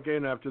call back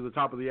in after the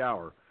top of the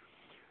hour.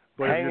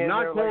 But if you're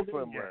not called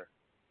in yet,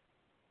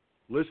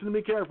 listen to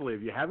me carefully.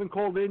 If you haven't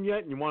called in yet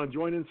and you want to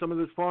join in some of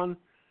this fun,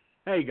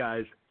 hey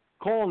guys,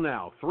 call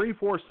now,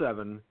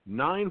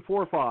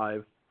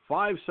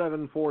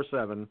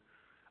 347-945-5747.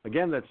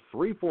 Again, that's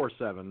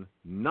 347-945-5747.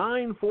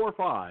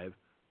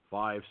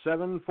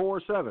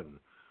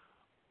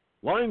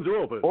 Lines are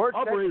open.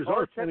 Operators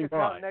are standing by.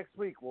 Check us out next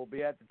week. We'll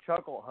be at the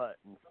Chuckle Hut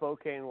in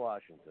Spokane,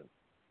 Washington.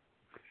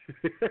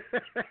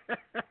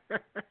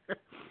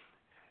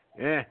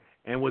 Yeah,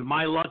 and with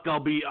my luck, I'll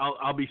be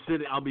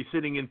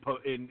sitting in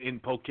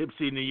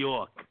Poughkeepsie, New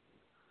York.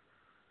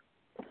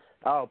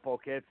 Oh,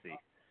 Poughkeepsie.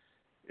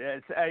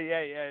 Yes,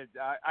 yeah.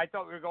 I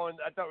thought we were going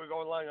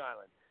Long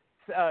Island.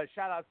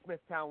 Shout out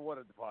Smithtown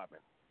Water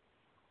Department.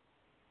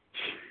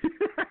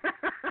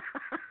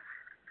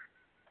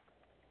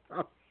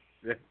 Oh,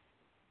 yeah.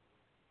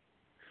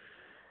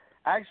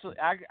 Actually,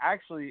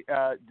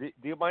 do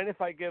you mind if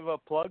I give a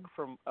plug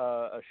from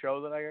a show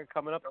that I got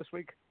coming up this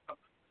week?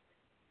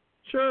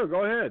 Sure,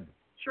 go ahead.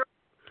 Sure.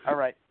 All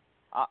right.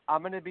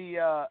 I'm gonna be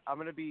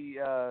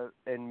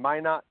in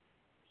Minot,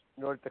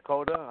 North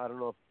Dakota. I don't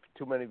know if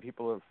too many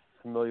people are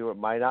familiar with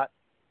Minot.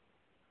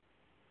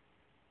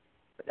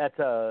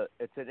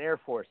 It's an Air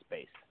Force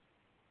base.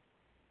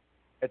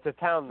 It's a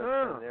town that's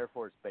been an Air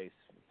Force base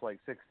for like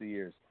 60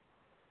 years.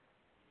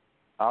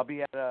 I'll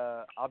be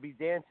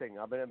dancing.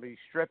 I'm gonna be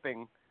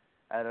stripping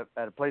at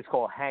a place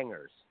called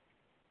Hangers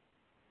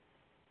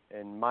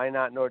in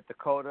Minot, North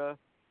Dakota.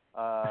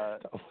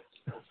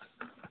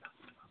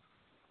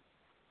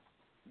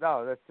 No,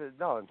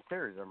 I'm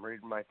serious. I'm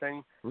reading my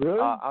thing. Really?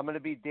 I'm gonna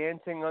be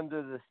dancing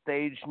under the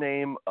stage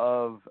name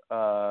of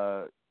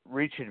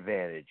Reach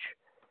Advantage.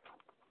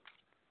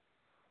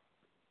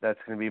 That's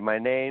going to be my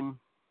name,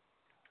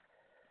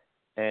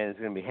 and it's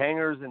going to be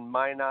Hangers in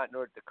Minot,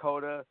 North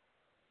Dakota.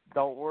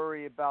 Don't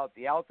worry about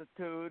the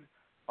altitude.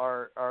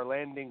 Our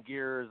landing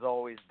gear is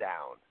always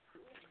down.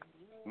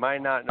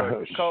 Minot,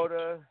 North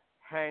Dakota,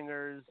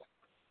 Hangers.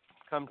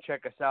 Come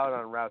check us out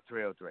on Route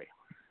 303.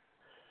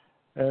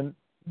 And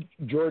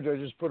George, I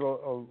just put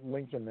a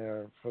link in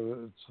there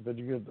so that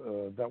you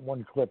get that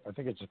one clip. I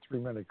think it's a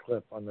 3-minute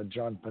clip on the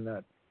John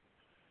Panette.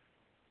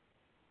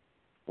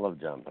 Love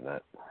John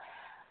Panette.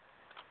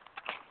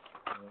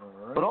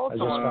 But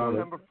also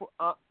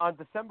on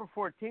December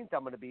 14th,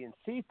 I'm going to be in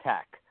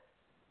SeaTac,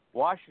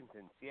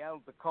 Washington,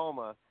 Seattle,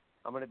 Tacoma.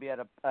 I'm going to be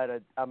I'm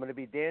going to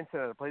be dancing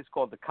at a place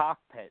called the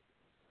Cockpit.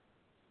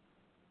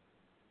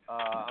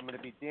 I'm going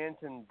to be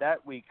dancing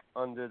that week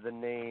under the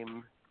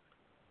name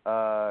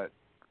Low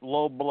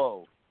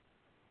Blow.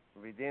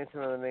 I'll be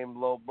dancing under the name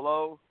Low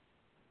Blow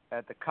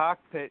at the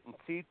Cockpit in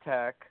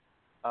SeaTac.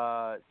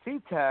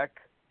 SeaTac,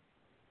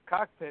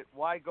 Cockpit.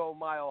 Why go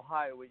mile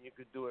high when you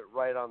could do it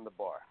right on the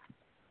bar?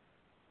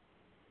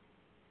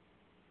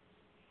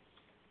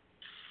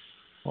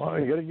 Well,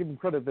 you got to give them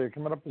credit. They're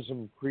coming up with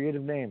some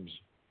creative names.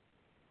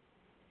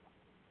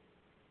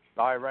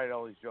 I write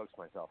all these jokes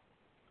myself.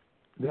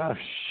 Ah,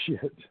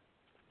 shit.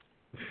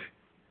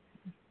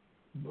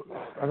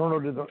 I don't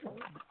know.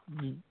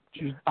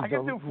 I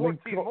can do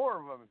 14 more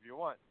of them if you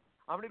want.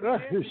 I'm going to be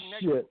dancing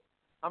shit.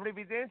 I'm going to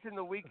be dancing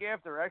the week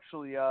after.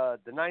 Actually,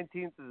 the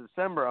 19th of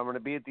December, I'm going to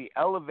be at the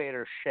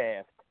Elevator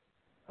Shaft.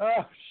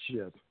 Oh,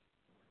 shit.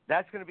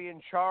 That's going to be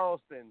in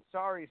Charleston.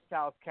 Sorry,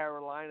 South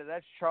Carolina.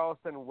 That's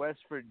Charleston,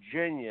 West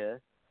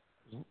Virginia.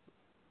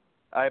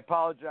 I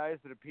apologize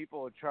to the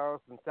people of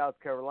Charleston, South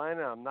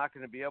Carolina. I'm not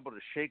going to be able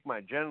to shake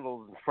my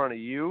genitals in front of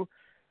you.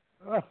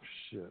 Oh,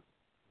 shit.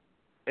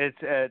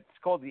 It's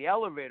called the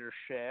Elevator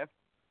Shaft,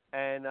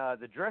 and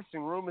the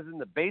dressing room is in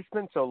the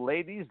basement, so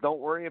ladies,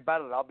 don't worry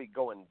about it. I'll be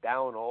going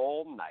down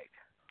all night.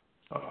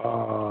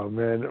 Oh,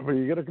 man. Well,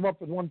 you got to come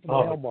up with one for the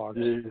mailbox.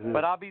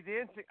 But I'll be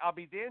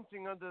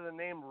dancing under the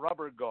name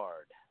Rubber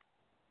Guard.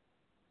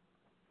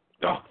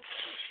 Oh,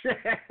 shit.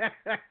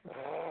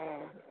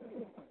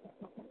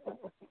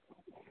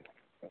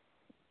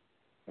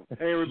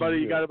 Hey, everybody,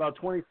 you got about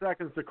 20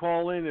 seconds to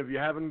call in. If you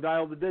haven't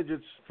dialed the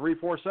digits,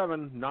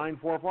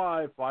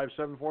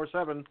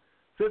 347-945-5747.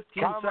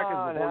 15 Come seconds.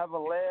 on, have a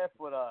laugh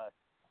with us.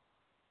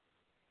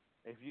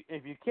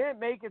 If you can't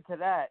make it to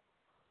that,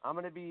 I'm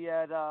gonna be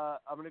at Loggers.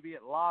 I'm gonna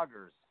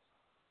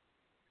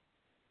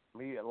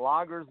be at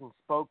Loggers in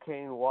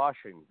Spokane,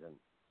 Washington.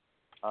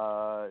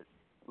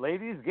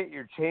 Ladies,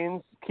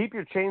 keep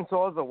your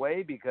chainsaws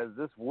away because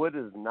this wood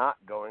is not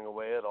going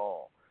away at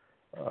all.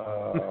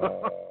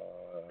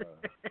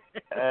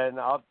 And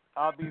I'll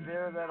be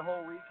there that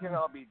whole weekend.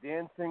 I'll be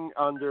dancing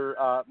under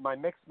my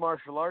mixed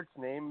martial arts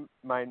name.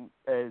 Mine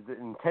is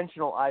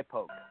Intentional Eye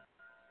Poke.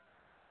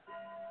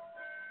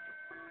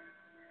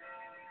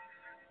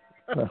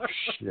 Oh,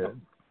 shit.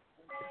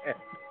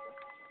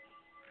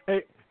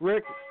 Hey,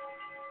 Rick,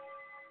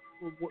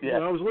 Yeah.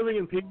 when I was living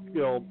in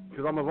Peekskill,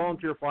 because I'm a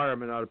volunteer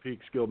fireman out of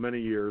Peekskill many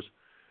years,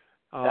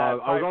 I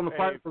was on the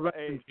fire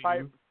prevention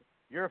team.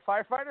 You're a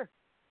firefighter?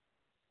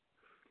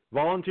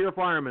 Volunteer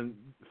fireman,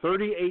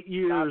 38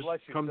 years. God bless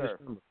you, come sir.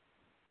 December.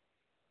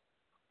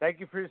 Thank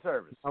you for your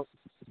service.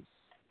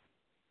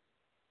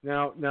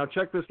 Now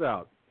check this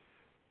out.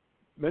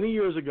 Many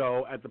years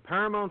ago, at the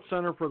Paramount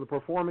Center for the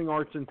Performing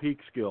Arts in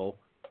Peekskill,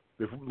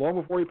 long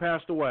before he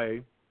passed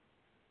away,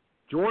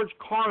 George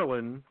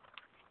Carlin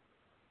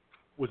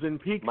was in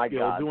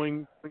Peekskill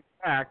doing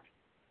act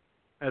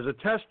as a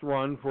test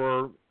run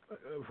for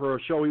a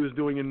show he was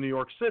doing in New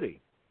York City.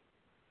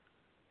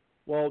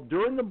 Well,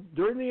 during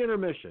the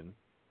intermission,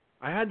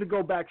 I had to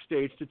go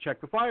backstage to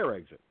check the fire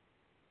exit.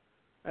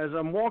 As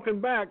I'm walking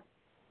back,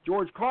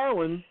 George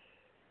Carlin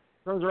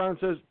turns around and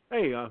says,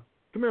 "Hey, come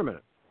here a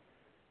minute."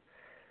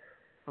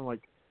 I'm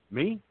like,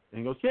 "Me?" And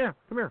he goes, "Yeah,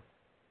 come here."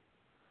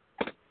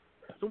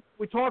 So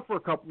we talked for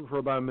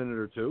about a minute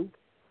or two.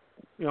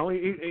 You know,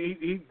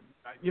 he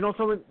you know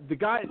something. The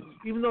guy,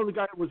 even though the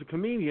guy was a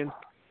comedian,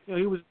 you know,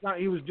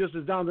 he was just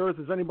as down to earth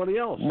as anybody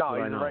else. No,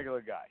 he's a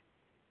regular guy.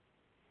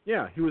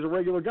 Yeah, he was a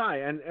regular guy,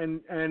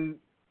 and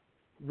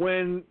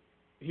when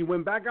he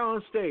went back out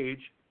on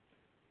stage,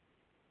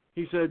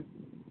 he said,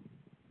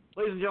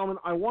 "Ladies and gentlemen,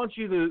 I want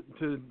you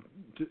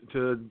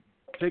to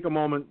take a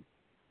moment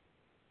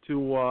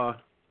to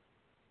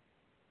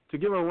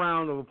give a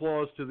round of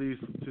applause to these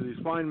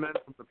fine men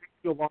from the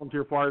Peekskill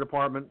Volunteer Fire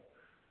Department."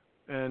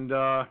 And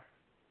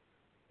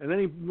then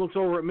he looks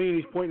over at me and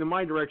he's pointing in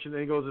my direction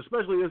and he goes,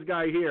 "Especially this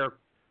guy here.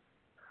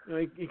 You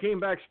know, he came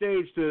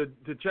backstage to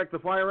check the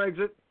fire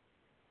exit.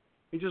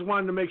 He just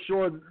wanted to make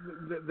sure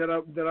that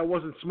I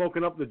wasn't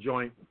smoking up the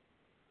joint.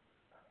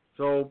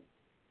 So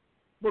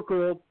we're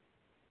cool.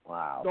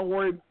 Wow. Don't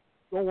worry.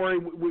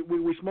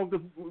 We smoked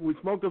a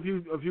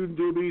few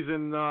doobies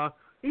and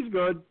he's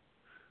good."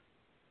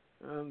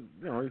 You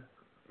know,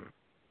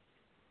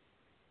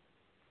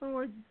 I'm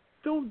like,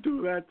 "Don't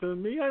do that to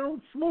me. I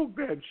don't smoke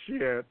that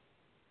shit."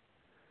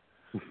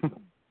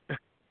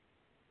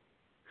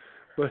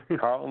 But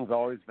Carlin's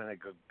always been a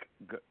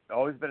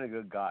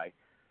good guy.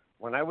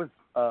 When I was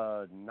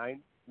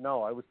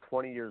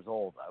 20 years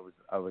old.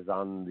 I was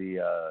on the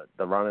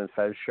Ron and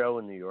Fez show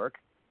in New York,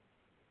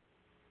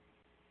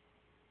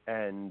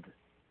 and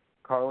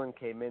Carlin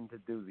came in to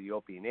do the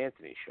Opie and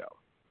Anthony show,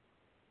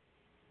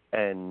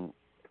 and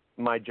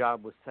my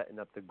job was setting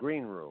up the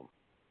green room,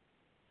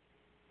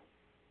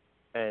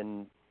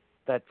 and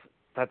that's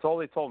all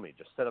they told me,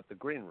 just set up the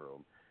green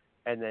room.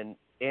 And then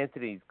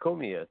Anthony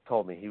Cumia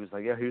told me, he was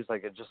like,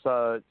 just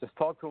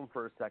talk to him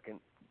for a second,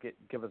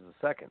 give us a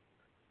second.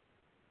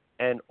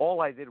 And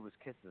all I did was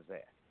kiss his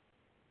ass.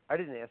 I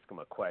didn't ask him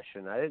a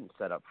question. I didn't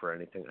set up for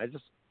anything. I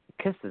just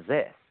kissed his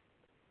ass.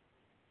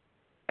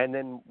 And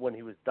then when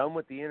he was done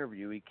with the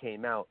interview, he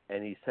came out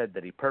and he said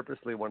that he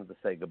purposely wanted to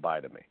say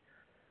goodbye to me.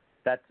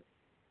 That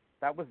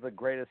was the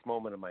greatest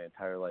moment of my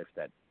entire life,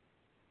 that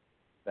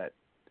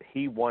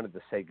he wanted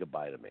to say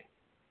goodbye to me.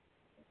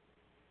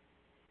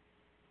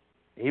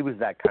 He was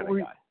that kind of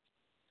guy.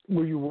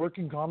 Were you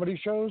working comedy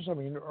shows? I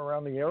mean,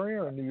 around the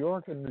area, or New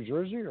York and New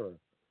Jersey, or?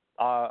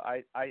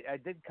 I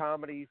did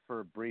comedy for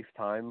a brief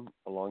time,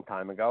 a long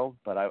time ago,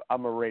 but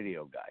I'm a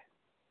radio guy.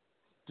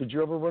 Did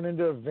you ever run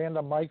into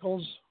Vanda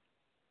Michaels?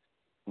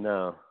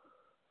 No.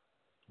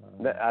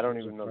 I don't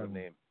even know the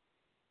name.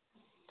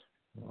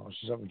 Well,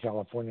 she's up in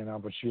California now,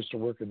 but she used to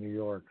work in New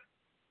York.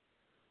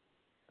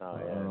 Oh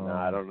yeah, no,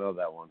 I don't know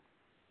that one.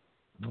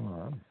 All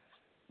right.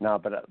 No,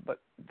 but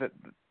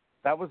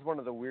that was one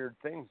of the weird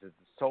things. It's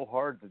so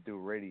hard to do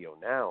radio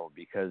now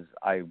because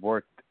I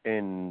worked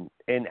in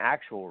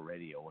actual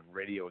radio when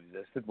radio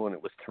existed, when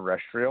it was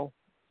terrestrial.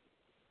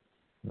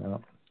 Yeah.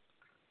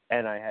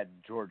 And I had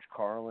George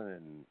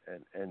Carlin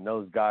and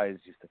those guys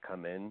used to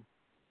come in.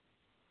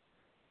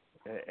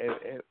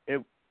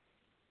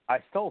 I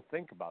still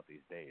think about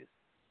these days.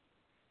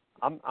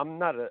 I'm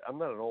not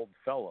an old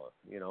fella,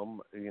 you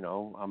know.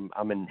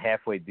 I'm in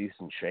halfway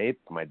decent shape.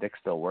 My dick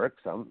still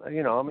works. I'm a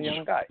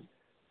young guy.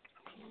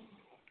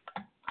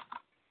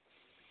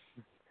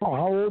 Oh,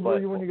 how old were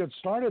you when you got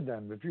started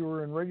then? If you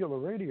were in regular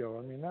radio,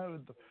 I mean,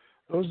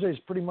 those days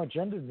pretty much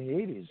ended in the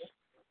 80s.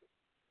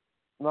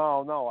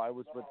 No, I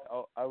was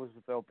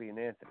with Opie and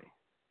Anthony.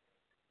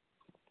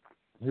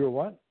 You were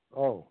what?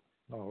 Oh,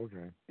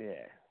 okay.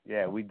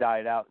 Yeah, we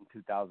died out in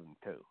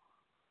 2002.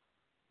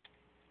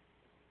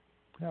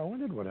 Yeah, I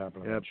wondered what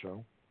happened on that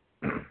show.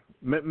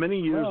 Many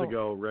years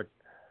ago, Rick,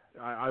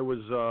 I was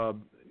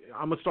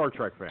I'm a Star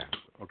Trek fan,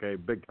 okay,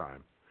 big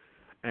time,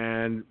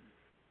 and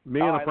me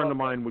and a friend of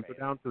mine would go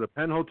down to the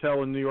Penn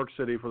Hotel in New York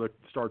City for the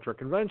Star Trek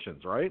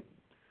conventions, right?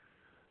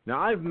 Now,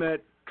 I've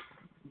met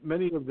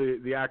many of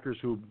the actors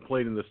who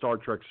played in the Star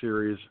Trek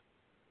series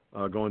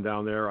going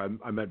down there.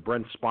 I met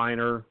Brent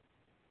Spiner,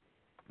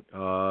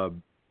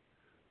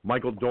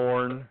 Michael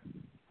Dorn,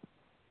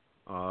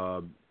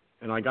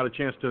 and I got a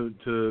chance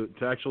to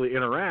actually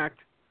interact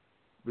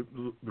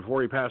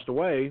before he passed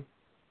away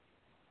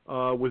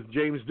with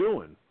James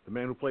Doohan, the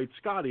man who played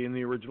Scotty in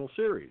the original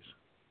series.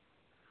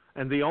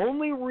 And the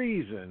only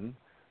reason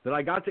that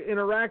I got to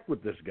interact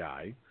with this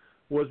guy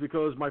was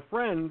because my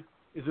friend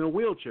is in a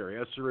wheelchair. He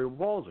has cerebral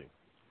palsy.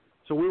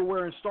 So we were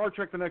wearing Star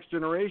Trek The Next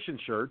Generation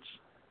shirts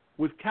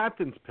with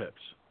captain's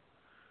pips.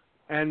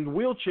 And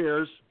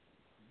wheelchairs,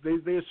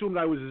 they assumed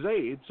I was his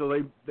aide, so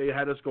they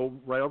had us go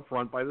right up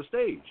front by the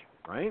stage,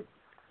 right?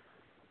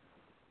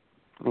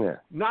 Yeah.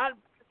 Not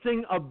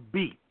missing a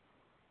beat.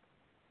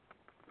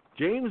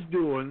 James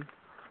Doohan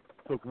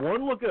took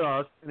one look at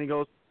us, and he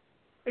goes,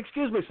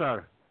 "Excuse me,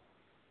 sir,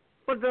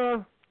 but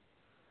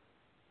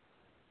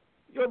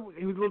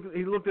he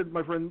looked at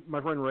my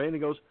friend Ray, and he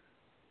goes,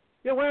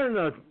 You're wearing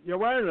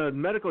a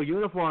medical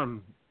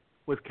uniform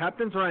with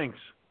captain's ranks.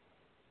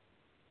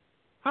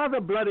 How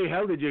the bloody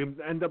hell did you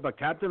end up a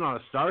captain on a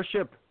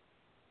starship?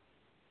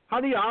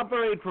 How do you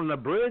operate from the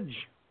bridge?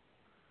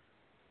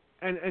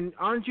 And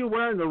aren't you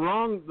wearing the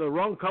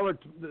wrong colored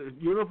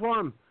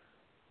uniform?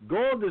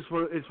 Gold is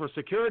for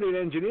security and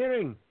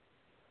engineering.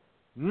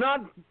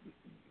 Not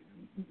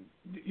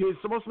you're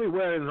supposed to be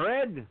wearing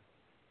red."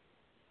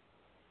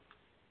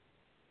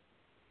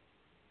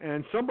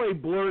 And somebody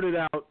blurted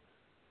out,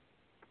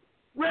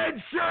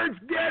 "Red shirts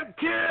get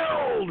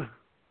killed!"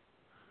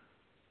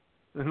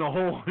 And the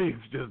whole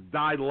audience just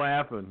died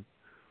laughing.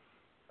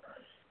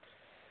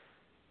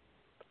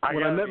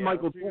 When I met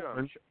Michael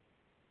Dorn,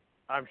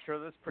 I'm sure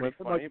that's pretty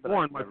funny,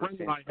 but my friend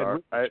and I had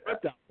written the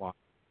script out one.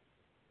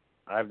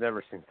 I've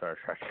never seen Star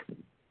Trek.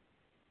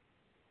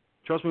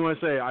 Trust me when I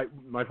say,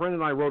 my friend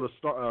and I wrote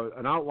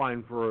an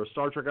outline for a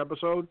Star Trek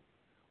episode.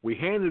 We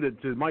handed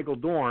it to Michael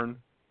Dorn,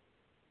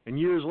 and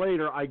years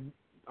later, I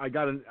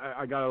got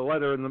a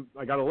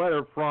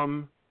letter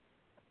from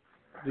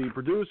the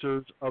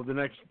producers of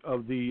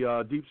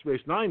the Deep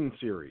Space Nine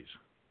series.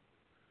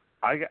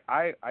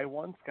 I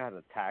once got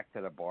attacked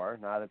at a bar,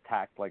 not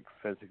attacked like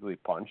physically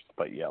punched,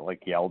 but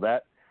yelled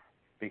at,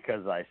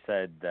 because I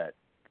said that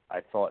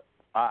I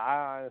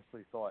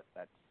honestly thought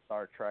that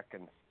Star Trek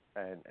and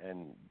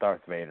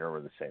Darth Vader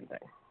were the same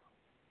thing.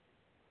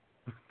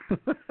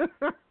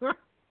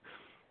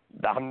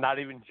 I'm not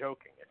even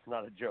joking. It's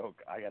not a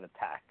joke. I got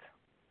attacked.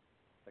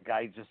 The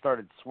guy just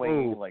started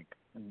swinging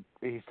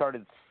he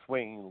started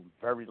swinging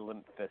very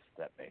limp fists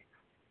at me.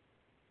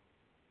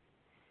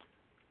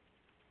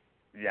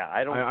 Yeah,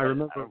 I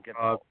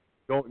remember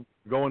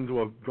going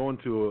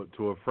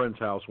to a friend's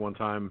house one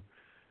time,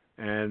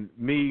 and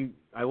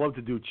I love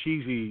to do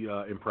cheesy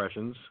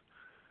impressions.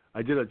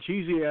 I did a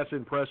cheesy ass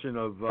impression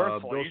of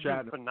Bill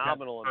Shatner.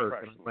 Phenomenal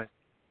impression.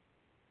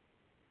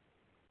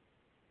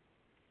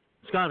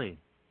 Scotty,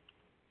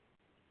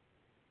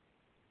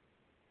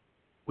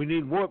 we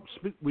need warp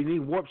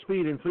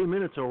speed in 3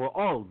 minutes, or we're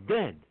all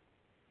dead.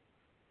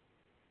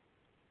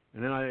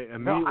 And then I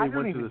immediately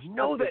went to the. I don't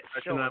know that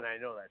show, and I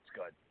know that's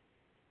good.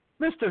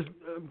 Mr.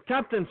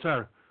 Captain,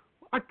 sir,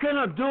 I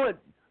cannot do it.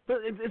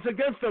 It's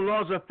against the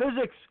laws of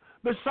physics.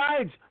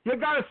 Besides, you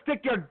gotta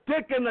stick your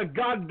dick in the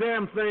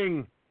goddamn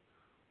thing.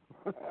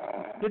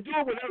 You do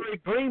it with every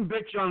green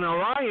bitch on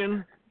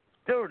Orion.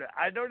 Dude,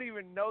 I don't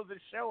even know the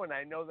show, and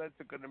I know that's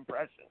a good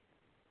impression.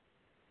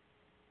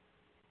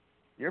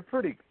 You're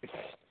pretty,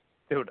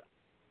 dude.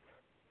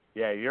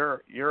 Yeah,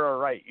 you're all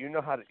right. You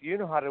know how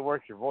to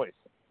work your voice.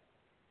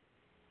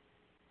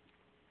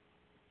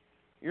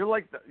 You're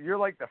like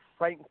the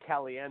Frank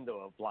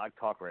Caliendo of Blog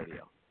Talk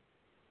Radio.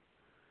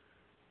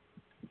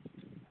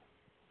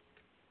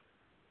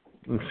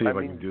 Let's see if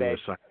I can do this.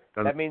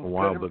 That means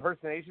good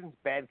impersonations,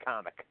 bad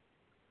comic.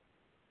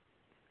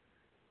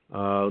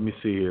 Let me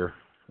see here.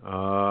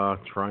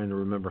 Trying to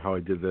remember how I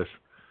did this.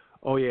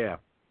 Oh yeah,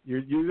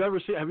 have you ever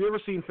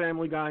seen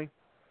Family Guy?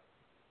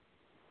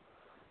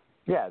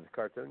 Yeah, the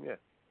cartoon. Yeah.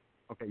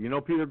 Okay, you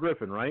know Peter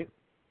Griffin, right?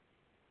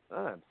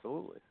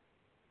 Absolutely.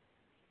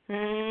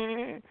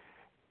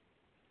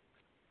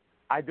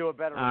 I do a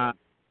better one.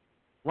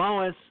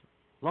 Lois,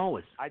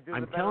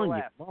 I'm telling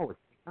you, Lois,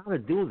 we gotta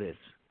do this.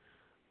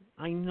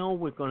 I know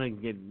we're gonna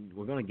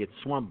get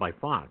swamped by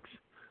Fox,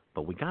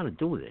 but we gotta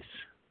do this.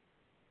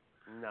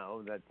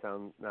 No. That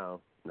sounds.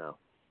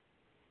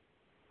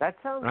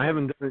 I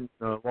haven't done it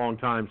in a long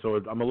time, so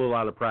I'm a little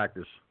out of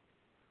practice.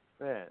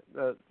 Yeah,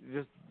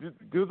 just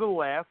do the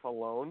laugh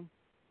alone.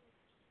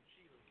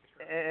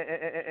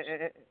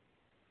 That's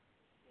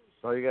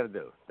all you got to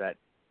do. That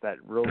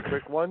real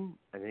quick one,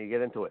 and then you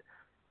get into it.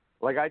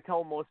 Like I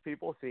tell most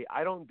people, see,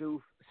 I don't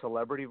do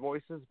celebrity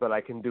voices, but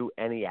I can do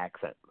any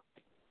accent.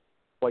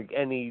 Like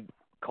any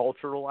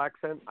cultural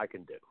accent, I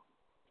can do.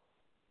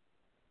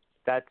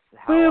 That's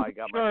how I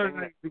got my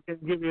thing. We can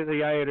give you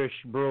the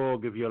Irish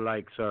brogue if you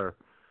like, sir.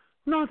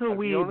 Not a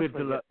wee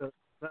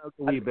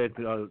bit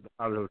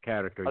out of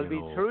character,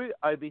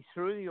 I'd be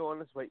truly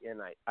honest with you,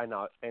 and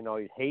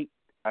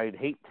I'd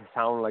hate to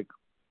sound like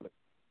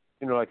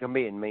I'm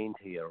being mean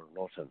to you or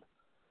nothing.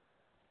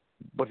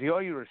 But the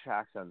Irish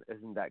accent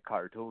isn't that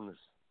cartoonish.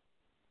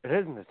 It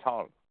isn't at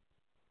all.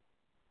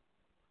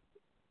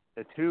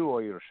 The true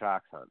Irish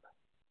accent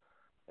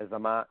is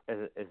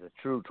a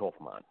true tough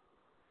man.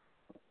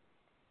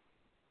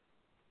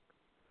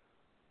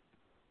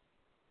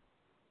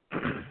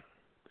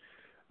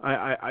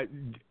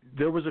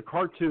 There was a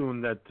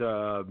cartoon that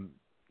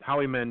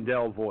Howie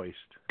Mandel voiced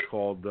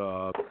called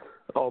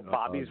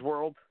Bobby's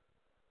World.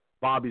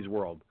 Bobby's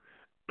World,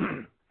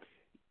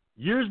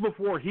 years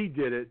before he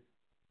did it,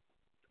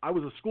 I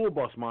was a school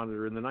bus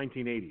monitor in the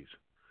 1980s.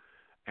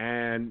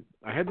 And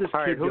I had this All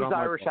right, kid get on whose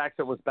my Irish bus.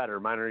 accent was better,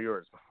 mine or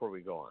yours, before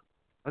we go on?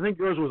 I think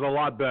yours was a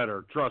lot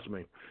better. Trust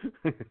me.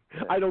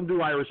 I don't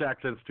do Irish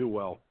accents too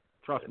well.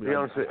 Trust me. To be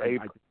honest with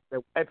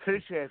you, I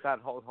appreciate that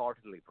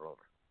wholeheartedly, brother.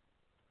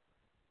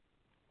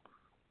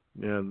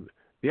 Yeah,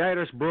 the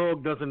Irish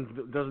brogue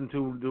doesn't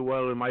do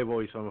well in my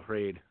voice, I'm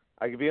afraid.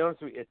 I can be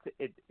honest with you,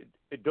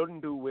 it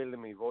doesn't do well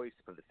in my voice,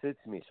 but it fits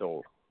me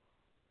soul.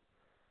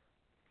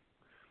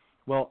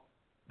 Well,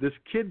 this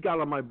kid got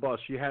on my bus.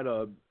 She had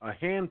a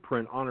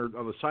handprint on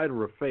the side of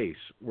her face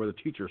where the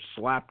teacher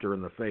slapped her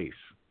in the face.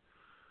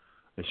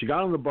 And she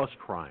got on the bus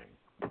crying.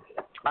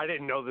 I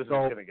didn't know this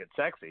was going to get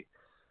sexy.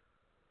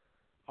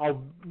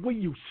 Oh, will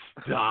you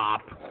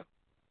stop?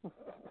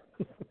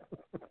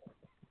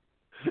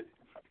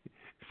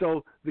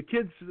 So the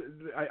kids,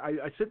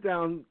 I sit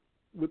down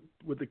with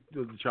the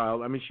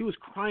child. I mean, she was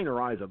crying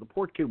her eyes out. The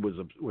poor kid was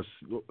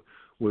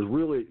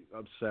really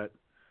upset.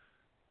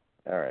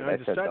 All right,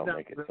 I said don't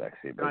make it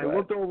sexy. But I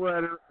looked over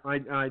at her.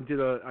 I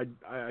did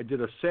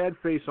a sad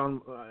face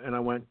on, and I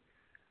went,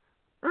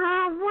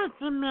 "Oh, what's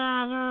the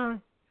matter?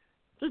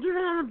 Did you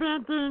have a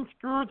bad day in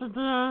school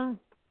today?"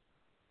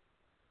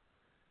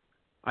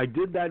 I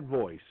did that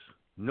voice,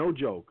 no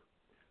joke,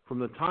 from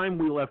the time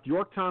we left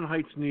Yorktown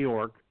Heights, New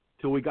York,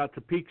 till we got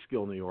to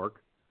Peekskill, New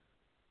York.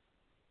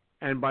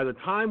 And by the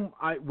time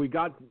we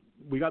got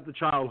the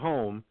child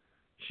home,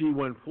 she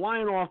went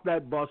flying off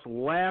that bus,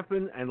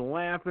 laughing and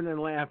laughing and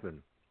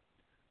laughing.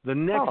 The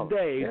next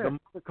day, the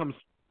mother comes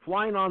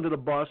flying onto the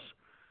bus,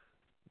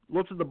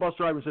 looks at the bus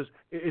driver and says,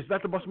 "Is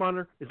that the bus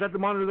monitor? Is that the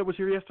monitor that was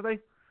here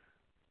yesterday?"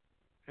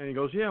 And he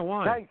goes, "Yeah,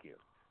 why?" Thank you.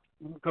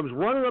 Comes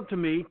running up to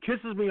me,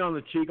 kisses me on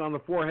the cheek, on the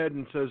forehead,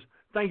 and says,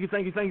 "Thank you,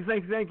 thank you, thank you,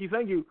 thank you, thank you,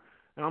 thank you."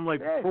 And I'm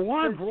like, "For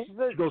what?"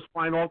 She goes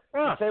flying off the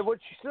bus. What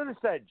she should have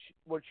said.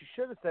 What she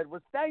should have said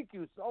was, "Thank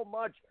you so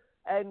much,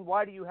 and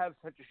why do you have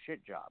such a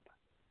shit job?"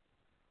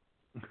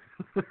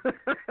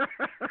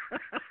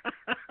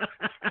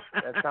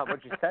 That's not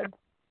what you said?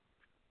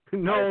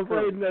 No, I'm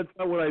afraid that's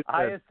not what I said.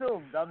 I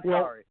assumed. I'm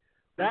sorry.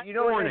 You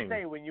know what they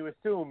say, when you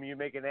assume, you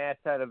make an ass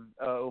out of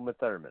Uma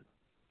Thurman.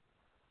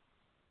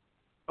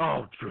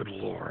 Oh, good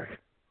Lord.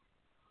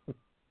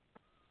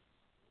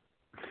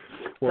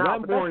 Well,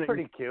 that morning, that's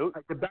pretty cute.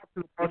 I get back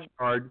to the bus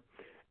yard,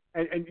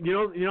 and you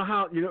know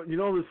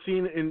the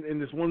scene in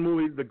this one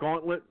movie, The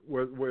Gauntlet,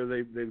 where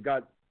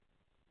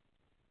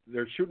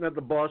they're shooting at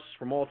the bus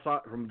from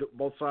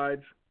both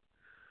sides.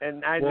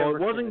 And I never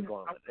seen The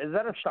Gauntlet. Is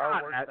that a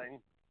Star Wars thing?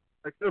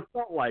 I could have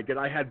felt like it.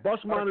 I had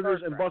bus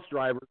monitors and bus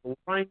drivers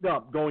lined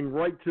up, going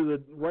right to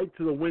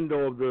the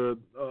window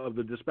of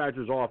the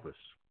dispatcher's office.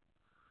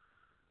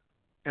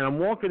 And I'm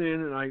walking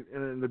in,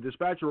 and the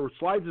dispatcher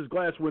slides his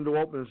glass window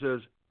open and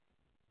says,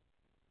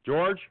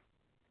 "George,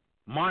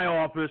 my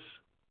office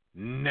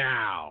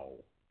now."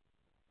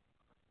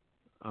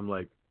 I'm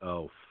like,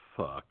 "Oh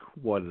fuck!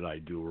 What did I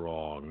do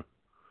wrong?"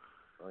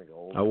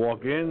 I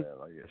walk in,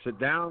 I sit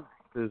down.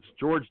 Says,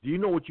 "George, do you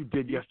know what you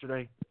did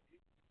yesterday?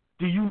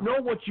 Do you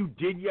know what you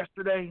did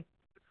yesterday?"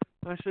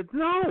 I said,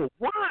 "No,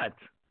 what?"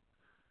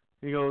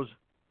 He goes,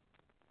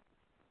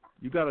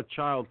 "You got a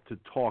child to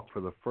talk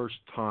for the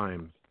first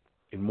time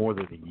in more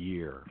than a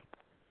year.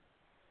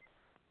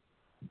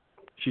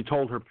 She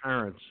told her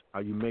parents how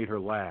you made her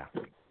laugh,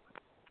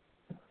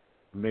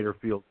 made her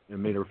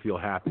feel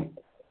happy.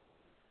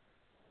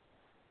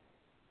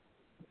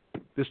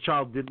 This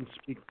child didn't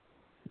speak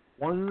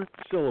one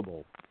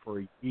syllable for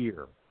a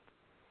year."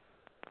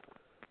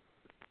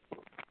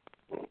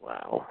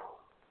 Wow.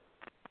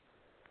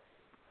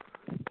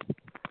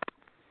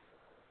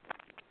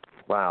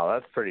 Wow,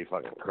 that's pretty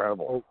fucking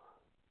incredible.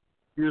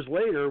 Years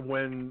later,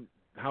 when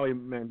Howie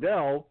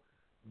Mandel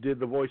did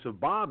the voice of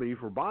Bobby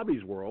for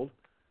Bobby's World,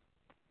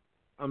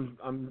 I'm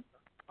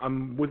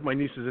with my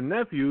nieces and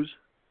nephews.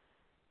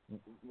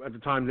 At the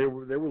time, they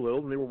were little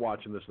and they were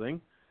watching this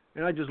thing,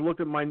 and I just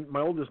looked at my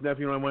oldest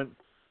nephew and I went,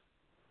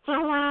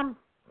 "So,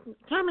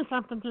 tell me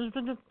something. Do you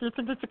think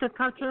it's a good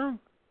cartoon?"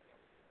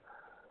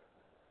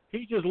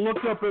 He just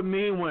looked up at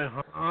me and went,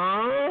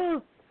 "Huh?"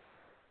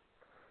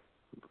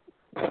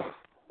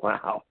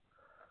 Wow.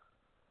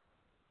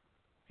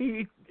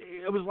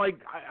 It was like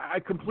I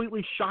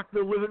completely shocked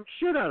the living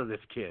shit out of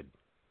this kid.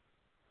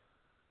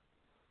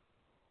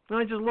 And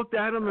I just looked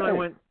at him and I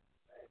went,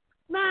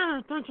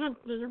 "No,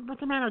 what's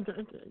the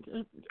matter?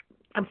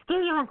 I'm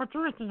still your Uncle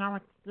George, you know.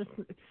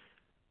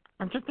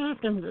 I'm just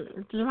asking,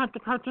 do you like the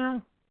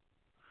cartoon?"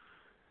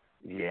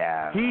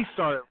 Yeah. He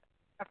started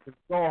laughing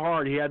so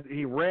hard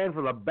he ran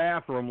for the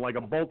bathroom like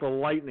a bolt of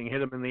lightning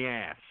hit him in the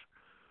ass.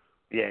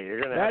 Yeah,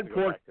 you're gonna have to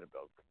go back to the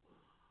Bill.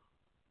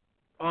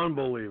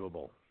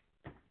 Unbelievable.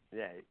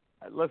 Yeah,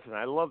 listen,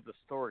 I love the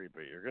story,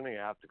 but you're gonna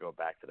have to go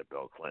back to the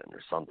Bill Clinton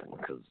or something,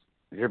 because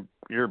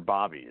your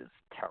Bobby is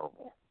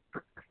terrible.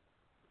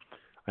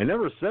 I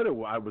never said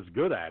I was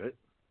good at it.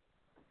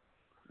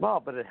 Well,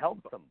 but it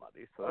helped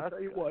somebody. So I'll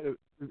tell you what,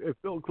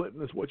 if Bill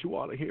Clinton is what you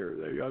want to hear,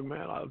 there, young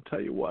man, I'll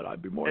tell you what,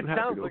 I'd be more than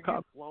happy to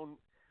accomplish.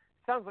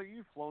 Sounds sounds like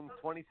you've flown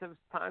 26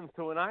 times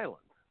to an island.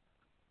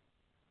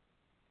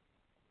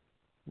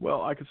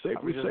 Well, I could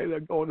safely say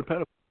that going to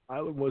Pedophile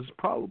Island was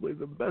probably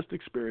the best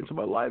experience of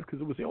my life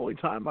because it was the only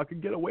time I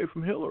could get away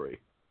from Hillary.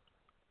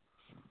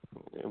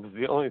 It was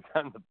the only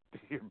time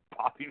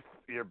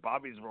your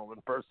Bobby's World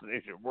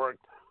impersonation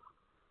worked.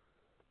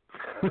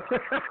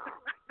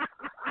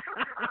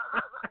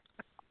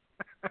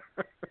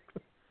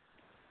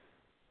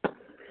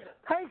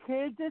 Hey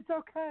kids, it's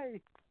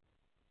okay.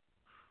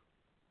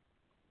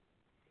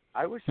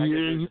 I wish I could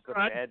do just a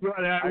bad. I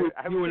wish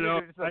I could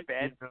do just a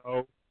bad.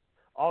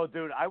 Oh,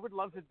 dude, I would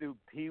love to do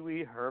Pee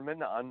Wee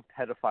Herman on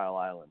Pedophile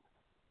Island.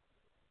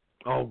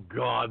 Oh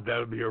God, that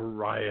would be a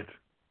riot.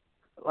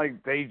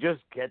 Like they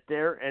just get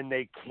there and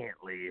they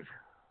can't leave.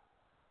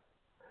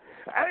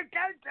 Okay,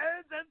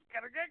 kids, it's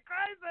gonna get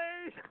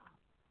crazy.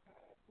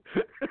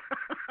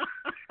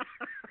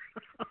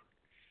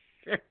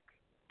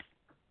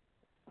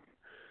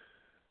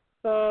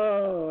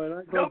 Oh, and I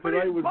thought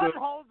nobody's tonight was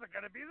buttholes are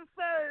gonna be the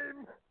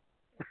same.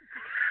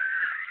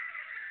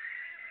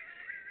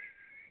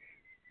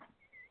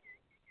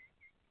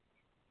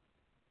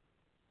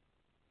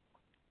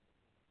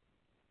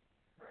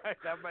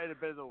 That might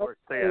have been the worst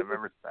thing I've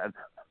ever said.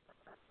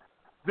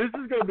 This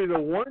is going to be the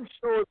one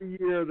show of the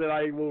year that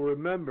I will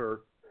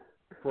remember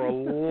for a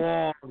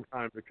long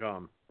time to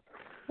come.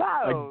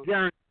 Oh, I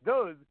guarantee.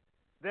 Dude,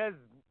 there's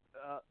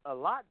a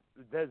lot.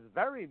 There's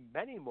very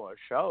many more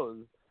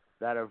shows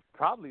that have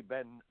probably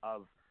been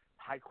of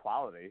high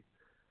quality,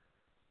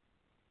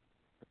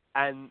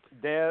 and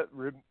they're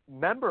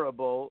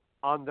memorable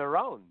on their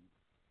own.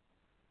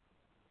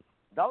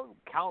 Don't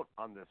count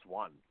on this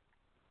one.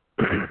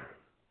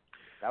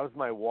 That was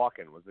my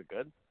walk-in. Was it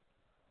good?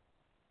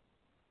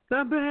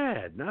 Not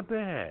bad. Not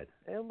bad.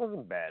 It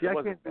wasn't bad. See, it I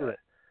wasn't can't do bad. it.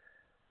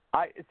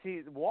 I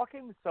see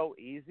walking so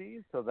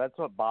easy, so that's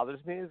what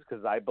bothers me is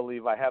because I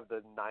believe I have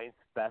the 9th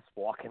best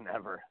walk-in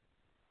ever,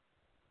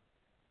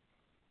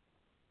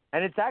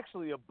 and it's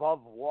actually above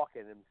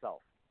Walken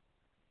himself.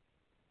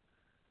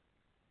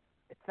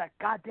 It's that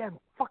goddamn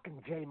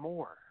fucking Jay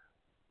Moore.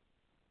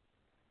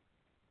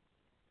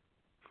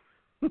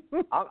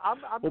 I'm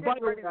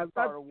getting ready to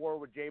start a war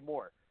with Jay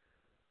Moore.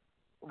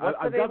 What's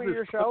the name of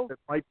your show?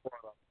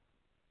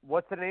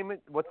 What's the name of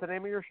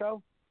your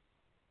show?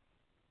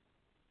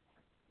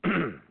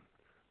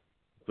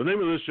 The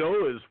name of the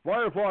show is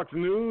Firefox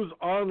News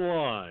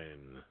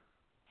Online.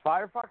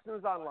 Firefox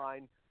News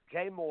Online.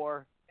 Jay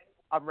Moore.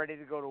 I'm ready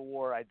to go to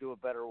war. I do a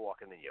better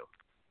walking than you.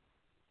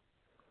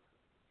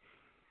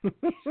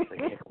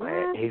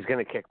 He's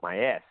gonna kick my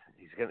ass.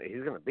 He's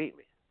gonna beat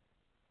me.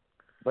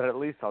 But at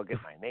least I'll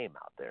get my name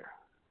out there.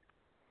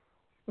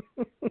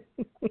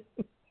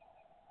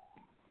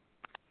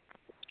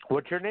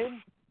 What's your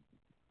name?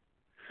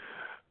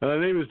 My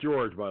name is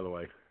George, by the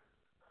way.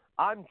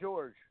 I'm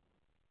George.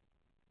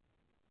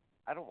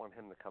 I don't want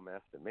him to come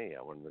after me.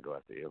 I want him to go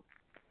after you.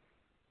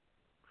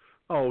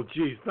 Oh,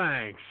 geez,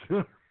 thanks.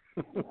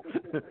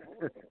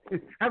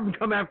 Have him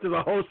come after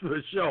the host of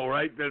the show,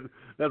 right?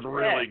 That's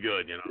really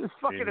good, you know. Just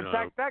fucking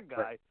attack that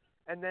guy,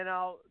 and then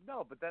I'll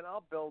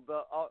build.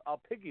 I'll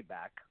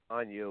piggyback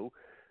on you,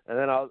 and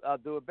then I'll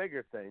do a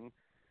bigger thing,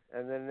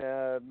 and then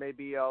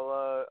maybe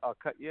I'll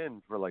cut you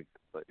in for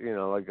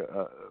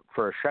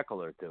for a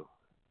shekel or two.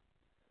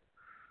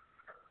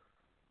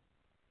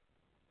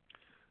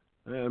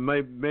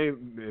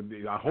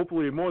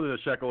 Hopefully more than a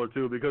shekel or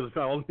two, because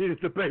I'll need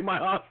it to pay my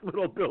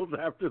hospital bills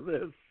after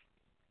this.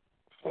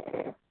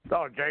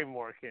 Oh, Jay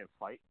Moore can't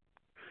fight.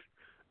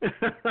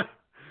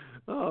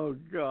 Oh,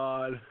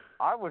 God.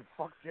 I would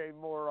fuck Jay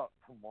Moore up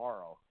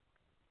tomorrow.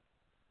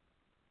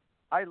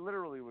 I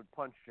literally would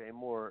punch Jay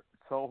Moore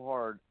so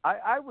hard.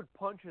 I would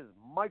punch his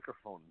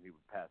microphone and he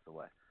would pass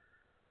away.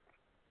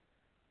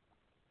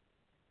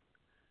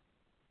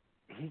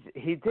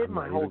 He did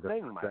my whole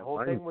thing. My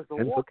whole thing was the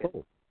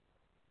walk-in.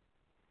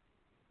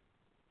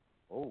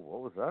 Oh,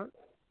 what was that?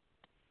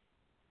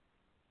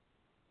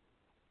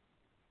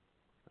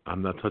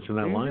 I'm not touching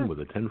that line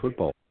with a 10-foot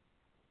ball.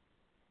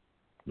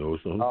 No.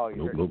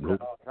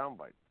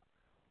 Soundbite.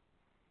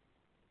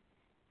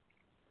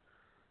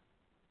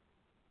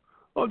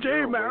 Oh,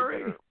 Jay,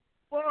 Mary,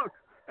 look!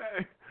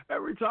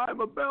 Every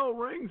time a bell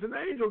rings, an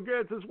angel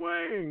gets his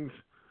wings.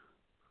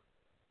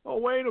 Oh,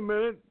 wait a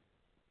minute.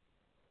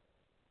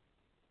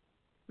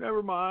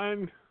 Never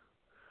mind.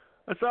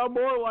 I sound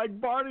more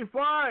like Barney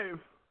Fife.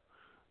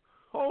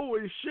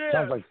 Holy shit!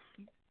 Sounds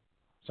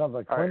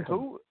like Clinton.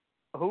 Clinton.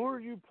 Who are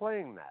you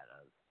playing that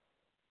as?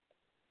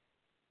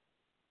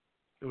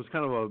 It was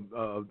kind of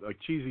a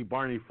cheesy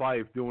Barney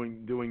Fife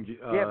doing.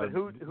 Yeah, but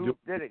who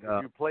did it?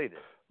 You played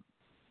it.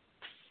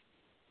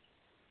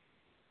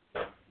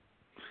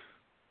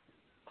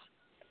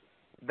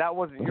 That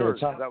wasn't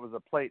yours. That was a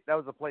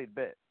played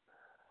bit.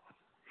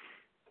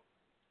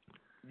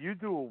 You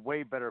do a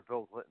way better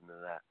Bill Clinton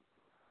than that.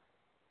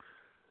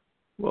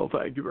 Well,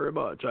 thank you very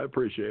much. I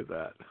appreciate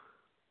that.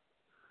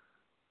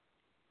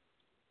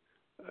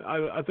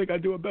 I think I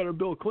do a better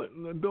Bill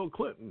Clinton than Bill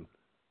Clinton.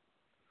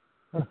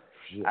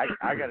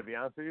 I got to be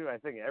honest with you. I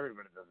think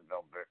everybody does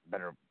a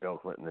better Bill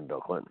Clinton than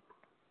Bill Clinton.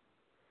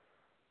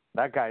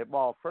 That guy.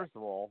 Well, first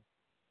of all,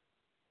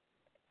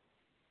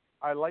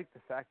 I like the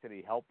fact that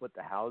he helped with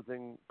the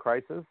housing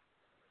crisis,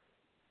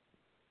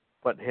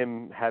 but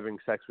him having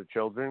sex with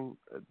children,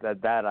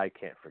 that I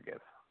can't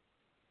forgive.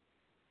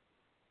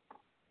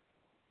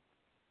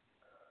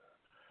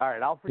 All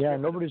right, I'll forgive. Yeah,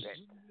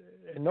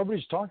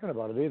 nobody's talking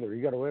about it either.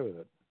 He got away with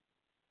it.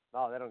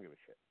 No, they don't give a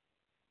shit.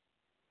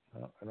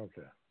 No, I don't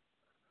care.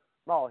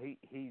 No,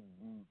 his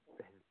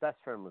best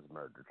friend was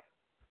murdered.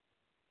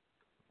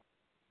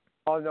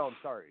 Oh no, I'm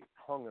sorry,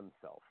 hung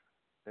himself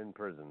in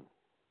prison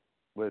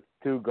with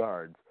 2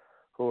 guards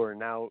who are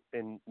now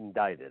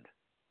indicted.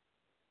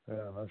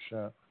 Yeah, no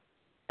shit.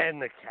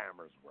 And the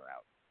cameras were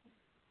out.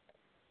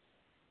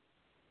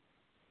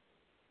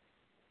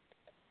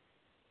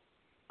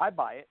 I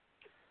buy it.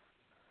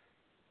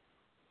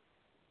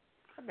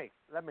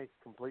 That makes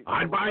complete sense.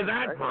 I'd buy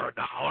that right? for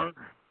 $1.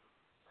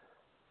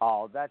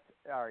 Oh, that's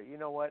all right. You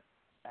know what?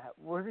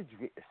 Where did you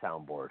get your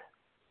soundboard?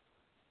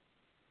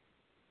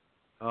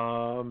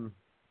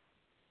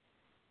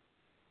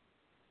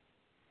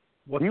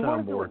 What do you soundboard?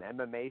 Want to do an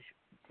MMA?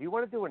 Do you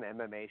want to do an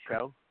MMA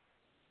show?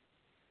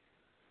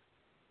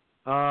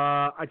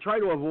 I try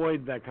to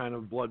avoid that kind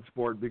of blood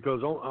sport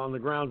because on the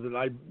grounds that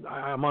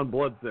I'm on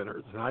blood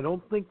thinners, and I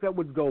don't think that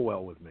would go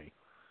well with me.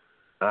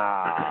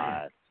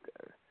 That's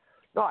good.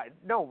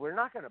 No, we're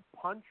not going to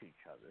punch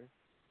each other.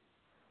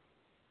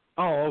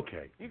 Oh,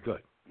 okay,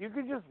 good. You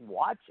can just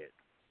watch it.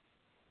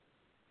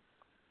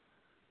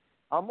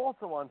 I'm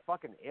also on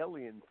fucking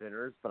alien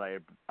thinners, but I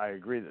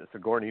agree that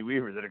Sigourney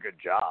Weaver did a good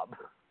job.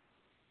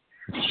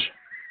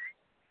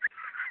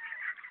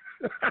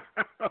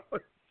 Oh,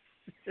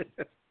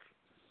 shit.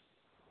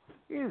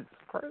 Jesus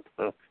Christ.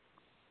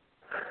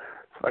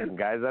 Fucking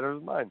guy's out of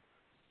his mind.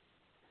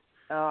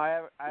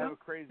 I have a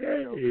crazy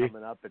show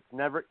coming up.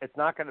 It's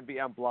not going to be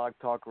on Blog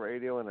Talk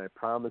Radio, and I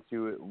promise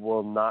you it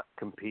will not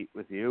compete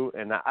with you.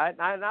 And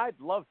I'd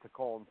love to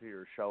call into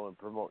your show and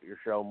promote your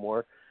show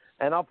more,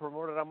 and I'll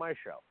promote it on my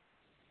show.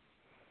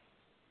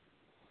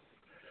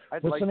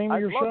 What's the name of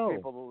your show?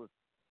 People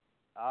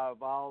to,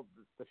 well,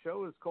 the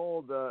show is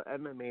called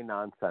MMA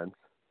Nonsense.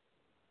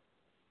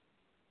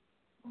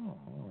 Oh,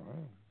 all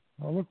right.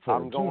 I'll look for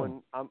it.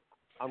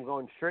 I'm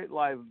going straight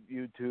live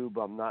YouTube.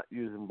 I'm not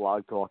using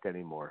Blog Talk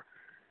anymore.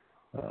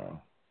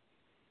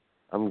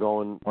 I'm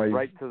going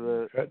right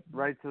to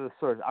the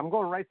source. I'm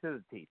going right to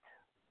the teeth.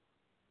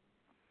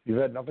 You've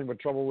had nothing but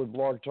trouble with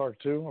Blog Talk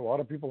too. A lot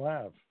of people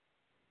have.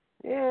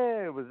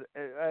 Yeah, it was.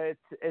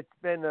 It's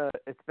been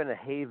a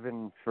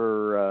haven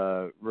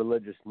for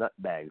religious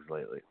nutbags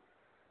lately.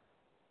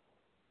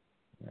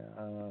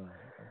 Yeah,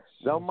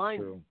 don't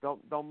mind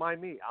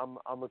me.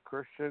 I'm a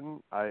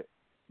Christian.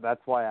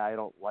 That's why I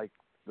don't like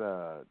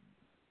the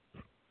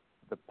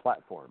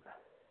platform,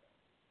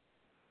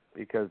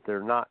 because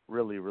they're not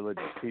really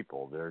religious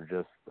people. They're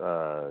just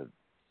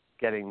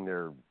getting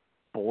their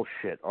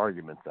bullshit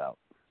arguments out.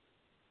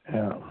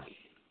 Yeah.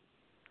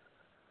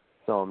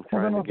 So I'm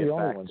trying to get the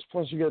only back. ones.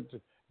 Plus, you get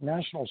the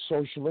National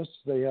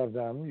Socialists. They have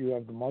them. You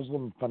have the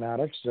Muslim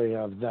fanatics. They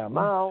have them.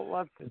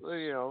 Well,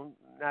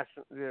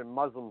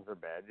 Muslims are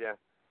bad. Yeah.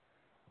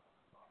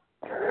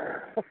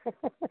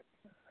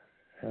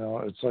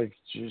 It's like,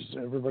 geez,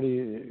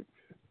 everybody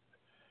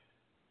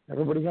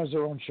has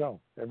their own show.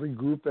 Every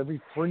group,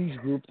 every fringe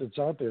group that's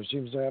out there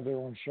seems to have their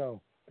own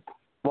show.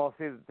 Well,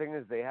 see, the thing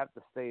is, they have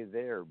to stay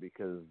there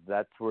because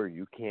that's where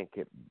you can't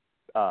get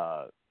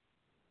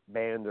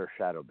banned or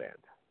shadow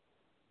banned.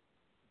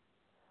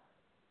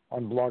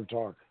 On Blog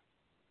Talk.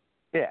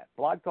 Yeah,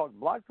 Blog Talk.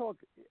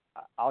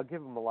 I'll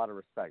give them a lot of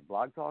respect.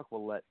 Blog Talk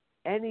will let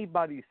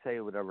anybody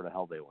say whatever the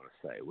hell they want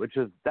to say,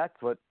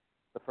 that's what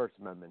the First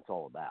Amendment's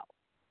all about.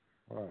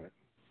 All right.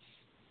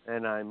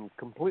 And I'm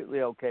completely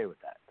okay with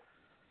that.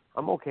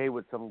 I'm okay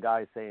with some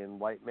guy saying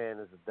white man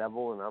is a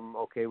devil, and I'm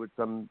okay with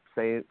some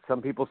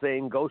people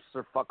saying ghosts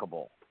are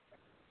fuckable.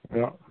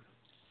 Yeah.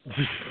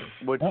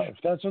 Which, if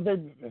that's what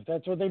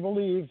they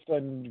believe,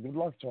 then good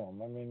luck to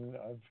them. I mean,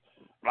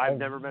 I've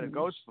never met a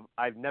ghost.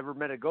 I've never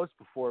met a ghost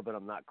before, but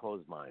I'm not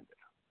closed-minded.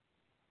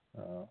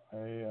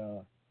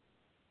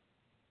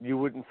 You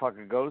wouldn't fuck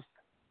a ghost?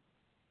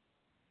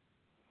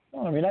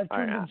 No, I mean, I've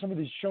tuned in some of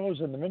these shows,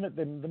 and the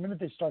minute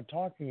they start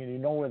talking and you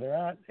know where they're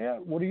at, yeah,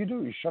 what do?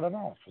 You shut it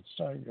off. It's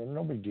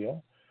no big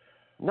deal.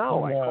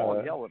 No, I call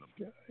and yell at them.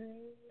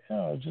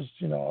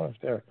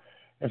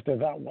 If they're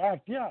that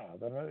whacked, yeah,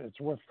 then it's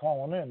worth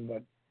calling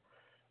in,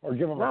 or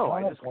give them a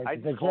point I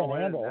that they call can't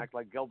in handle. And act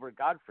like Gilbert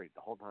Gottfried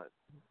the whole time.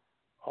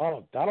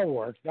 Oh, that'll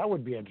work. That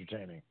would be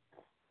entertaining.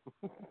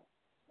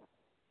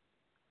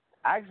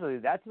 Actually,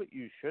 that's what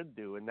you should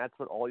do, and that's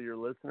what all your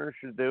listeners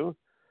should do,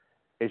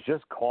 is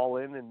just call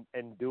in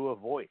and do a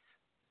voice.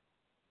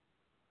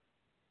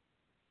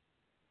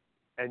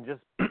 And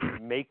just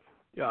make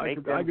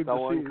them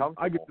so uncomfortable.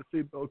 I get to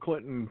see Bill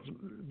Clinton's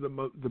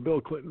the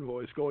Bill Clinton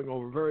voice going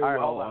over very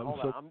well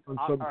on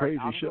some crazy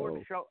show.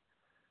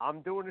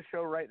 I'm doing a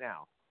show right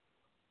now,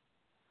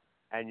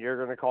 and you're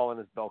going to call in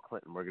as Bill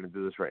Clinton. We're going to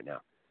do this right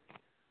now.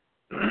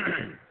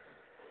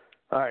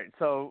 All right.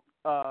 So,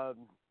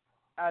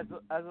 as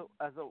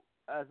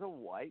a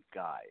white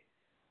guy,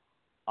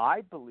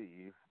 I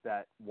believe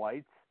that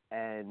whites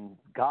and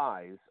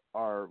guys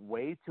are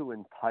way too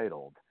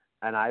entitled,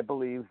 and I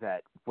believe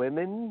that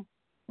women,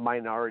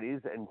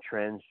 minorities, and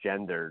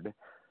transgendered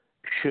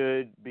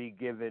should be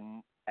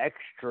given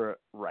extra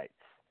rights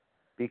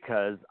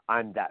because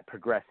I'm that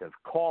progressive.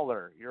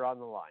 Caller, you're on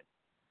the line.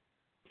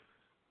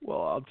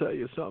 Well, I'll tell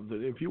you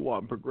something. If you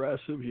want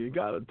progressive, you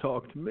got to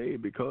talk to me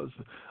because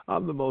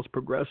I'm the most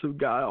progressive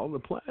guy on the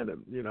planet.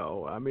 You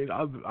know, I mean,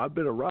 I've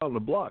been around the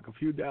block a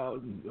few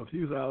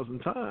thousand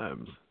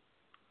times.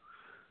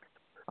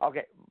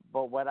 Okay,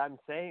 but what I'm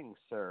saying,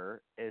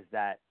 sir, is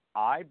that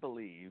I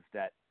believe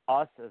that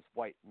us as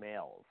white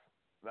males,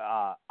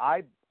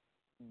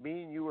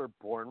 me and you were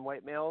born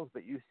white males,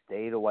 but you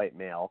stayed a white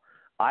male.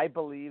 I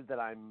believe that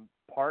I'm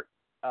part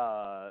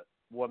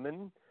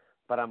woman,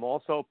 but I'm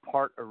also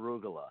part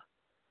arugula.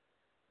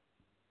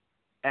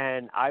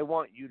 And I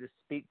want you to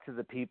speak to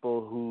the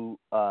people who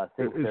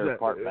think they're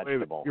part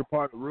vegetable. You're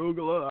part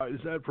arugula?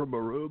 Is that from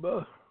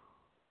Aruba?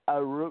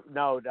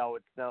 No,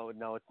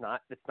 it's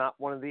not. It's not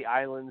one of the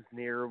islands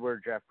near where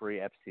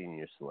Jeffrey Epstein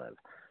used to live.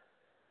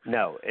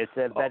 No, it's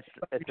a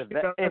vegetable.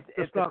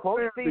 It's a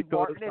close Steve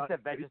Martin. It's a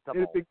vegetable.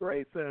 It'd be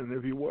great then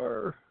if you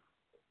were.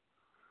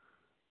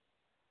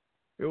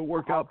 It would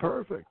work out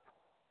perfect.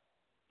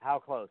 How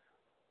close?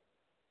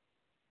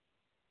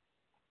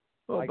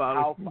 Well, like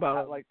about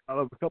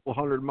a couple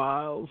 100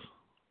 miles.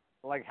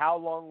 Like, how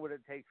long would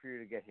it take for you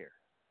to get here?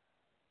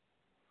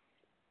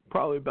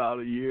 Probably about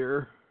a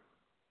year.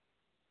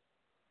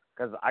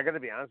 Because I got to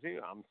be honest with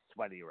you, I'm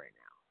sweaty right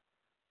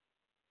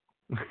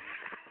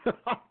now.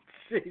 Oh,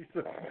 Jesus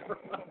Christ.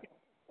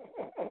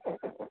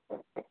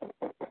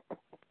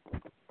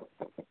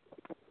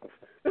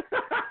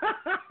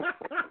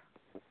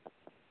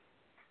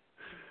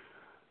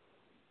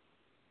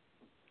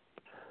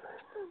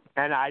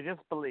 And I just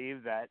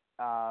believe that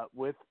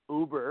with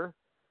Uber,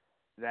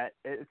 that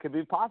it could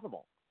be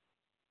possible.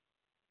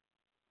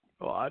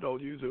 Well, I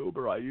don't use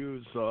Uber. I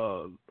use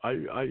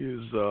I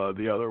use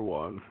the other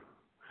one.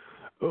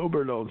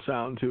 Uber don't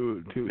sound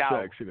too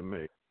sexy to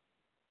me.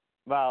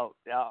 Well,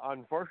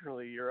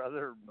 unfortunately, your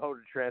other mode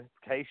of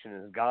transportation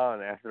is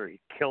gone after he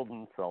killed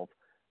himself,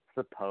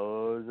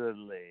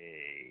 supposedly.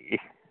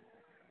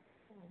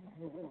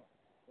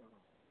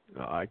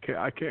 I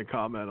can't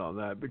comment on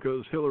that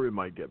because Hillary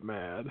might get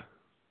mad.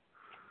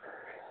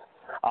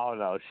 Oh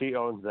no, she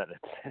owns that.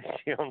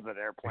 She owns that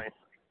airplane.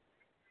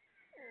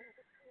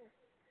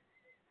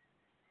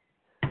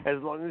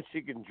 As long as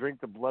she can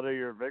drink the blood of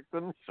your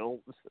victims,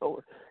 she'll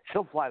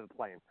fly the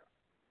plane.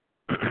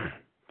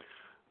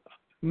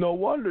 No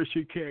wonder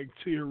she can't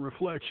see her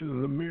reflection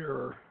in the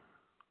mirror.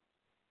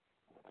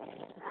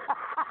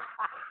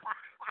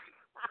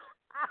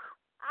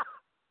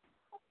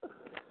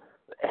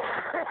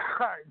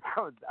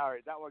 All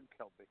right, that one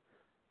killed me.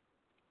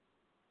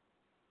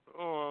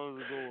 Oh,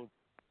 that was a good one.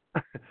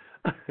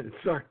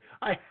 Sorry,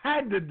 I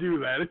had to do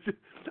that.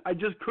 I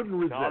just couldn't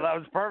resist. No, that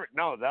was perfect.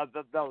 No, that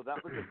was.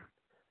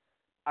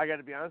 I got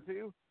to be honest with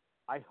you.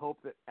 I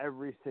hope that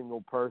every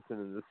single person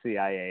in the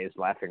CIA is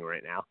laughing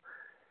right now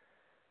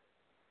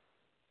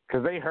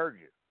because they heard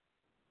you.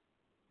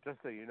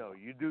 Just so you know,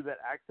 you do that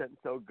accent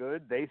so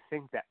good, they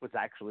think that was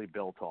actually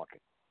Bill talking.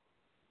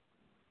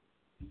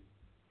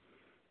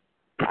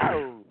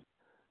 Oh.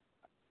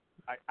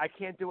 I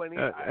can't do any.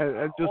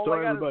 And just so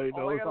everybody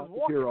knows, I'll be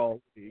here all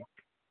week.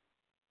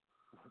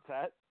 What's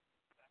that?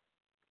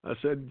 I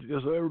said,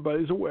 just so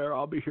everybody's aware,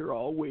 I'll be here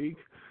all week.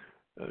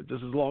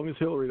 Just as long as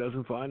Hillary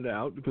doesn't find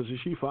out, because if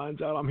she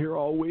finds out I'm here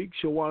all week,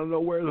 she'll want to know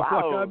where the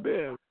fuck I've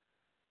been.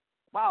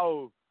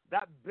 Wow,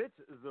 that bitch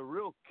is a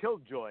real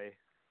killjoy.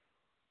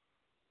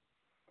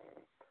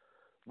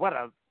 What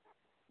a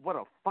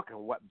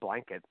fucking wet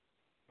blanket.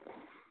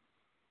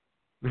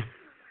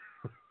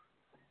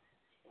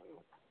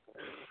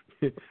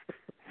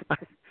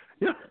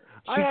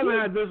 I haven't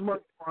had this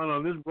much fun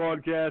on this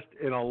broadcast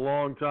in a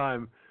long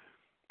time.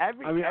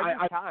 Every time.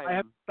 I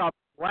haven't stopped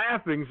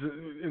laughing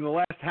in the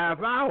last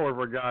half hour,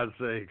 for God's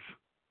sakes.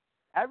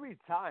 Every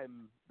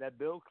time that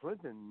Bill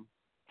Clinton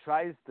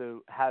tries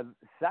to have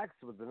sex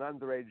with an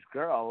underage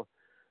girl,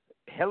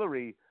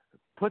 Hillary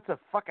puts a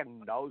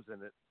fucking nose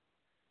in it.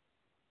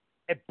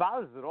 It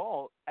bothers it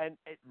all, and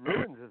it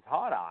ruins his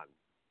heart on.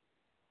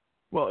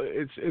 Well,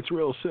 it's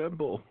real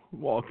simple,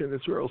 Walken.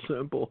 It's real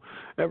simple.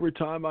 Every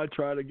time I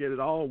try to get it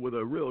on with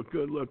a real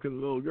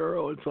good-looking little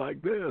girl, it's like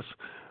this.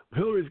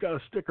 Hillary's got to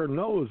stick her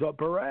nose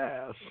up her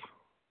ass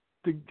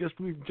just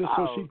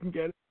so she can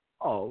get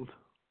involved.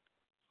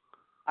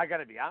 I got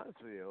to be honest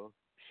with you.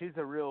 She's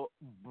a real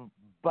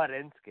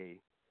Budinsky.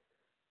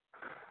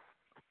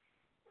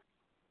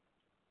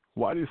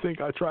 Why do you think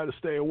I try to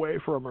stay away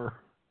from her?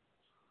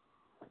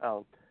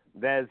 Oh,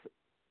 there's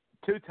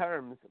two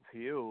terms for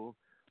you.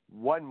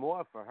 One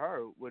more for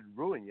her would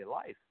ruin your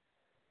life.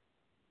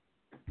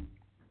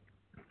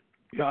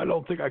 Yeah, I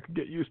don't think I could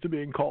get used to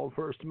being called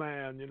first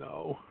man, you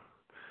know.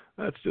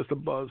 That's just a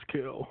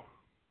buzzkill.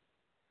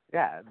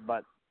 Yeah,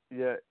 but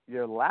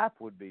your lap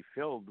would be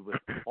filled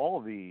with all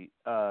the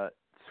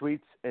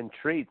sweets and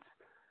treats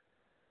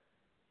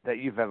that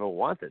you've ever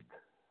wanted.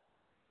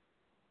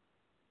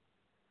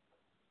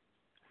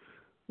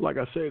 Like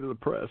I say to the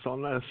press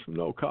on this,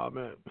 no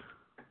comment.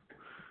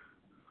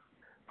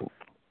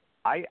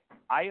 I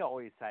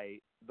always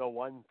say the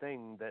one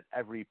thing that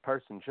every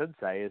person should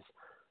say is,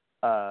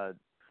 I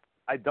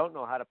don't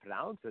know how to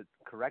pronounce it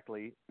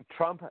correctly.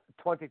 Trump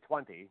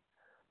 2020.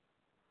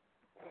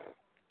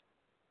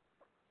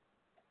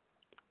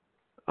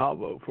 I'll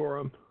vote for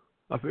him.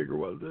 I figure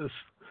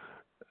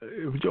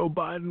if Joe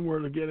Biden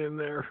were to get in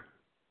there,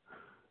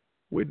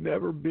 we'd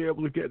never be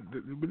able to get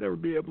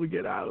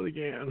out of it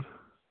again.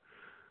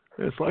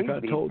 It's like I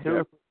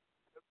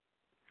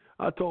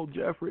told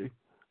Jeffrey,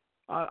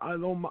 I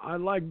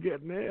like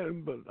getting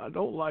in, but I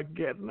don't like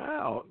getting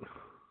out.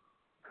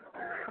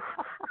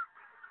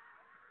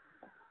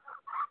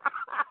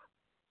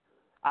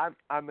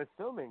 I'm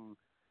assuming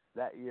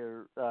that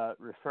you're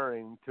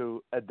referring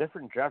to a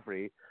different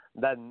Jeffrey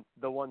than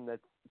the one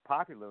that's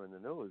popular in the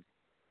news.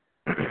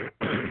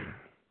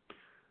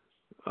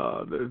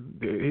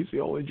 He's the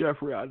only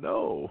Jeffrey I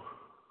know.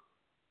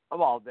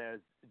 Well,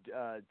 there's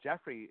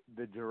Jeffrey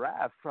the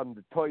giraffe from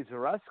the Toys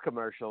R Us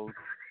commercials.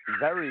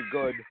 Very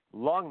good,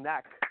 long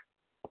neck,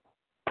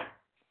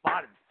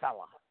 spotted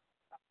fella.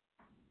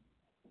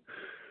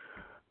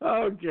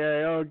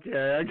 Okay.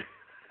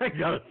 I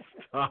gotta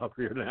stop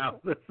here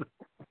now.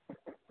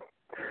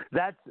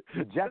 That's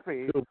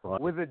Jeffrey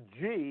with a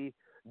G.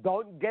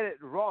 Don't get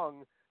it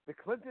wrong. The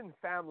Clinton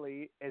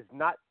family is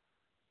not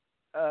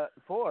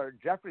for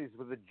Jeffries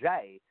with a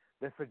J.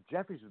 They're for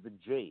Jeffries with a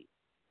G.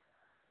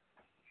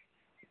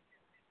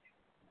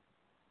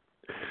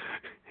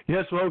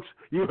 Yes, folks,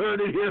 you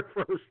heard it here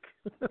first.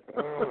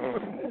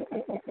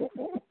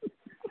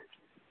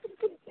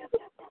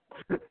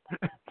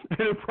 And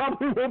it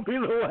probably won't be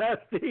the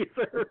last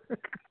either.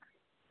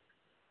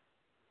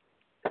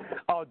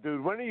 Oh,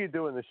 dude, when are you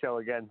doing the show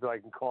again so I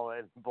can call in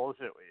and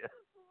bullshit with you?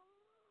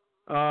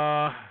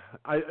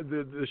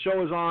 The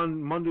show is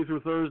on Monday through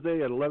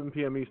Thursday at 11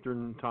 p.m.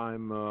 Eastern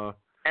time.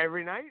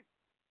 Every night?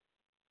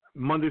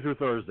 Monday through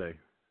Thursday.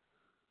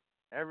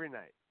 Every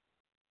night.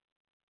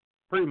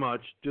 Pretty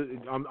much.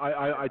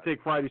 I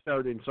take Friday,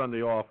 Saturday, and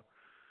Sunday off,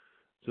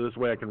 so this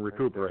way I can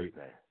recuperate.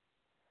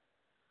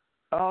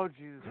 Oh,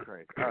 Jesus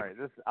Christ. All right,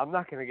 I'm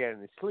not going to get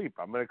any sleep.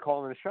 I'm going to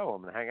call in the show.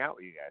 I'm going to hang out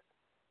with you guys.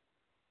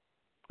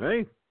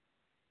 Hey.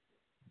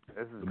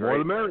 This is the great. more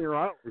the merrier,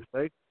 I always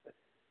say.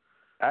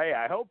 Hey,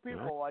 I hope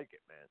people like it,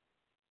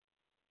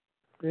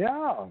 man.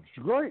 Yeah, it's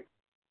great.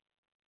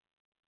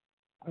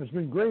 It's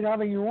been great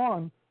having you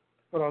on.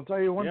 But I'll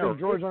tell you one thing,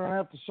 George, I'm going to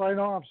have to sign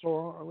off.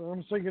 So I'm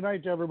going to say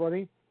goodnight to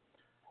everybody.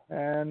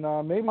 And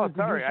maybe we can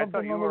do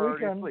something on the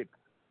weekend. Asleep.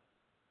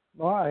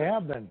 No, I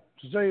have been.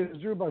 To tell you the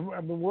truth,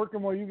 I've been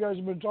working while you guys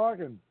have been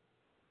talking.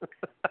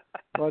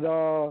 But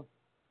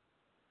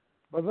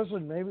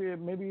listen,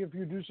 maybe if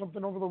you do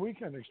something over the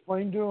weekend,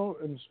 explain to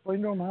him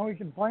how he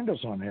can find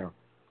us on here.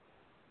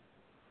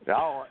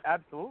 Oh,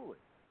 absolutely.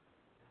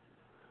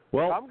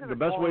 Well, the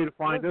best way to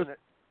find us,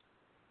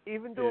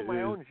 even doing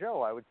my own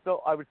show, I would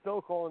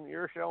still call in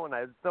your show, and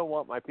I'd still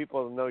want my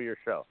people to know your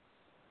show.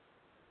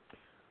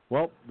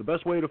 Well, the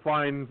best way to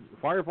find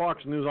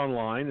Firefox News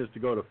Online is to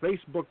go to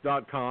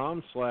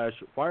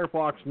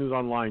facebook.com/Firefox News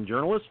Online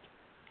Journalist.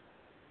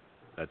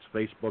 That's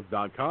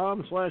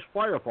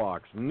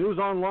facebook.com/Firefox News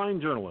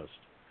Online Journalist.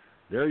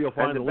 There you'll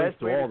find the links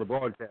to all the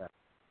broadcasts.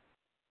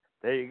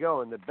 There you go.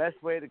 And the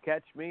best way to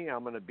catch me,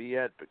 I'm going to be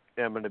at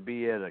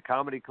a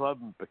comedy club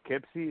in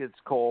Poughkeepsie.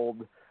 It's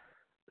called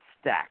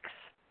Stacks.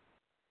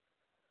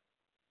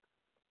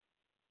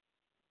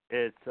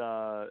 It's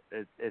a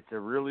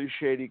really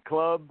shady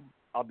club.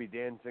 I'll be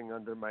dancing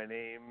under my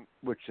name,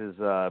 which is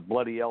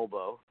Bloody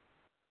Elbow.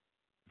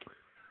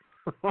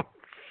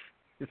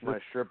 It's my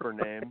stripper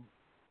name.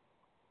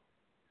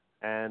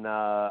 And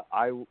I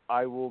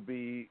will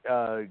be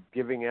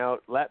giving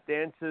out lap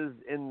dances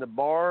in the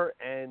bar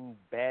and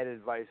bad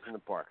advice in the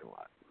parking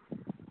lot.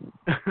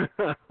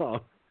 Oh,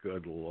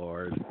 good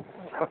Lord.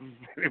 If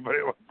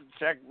anybody wants to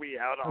check me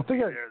out, I'll be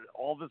there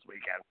all this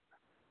weekend.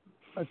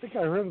 I think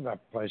I heard of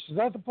that place. Is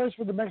that the place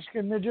for the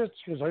Mexican midgets?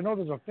 Because I know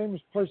there's a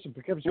famous place in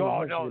Poughkeepsie with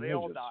Mexican midgets. No, they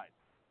all died.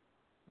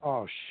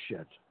 Oh,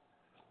 shit.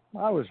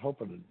 I was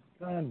hoping.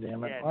 God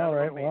damn it. Yeah, all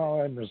right, well,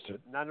 I missed it.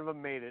 None of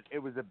them made it. It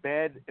was a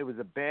bad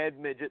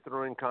midget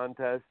throwing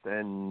contest,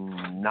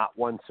 and not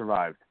one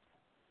survived.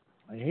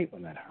 I hate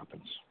when that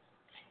happens.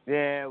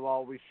 Yeah,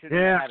 well, we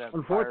shouldn't have had a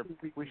fire.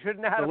 We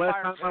shouldn't have had a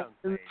fire.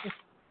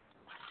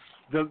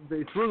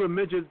 They threw the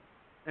midget,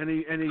 and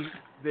they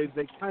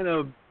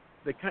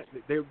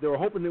were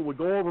hoping it would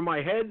go over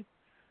my head,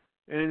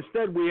 and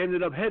instead we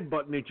ended up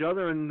headbutting each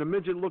other. And the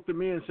midget looked at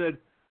me and said,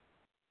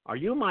 "Are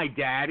you my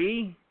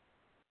daddy?"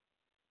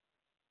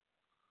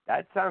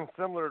 That sounds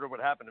similar to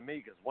what happened to me,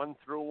 because one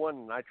threw one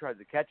and I tried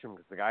to catch him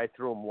because the guy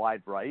threw him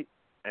wide right,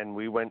 and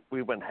we went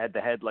head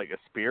to head like a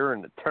spear,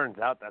 and it turns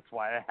out that's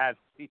why I had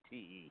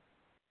CTE.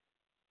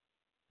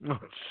 Oh,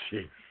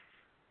 jeez.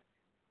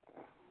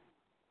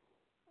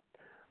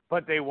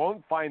 But they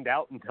won't find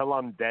out until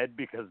I'm dead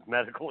because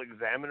medical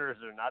examiners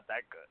are not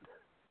that good.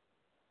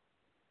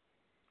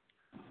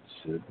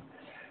 Shit.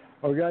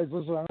 Oh, guys,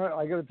 listen,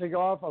 I got to take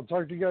off. I'll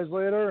talk to you guys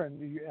later, and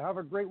you have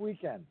a great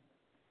weekend.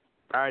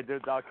 All right,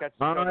 dude. I'll catch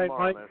you All right,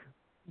 tomorrow, Mike. Man.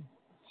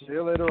 See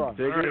you later on. All right,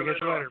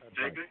 catch you later.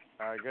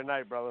 All right, good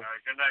night, brother.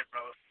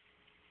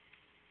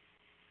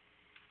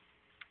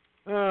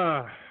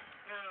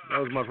 That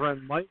was my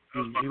friend Mike.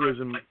 He lives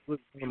in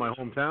my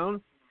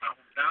hometown.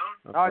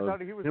 Oh, I thought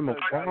he was him a the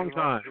long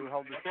time. who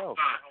held the show.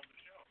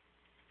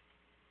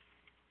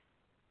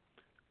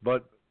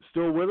 But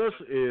still with us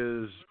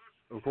is,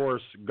 of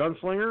course,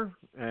 Gunslinger,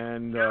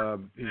 and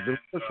he's been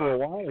with us for a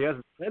while. He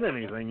hasn't said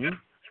anything,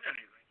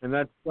 and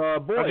that's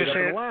Boyd up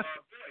in Alaska.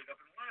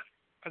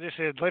 I just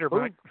said later,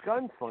 Who's Mike.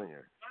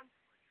 Gunslinger?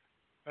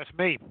 That's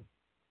me.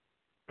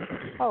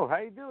 Oh, how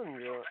you doing,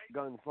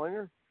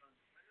 Gunslinger?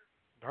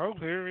 Oh,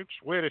 here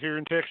it's wet here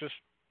in Texas.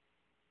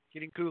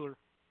 Getting cooler.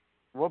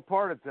 What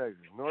part of Texas?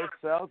 North,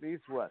 south,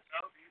 east, west?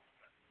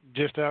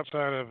 Just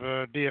outside of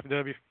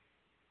DFW.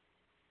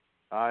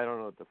 I don't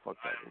know what the fuck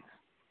that means.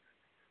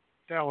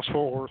 Dallas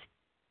Fort Worth.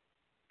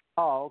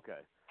 Oh,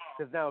 okay.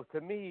 Because now,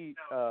 to me,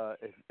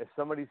 if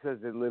somebody says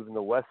they live in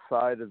the west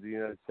side of the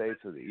United States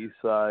or the east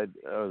side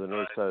or the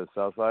north side or the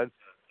south side,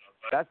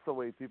 that's the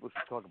way people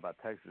should talk about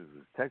Texas.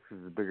 Texas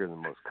is bigger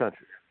than most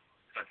countries.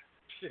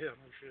 Yeah,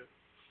 no shit.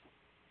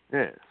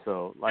 Yeah,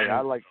 so like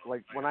I like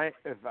when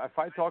if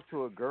I talk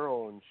to a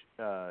girl and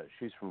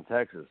she's from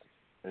Texas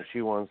and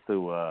she wants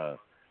to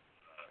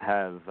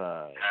have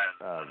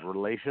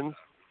relations,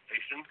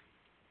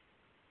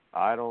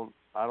 I don't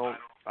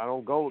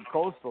go with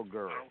coastal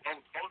girls.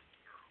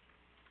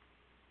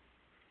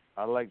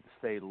 I like to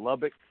stay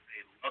Lubbock,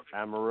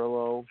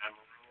 Amarillo.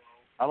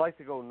 I like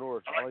to go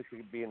north. I like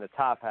to be in the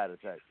top hat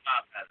of Texas.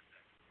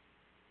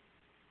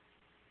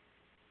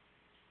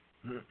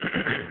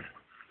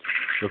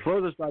 The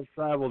furthest I've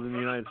traveled in the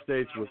United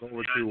States was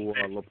over to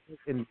LaPorte,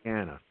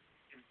 Indiana.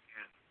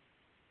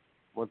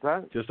 What's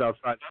that? Just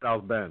outside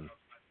South Bend.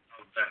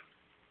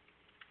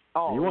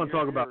 Oh, you want to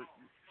talk about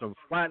some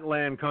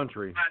flatland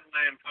country?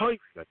 Me,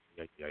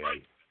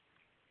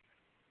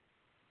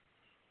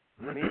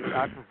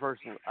 I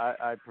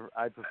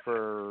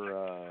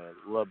prefer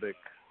Lubbock.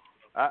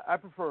 I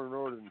prefer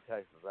northern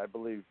Texas. I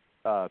believe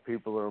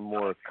people are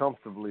more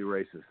comfortably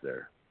racist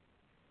there.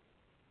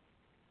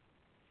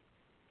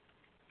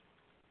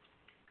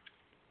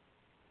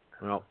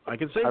 Well, I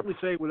can safely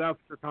say, without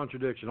your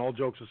contradiction, all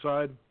jokes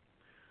aside,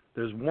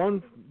 there's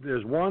one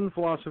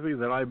philosophy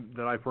that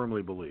I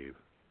firmly believe.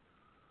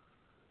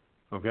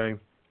 Okay,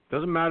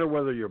 doesn't matter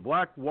whether you're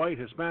black, white,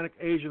 Hispanic,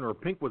 Asian, or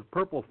pink with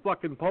purple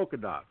fucking polka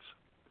dots.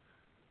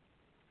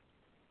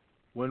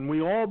 When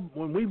we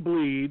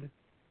bleed,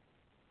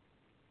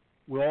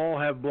 we all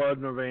have blood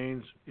in our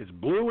veins. It's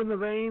blue in the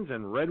veins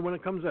and red when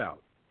it comes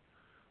out.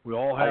 We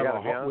all have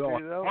heart,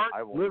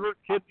 liver,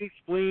 kidney,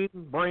 spleen,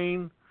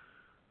 brain.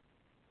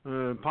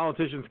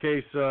 Politicians'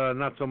 case,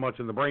 not so much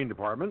in the brain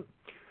department,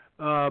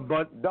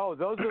 but no,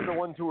 those are the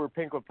ones who were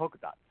pink with polka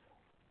dots.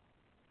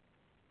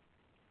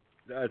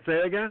 Say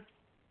it again.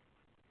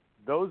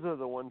 Those are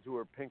the ones who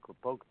are pink with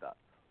polka dots.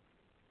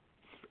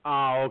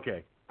 Oh,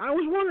 okay. I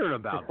was wondering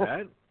about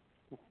that.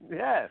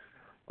 Yeah.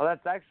 Well,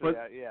 that's actually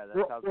that's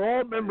we're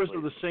all members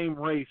of the same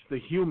race, the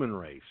human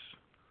race,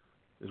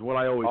 is what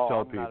I always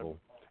tell people.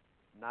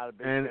 Not a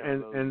big fan of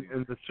those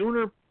and the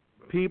sooner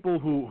people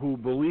who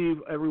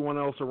believe everyone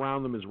else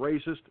around them is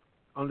racist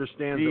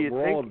understand that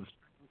we're all the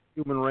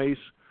human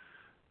race,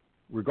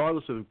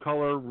 regardless of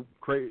color,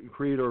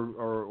 creed,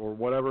 or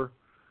whatever.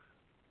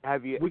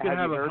 Have you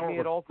heard me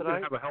at all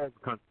tonight? We can have a hell of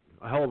a country,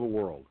 a hell of a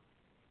world.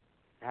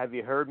 Have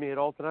you heard me at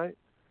all tonight?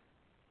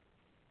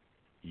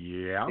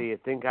 Yeah. Do you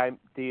think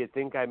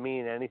I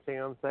mean anything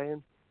I'm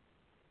saying?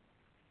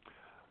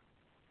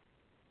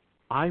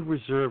 I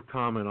reserve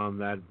comment on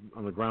that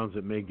on the grounds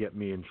it may get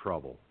me in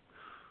trouble.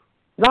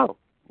 No,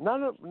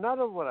 none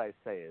of what I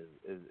say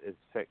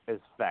is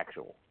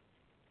factual.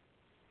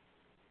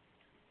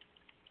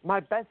 My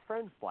best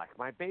friend's black.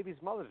 My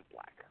baby's mother's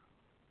black.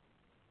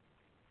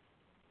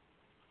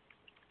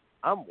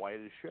 I'm white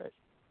as shit.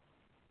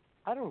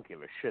 I don't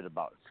give a shit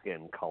about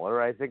skin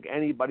color. I think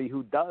anybody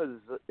who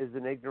does is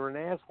an ignorant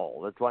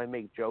asshole. That's why I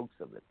make jokes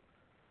of it.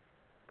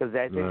 Because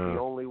I think the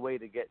only way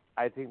to get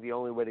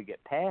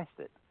past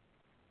it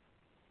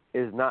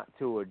is not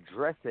to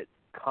address it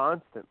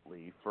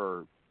constantly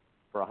for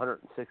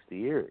 160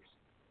 years.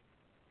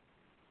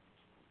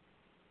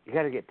 You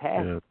got to get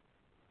past it.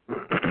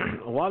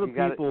 A lot of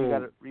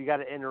people. You got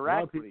to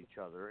interact with each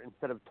other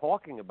instead of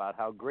talking about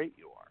how great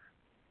you are.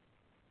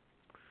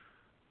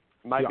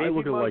 My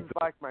baby mother's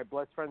black, my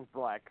best friend's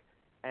black,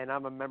 and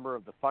I'm a member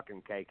of the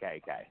fucking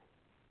KKK.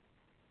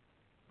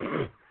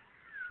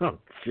 Oh,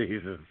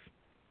 Jesus.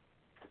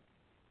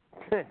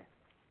 Of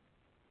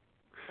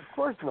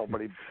course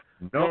nobody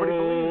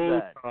believes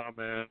that.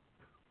 Comment.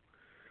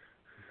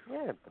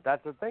 Yeah, but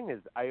that's the thing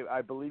is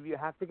I believe you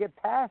have to get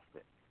past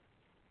it.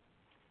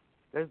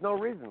 There's no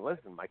reason.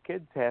 Listen, my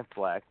kid's half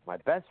black. My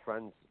best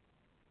friend's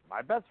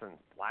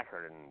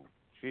blacker than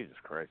Jesus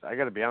Christ. I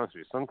got to be honest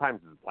with you.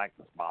 Sometimes the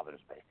blackness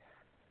bothers me.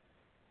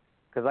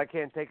 Because I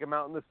can't take him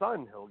out in the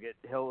sun.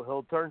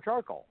 He'll turn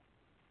charcoal.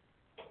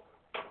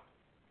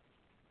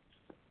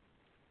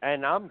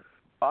 And I'm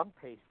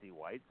pasty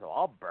white, so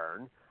I'll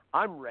burn.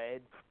 I'm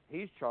red.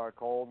 He's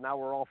charcoal. Now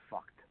we're all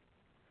fucked.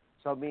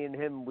 So me and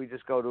him, we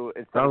just go to,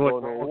 instead of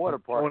going to a water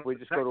park, we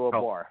just go to a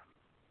bar.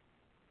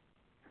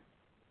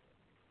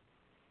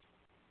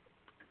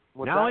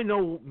 Now I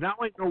know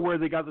where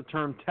they got the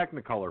term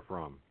Technicolor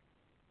from.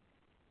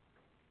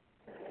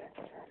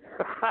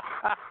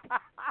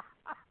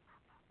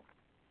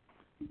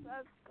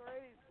 That's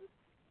great.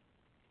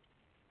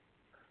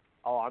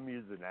 Oh, I'm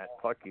using that.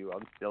 Fuck you.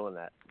 I'm stealing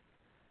that.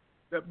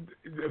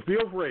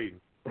 Feel free.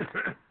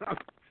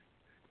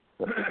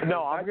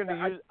 No, I'm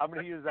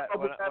gonna use that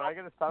when I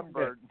get a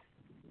sunburn.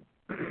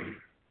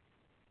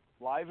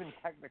 Live in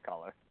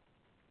Technicolor.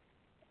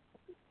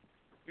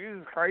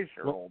 Jesus Christ,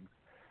 you're old.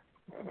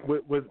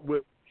 With well,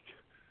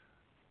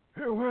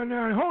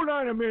 now, hold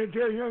on a minute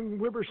there, young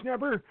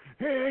whippersnapper.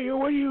 Hey,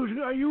 what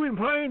are you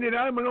implying that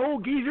I'm an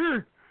old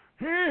geezer?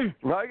 Hey,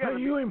 are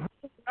you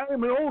implying that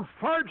I'm an old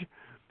fart?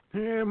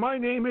 My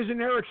name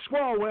isn't Eric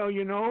Swalwell,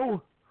 you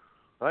know.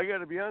 I got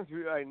to be honest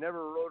with you, I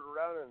never rode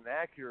around in an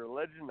Acura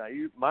Legend.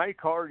 My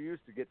car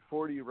used to get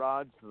 40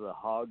 rods to the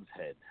hog's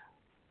head.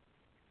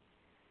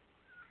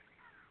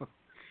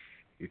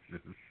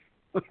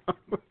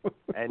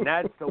 And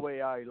that's the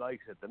way I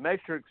likes it. The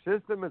metric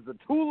system is the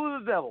tool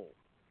of the devil.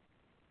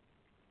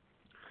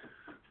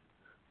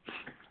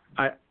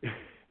 A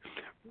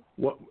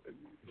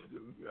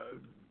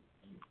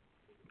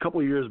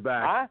couple of years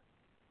back,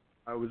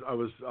 I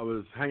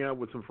was hanging out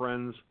with some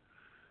friends,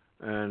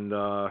 and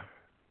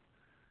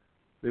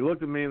they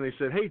looked at me and they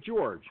said, "Hey,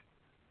 George,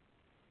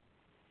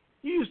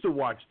 you used to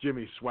watch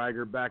Jimmy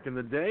Swagger back in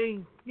the day.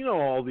 You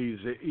know all these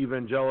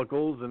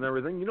evangelicals and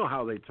everything. You know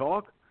how they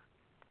talk.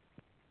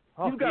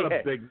 You've got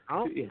a big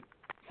mouth. Do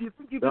you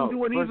think you can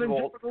do an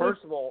evangelical?"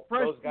 First of all,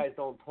 those guys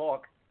don't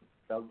talk.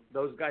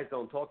 Those guys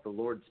don't talk. The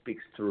Lord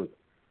speaks through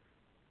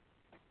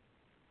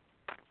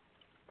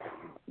them.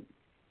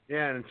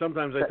 Yeah, and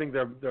sometimes I think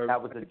their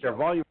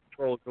volume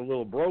control is a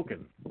little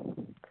broken.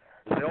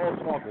 They all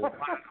talk loud.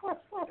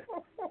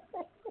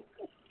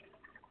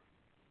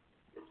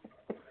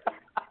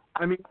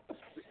 I mean,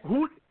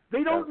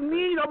 they don't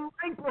need a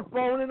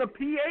microphone and a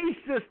PA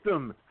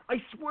system.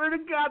 I swear to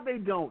God, they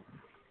don't.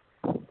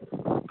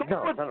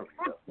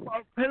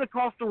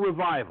 Pentecostal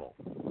revival.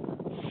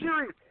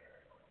 Seriously,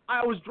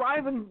 I was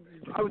driving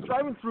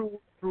through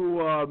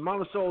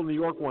Monticello, New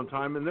York one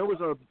time, and there was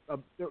a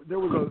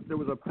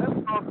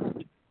Pentecostal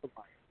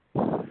revival.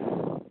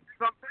 So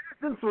I'm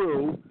passing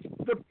through.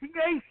 The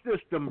PA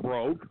system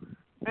broke,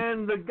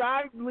 and the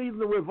guy leading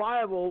the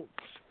revival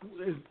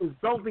is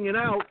belting it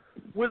out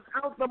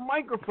without the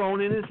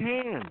microphone in his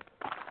hand.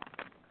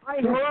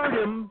 I heard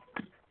him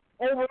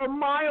over a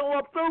mile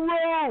up the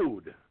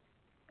road.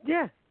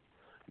 Yeah.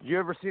 You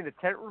ever seen a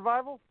tent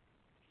revival?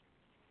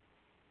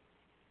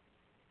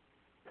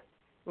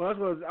 Well, that's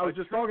what I was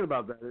just talking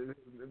about. That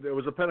there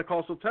was a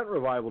Pentecostal tent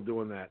revival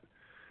doing that,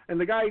 and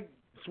the guy,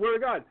 swear to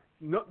God,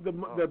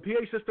 the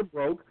PA system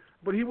broke,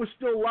 but he was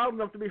still loud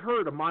enough to be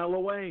heard a mile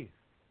away.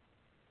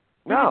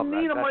 He didn't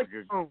need a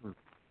microphone.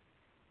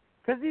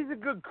 Because he's a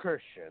good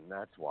Christian,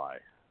 that's why.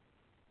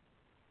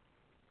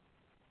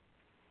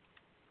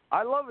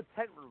 I love a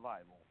tent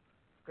revival.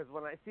 Because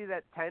when I see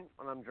that tent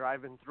when I'm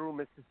driving through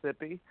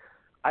Mississippi,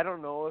 I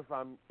don't know if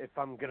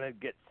I'm gonna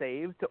get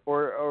saved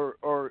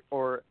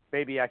or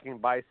maybe I can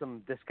buy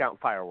some discount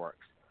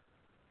fireworks.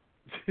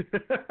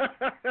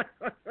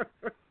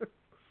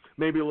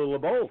 Maybe a little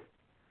of both.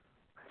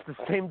 It's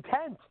the same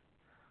tent.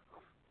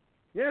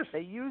 Yes.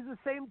 They use the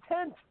same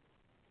tent.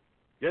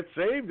 Get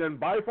saved and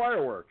buy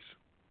fireworks.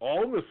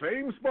 All in the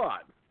same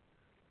spot.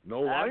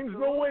 No lines,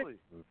 no waiting.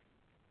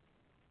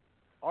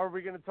 Are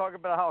we going to talk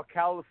about how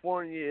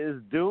California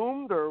is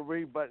doomed, or are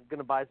we going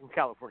to buy some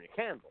California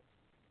candles?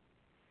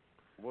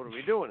 What are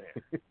we doing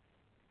here?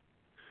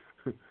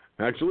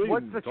 Actually,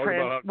 what's the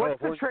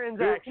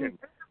transaction?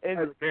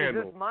 Is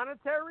this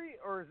monetary,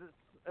 or is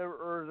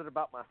it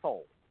about my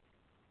soul?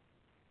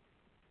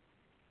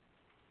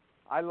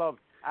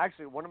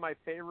 Actually, one of my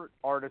favorite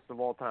artists of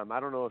all time. I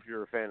don't know if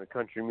you're a fan of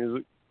country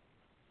music.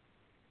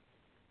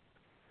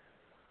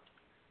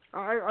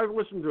 I've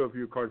listened to a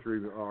few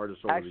country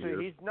artists over the years.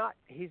 Actually,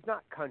 he's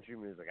not country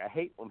music. I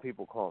hate when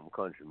people call him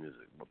country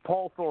music. But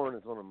Paul Thorne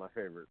is one of my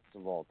favorites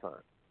of all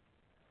time.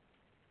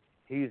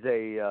 He's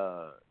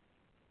a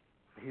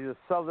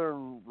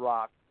southern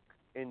rock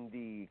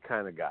indie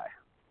kind of guy.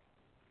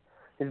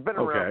 He's been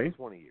around for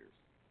 20 years.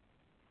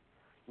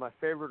 My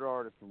favorite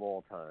artist of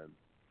all time.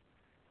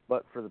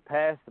 But for the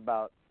past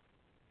about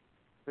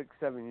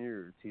 6-7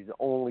 years, he's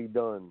only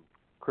done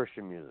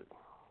Christian music.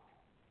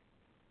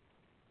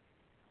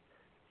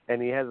 And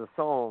he has a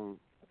song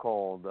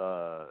called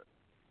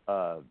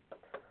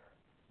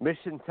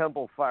Mission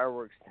Temple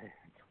Fireworks Stand.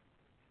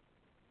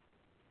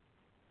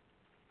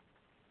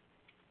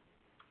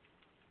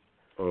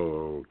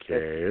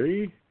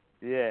 Okay.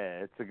 Yeah,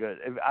 it's a good.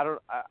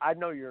 I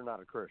know you're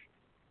not a Christian,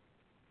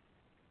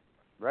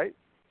 right?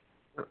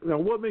 Now,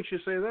 what makes you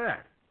say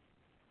that?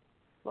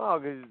 Well,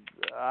 'cause,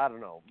 I don't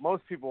know.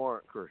 Most people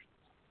aren't Christians.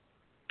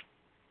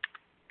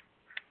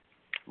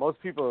 Most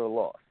people are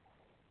lost.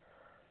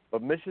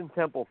 But Mission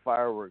Temple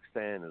Fireworks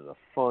Stand is a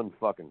fun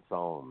fucking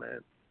song,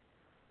 man.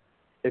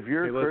 If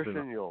you're a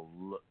Christian, you'll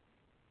look.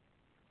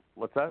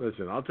 What's that?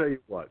 Listen, I'll tell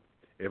you what.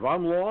 If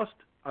I'm lost,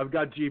 I've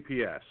got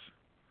GPS.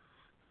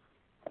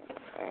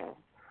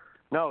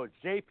 No, it's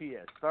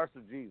JPS. Starts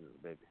with Jesus,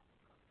 baby.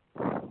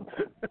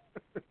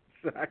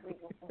 Exactly.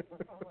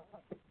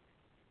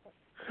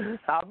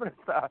 I'm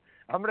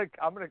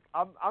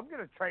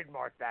gonna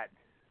trademark that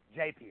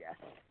JPS.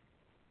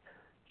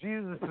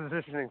 Jesus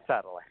Positioning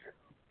Satellite.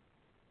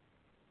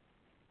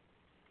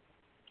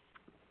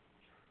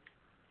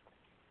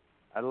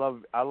 I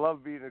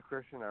love being a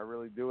Christian. I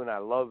really do, and I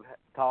love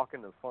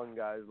talking to fun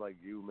guys like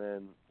you,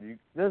 man.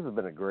 This has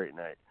been a great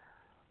night.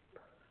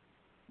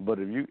 But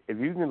if you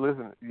can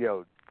listen,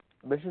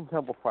 Mission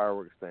Temple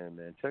Fireworks Stand,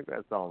 man, check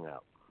that song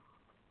out.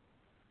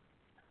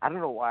 I don't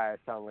know why I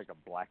sound like a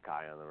black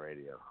guy on the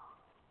radio.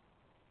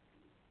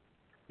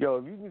 Yo,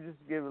 if you can just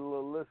give it a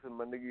little listen,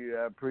 my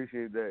nigga, I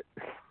appreciate that.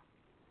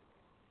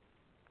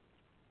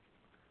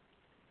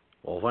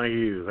 Well, thank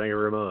you. Thank you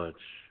very much.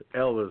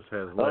 Elvis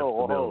has left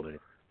the building.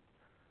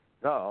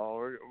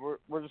 No,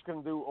 we're just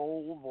gonna do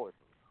old voices.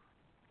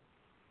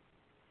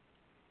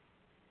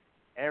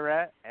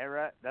 Era,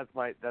 that's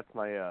my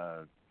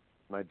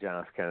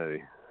John F.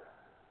 Kennedy.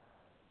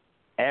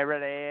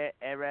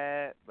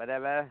 Era,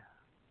 whatever.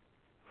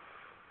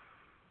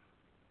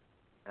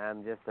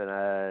 I'm just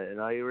an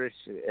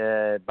Irish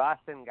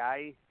Boston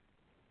guy.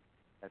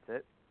 That's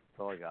it. That's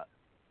all I got.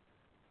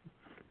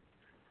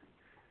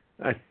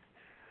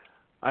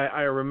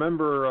 I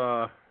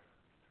remember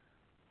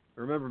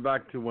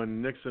back to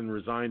when Nixon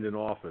resigned in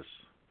office.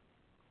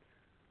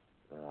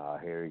 Oh,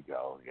 here you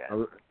go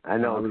again. I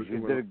know you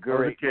did a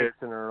great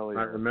Nixon earlier.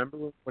 I remember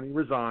when he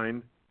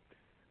resigned.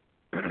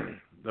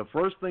 The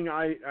first thing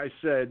I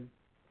said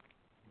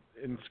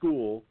in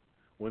school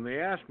when they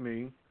asked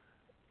me,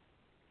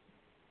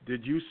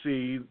 "Did you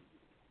see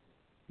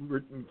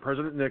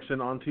President Nixon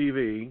on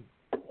TV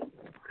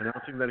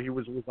announcing that he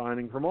was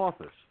resigning from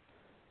office?"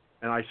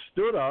 And I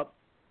stood up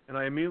and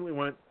I immediately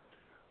went,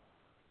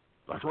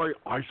 "That's right,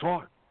 I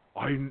saw it.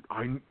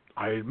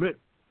 I admit,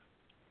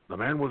 the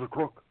man was a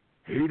crook.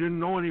 He didn't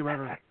know any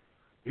better.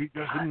 He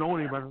just didn't know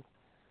any better."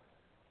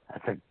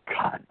 That's a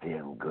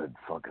goddamn good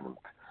fucking...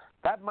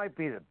 That might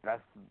be the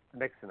best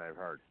Nixon I've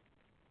heard.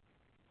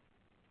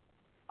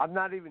 I'm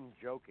not even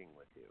joking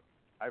with you.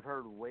 I've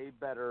heard way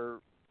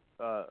better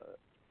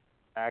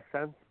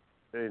accents,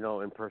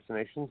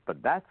 impersonations,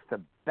 but that's the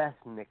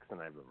best Nixon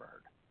I've ever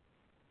heard.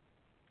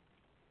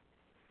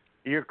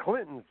 Your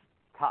Clinton's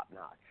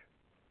top-notch,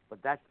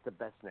 but that's the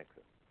best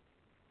Nixon.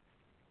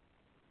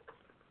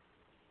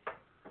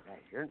 Hey,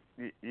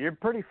 you're a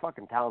pretty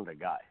fucking talented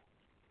guy.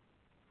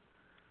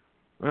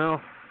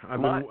 Well,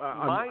 I've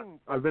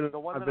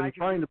been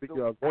trying to be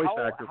a voice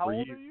actor for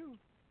years. How old are you?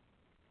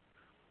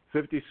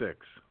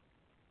 56.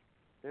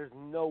 There's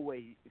no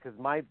way, because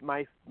my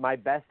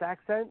best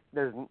accent,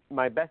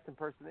 my best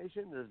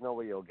impersonation, there's no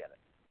way you'll get it.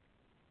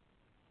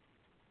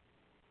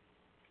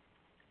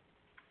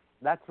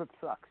 That's what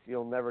sucks.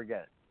 You'll never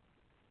get it.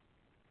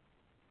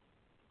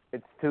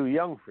 It's too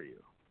young for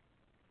you.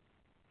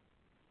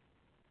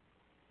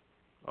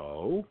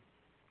 Oh?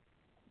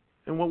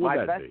 And what would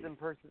that be?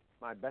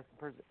 My best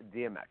impersonation,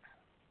 DMX.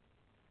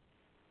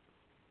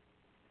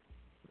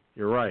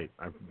 You're right.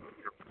 I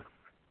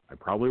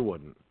probably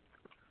wouldn't.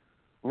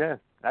 Yeah,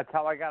 that's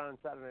how I got on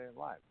Saturday Night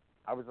Live.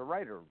 I was a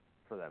writer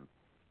for them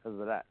because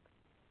of that.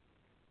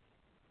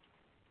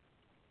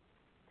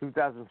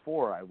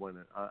 2004, I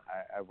worked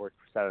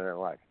for Saturday Night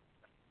Live.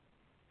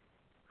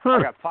 Huh.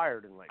 I got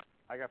fired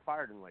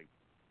in like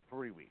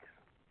 3 weeks.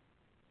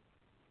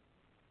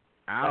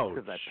 Ouch!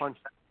 Because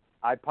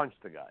I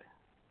punched the guy.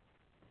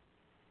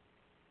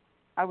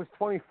 I was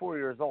 24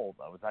 years old.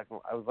 I was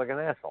like an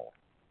asshole.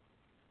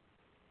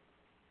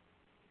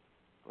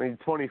 When you're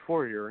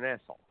 24, you're an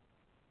asshole.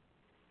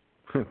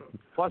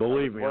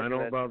 Believe me, I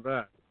know about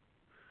that.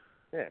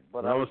 Yeah,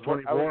 but when I was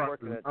 24,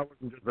 I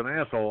wasn't just an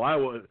asshole. I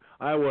was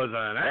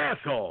an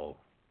asshole.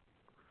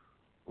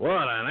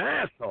 What an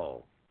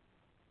asshole!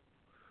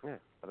 Yeah,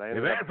 but I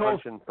ended up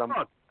punching some.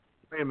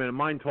 Wait a minute,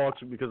 mine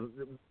talks because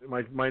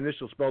my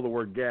initials spell the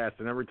word gas,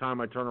 and every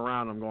time I turn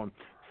around, I'm going.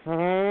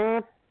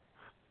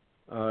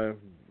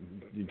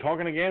 You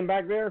talking again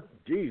back there?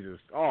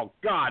 Jesus! Oh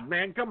God,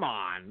 man, come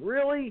on,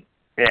 really?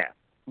 Yeah,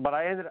 but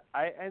I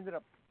ended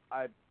up.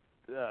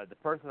 The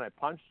person I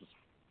punched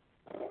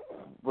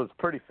was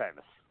pretty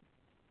famous.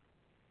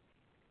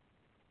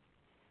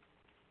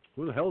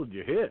 Who the hell did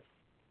you hit?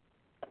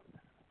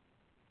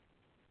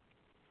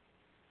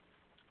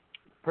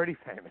 Pretty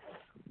famous.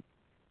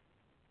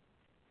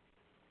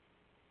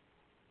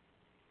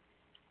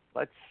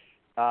 Let's.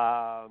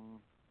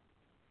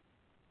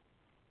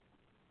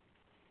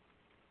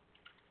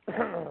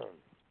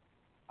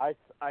 I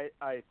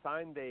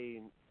signed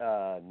a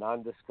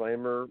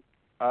non-disclaimer,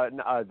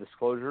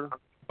 disclosure,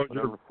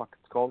 whatever the fuck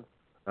it's called.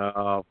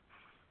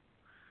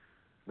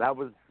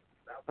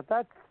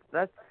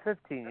 That's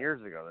 15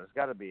 years ago. There's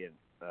got to be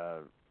a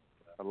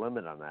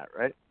limit on that,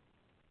 right?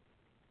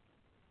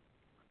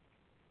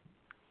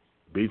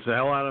 Beats the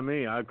hell out of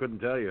me. I couldn't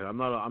tell you. I'm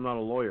not a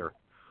lawyer.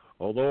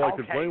 Although I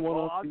could play one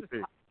on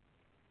TV.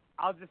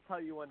 I'll just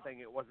tell you one thing.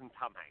 It wasn't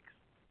Tom Hanks.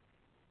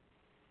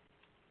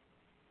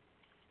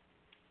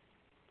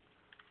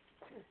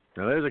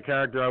 Now, there's a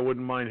character I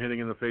wouldn't mind hitting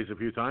in the face a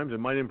few times. It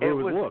might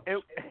improve his look.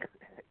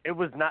 It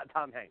was not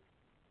Tom Hanks.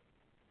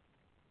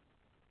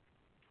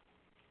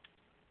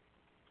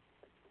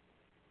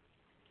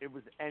 It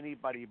was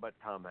anybody but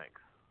Tom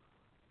Hanks.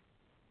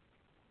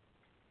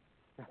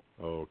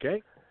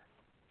 Okay.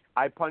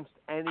 I punched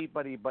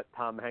anybody but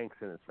Tom Hanks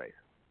in his face.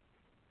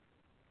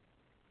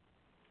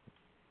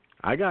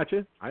 I got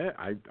you.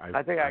 I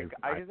think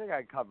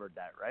I covered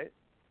that, right?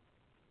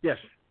 Yes,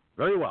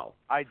 very well.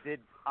 I did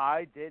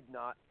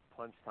not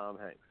punch Tom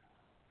Hanks.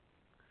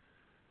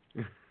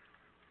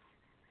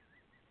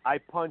 I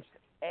punched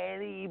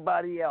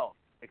anybody else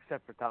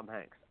except for Tom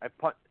Hanks.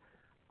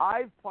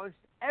 I've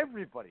punched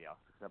everybody else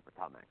except for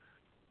Tom Hanks.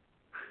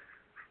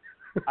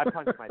 I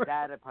punched my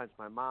dad. I punched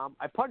my mom.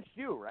 I punched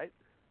you, right?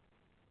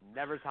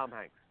 Never Tom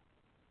Hanks.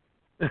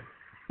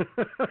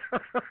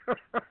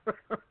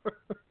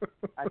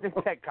 I think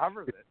that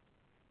covers it.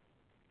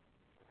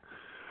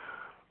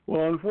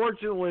 Well,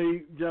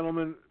 unfortunately,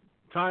 gentlemen,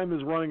 time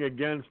is running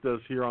against us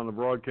here on the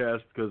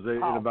broadcast because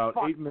in about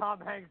 8 minutes,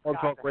 Blog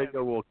Talk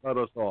Radio will cut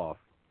us off.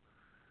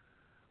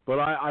 But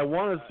I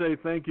want to say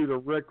thank you to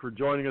Rick for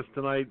joining us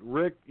tonight.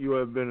 Rick,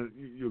 you've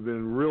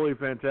been really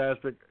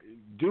fantastic.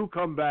 Do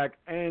come back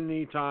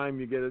anytime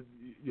you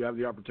have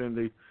the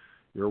opportunity.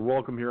 You're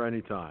welcome here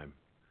anytime.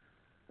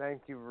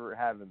 Thank you for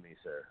having me,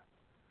 sir.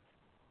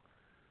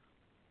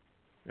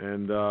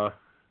 And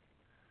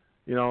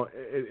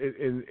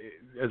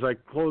as I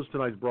close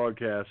tonight's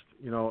broadcast,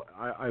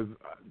 I've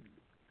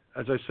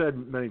as I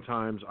said many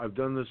times, I've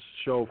done this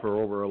show for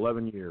over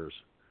 11 years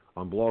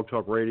on Blog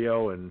Talk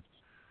Radio and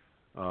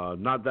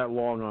not that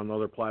long on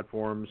other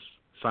platforms,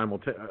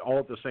 all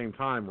at the same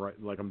time, right,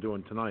 like I'm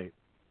doing tonight.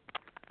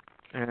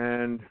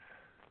 And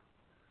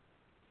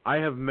I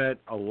have met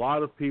a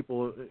lot of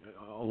people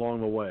along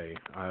the way.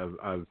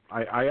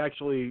 I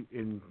actually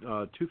in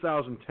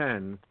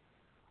 2010,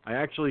 I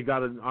actually got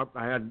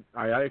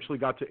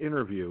to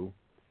interview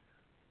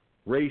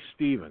Ray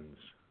Stevens.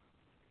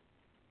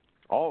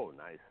 Oh,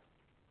 nice.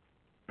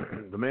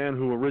 The man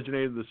who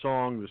originated the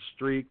song "The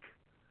Streak,"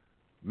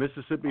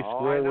 Mississippi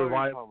Squirrel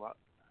Revival.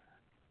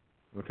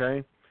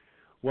 Okay,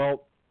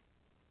 well,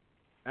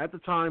 at the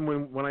time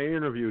when I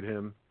interviewed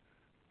him,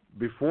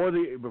 before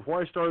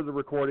I started the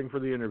recording for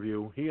the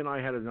interview, he and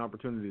I had an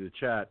opportunity to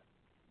chat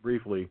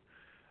briefly,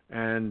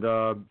 and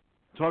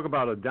talk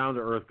about a down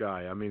to earth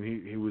guy. I mean,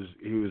 he was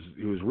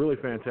really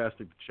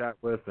fantastic to chat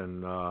with,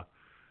 and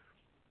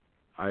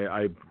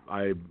I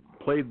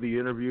played the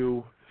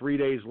interview 3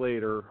 days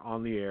later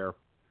on the air,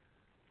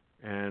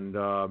 and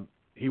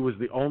he was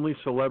the only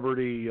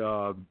celebrity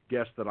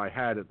guest that I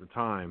had at the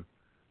time,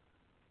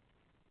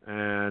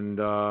 and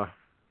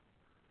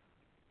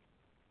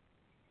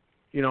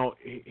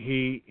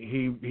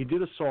he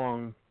did a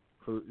song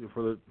for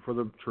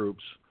the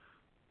troops,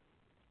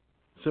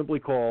 simply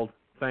called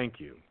 "Thank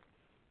You."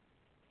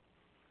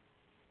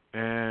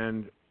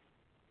 And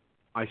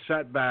I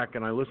sat back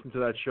and I listened to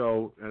that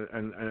show,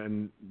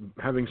 and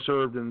having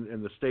served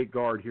in the State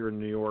Guard here in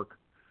New York,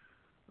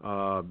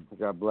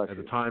 God bless at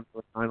you. the time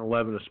of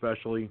 9/11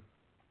 especially.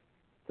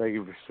 Thank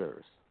you for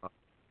service.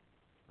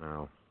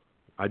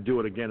 I'd do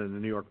it again in the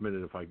New York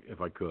Minute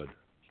if I could.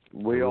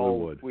 We all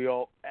would.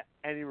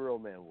 Any real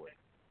man would.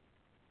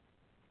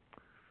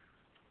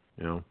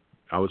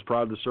 I was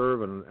proud to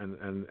serve, and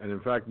in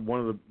fact,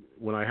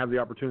 when I had the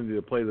opportunity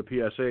to play the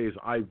PSAs,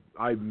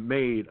 I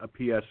made a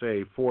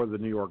PSA for the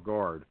New York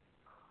Guard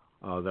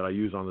that I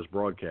use on this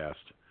broadcast,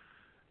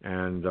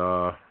 and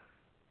the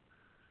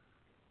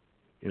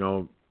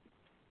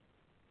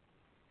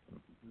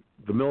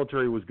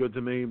military was good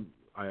to me.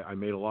 I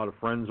made a lot of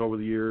friends over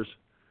the years,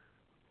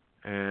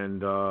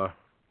 and on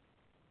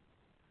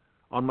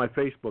my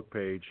Facebook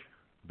page,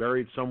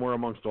 buried somewhere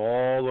amongst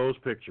all those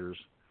pictures,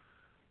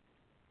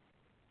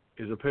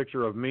 is a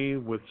picture of me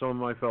with some of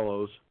my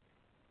fellows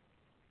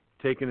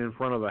taken in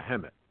front of a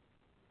Hemet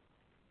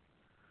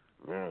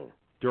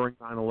during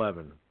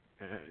 9/11,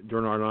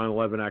 during our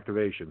 9/11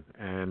 activation.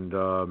 And,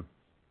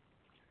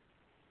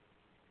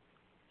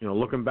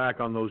 looking back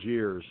on those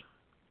years,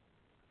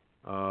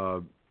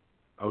 I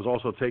was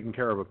also taking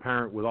care of a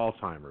parent with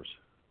Alzheimer's.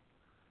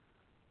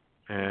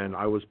 And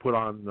I was put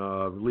on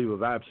leave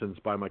of absence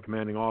by my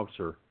commanding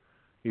officer.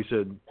 He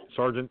said,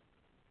 "Sergeant,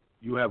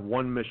 you have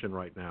one mission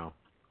right now.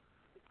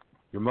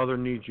 Your mother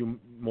needs you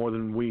more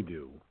than we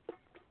do.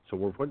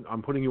 So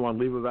I'm putting you on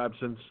leave of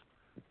absence.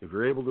 If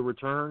you're able to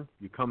return,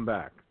 you come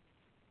back.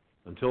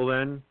 Until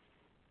then,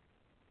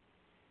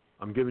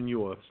 I'm giving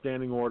you a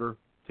standing order.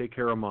 Take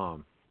care of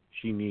Mom.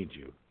 She needs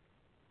you."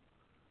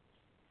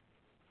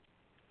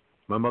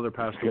 My mother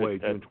passed away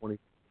June 20,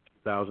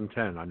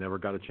 2010. I never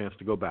got a chance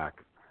to go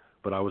back,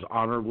 but I was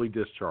honorably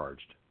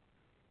discharged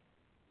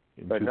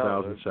in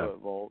 2007.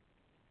 Well,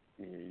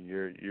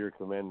 your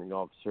commanding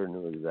officer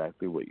knew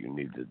exactly what you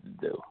needed to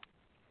do.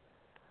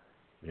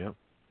 Yeah,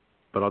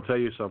 but I'll tell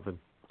you something.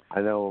 I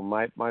know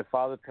my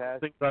father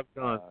passed. Things I've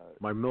done,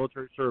 my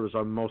military service,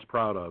 I'm most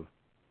proud of,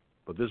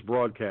 but this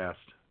broadcast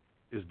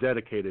is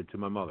dedicated to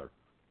my mother.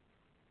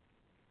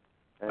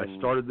 I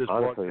started this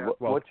honestly,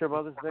 broadcast. What's your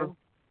mother's name?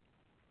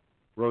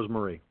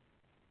 Rosemarie.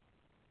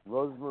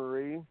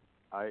 Rosemarie.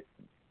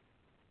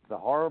 The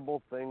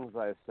horrible things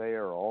I say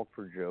are all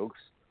for jokes,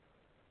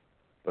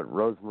 but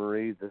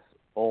Rosemarie, this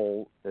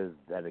all is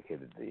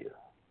dedicated to you.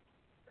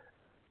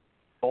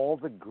 All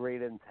the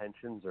great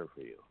intentions are for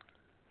you.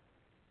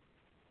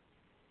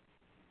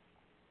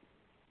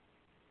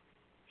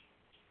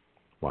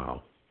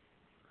 Wow.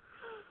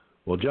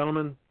 Well,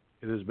 gentlemen,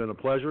 it has been a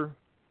pleasure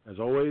as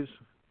always.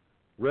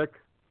 Rick,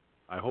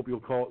 I hope you'll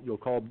call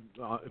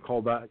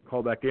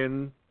back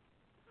in.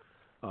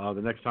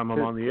 The next time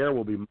I'm on the air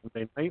will be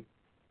Monday night.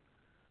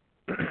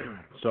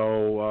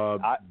 So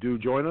do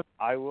join us.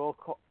 I will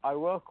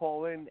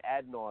call in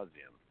ad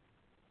nauseum.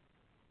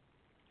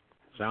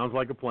 Sounds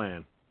like a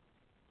plan.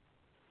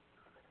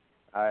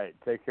 All right,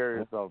 take care of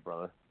yourself,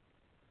 brother.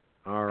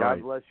 All right.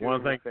 God bless you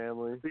and your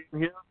family. Being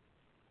here.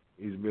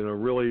 He's been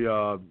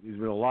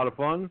a lot of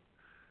fun,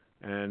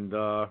 and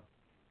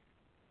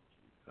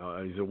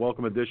he's a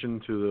welcome addition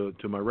to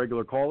my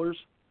regular callers,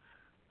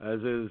 as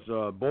is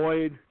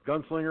Boyd,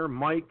 Gunslinger,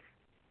 Mike,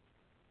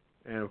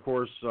 and of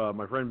course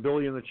my friend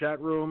Billy in the chat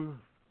room.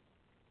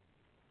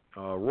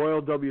 Royal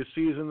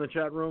WC's in the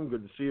chat room.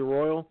 Good to see you,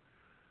 Royal.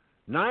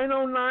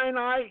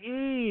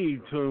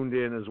 909IE tuned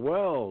in as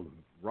well.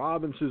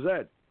 Rob and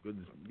Suzette,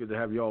 good to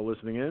have you all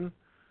listening in.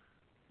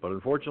 But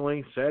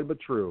unfortunately, sad but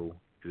true,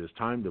 it is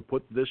time to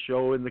put this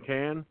show in the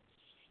can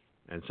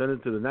and send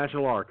it to the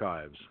National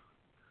Archives.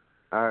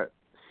 All right.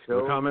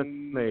 Show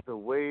me the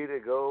way to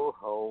go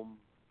home.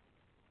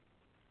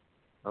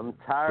 I'm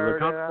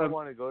tired and I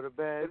want to go to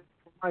bed.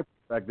 From my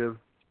perspective,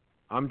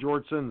 I'm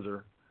George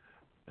Sinzer,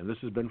 and this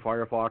has been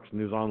Firefox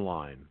News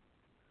Online.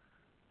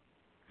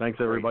 Thanks,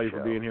 everybody,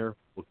 for being here.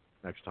 We'll see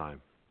you next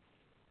time.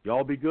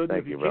 Y'all be good.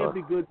 Thank if you you, can't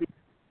brother. be good,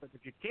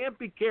 if you can't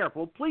be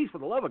careful, please, for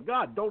the love of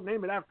God, don't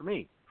name it after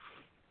me.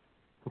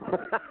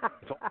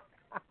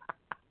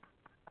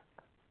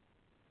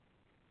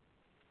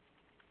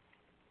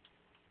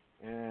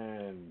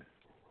 And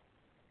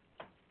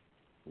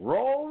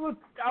roll the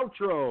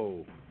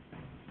outro.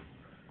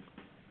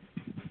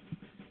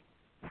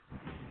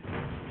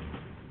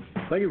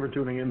 Thank you for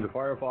tuning in to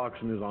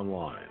Firefox News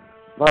Online.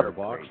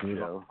 Firefox News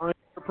Online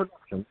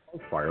production.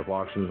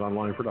 Firefox News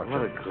Online production.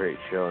 What a great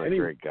show and a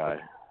great guy.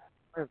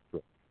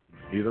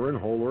 Either in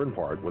whole or in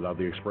part, without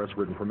the express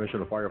written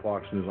permission of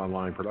Firefox News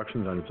Online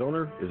Productions and its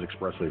owner, is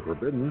expressly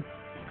forbidden.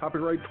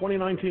 Copyright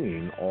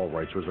 2019, all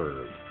rights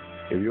reserved.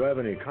 If you have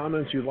any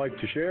comments you'd like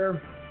to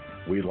share,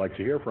 we'd like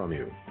to hear from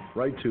you.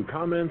 Write to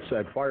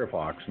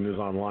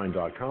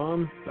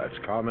comments@firefoxnewsonline.com. That's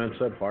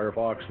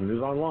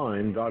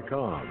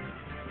comments@firefoxnewsonline.com.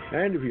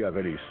 And if you have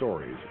any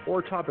stories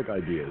or topic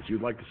ideas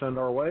you'd like to send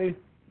our way,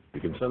 you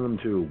can send them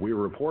to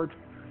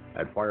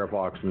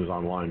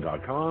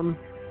WeReport@firefoxnewsonline.com.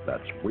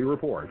 That's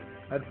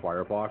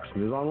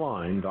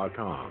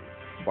WeReport@firefoxnewsonline.com.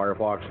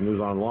 Firefox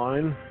News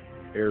Online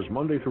airs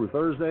Monday through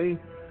Thursday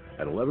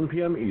at 11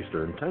 p.m.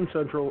 Eastern, 10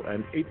 Central,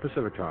 and 8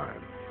 Pacific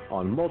Time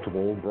on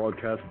multiple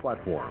broadcast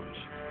platforms.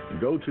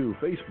 Go to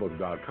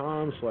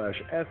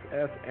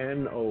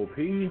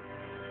facebook.com/FFNOP.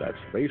 That's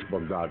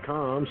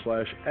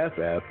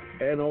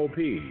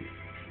facebook.com/FFNOP.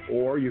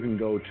 Or you can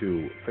go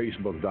to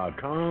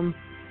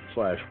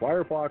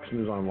facebook.com/Firefox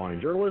News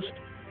Online Journalist.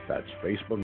 That's Facebook.